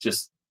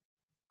just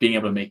being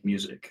able to make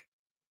music.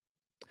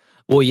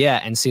 Well, yeah,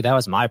 and see, that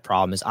was my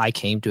problem is I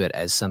came to it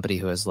as somebody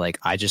who was like,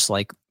 I just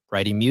like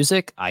writing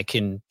music. I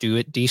can do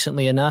it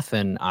decently enough,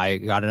 and I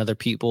got other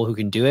people who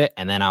can do it.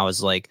 And then I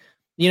was like,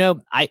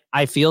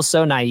 I feel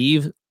so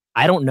naive.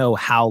 I don't know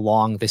how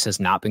long this has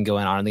not been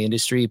going on in the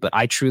industry, but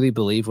I truly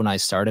believe when I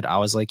started, I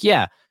was like,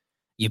 yeah,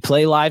 you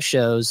play live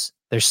shows.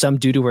 There's some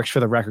dude who works for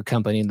the record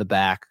company in the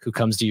back who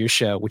comes to your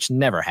show, which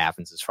never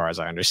happens as far as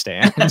I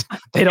understand.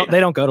 They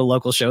don't go to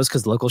local shows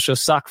because local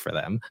shows suck for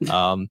them.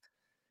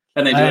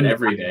 And they do it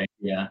every day.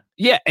 Yeah.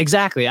 Yeah,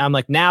 exactly. I'm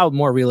like, now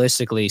more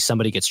realistically,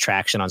 somebody gets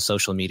traction on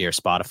social media or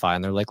Spotify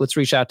and they're like, let's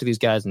reach out to these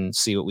guys and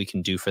see what we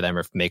can do for them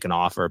or make an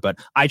offer. But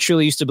I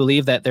truly used to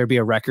believe that there'd be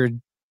a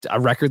record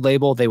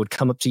label. They would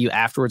come up to you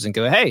afterwards and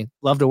go, hey,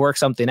 love to work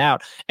something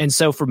out. And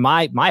so for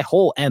my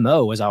whole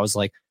MO was I was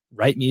like,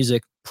 write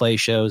music, play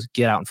shows,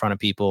 get out in front of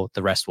people.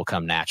 The rest will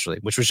come naturally,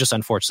 which was just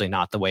unfortunately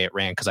not the way it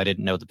ran because I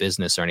didn't know the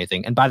business or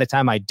anything. And by the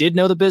time I did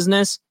know the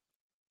business,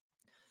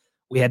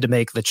 we had to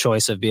make the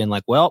choice of being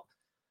like, well,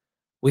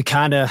 we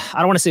kind of, I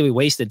don't want to say we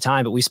wasted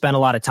time, but we spent a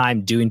lot of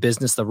time doing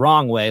business the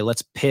wrong way.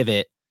 Let's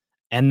pivot.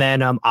 And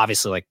then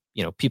obviously, like,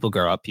 people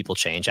grow up, people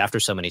change after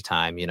so many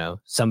time.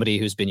 Somebody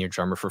who's been your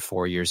drummer for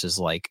 4 years is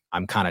like,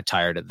 I'm kind of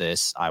tired of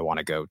this. I want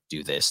to go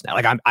do this now.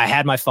 Like I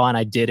had my fun.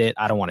 I did it.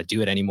 I don't want to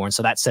do it anymore. And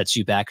so that sets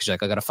you back because you're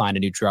like, I got to find a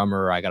new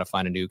drummer. Or I got to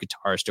find a new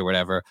guitarist or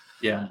whatever.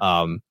 Yeah.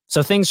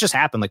 So things just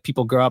happen. Like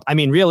people grow up. I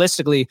mean,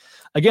 realistically,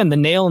 again, the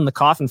nail in the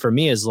coffin for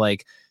me is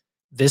like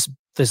this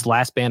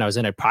last band I was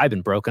in had probably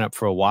been broken up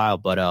for a while,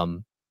 but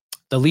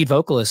the lead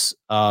vocalist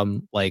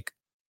was like,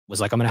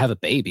 I'm gonna have a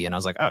baby. And I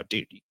was like, oh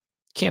dude, you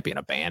can't be in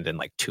a band and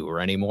like tour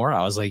anymore.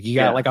 I was like, you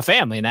got like a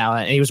family now.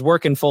 And he was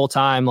working full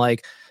time,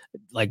 like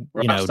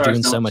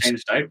doing so much.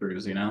 Change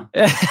diapers,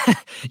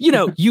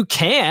 You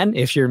can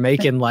if you're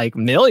making like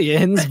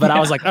millions, but I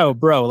was like, oh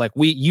bro, like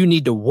you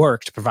need to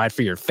work to provide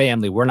for your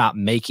family. We're not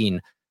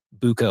making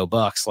buco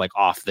bucks like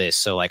off this.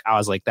 So like I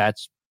was like,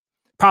 that's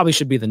probably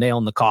should be the nail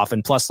in the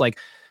coffin. Plus, like,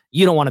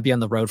 you don't want to be on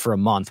the road for a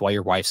month while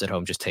your wife's at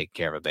home just taking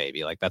care of a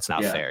baby. Like that's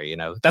not fair,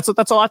 That's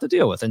a lot to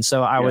deal with. And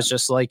so I was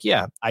just like,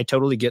 yeah, I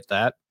totally get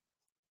that.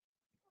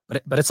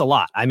 But it's a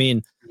lot. I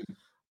mean,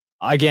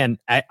 again,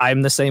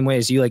 I'm the same way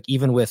as you. Like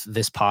even with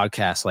this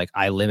podcast, like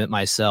I limit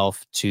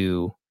myself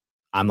to,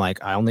 I'm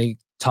like, I only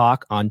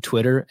talk on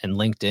Twitter and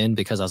LinkedIn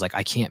because I was like,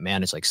 I can't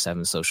manage like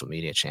 7 social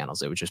media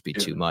channels. It would just be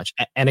too much.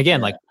 And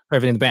again, like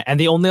everything in the band. And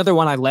the only other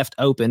one I left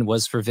open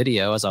was for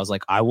video, as I was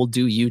like, I will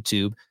do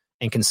YouTube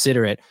and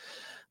consider it,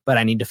 but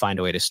I need to find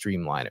a way to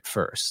streamline it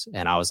first.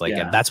 And I was like,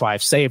 and that's why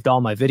I've saved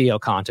all my video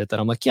content that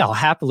I'm like, yeah, I'll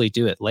happily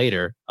do it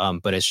later.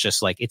 But it's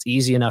just like, it's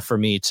easy enough for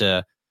me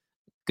to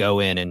go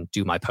in and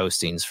do my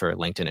postings for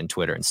LinkedIn and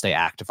Twitter and stay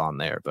active on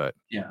there. But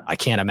I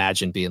can't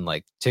imagine being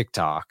like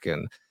TikTok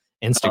and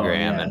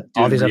Instagram and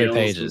all these other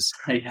pages.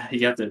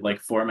 You have to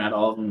like format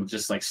all of them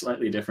just like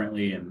slightly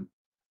differently. And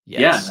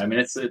yes. I mean,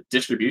 it's a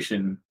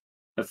distribution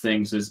of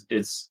things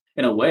it's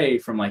in a way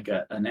from like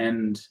an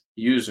end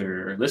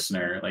user or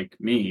listener like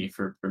me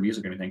for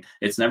music or anything,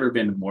 it's never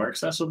been more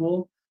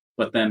accessible.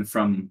 But then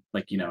from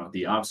like,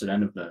 the opposite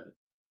end of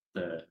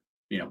the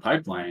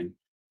pipeline,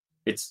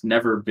 it's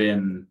never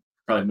been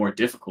probably more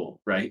difficult,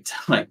 right? To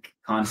like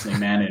constantly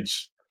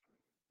manage,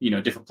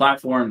 different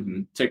platforms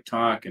and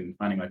TikTok and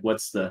finding like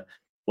what's the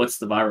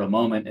viral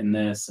moment in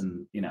this.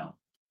 And, I don't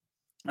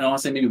want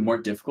to say maybe more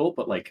difficult,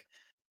 but like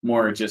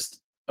more just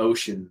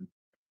ocean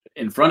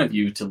in front of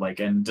you to like,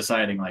 and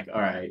deciding like,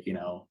 all right,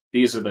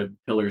 these are the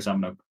pillars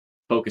I'm going to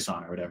focus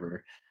on or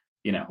whatever,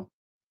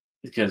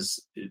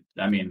 because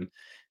I mean,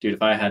 dude,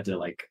 if I had to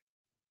like,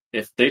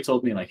 if they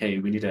told me like, hey,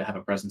 we need to have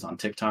a presence on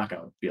TikTok,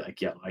 I would be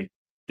like, yeah,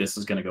 this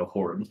is going to go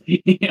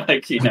horribly.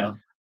 Like, they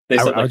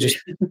said I would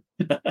just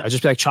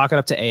be like, chalk it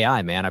up to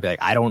AI, man. I'd be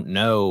like, I don't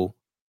know.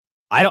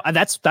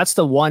 That's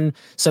the one.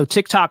 So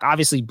TikTok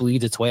obviously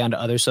bleeds its way onto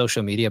other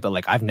social media, but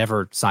like, I've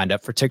never signed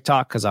up for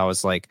TikTok because I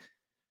was like,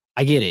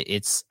 I get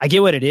it. I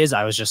get what it is.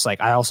 I was just like,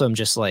 I also am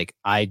just like,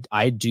 I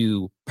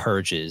do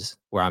purges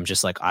where I'm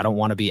just like, I don't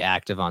want to be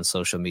active on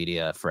social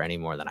media for any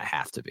more than I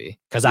have to be.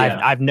 Cause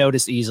I've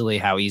noticed easily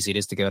how easy it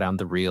is to go down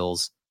the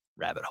Reels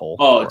rabbit hole.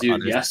 Oh,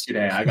 dude,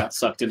 yesterday I got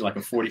sucked into like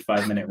a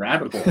 45-minute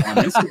rabbit hole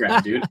on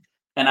Instagram, dude.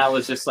 And I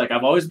was just like,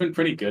 I've always been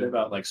pretty good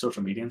about like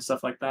social media and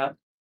stuff like that.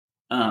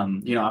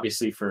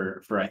 Obviously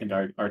for I think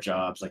our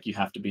jobs, like you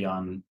have to be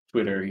on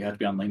Twitter, you have to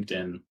be on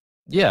LinkedIn.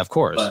 Yeah, of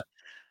course. But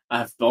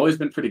I've always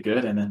been pretty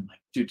good. And then like,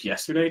 dude,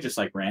 yesterday, just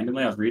like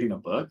randomly, I was reading a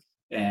book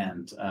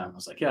and I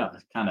was like, yeah, I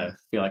kind of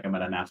feel like I'm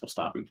at a natural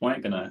stopping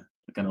point. Gonna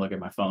look at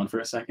my phone for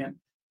a second.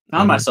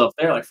 Found myself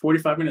there like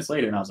 45 minutes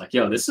later. And I was like,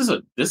 yo, this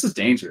is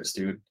dangerous,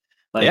 dude.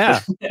 Like,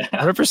 yeah,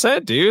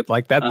 100%, dude.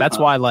 Like that. That's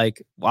why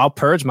like I'll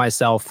purge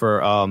myself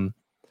for,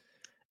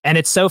 and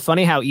it's so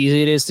funny how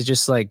easy it is to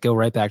just like go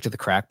right back to the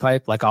crack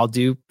pipe. Like I'll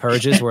do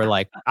purges where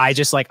like, I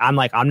just like, I'm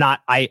not,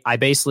 I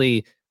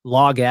basically,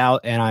 log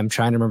out and I'm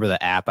trying to remember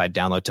the app I'd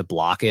download to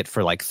block it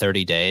for like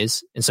 30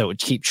 days. And so it would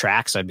keep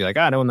track. So I'd be like,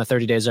 oh, I know when the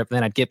 30 days are up. And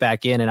then I'd get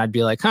back in and I'd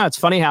be like, it's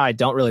funny how I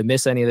don't really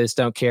miss any of this,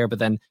 don't care. But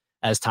then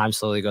as time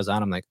slowly goes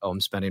on, I'm like, I'm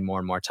spending more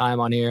and more time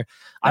on here.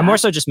 I more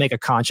so just make a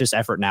conscious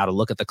effort now to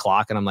look at the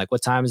clock and I'm like,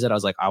 what time is it? I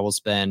was like, I will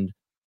spend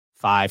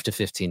 5 to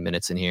 15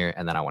 minutes in here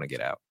and then I want to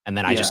get out. And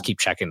then I just keep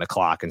checking the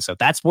clock. And so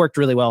that's worked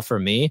really well for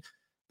me.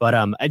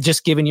 But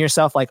just giving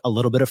yourself like a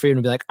little bit of freedom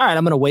to be like, all right,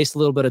 I'm going to waste a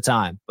little bit of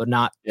time, but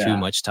not too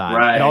much time.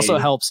 Right. It also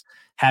helps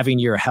having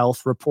your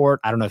health report.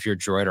 I don't know if you're a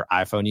Droid or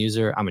iPhone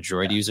user. I'm a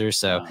Droid user.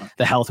 So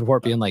the health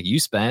report being like, you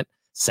spent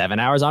 7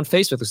 hours on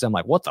Facebook. So I'm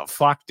like, what the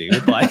fuck,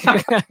 dude? Like,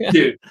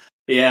 dude.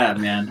 Yeah,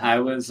 man. I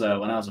was,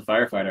 when I was a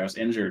firefighter, I was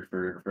injured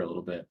for a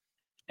little bit.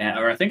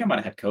 Or I think I might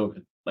have had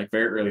COVID, like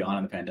very early on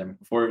in the pandemic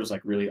before it was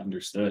like really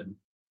understood.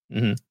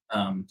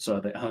 Mm-hmm.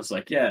 So I was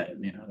like, they're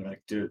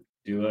like,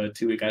 do a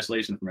 2-week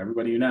isolation from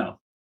everybody you know.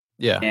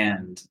 Yeah.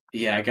 And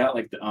I got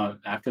like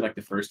after like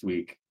the first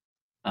week,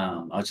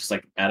 I was just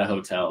like at a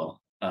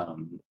hotel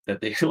that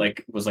they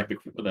like was like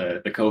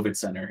the COVID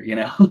center, you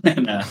know.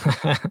 And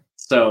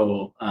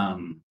so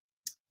I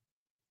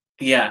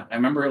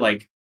remember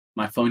like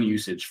my phone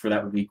usage for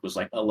that week was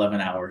like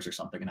 11 hours or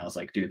something, and I was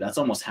like, dude, that's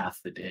almost half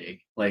the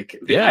day. Like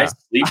I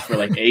sleep for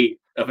like 8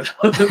 of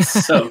those.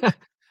 So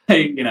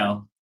I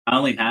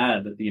only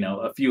had,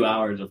 a few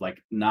hours of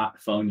like not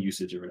phone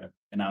usage or whatever.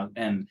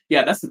 And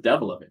that's the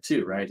devil of it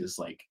too, right? Is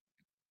like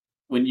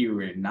when you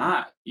were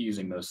not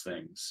using those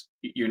things,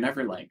 you're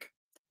never like,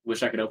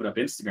 wish I could open up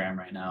Instagram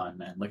right now and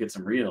then look at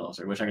some reels,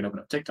 or wish I could open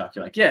up TikTok.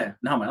 You're like,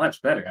 no, my life's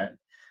better. I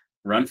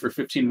run for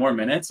 15 more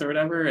minutes or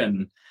whatever.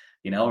 And,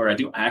 or I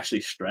do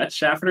actually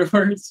stretch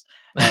afterwards.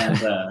 And,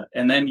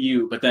 then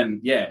you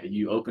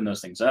open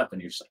those things up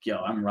and you're just like,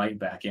 I'm right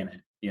back in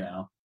it,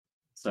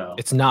 So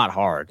it's not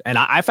hard. And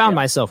I found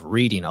myself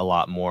reading a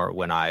lot more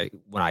when I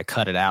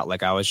cut it out.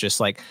 Like I was just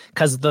like,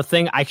 because the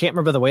thing, I can't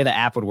remember the way the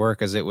app would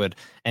work, is it would,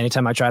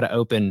 anytime I try to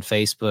open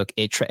Facebook,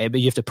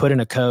 you have to put in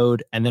a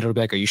code and then it'll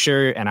be like, are you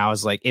sure? And I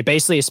was like, it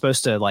basically is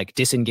supposed to like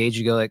disengage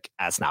you, go like,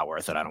 that's not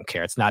worth it. I don't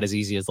care. It's not as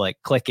easy as like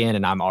click in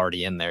and I'm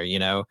already in there,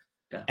 Yeah.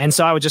 And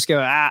so I would just go,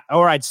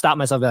 or I'd stop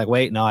myself and be like,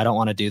 wait, no, I don't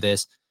want to do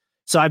this.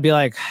 So I'd be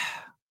like,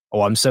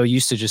 I'm so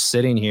used to just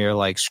sitting here,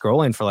 like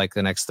scrolling for like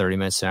the next 30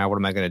 minutes. Now, what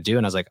am I going to do?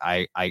 And I was like,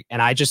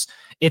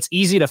 it's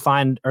easy to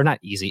find, or not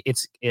easy.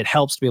 It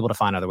helps to be able to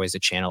find other ways to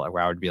channel it,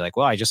 where I would be like,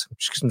 well, I'm just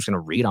going to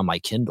read on my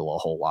Kindle a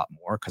whole lot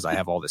more because I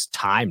have all this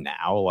time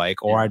now.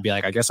 Like, or I'd be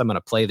like, I guess I'm going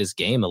to play this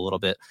game a little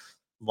bit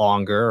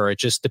longer, or it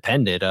just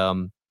depended.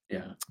 But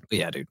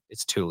yeah, dude,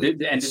 it's totally.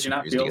 Did you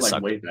not feel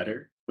like way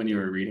better when you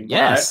were reading?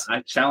 Yes.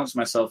 I challenged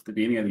myself at the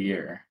beginning of the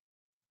year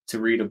to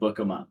read a book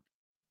a month,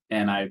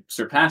 and I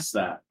surpassed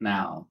that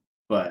now.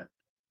 But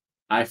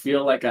I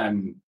feel like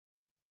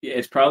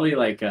it's probably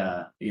like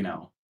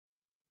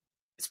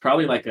it's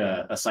probably like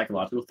a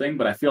psychological thing,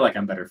 but I feel like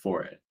I'm better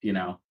for it, I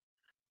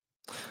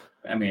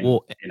mean,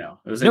 it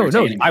was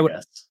entertaining,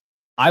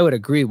 I would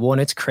agree. Well,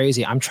 and it's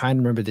crazy. I'm trying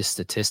to remember this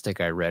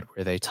statistic I read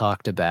where they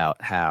talked about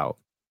how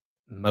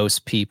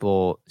most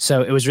people,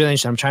 so it was really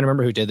interesting. I'm trying to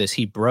remember who did this.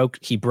 He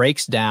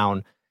breaks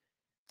down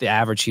the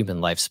average human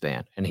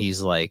lifespan, and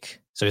he's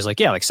like,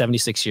 like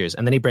 76 years.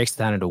 And then he breaks it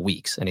down into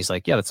weeks. And he's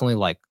like, that's only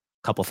like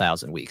couple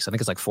thousand weeks. I think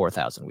it's like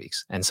 4,000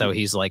 weeks. And so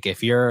he's like,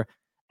 if you're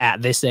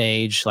at this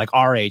age, like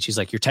our age, he's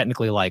like, you're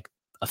technically like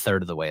a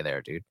third of the way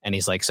there, dude. And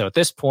he's like, so at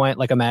this point,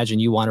 like imagine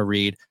you want to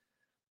read,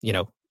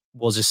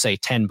 we'll just say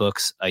 10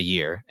 books a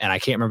year. And I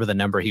can't remember the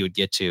number he would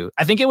get to.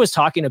 I think it was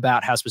talking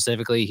about how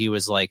specifically he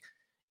was like,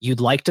 you'd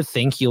like to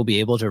think you'll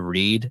be able to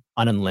read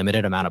an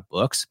unlimited amount of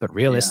books, but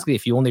realistically,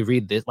 if you only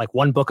read this, like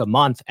one book a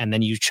month, and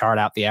then you chart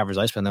out the average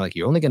lifespan, they're like,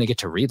 you're only going to get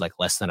to read like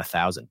less than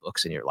 1,000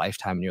 books in your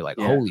lifetime. And you're like,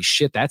 holy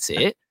shit, that's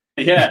it.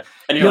 Yeah,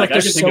 and you're like, I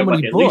can there's think so of many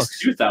like at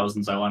books. least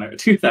 2,000 that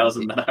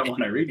I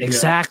want to read.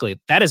 Exactly.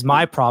 That is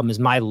my problem. Is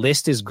my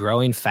list is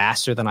growing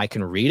faster than I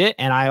can read it,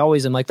 and I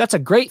always am like, that's a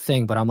great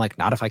thing, but I'm like,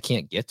 not if I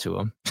can't get to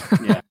them.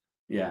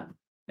 Yeah.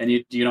 And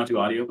you don't do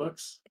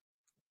audiobooks?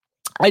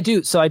 I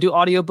do. So I do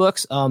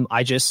audiobooks.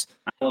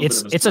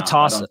 It's a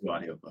toss. I don't do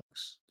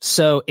audiobooks.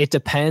 So it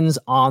depends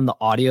on the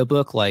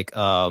audiobook. Like,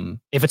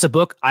 if it's a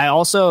book, I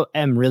also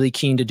am really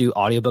keen to do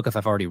audiobook if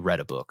I've already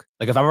read a book.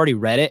 Like if I've already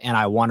read it and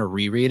I want to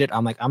reread it,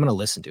 I'm like, I'm going to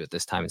listen to it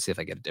this time and see if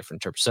I get a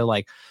different interpretation. So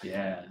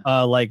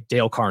like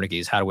Dale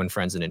Carnegie's How to Win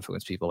Friends and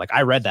Influence People. Like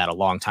I read that a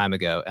long time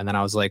ago. And then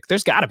I was like,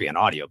 there's gotta be an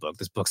audiobook.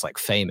 This book's like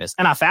famous.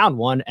 And I found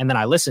one, and then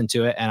I listened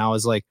to it, and I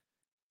was like,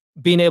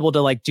 being able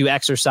to like do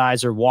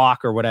exercise or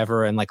walk or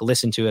whatever and like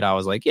listen to it, I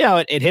was like,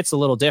 it hits a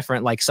little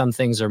different. Like some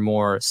things are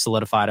more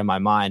solidified in my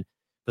mind.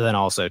 But then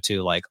also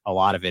too, like a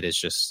lot of it is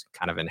just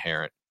kind of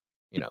inherent.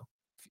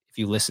 If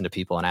you listen to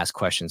people and ask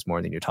questions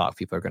more than you talk,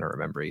 people are going to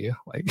remember you.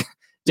 Like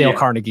Dale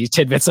Carnegie's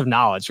Tidbits of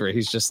Knowledge, where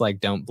he's just like,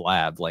 don't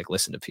blab, like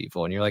listen to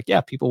people. And you're like,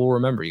 people will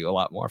remember you a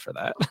lot more for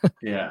that.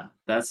 Yeah,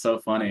 that's so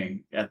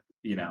funny.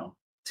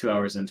 2 2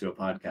 hours into a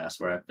podcast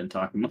where I've been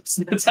talking most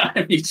of the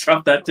time. You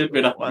drop that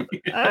tidbit on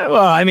me.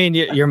 Well, I mean,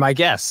 you're my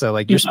guest, so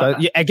like you're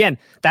supposed. Again,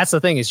 that's the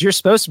thing is you're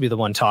supposed to be the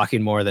one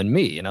talking more than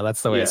me. You know,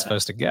 that's the way it's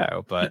supposed to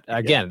go. But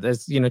again,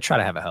 there's try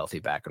to have a healthy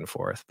back and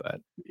forth. But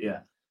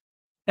yeah.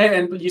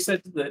 And you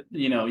said that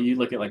you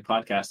look at like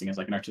podcasting as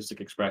like an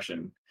artistic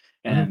expression,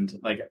 and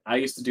like I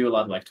used to do a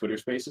lot of like Twitter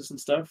Spaces and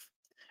stuff.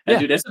 And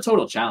dude, it's a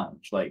total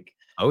challenge. Like,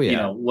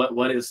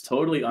 what is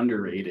totally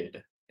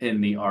underrated in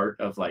the art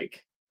of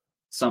like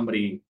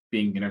somebody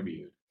being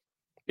interviewed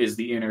is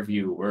the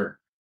interviewer,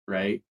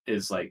 right?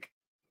 Is like,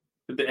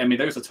 I mean,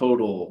 there's a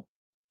total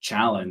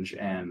challenge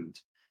and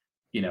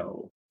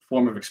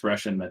form of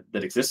expression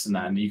that exists in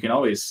that, and you can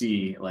always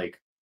see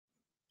like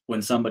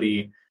when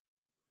somebody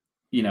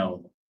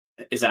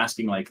is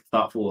asking like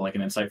thoughtful, like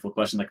an insightful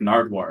question. Like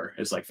Nardwar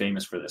is like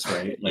famous for this,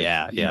 right? Like,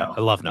 I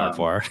love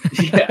Nardwar.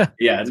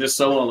 It's just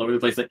so all over the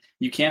place. Like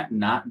you can't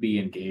not be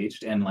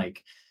engaged, and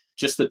like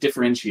just the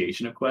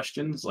differentiation of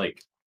questions.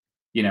 Like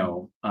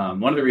one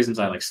of the reasons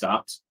I like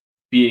stopped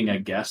being a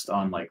guest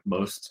on like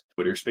most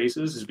Twitter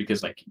Spaces is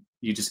because like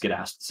you just get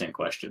asked the same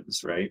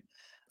questions, right?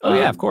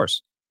 Of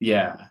course.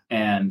 Yeah,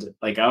 and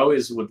like I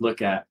always would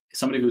look at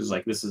somebody who's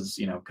like, this is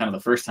kind of the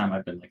first time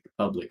I've been like the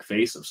public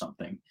face of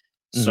something.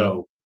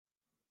 So,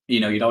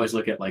 you'd always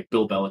look at like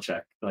Bill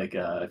Belichick, like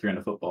if you're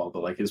into football,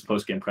 but like his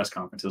post-game press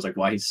conferences, like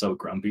why he's so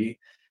grumpy.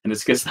 And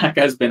it's because that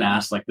guy's been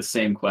asked like the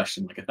same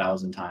question like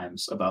 1,000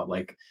 times about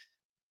like,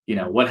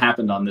 what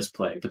happened on this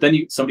play. But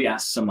then somebody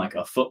asks him like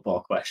a football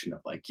question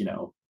of like,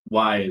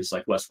 why is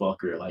like Wes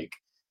Welker like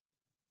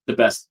the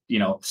best,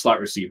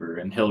 slot receiver?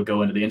 And he'll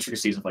go into the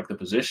intricacies of like the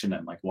position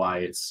and like why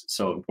it's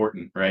so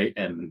important, right?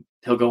 And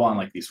he'll go on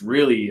like these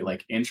really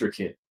like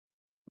intricate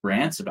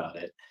rants about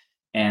it.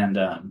 And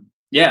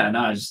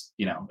I just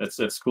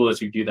it's cool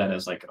that you do that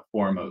as like a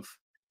form of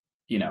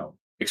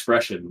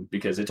expression,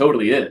 because it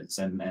totally is,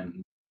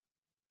 and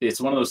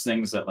it's one of those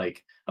things that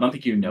like I don't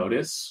think you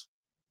notice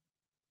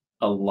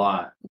a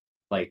lot,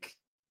 like,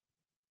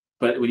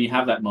 but when you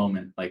have that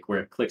moment like where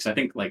it clicks, I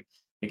think like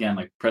again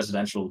like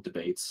presidential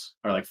debates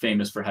are like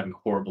famous for having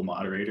horrible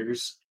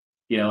moderators,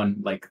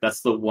 and like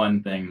that's the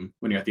one thing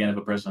when you're at the end of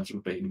a presidential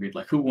debate and read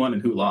like who won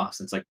and who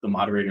lost, it's like the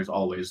moderator's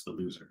always the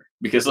loser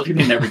because like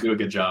they never do a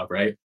good job,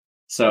 right?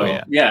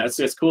 So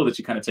it's cool that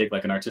you kind of take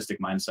like an artistic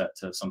mindset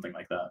to something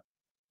like that.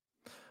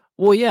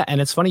 Well, yeah, and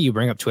it's funny you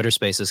bring up Twitter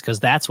Spaces because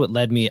that's what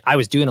led me. I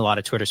was doing a lot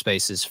of Twitter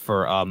Spaces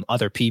for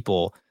other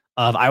people.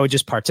 I would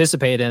just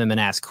participate in them and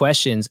ask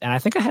questions, and I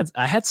think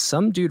I had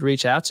some dude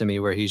reach out to me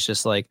where he's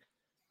just like,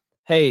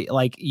 hey,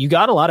 like you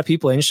got a lot of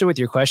people interested with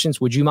your questions.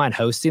 Would you mind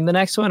hosting the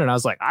next one? And I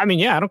was like, I mean,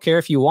 yeah, I don't care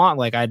if you want.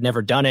 Like I'd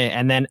never done it.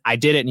 And then I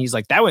did it and he's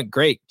like, that went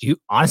great. Do you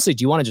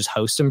want to just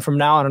host them from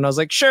now on? And I was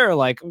like, sure.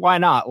 Like, why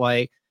not?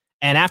 Like,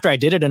 and after I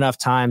did it enough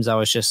times, I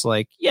was just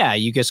like, yeah,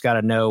 you just got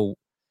to know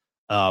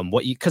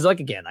because like,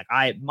 again,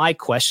 like my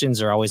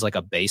questions are always like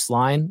a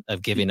baseline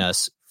of giving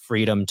us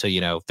freedom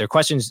to, they're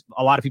questions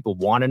a lot of people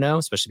want to know,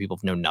 especially people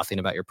who know nothing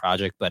about your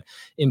project. But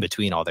in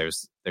between all there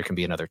can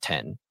be another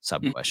 10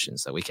 sub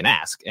questions that we can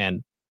ask.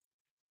 And,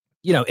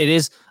 it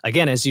is,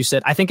 again, as you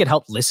said, I think it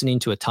helped listening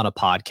to a ton of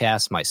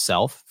podcasts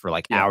myself for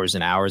like hours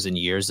and hours and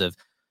years of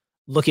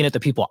looking at the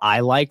people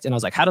I liked. And I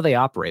was like, how do they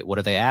operate? What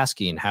are they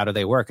asking? How do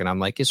they work? And I'm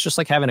like, it's just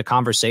like having a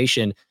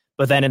conversation.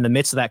 But then in the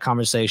midst of that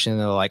conversation,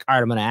 they're like, all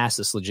right, I'm going to ask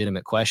this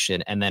legitimate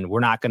question. And then we're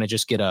not going to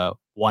just get a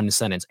one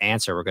sentence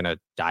answer. We're going to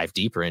dive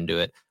deeper into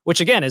it,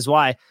 which again is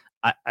why,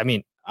 I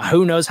mean,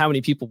 who knows how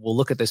many people will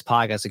look at this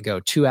podcast and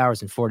go 2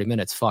 hours and 40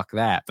 minutes. Fuck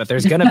that. But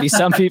there's going to be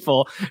some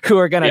people who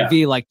are going to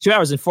be like 2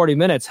 hours and 40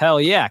 minutes. Hell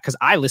yeah. Cause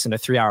I listen to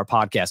 3-hour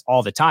podcasts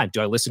all the time.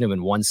 Do I listen to them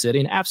in one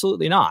sitting?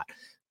 Absolutely not.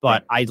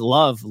 But I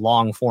love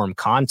long form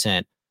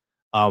content.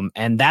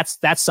 And that's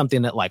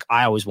something that like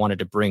I always wanted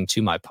to bring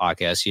to my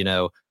podcast.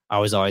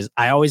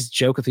 I always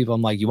joke with people.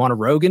 I'm like, you want to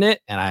Rogan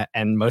it?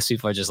 And most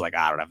people are just like,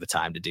 I don't have the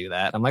time to do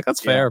that. I'm like,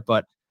 that's fair.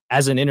 But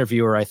as an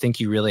interviewer, I think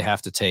you really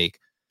have to take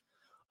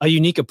a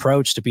unique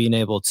approach to being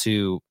able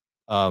to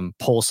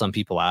pull some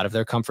people out of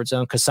their comfort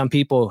zone, because some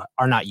people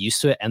are not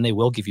used to it and they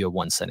will give you a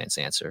one sentence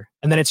answer.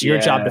 And then it's your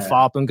job to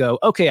follow up and go,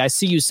 okay, I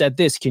see you said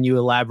this. Can you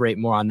elaborate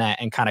more on that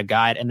and kind of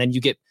guide? And then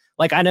you get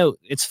like, I know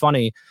it's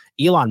funny.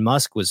 Elon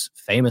Musk was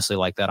famously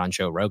like that on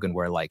Joe Rogan,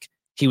 where like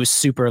he was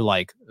super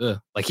like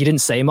he didn't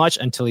say much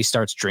until he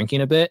starts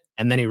drinking a bit.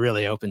 And then he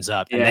really opens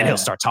up and then he'll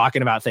start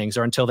talking about things,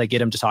 or until they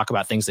get him to talk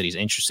about things that he's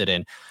interested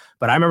in.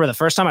 But I remember the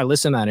first time I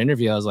listened to that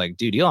interview, I was like,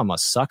 dude, Elon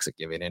Musk sucks at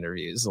giving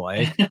interviews.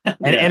 Like,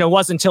 and it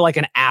wasn't until like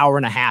an hour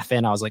and a half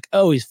in, I was like,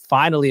 oh, he's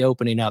finally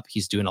opening up.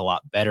 He's doing a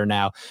lot better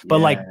now. But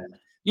like,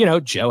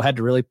 Joe had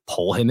to really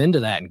pull him into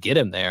that and get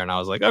him there. And I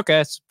was like,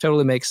 okay, it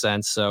totally makes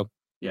sense. So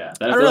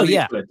that ability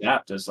to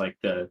adapt is like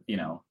the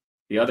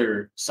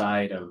other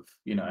side of,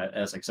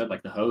 as I said,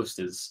 like the host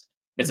is,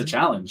 it's a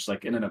challenge,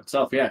 like in and of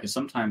itself. Yeah. Cause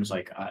sometimes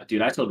like,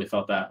 dude, I totally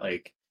felt that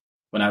like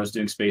when I was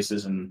doing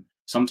spaces, and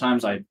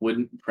sometimes I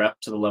wouldn't prep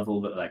to the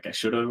level that like I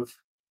should have.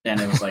 And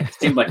it was like, it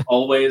seemed like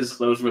always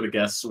those were the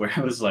guests where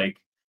it was like,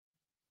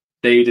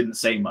 they didn't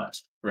say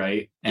much.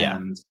 right? Yeah.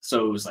 And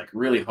so it was like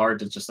really hard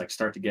to just like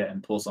start to get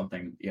and pull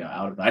something,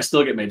 out of it. I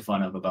still get made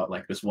fun of about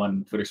like this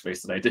one Twitter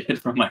space that I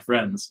did from my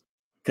friends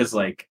because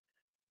like,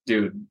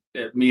 dude,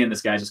 me and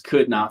this guy just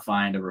could not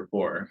find a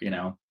rapport.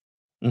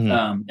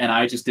 Hmm. And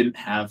I just didn't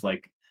have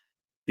like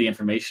the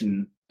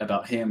information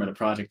about him or the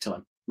project to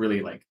like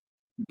really like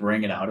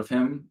bring it out of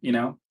him.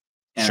 And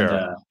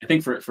Sure. I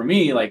think for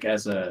me, like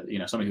as a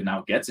somebody who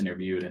now gets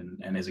interviewed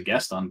and is a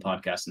guest on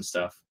podcasts and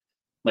stuff,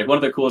 like one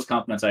of the coolest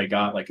compliments I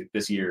got like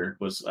this year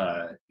was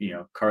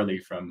Carly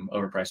from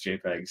Overpriced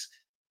JPEGs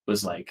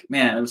was like,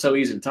 man, it was so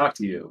easy to talk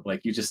to you.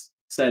 Like you just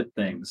said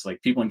things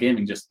like people in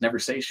gaming just never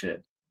say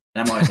shit.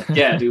 And I'm always like,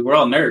 yeah, dude, we're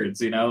all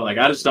nerds. Like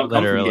I just don't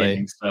come from Literally.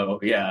 gaming. So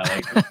yeah,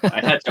 like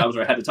I had jobs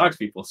where I had to talk to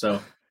people. So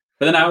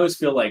but then I always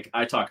feel like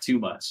I talk too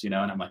much, and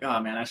I'm like, oh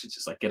man, I should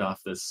just like get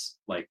off this.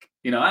 Like,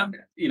 I'm,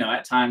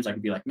 at times I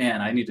could be like, man,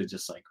 I need to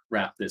just like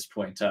wrap this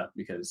point up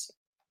because,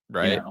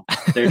 Right.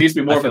 there needs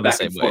to be I more of a feel the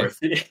back and same way. forth.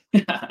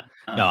 Yeah.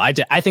 No,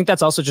 I think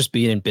that's also just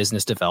being in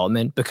business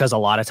development because a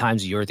lot of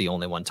times you're the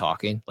only one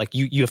talking. Like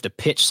you have to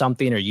pitch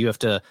something or you have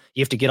to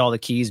get all the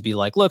keys, be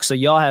like, look, so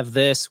y'all have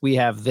this, we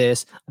have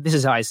this. This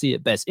is how I see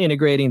it best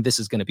integrating. This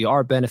is going to be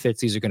our benefits.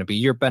 These are going to be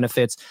your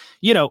benefits.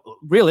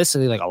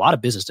 Realistically, like a lot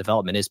of business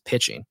development is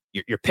pitching.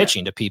 You're Yeah.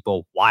 pitching to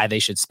people why they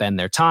should spend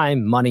their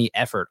time, money,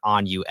 effort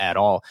on you at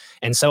all.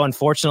 And so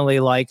unfortunately,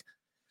 like,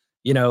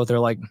 they're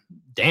like,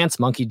 dance,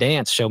 monkey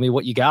dance, show me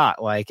what you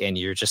got. Like, and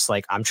you're just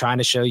like, I'm trying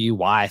to show you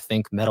why I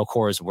think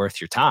MetalCore is worth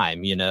your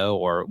time,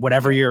 or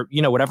whatever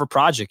whatever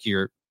project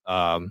you're,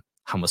 I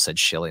almost said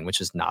shilling,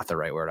 which is not the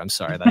right word. I'm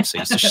sorry that I'm so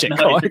used to shit No,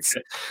 you're coins.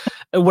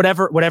 good.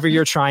 Whatever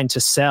you're trying to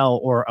sell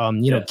or,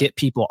 Yeah. get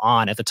people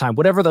on at the time,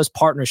 whatever those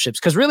partnerships,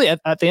 because really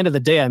at the end of the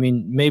day, I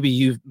mean,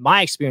 maybe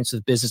my experience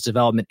with business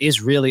development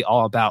is really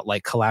all about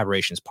like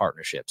collaborations,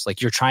 partnerships.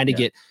 Like you're trying to Yeah.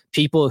 get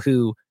people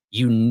who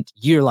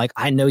you're like,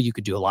 I know you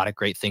could do a lot of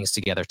great things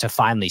together to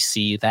finally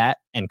see that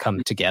and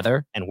come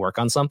together and work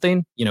on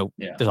something. Yeah.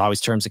 There's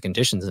always terms and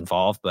conditions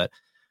involved, but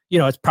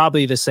it's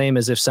probably the same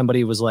as if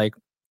somebody was like,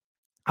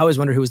 I always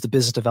wonder who was the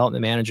business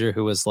development manager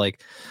who was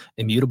like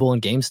immutable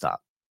in GameStop.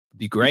 It'd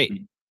be great.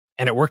 Mhm.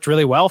 And it worked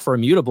really well for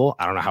Immutable.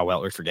 I don't know how well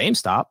it worked for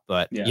GameStop,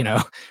 but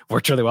Yeah.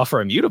 worked really well for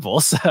Immutable.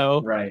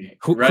 So Right.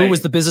 who was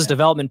Right. the business Yeah.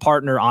 development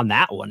partner on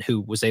that one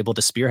who was able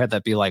to spearhead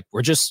that? Be like,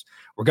 we're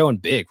going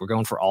big. We're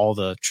going for all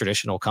the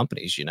traditional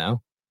companies. Yeah.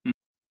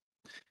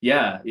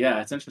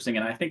 Yeah. It's interesting.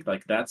 And I think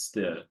like that's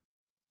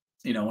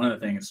one of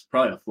the things,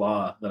 probably a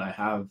flaw that I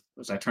have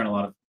is I turn a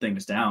lot of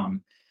things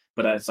down,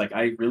 but it's like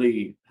I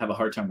really have a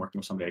hard time working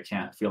with somebody I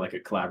can't feel like a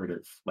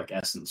collaborative like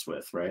essence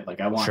with, right?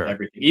 Like I want Sure.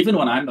 everything, even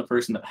when I'm the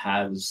person that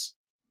has,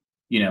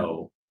 you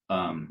know,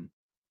 um,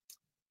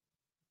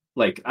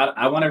 like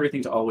I want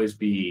everything to always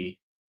be,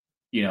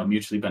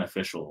 mutually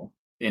beneficial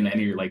in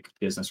any like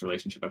business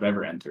relationship I've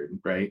ever entered,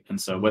 right? And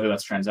so whether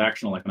that's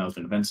transactional, like when I was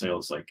in event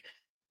sales, like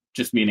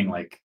just meaning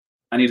like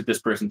I needed this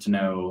person to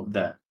know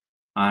that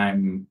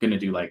I'm gonna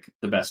do like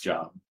the best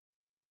job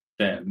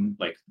than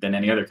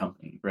any other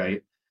company,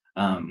 right?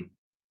 Um,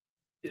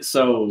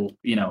 so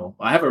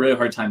I have a really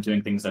hard time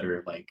doing things that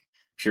are like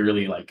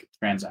purely like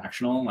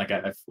transactional. Like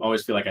I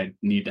always feel like I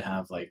need to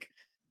have like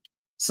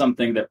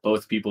something that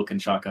both people can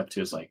chalk up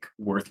to as like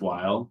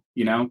worthwhile.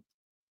 Yeah.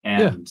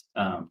 And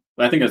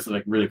but I think that's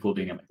like really cool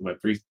being in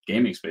like the Web3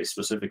 gaming space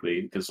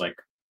specifically because like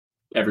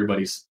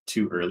everybody's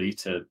too early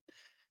to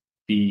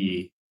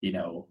be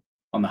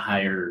on the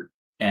higher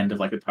end of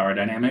like the power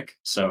dynamic.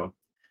 So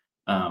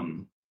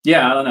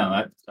yeah, I don't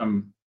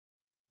know.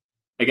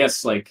 I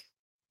guess like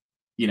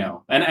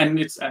and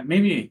it's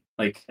maybe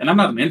like, and I'm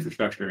not an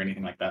infrastructure or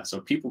anything like that. So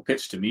people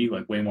pitch to me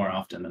like way more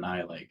often than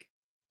I like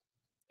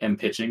am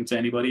pitching to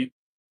anybody.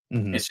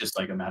 Hmm. It's just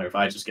like a matter of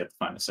I just get the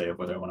final say of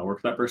whether I want to work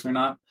with that person or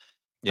not.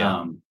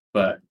 Yeah.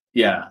 But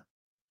yeah,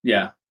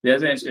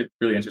 it's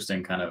really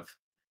interesting kind of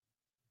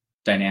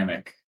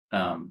dynamic.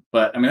 But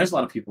I mean, there's a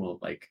lot of people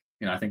like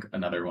I think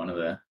another one of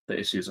the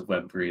issues of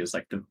Web3 is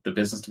like the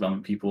business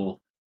development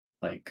people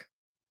like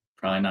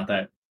probably not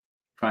that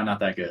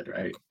good,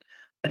 right?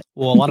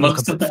 Well, a lot of them come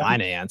Most from of them.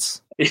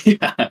 finance.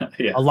 Yeah, A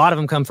yeah. lot of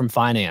them come from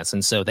finance.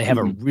 And so they have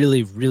a Mhm.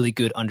 really, really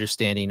good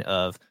understanding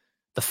of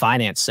the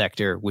finance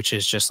sector, which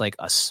is just like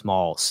a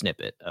small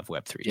snippet of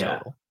Web3 Yeah.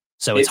 total.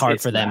 So it's It's hard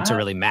it's for them to that.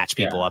 really match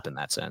people Yeah. up in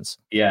that sense.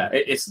 Yeah,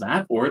 it's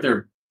that or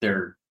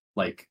they're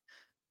like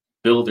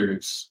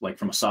builders like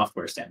from a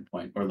software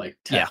standpoint or like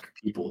Yeah. tech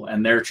people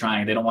and they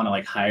don't want to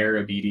like hire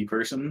a BD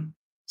person. Yeah.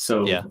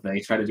 So they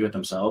try to do it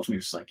themselves and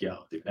you're just like,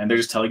 yo, dude. And they're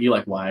just telling you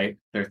like why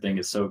their thing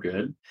is so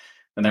good.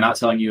 And they're not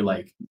telling you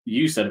like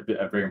you said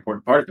a very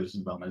important part of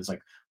business development is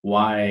like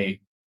why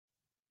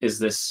is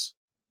this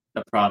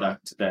a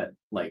product that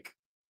like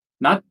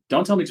not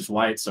don't tell me just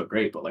why it's so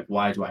great, but like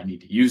why do I need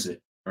to use it?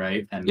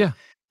 Right. And Yeah.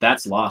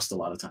 that's lost a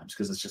lot of times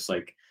because it's just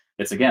like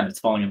it's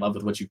falling in love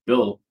with what you've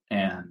built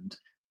and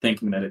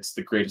thinking that it's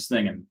the greatest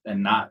thing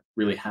and not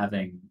really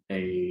having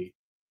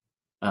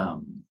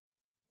um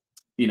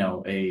you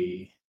know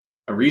a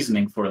a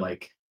reasoning for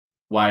like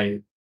why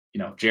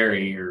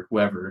Jerry or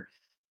whoever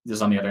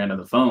is on the other end of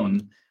the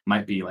phone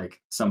might be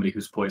like somebody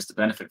who's poised to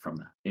benefit from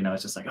that.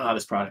 It's just like, oh,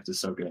 this product is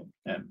so good.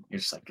 And you're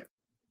just like,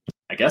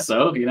 I guess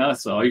so,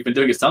 so all you've been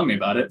doing is telling me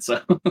about it.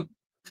 So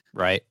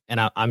right. And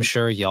I'm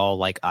sure y'all,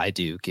 like I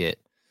do, get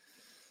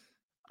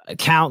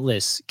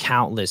countless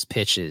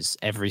pitches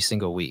every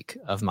single week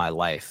of my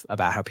life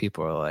about how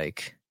people are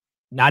like,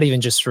 not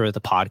even just for the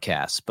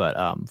podcast, but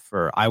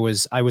I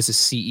was a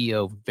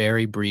CEO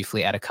very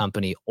briefly at a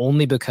company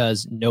only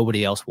because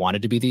nobody else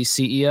wanted to be the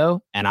CEO.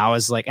 And I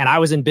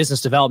was in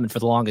business development for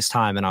the longest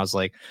time. And I was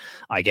like,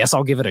 I guess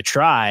I'll give it a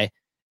try,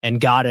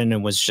 and got in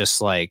and was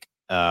just like,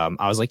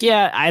 I was like,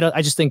 yeah,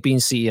 I just think being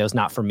CEO is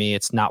not for me.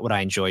 It's not what I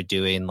enjoy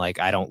doing. Like,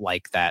 I don't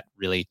like that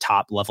really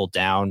top level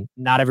down.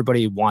 Not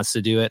everybody wants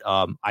to do it.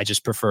 I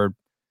just preferred,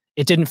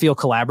 it didn't feel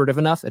collaborative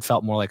enough. It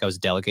felt more like I was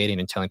delegating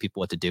and telling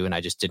people what to do. And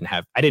I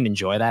didn't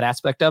enjoy that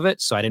aspect of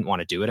it. So I didn't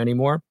want to do it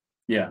anymore.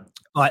 Yeah.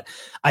 But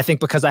I think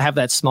because I have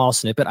that small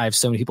snippet, I have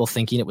so many people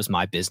thinking it was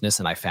my business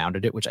and I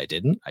founded it, which I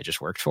didn't. I just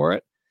worked for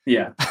it.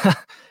 Yeah.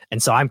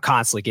 And so I'm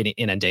constantly getting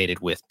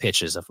inundated with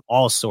pitches of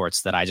all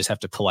sorts that I just have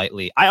to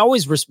politely, I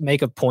always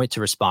make a point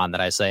to respond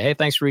that I say, hey,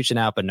 thanks for reaching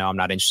out, but no, I'm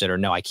not interested, or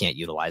no, I can't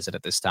utilize it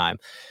at this time.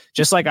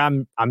 Just like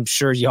I'm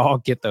sure y'all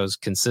get those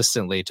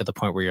consistently to the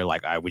point where you're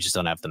like, we just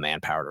don't have the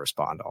manpower to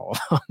respond to all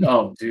of them.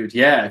 Oh, dude.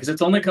 Yeah. Cause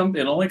it only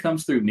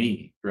comes through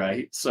me.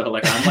 Right. So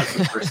like, I'm like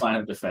the first line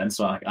of defense.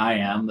 So like, I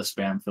am the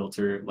spam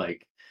filter,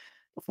 like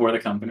for the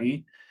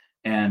company.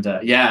 And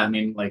yeah, I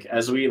mean, like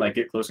as we like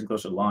get closer and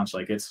closer to launch,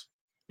 like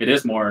it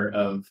is more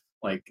of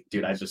like,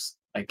 dude,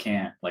 I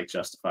can't like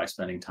justify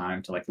spending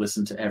time to like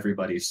listen to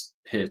everybody's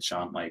pitch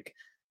on like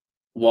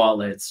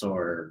wallets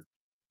or,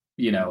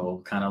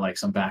 kind of like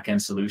some back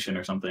end solution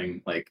or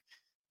something like,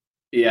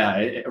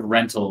 yeah,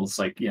 rentals,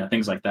 like,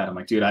 things like that. I'm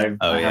like, dude, I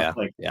have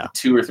like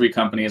 2 or 3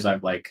 companies I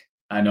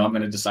know I'm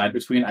going to decide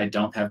between. I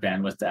don't have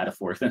bandwidth to add a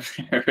fourth in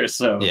there.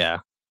 So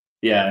yeah.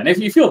 And if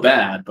you feel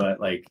bad, but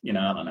like, I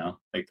don't know,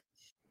 like,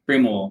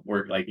 cream will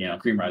work, like,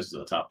 cream rises to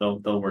the top.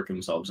 They'll work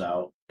themselves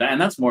out. And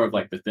that's more of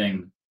like the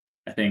thing,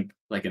 I think,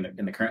 like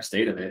in the current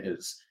state of it,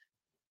 is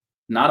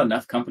not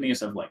enough companies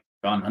have like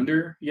gone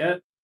under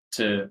yet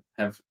to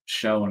have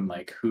shown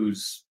like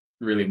who's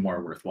really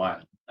more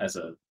worthwhile as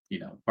a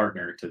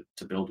partner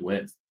to build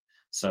with.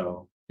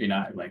 So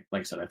like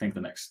I said, I think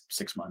the next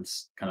 6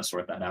 months kind of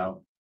sort that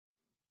out.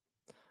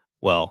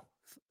 Well,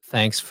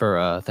 thanks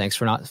for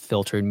not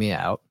filtering me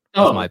out.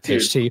 Oh, my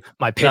pitch to you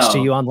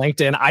on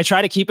LinkedIn. I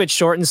try to keep it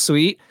short and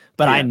sweet,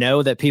 but I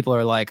know that people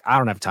are like, I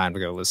don't have time to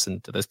go listen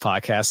to this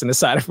podcast and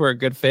decide if we're a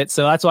good fit.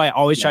 So that's why I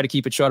always try to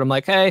keep it short. I'm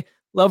like, hey,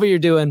 love what you're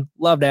doing.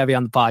 Love to have you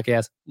on the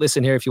podcast.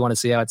 Listen here if you want to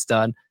see how it's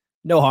done.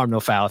 No harm,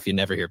 no foul if you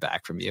never hear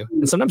back from you.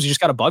 And sometimes you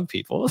just got to bug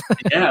people.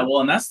 Yeah.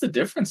 Well, and that's the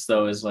difference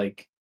though, is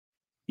like,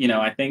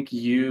 I think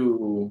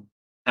you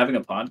having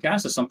a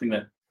podcast is something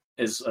that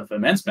is of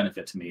immense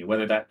benefit to me,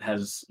 whether that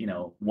has,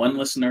 1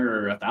 listener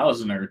or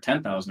 1,000 or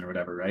 10,000 or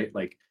whatever, right?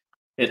 Like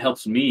it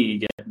helps me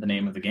get the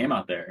name of the game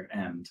out there.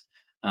 And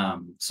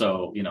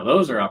so,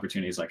 those are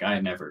opportunities like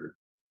I never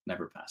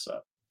pass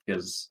up,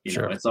 because,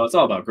 it's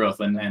all about growth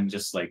and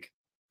just like,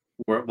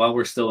 while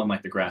we're still in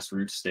like the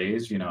grassroots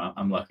stage,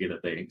 I'm lucky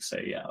that they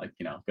say, yeah, like,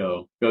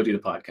 go do the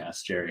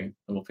podcast, Jerry.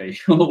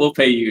 We'll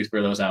pay you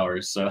for those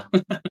hours. So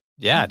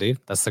yeah, dude,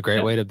 that's the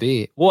great way to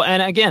be. Well,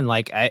 and again,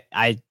 like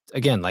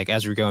like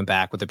as we're going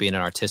back with it being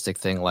an artistic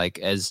thing, like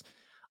as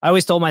I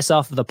always told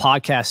myself, if the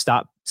podcast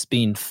stops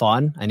being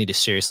fun, I need to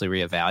seriously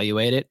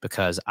reevaluate it,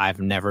 because I've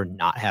never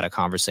not had a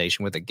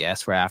conversation with a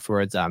guest where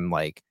afterwards I'm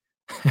like,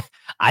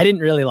 I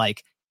didn't really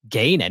like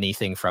gain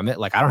anything from it.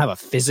 Like I don't have a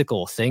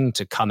physical thing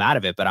to come out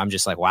of it, but I'm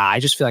just like, wow, I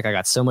just feel like I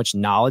got so much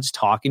knowledge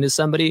talking to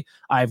somebody.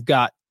 I've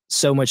got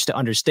so much to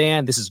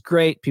understand. This is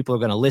great. People are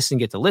going to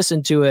get to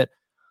listen to it.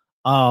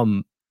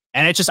 And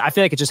I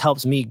feel like it just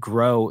helps me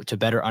grow to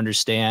better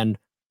understand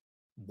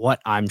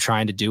what I'm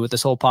trying to do with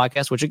this whole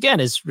podcast, which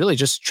again is really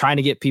just trying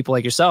to get people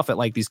like yourself at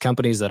like these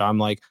companies that I'm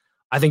like,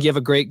 I think you have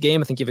a great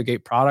game. I think you have a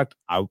great product.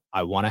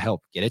 I want to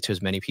help get it to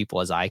as many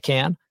people as I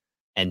can,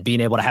 and being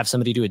able to have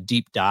somebody do a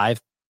deep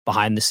dive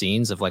behind the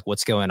scenes of like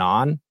what's going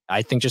on,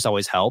 I think just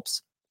always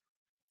helps.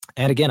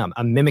 And again,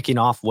 I'm mimicking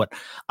off what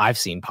I've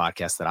seen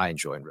podcasts that I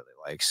enjoy and really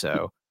like.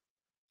 So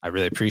I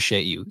really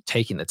appreciate you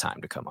taking the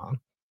time to come on.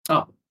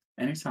 Oh,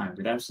 anytime,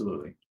 dude.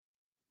 Absolutely.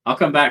 I'll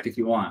come back if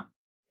you want.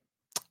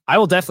 I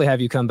will definitely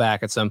have you come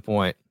back at some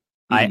point.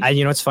 Mm-hmm.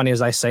 I what's funny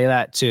is I say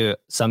that to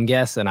some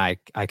guests and I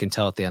can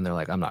tell at the end, they're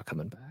like, I'm not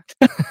coming back.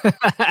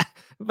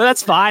 But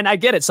that's fine. I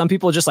get it. Some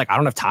people are just like, I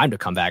don't have time to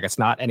come back. It's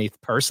not any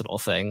personal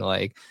thing.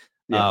 Like,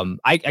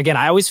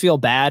 I always feel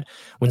bad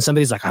when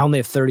somebody's like, I only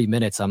have 30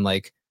 minutes. I'm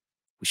like,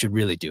 we should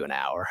really do an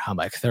hour. I'm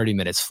like, 30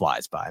 minutes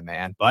flies by,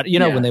 man. But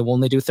when they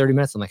only do 30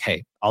 minutes, I'm like,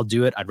 hey, I'll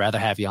do it. I'd rather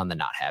have you on than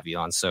not have you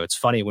on. So it's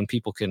funny when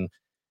people can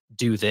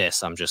do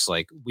this. I'm just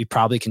like, we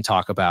probably can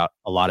talk about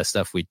a lot of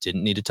stuff we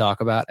didn't need to talk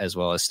about, as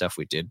well as stuff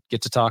we did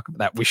get to talk about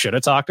that we should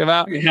have talked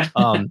about. Yeah.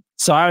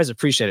 So I always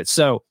appreciate it.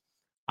 So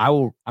I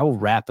will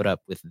wrap it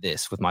up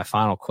with my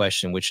final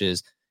question, which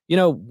is,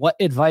 what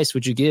advice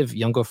would you give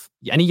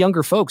any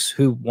younger folks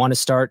who want to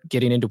start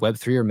getting into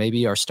Web3 or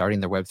maybe are starting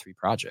their Web3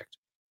 project?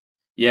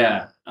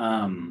 Yeah.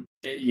 When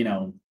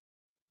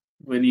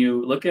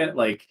you look at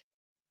like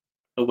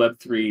a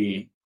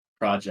Web3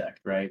 project,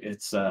 right?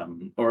 It's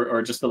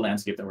or just the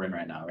landscape that we're in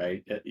right now,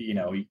 right?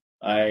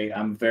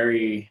 I'm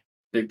very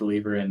big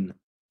believer in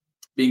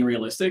being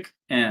realistic,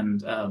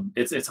 and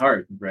it's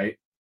hard, right?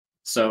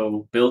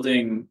 So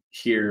building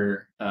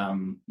here,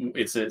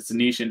 it's a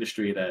niche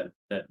industry that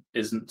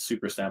isn't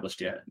super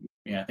established yet.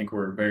 I think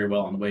we're very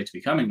well on the way to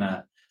becoming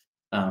that.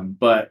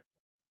 But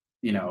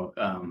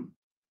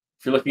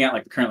if you're looking at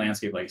like the current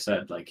landscape, like I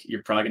said, like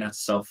you're probably gonna have to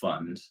self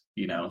fund.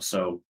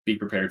 So be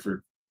prepared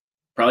for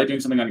probably doing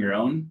something on your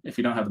own if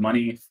you don't have the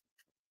money,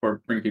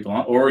 or bring people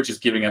on, or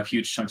just giving up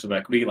huge chunks of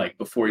equity like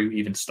before you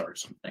even start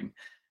something,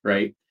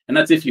 right? And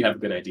that's if you have a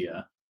good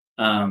idea.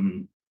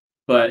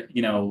 But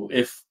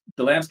if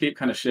the landscape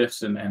kind of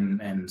shifts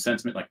and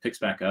sentiment like picks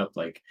back up,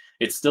 like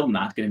it's still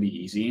not going to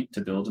be easy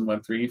to build in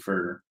Web3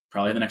 for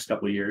probably the next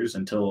couple of years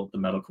until the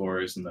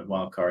MetalCore's and the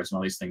wildcards and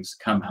all these things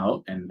come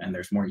out, and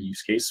there's more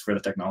use case for the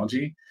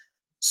technology.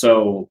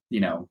 So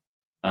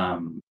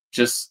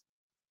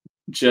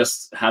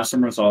just have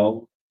some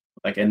resolve,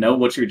 like, and know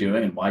what you're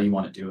doing and why you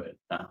want to do it,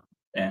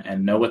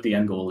 and know what the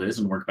end goal is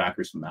and work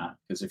backwards from that.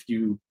 Because if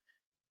you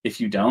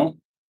don't,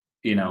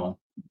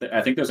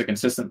 I think there's a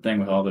consistent thing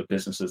with all the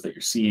businesses that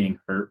you're seeing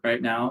hurt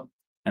right now,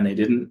 and they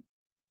didn't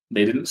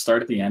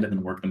start at the end and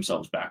then work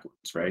themselves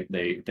backwards, right?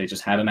 They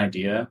just had an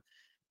idea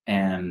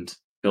and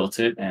built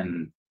it,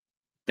 and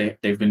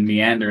they've been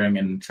meandering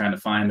and trying to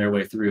find their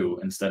way through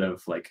instead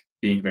of like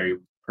being very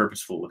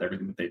purposeful with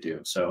everything that they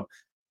do. So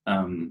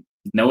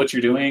know what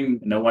you're doing,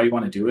 know why you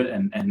want to do it,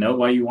 and know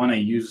why you want to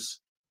use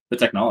the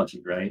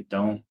technology, right?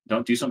 Don't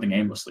do something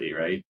aimlessly,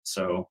 right?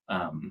 So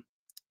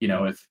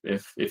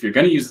if you're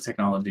going to use the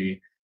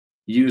technology,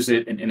 use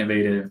it in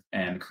innovative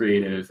and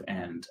creative,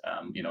 and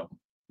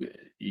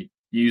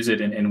use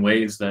it in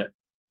ways that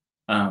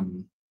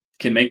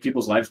can make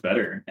people's lives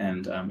better.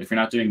 And if you're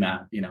not doing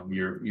that,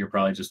 you're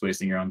probably just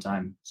wasting your own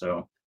time.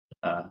 So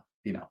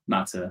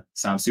not to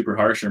sound super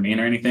harsh or mean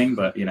or anything,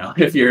 but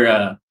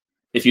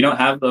if you don't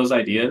have those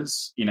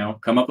ideas,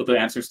 come up with the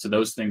answers to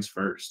those things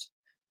first,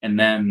 and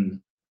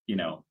then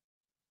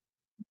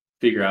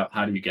figure out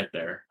how do you get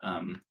there.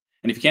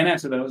 And if you can't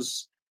answer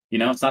those,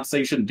 it's not to say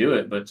you shouldn't do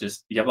it, but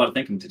just you have a lot of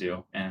thinking to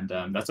do, and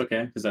that's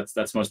okay, because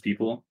that's most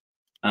people.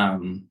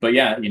 But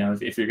yeah,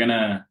 if you're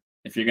gonna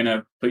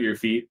put your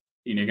feet,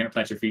 you're gonna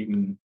plant your feet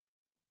in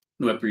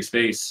the Web3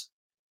 space,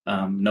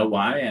 know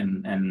why,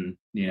 and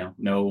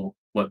know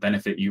what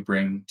benefit you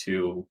bring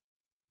to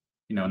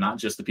not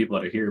just the people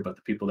that are here, but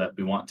the people that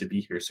we want to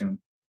be here soon.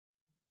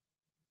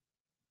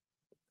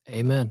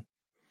 Amen.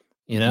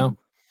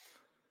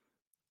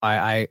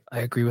 I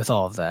agree with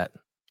all of that.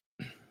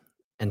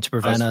 And to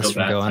prevent us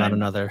from going on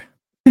another,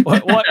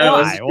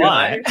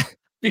 why?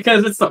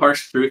 Because it's the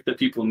harsh truth that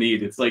people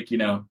need. It's like,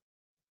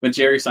 when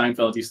Jerry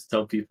Seinfeld used to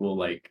tell people,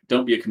 like,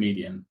 don't be a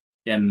comedian.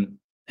 And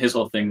his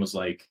whole thing was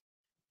like,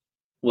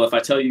 well, if I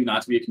tell you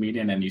not to be a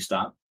comedian and you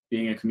stop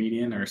being a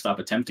comedian or stop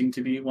attempting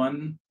to be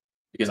one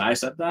because I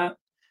said that,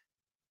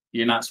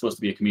 you're not supposed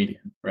to be a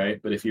comedian, right?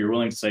 But if you're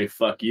willing to say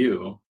fuck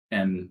you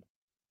and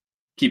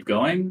keep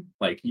going,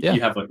 like you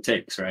have what it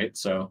takes, right?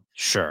 So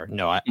sure,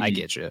 no, I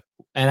get you,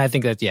 and I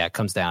think that it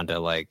comes down to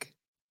like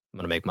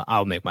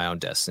I'll make my own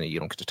destiny. You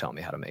don't get to tell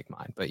me how to make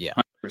mine, but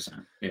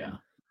 100%, yeah.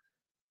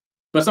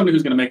 But somebody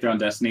who's going to make their own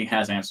destiny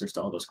has answers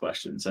to all those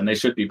questions, and they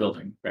should be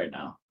building right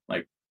now.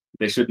 Like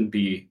they shouldn't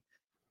be,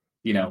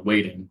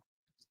 waiting.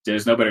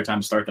 There's no better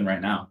time to start than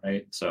right now,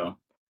 right? So.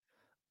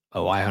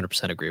 Oh, I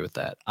 100% agree with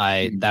that.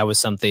 That was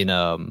something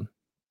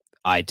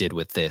I did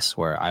with this,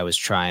 where I was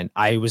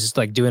just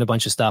like doing a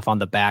bunch of stuff on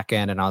the back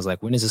end, and I was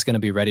like, when is this going to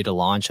be ready to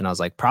launch? And I was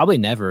like, probably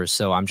never.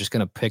 So I'm just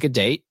going to pick a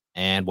date,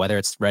 and whether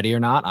it's ready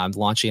or not, I'm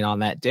launching on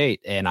that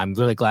date. And I'm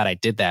really glad I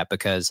did that,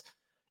 because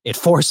it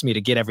forced me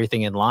to get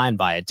everything in line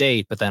by a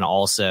date. But then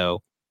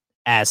also,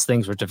 as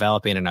things were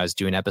developing and I was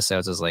doing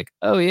episodes, I was like,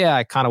 oh yeah,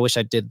 I kind of wish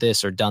I did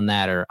this or done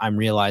that, or I'm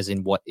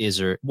realizing what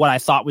I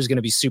thought was going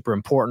to be super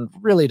important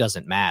really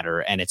doesn't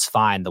matter, and it's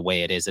fine the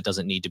way it is. It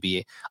doesn't need to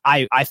be.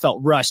 I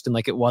felt rushed and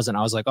like it wasn't.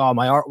 I was like, oh,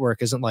 my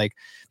artwork isn't like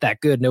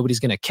that good.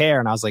 Nobody's going to care.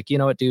 And I was like, you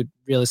know what, dude?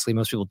 Realistically,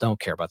 most people don't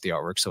care about the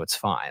artwork, so it's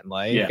fine.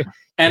 Like, yeah.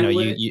 And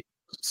you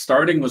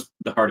starting was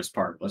the hardest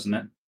part, wasn't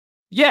it?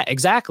 Yeah,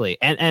 exactly.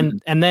 And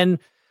then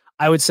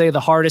I would say the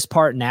hardest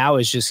part now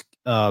is just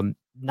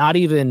not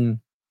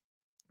even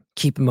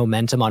keeping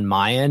momentum on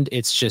my end.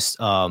 It's just,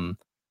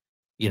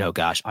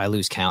 gosh, I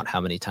lose count how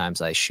many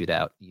times I shoot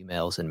out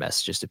emails and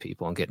messages to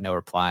people and get no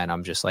reply. And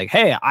I'm just like,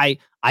 hey, I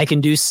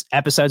can do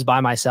episodes by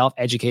myself,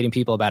 educating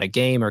people about a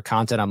game or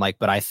content. I'm like,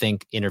 but I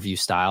think interview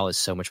style is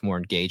so much more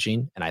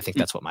engaging. And I think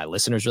that's what my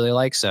listeners really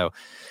like. So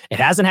it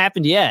hasn't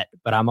happened yet,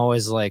 but I'm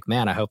always like,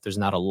 man, I hope there's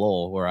not a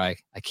lull where I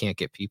can't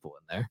get people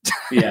in there.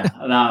 Yeah,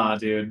 no,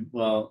 dude.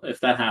 Well,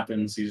 if that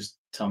happens, you just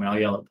tell me. I'll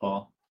yell at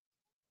Paul.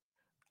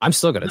 I'm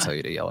still going to tell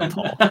you to yell at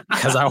Paul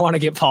because I want to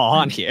get Paul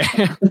on here.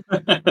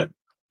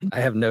 I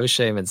have no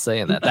shame in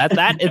saying that.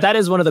 That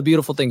is one of the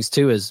beautiful things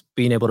too, is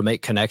being able to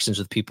make connections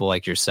with people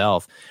like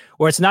yourself,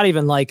 where it's not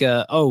even like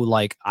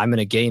like I'm going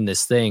to gain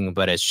this thing,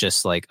 but it's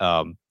just like,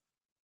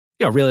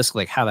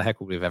 realistically, like, how the heck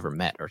would we have ever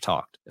met or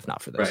talked if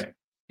not for this? Right.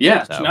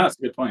 Yeah. So No, that's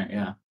a good point.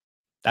 Yeah.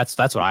 that's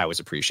what I always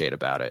appreciate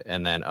about it.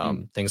 And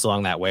then things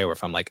along that way, where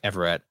if I'm like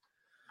ever at,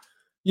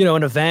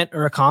 an event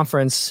or a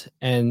conference,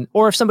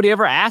 or if somebody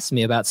ever asked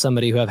me about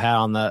somebody who I've had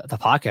on the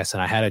podcast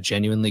and I had a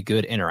genuinely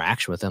good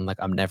interaction with them, like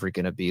I'm never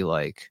going to be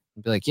like,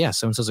 yeah,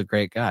 so-and-so's a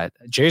great guy.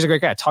 Jerry's a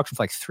great guy. I talked to him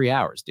for like 3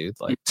 hours, dude.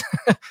 Like,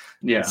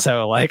 yeah.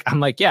 So like,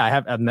 I'm like, yeah, I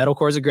have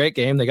MetalCore's a great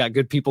game. They got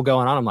good people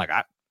going on. I'm like,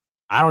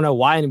 I don't know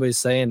why anybody's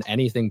saying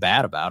anything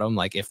bad about them.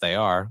 Like if they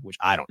are, which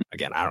I don't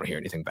hear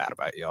anything bad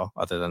about y'all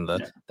other than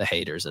the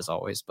haters as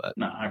always, but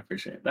no, I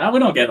appreciate that. We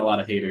don't get a lot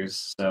of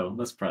haters, so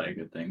that's probably a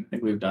good thing. I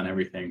think we've done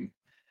everything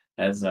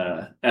as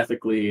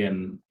ethically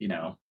and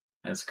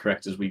as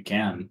correct as we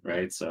can,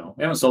 right? So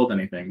we haven't sold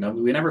anything. No,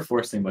 we never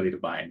forced anybody to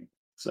buy anything.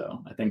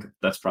 So I think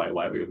that's probably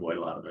why we avoid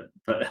a lot of it.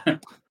 But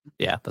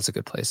yeah, that's a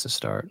good place to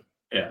start.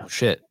 Yeah. Oh,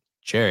 shit,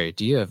 Jerry,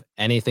 do you have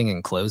anything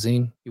in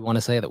closing you want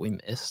to say that we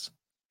missed?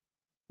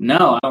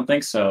 No, I don't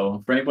think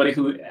so. For anybody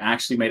who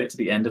actually made it to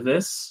the end of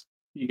this,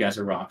 you guys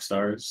are rock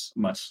stars.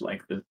 Much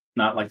like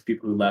not like the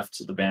people who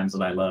left the bands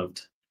that I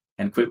loved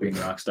and quit being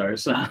rock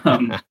stars.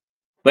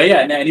 But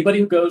yeah, now anybody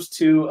who goes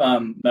to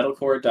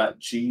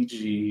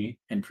metalcore.gg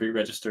and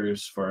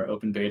pre-registers for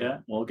open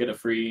beta will get a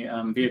free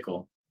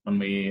vehicle when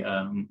we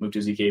move to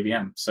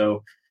ZKVM.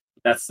 So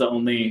that's the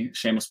only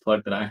shameless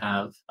plug that I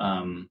have.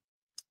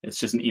 It's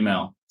just an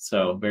email,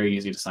 so very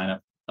easy to sign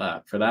up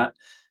for that.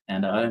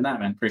 And other than that,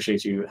 man,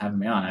 appreciate you having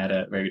me on. I had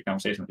a very good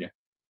conversation with you.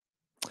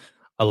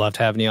 I loved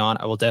having you on.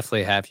 I will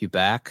definitely have you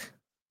back.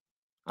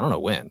 I don't know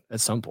when, at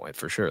some point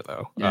for sure,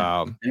 though.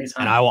 Yeah,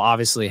 and I will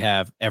obviously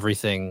have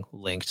everything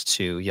linked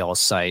to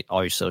y'all's site,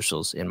 all your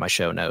socials in my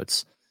show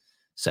notes,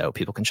 so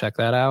people can check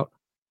that out.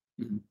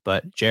 Mm-hmm.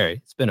 But Jerry,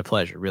 it's been a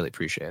pleasure. Really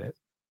appreciate it.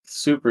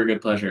 Super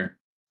good pleasure.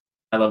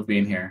 I love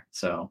being here.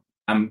 So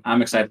I'm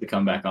excited to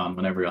come back on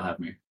whenever you'll have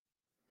me.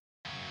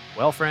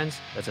 Well, friends,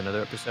 that's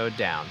another episode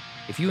down.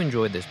 If you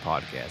enjoyed this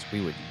podcast,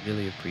 we would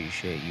really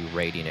appreciate you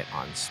rating it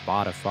on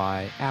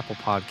Spotify, Apple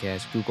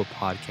Podcasts, Google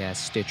Podcasts,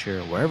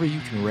 Stitcher, wherever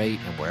you can rate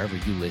and wherever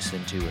you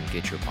listen to and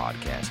get your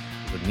podcast.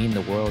 It would mean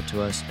the world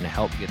to us and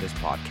help get this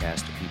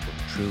podcast to people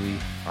who truly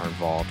are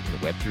involved in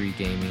Web3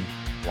 gaming,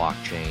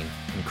 blockchain,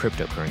 and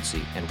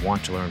cryptocurrency and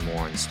want to learn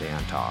more and stay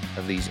on top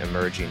of these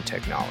emerging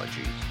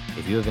technologies.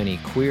 If you have any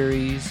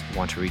queries,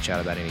 want to reach out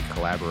about any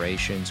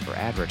collaborations or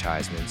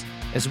advertisements,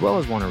 as well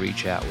as want to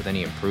reach out with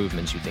any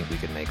improvements you think we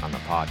could make on the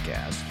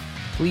podcast,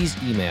 please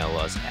email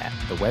us at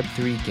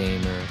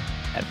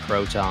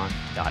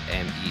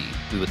theweb3gamer@proton.me.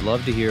 We would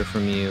love to hear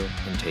from you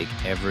and take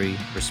every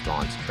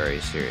response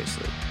very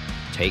seriously.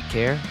 Take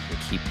care and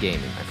keep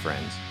gaming, my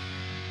friends.